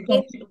think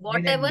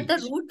whatever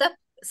the route the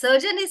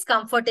surgeon is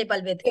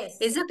comfortable with,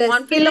 is a The skill of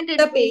confident in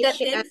the doing the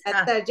patient,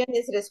 things. surgeon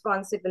is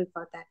responsible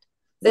for that.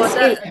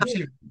 The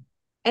skill,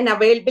 and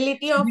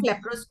availability of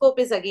laparoscope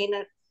is again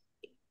a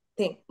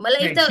thing.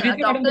 If the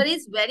doctor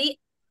is very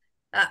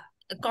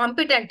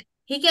competent,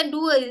 he can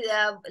do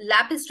a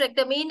lap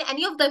hysterectomy in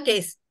any of the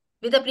case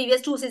with the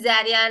previous 2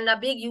 cesarean, a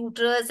big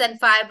uterus and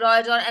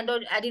fibroids or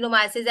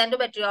adenomyosis,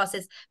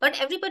 endometriosis. But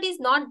everybody is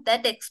not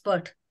that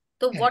expert.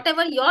 So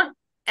whatever your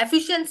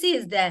efficiency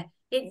is there,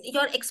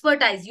 your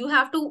expertise, you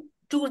have to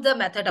choose the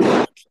method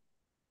accordingly.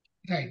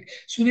 Right.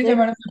 Sunita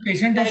madam, the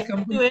patient has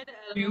come to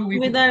you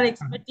with our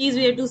expertise.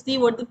 We have to see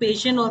what the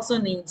patient also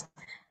needs.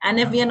 And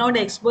if we are not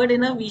expert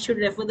enough, we should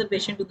refer the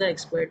patient to the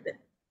expert then.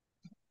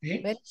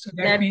 Great. So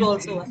that means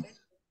also one.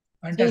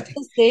 fantastic.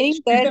 So saying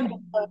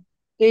that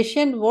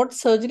patient, what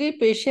surgery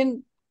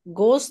patient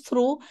goes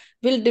through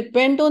will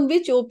depend on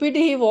which OPD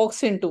he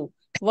walks into.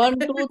 1,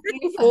 2,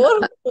 3, 4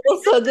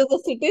 surgeons are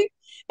sitting,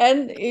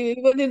 and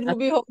even in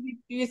Ruby Hall,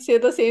 we say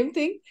the same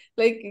thing.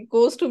 Like,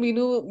 goes to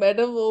Meenu,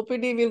 madam,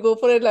 OPD will go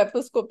for a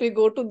laparoscopy,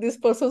 go to this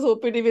person's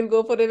OPD will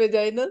go for a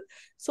vaginal.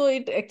 So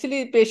it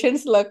actually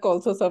patient's luck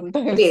also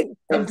sometimes.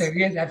 Sometimes,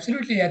 yes,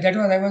 absolutely. Yeah, that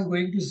was I was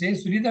going to say.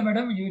 Sunita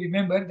madam, you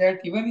remember that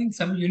even in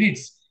some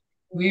units,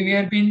 we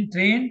have been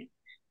trained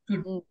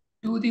to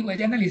do the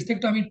vaginal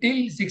hysterectomy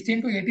till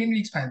 16 to 18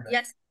 weeks fibroid.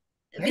 Yes.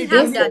 We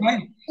have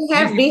done. We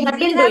have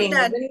been doing.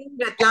 done. Even in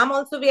Ratlam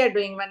also we are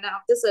doing. One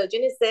of the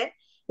surgeon is there.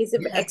 He's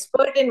an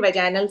expert in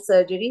vaginal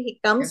surgery. He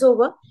comes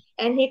over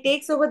and he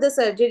takes over the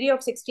surgery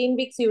of 16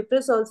 weeks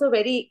uterus also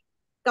very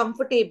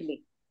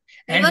comfortably.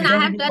 Even I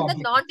have done the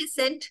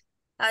non-descent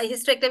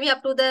hysterectomy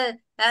up to the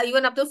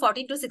even up to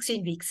 14 to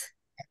 16 weeks.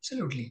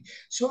 Absolutely.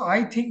 So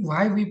I think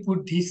why we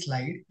put this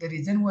slide, the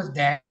reason was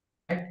that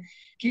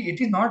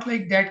it is not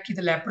like that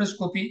the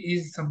laparoscopy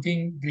is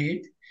something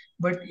great,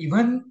 but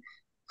even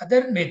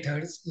other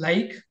methods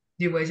like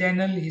the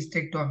vaginal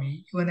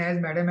hysterectomy, even as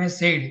madam has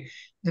said,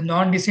 the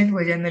non-descent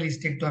vaginal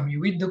hysterectomy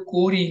with the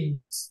coring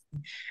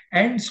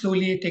and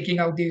slowly taking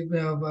out the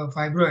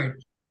fibroid,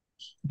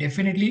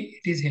 definitely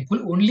it is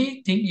helpful.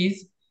 Only thing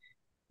is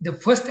the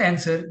first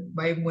answer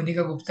by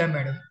Monica Gupta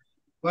madam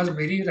was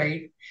very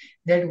right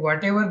that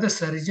whatever the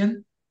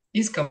surgeon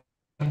is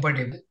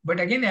comfortable. But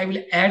again, I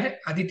will add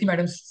Aditi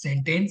madam's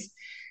sentence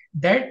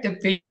that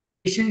the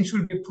patient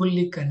should be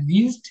fully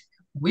convinced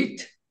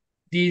with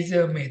this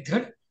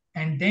method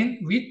and then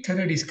with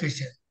thorough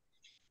discussion,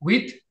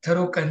 with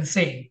thorough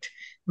consent.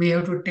 We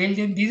have to tell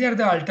them these are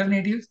the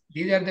alternatives,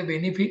 these are the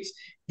benefits,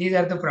 these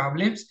are the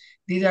problems,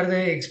 these are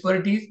the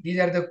expertise, these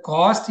are the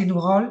costs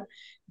involved,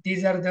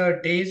 these are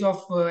the days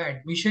of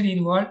admission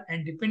involved,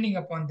 and depending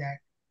upon that,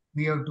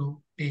 we have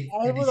to take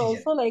I the would decision.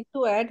 also like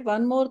to add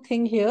one more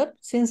thing here.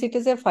 Since it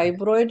is a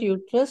fibroid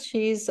uterus,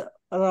 she is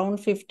around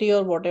 50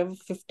 or whatever,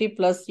 50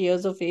 plus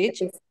years of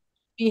age.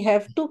 We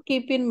have to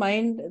keep in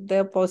mind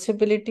the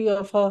possibility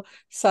of a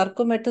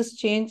sarcomatous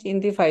change in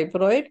the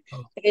fibroid,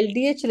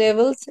 LDH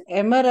levels,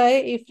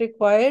 MRI if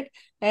required,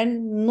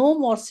 and no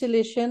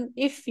morcellation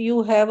if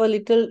you have a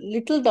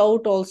little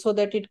doubt also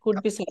that it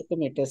could be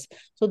sarcomatous.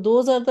 So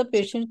those are the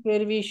patients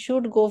where we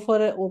should go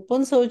for an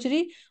open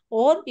surgery,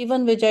 or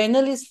even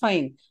vaginal is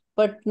fine,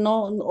 but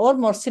no, or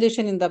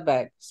morcellation in the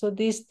back. So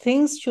these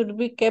things should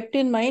be kept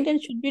in mind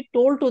and should be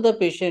told to the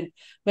patient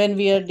when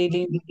we are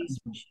dealing with these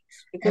patients.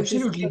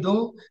 Absolutely.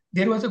 Though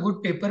there was a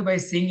good paper by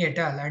Singh et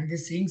al. And the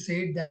Singh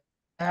said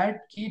that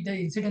the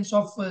incidence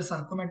of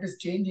sarcomatous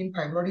change in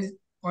fibroid is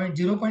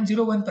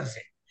 0.01%.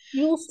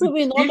 Used to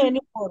be, not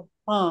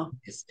anymore.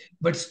 Yes.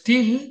 But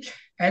still,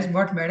 as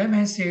what Madam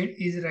has said,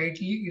 is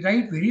very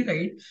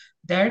right,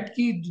 that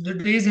the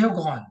days have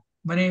gone.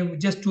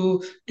 Just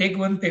to take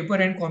one paper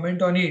and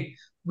comment on it,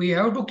 we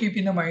have to keep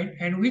in the mind,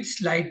 and with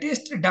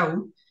slightest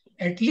doubt,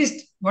 at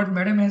least what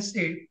Madam has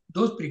said,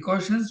 those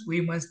precautions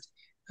we must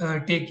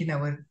take in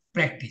our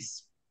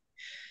practice.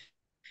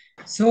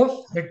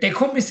 So the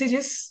take-home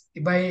messages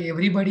by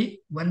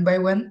everybody, one by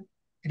one,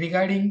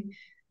 regarding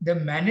the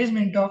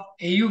management of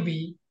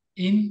AUB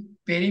in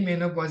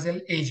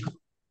perimenopausal age group.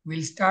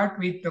 We'll start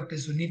with Dr.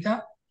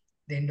 Sunita,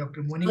 then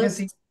Dr. Monica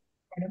Singh,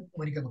 Madam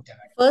Monica Gupta.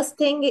 First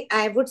thing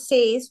I would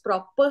say is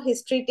proper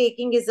history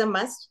taking is a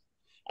must,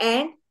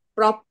 and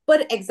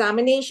proper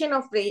examination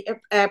of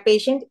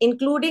patient,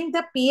 including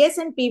the PS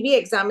and PV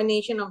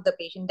examination of the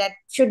patient. That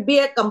should be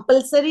a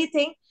compulsory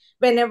thing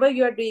whenever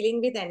you are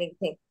dealing with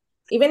anything.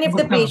 Even if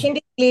the patient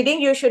is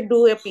bleeding, you should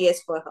do a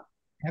PS for her.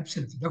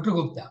 Absolutely. Dr.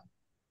 Gupta.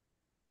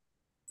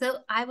 So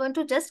I want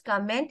to just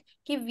comment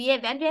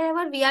that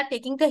whenever we are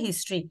taking the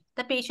history,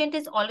 the patient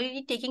is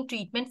already taking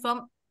treatment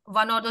from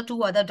one or the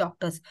two other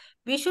doctors.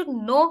 We should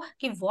know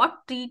what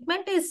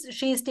treatment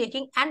she is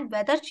taking and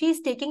whether she is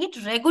taking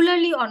it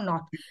regularly or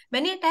not.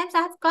 Many times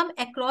I have come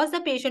across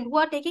the patient who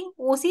are taking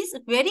OCs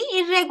very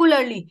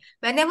irregularly.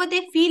 Whenever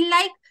they feel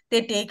like,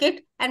 they take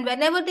it, and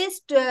whenever they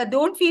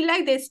don't feel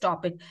like, they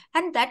stop it.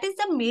 And that is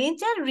the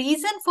major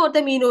reason for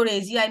the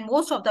menorrhagia in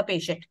most of the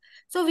patient.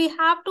 So we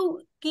have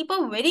to keep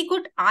a very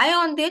good eye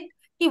on it,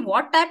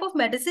 what type of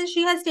medicine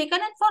she has taken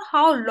and for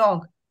how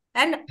long,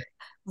 and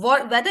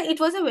whether it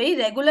was a very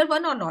regular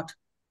one or not.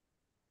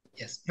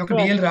 Yes, Dr.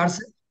 B.L.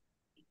 Rars.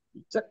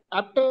 So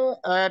after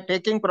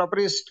taking proper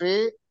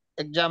history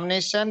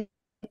examination,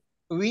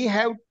 we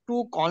have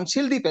to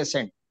counsel the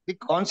patient. The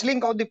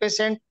counseling of the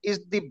patient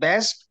is the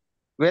best,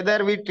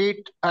 whether we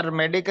treat her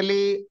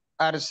medically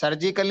or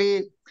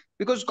surgically,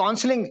 because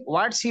counseling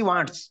what she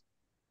wants.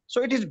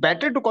 So it is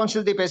better to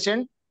counsel the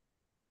patient,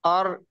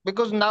 or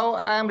because now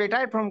I am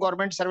retired from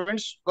government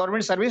service,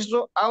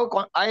 so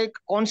I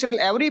counsel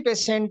every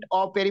patient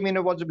of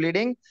perimenopausal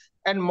bleeding,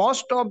 and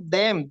most of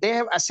them, they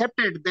have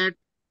accepted that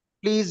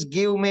please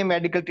give me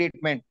medical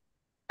treatment,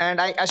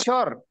 and I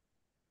assure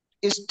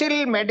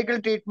still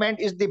medical treatment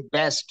is the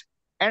best.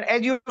 And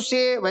as you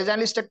say,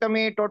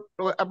 vaginalistectomy,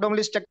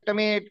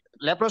 abdominalistectomy,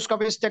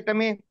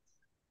 laparoscopistectomy,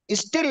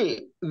 still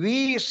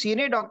we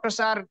senior doctors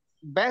are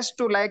best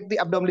to like the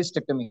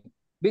abdominalistectomy,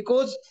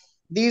 because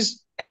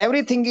these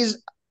everything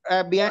is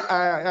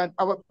behind,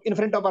 in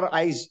front of our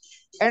eyes,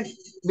 and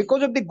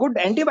because of the good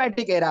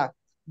antibiotic era,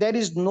 there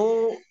is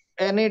no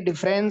any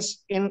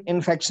difference in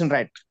infection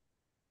rate.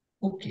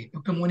 Okay,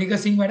 Dr. Monica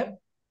Singh, madam.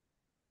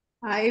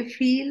 I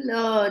feel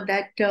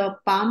that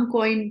palm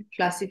coin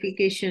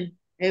classification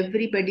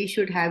everybody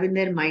should have in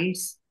their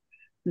minds.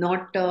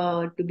 not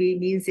to be,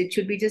 means it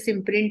should be just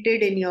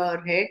imprinted in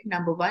your head,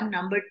 number one.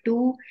 Number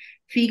two,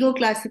 FIGO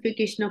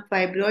classification of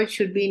fibroid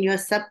should be in your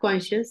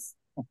subconscious.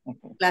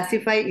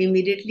 Classify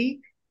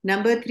immediately.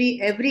 Number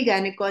three, every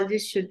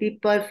gynecologist should be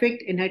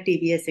perfect in her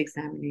TBS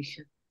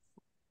examination.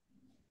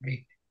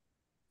 Great.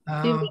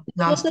 See, when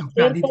I was Last, the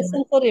Dr. Aditi.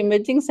 chairperson for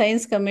Imaging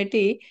Science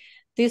Committee,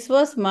 this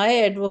was my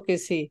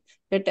advocacy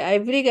that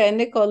every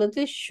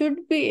gynecologist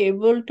should be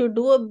able to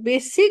do a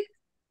basic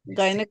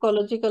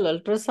gynecological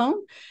ultrasound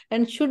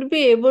and should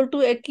be able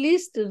to at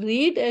least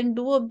read and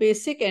do a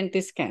basic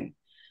anti-scan.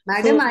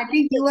 Madam, So, I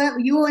think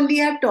you only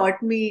have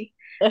taught me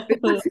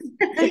because,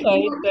 right.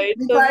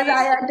 So because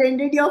I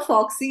attended your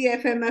Fogsi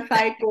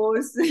FMFI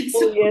course.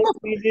 Oh yes,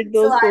 we did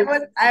So those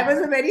courses. I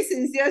was a very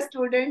sincere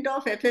student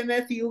of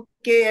FMF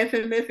UK,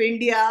 FMF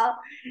India,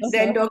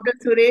 then Dr.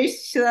 Suresh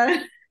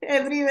sir,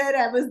 everywhere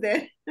I was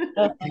there.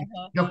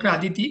 Dr.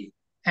 Aditi,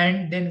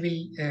 and then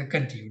we'll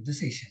conclude the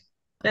session.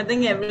 I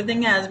think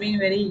everything has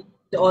been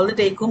all the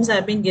take homes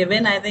have been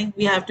given. I think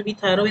we have to be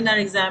thorough in our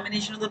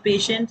examination of the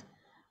patient.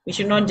 We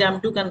should not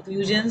jump to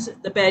conclusions.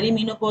 The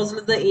perimenopausal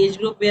is the age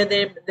group where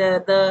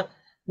the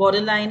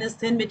borderline is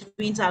thin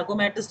between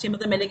sarcomatous tumor,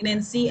 the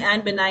malignancy,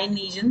 and benign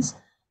lesions.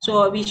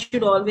 So we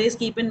should always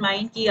keep in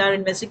mind that our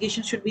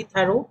investigation should be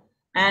thorough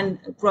and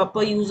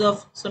proper use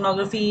of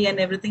sonography and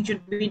everything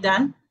should be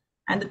done.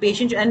 And the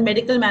patient and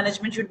medical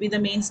management should be the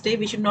mainstay.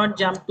 We should not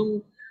jump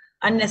to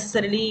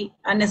unnecessary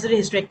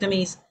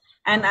hysterectomies.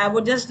 And I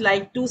would just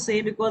like to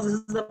say, because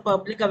this is a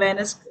public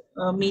awareness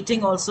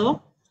meeting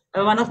also,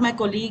 one of my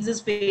colleagues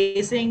is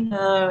facing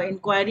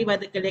inquiry by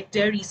the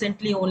collector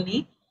recently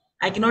only.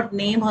 I cannot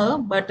name her,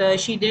 but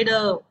she did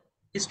a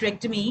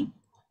hysterectomy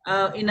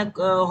in a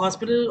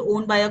hospital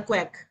owned by a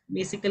quack,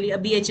 basically a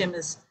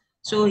BHMS.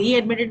 So he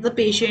admitted the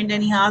patient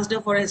and he asked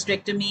her for a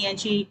hysterectomy, and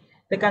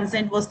the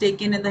consent was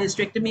taken and the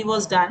hysterectomy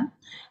was done.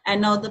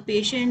 And now the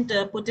patient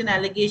put an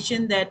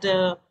allegation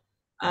that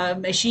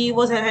she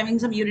was having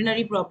some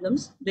urinary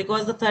problems,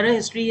 because the thorough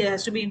history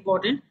has to be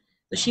important.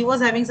 So she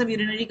was having some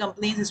urinary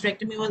complaints,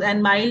 hysterectomy was,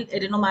 and mild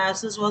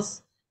adenomyosis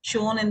was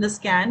shown in the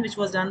scan, which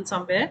was done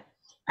somewhere,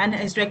 and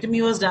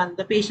hysterectomy was done.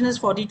 The patient is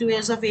 42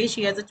 years of age.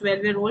 She has a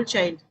 12-year-old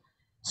child.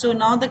 So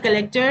now the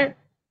collector,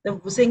 the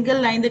single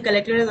line the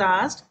collector has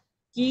asked,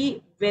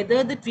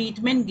 whether the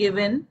treatment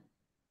given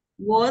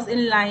was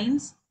in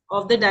lines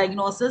of the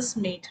diagnosis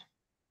made.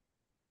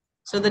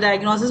 So the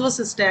diagnosis was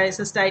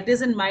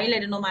cystitis and mild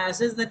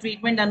adenomyosis. The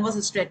treatment done was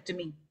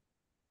hysterectomy.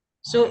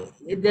 So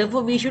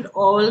therefore, we should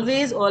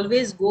always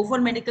go for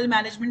medical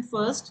management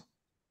first.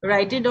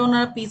 Write it on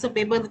a piece of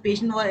paper. The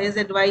patient is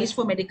advised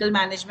for medical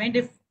management,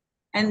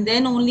 and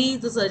then only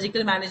the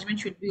surgical management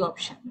should be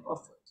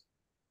offered.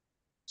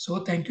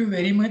 So thank you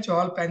very much,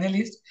 all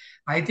panelists.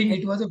 I think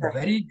it was a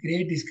very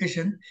great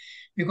discussion,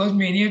 because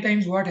many a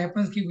times what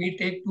happens is we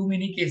take too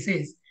many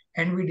cases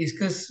and we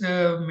discuss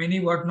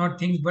many whatnot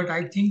things. But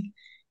I think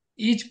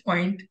each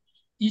point,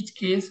 each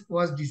case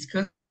was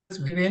discussed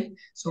very well.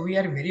 So we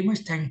are very much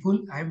thankful.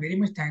 I am very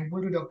much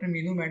thankful to Dr.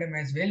 Meenu madam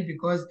as well,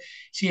 because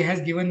she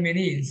has given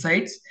many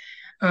insights.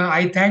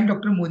 I thank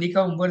Dr.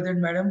 Monika Umbardan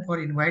madam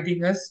for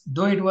inviting us,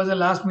 though it was a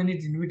last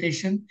minute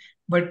invitation,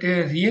 but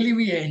really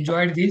we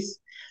enjoyed this.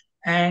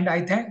 And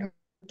I thank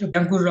Dr.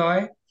 Priyankur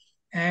Roy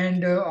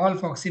and all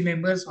Foxy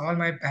members, all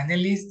my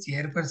panelists,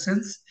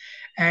 chairpersons,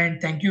 and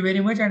thank you very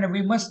much. And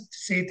we must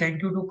say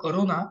thank you to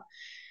Corona,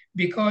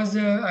 because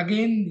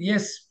again,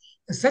 yes,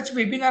 such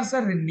webinars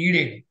are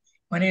needed.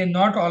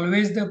 Not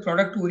always the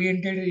product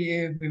oriented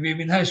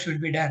webinars should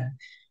be done,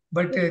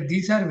 but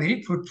these are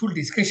very fruitful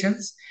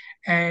discussions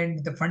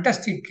and the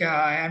fantastic.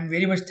 I am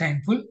very much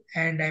thankful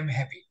and I am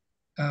happy.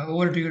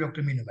 Over to you,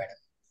 Dr. Meenu madam.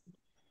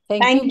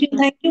 Thank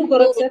you,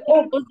 Gorakh sir.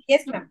 Oh,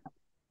 yes, ma'am.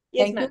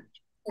 Yes, Thank ma'am.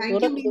 you.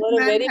 Thank you, Meenu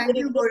ma'am. Thank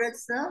you, Gorakh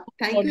sir.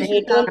 Thank you,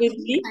 Moderator with Shatabdi.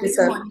 me. Thank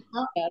you,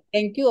 Monica.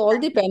 Thank you, all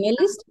the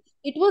panelists.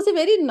 It was a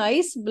very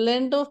nice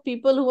blend of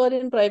people who are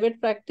in private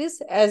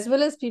practice as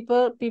well as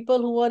people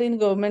who are in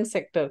government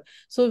sector.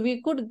 So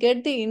we could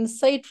get the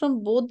insight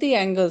from both the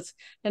angles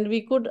and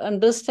we could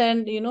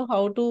understand,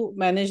 how to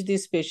manage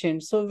these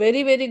patients. So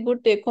very, very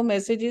good take-home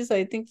messages,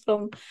 I think,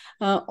 from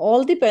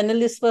all the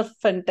panelists were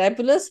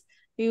fantabulous.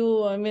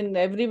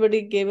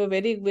 Everybody gave a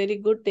very, very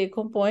good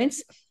take-home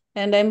points.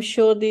 And I'm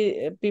sure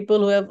the people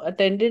who have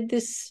attended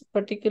this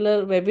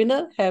particular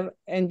webinar have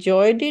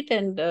enjoyed it.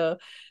 And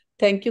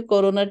thank you,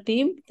 Corona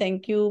team.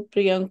 Thank you,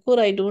 Priyankur.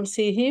 I don't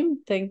see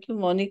him. Thank you,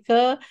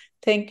 Monica.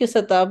 Thank you,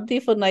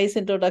 Satabdi, for nice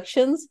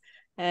introductions.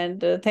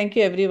 And thank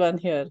you, everyone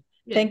here.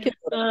 Yeah. Thank you.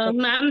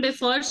 Ma'am,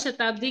 before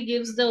Shatabdi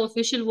gives the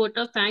official vote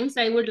of thanks,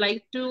 I would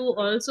like to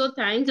also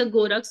thank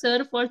Gorakh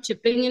sir for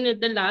chipping in at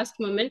the last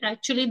moment.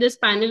 Actually, this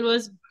panel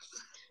was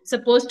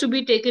supposed to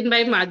be taken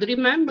by Madhuri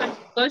ma'am, but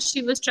because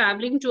she was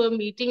traveling to a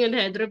meeting in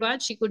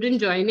Hyderabad, she couldn't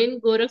join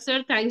in. Gorakh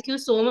sir, thank you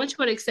so much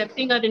for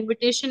accepting our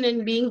invitation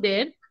and being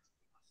there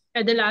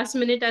at the last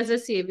minute as a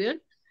savior.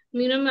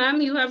 Meenu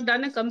ma'am, you have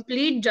done a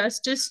complete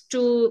justice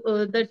to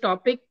the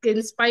topic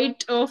in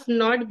spite of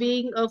not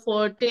being a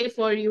forte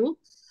for you.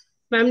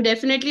 Ma'am,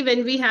 definitely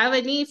when we have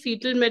any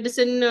fetal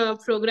medicine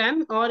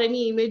program or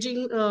any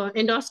imaging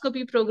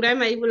endoscopy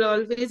program, I will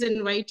always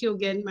invite you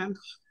again, ma'am.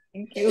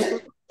 Thank you.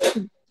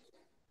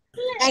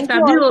 Thank you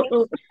Sabhi,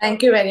 all.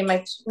 Thank you very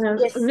much.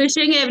 Yes.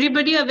 wishing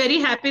everybody a very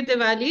happy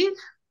Diwali.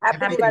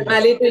 Happy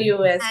Diwali to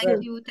you as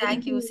well.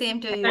 Thank you.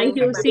 Same to Thank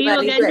you. you. See you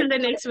Diwali again to till the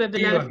next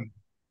webinar.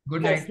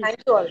 Good Yes, night. thank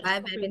you all.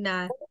 Bye,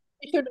 webinar.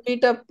 We should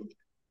meet up.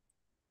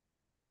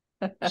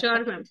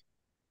 Sure, ma'am.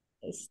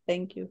 Yes,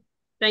 thank you.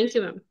 Thank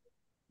you, ma'am.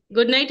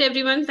 Good night,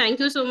 everyone. Thank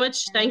you so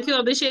much. Thank you,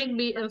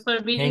 Abhishek,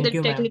 for being Thank the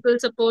you, ma'am. technical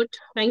support.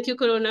 Thank you,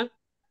 Corona.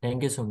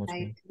 Thank you so much,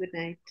 ma'am. Good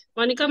night.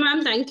 Monica,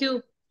 ma'am, thank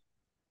you.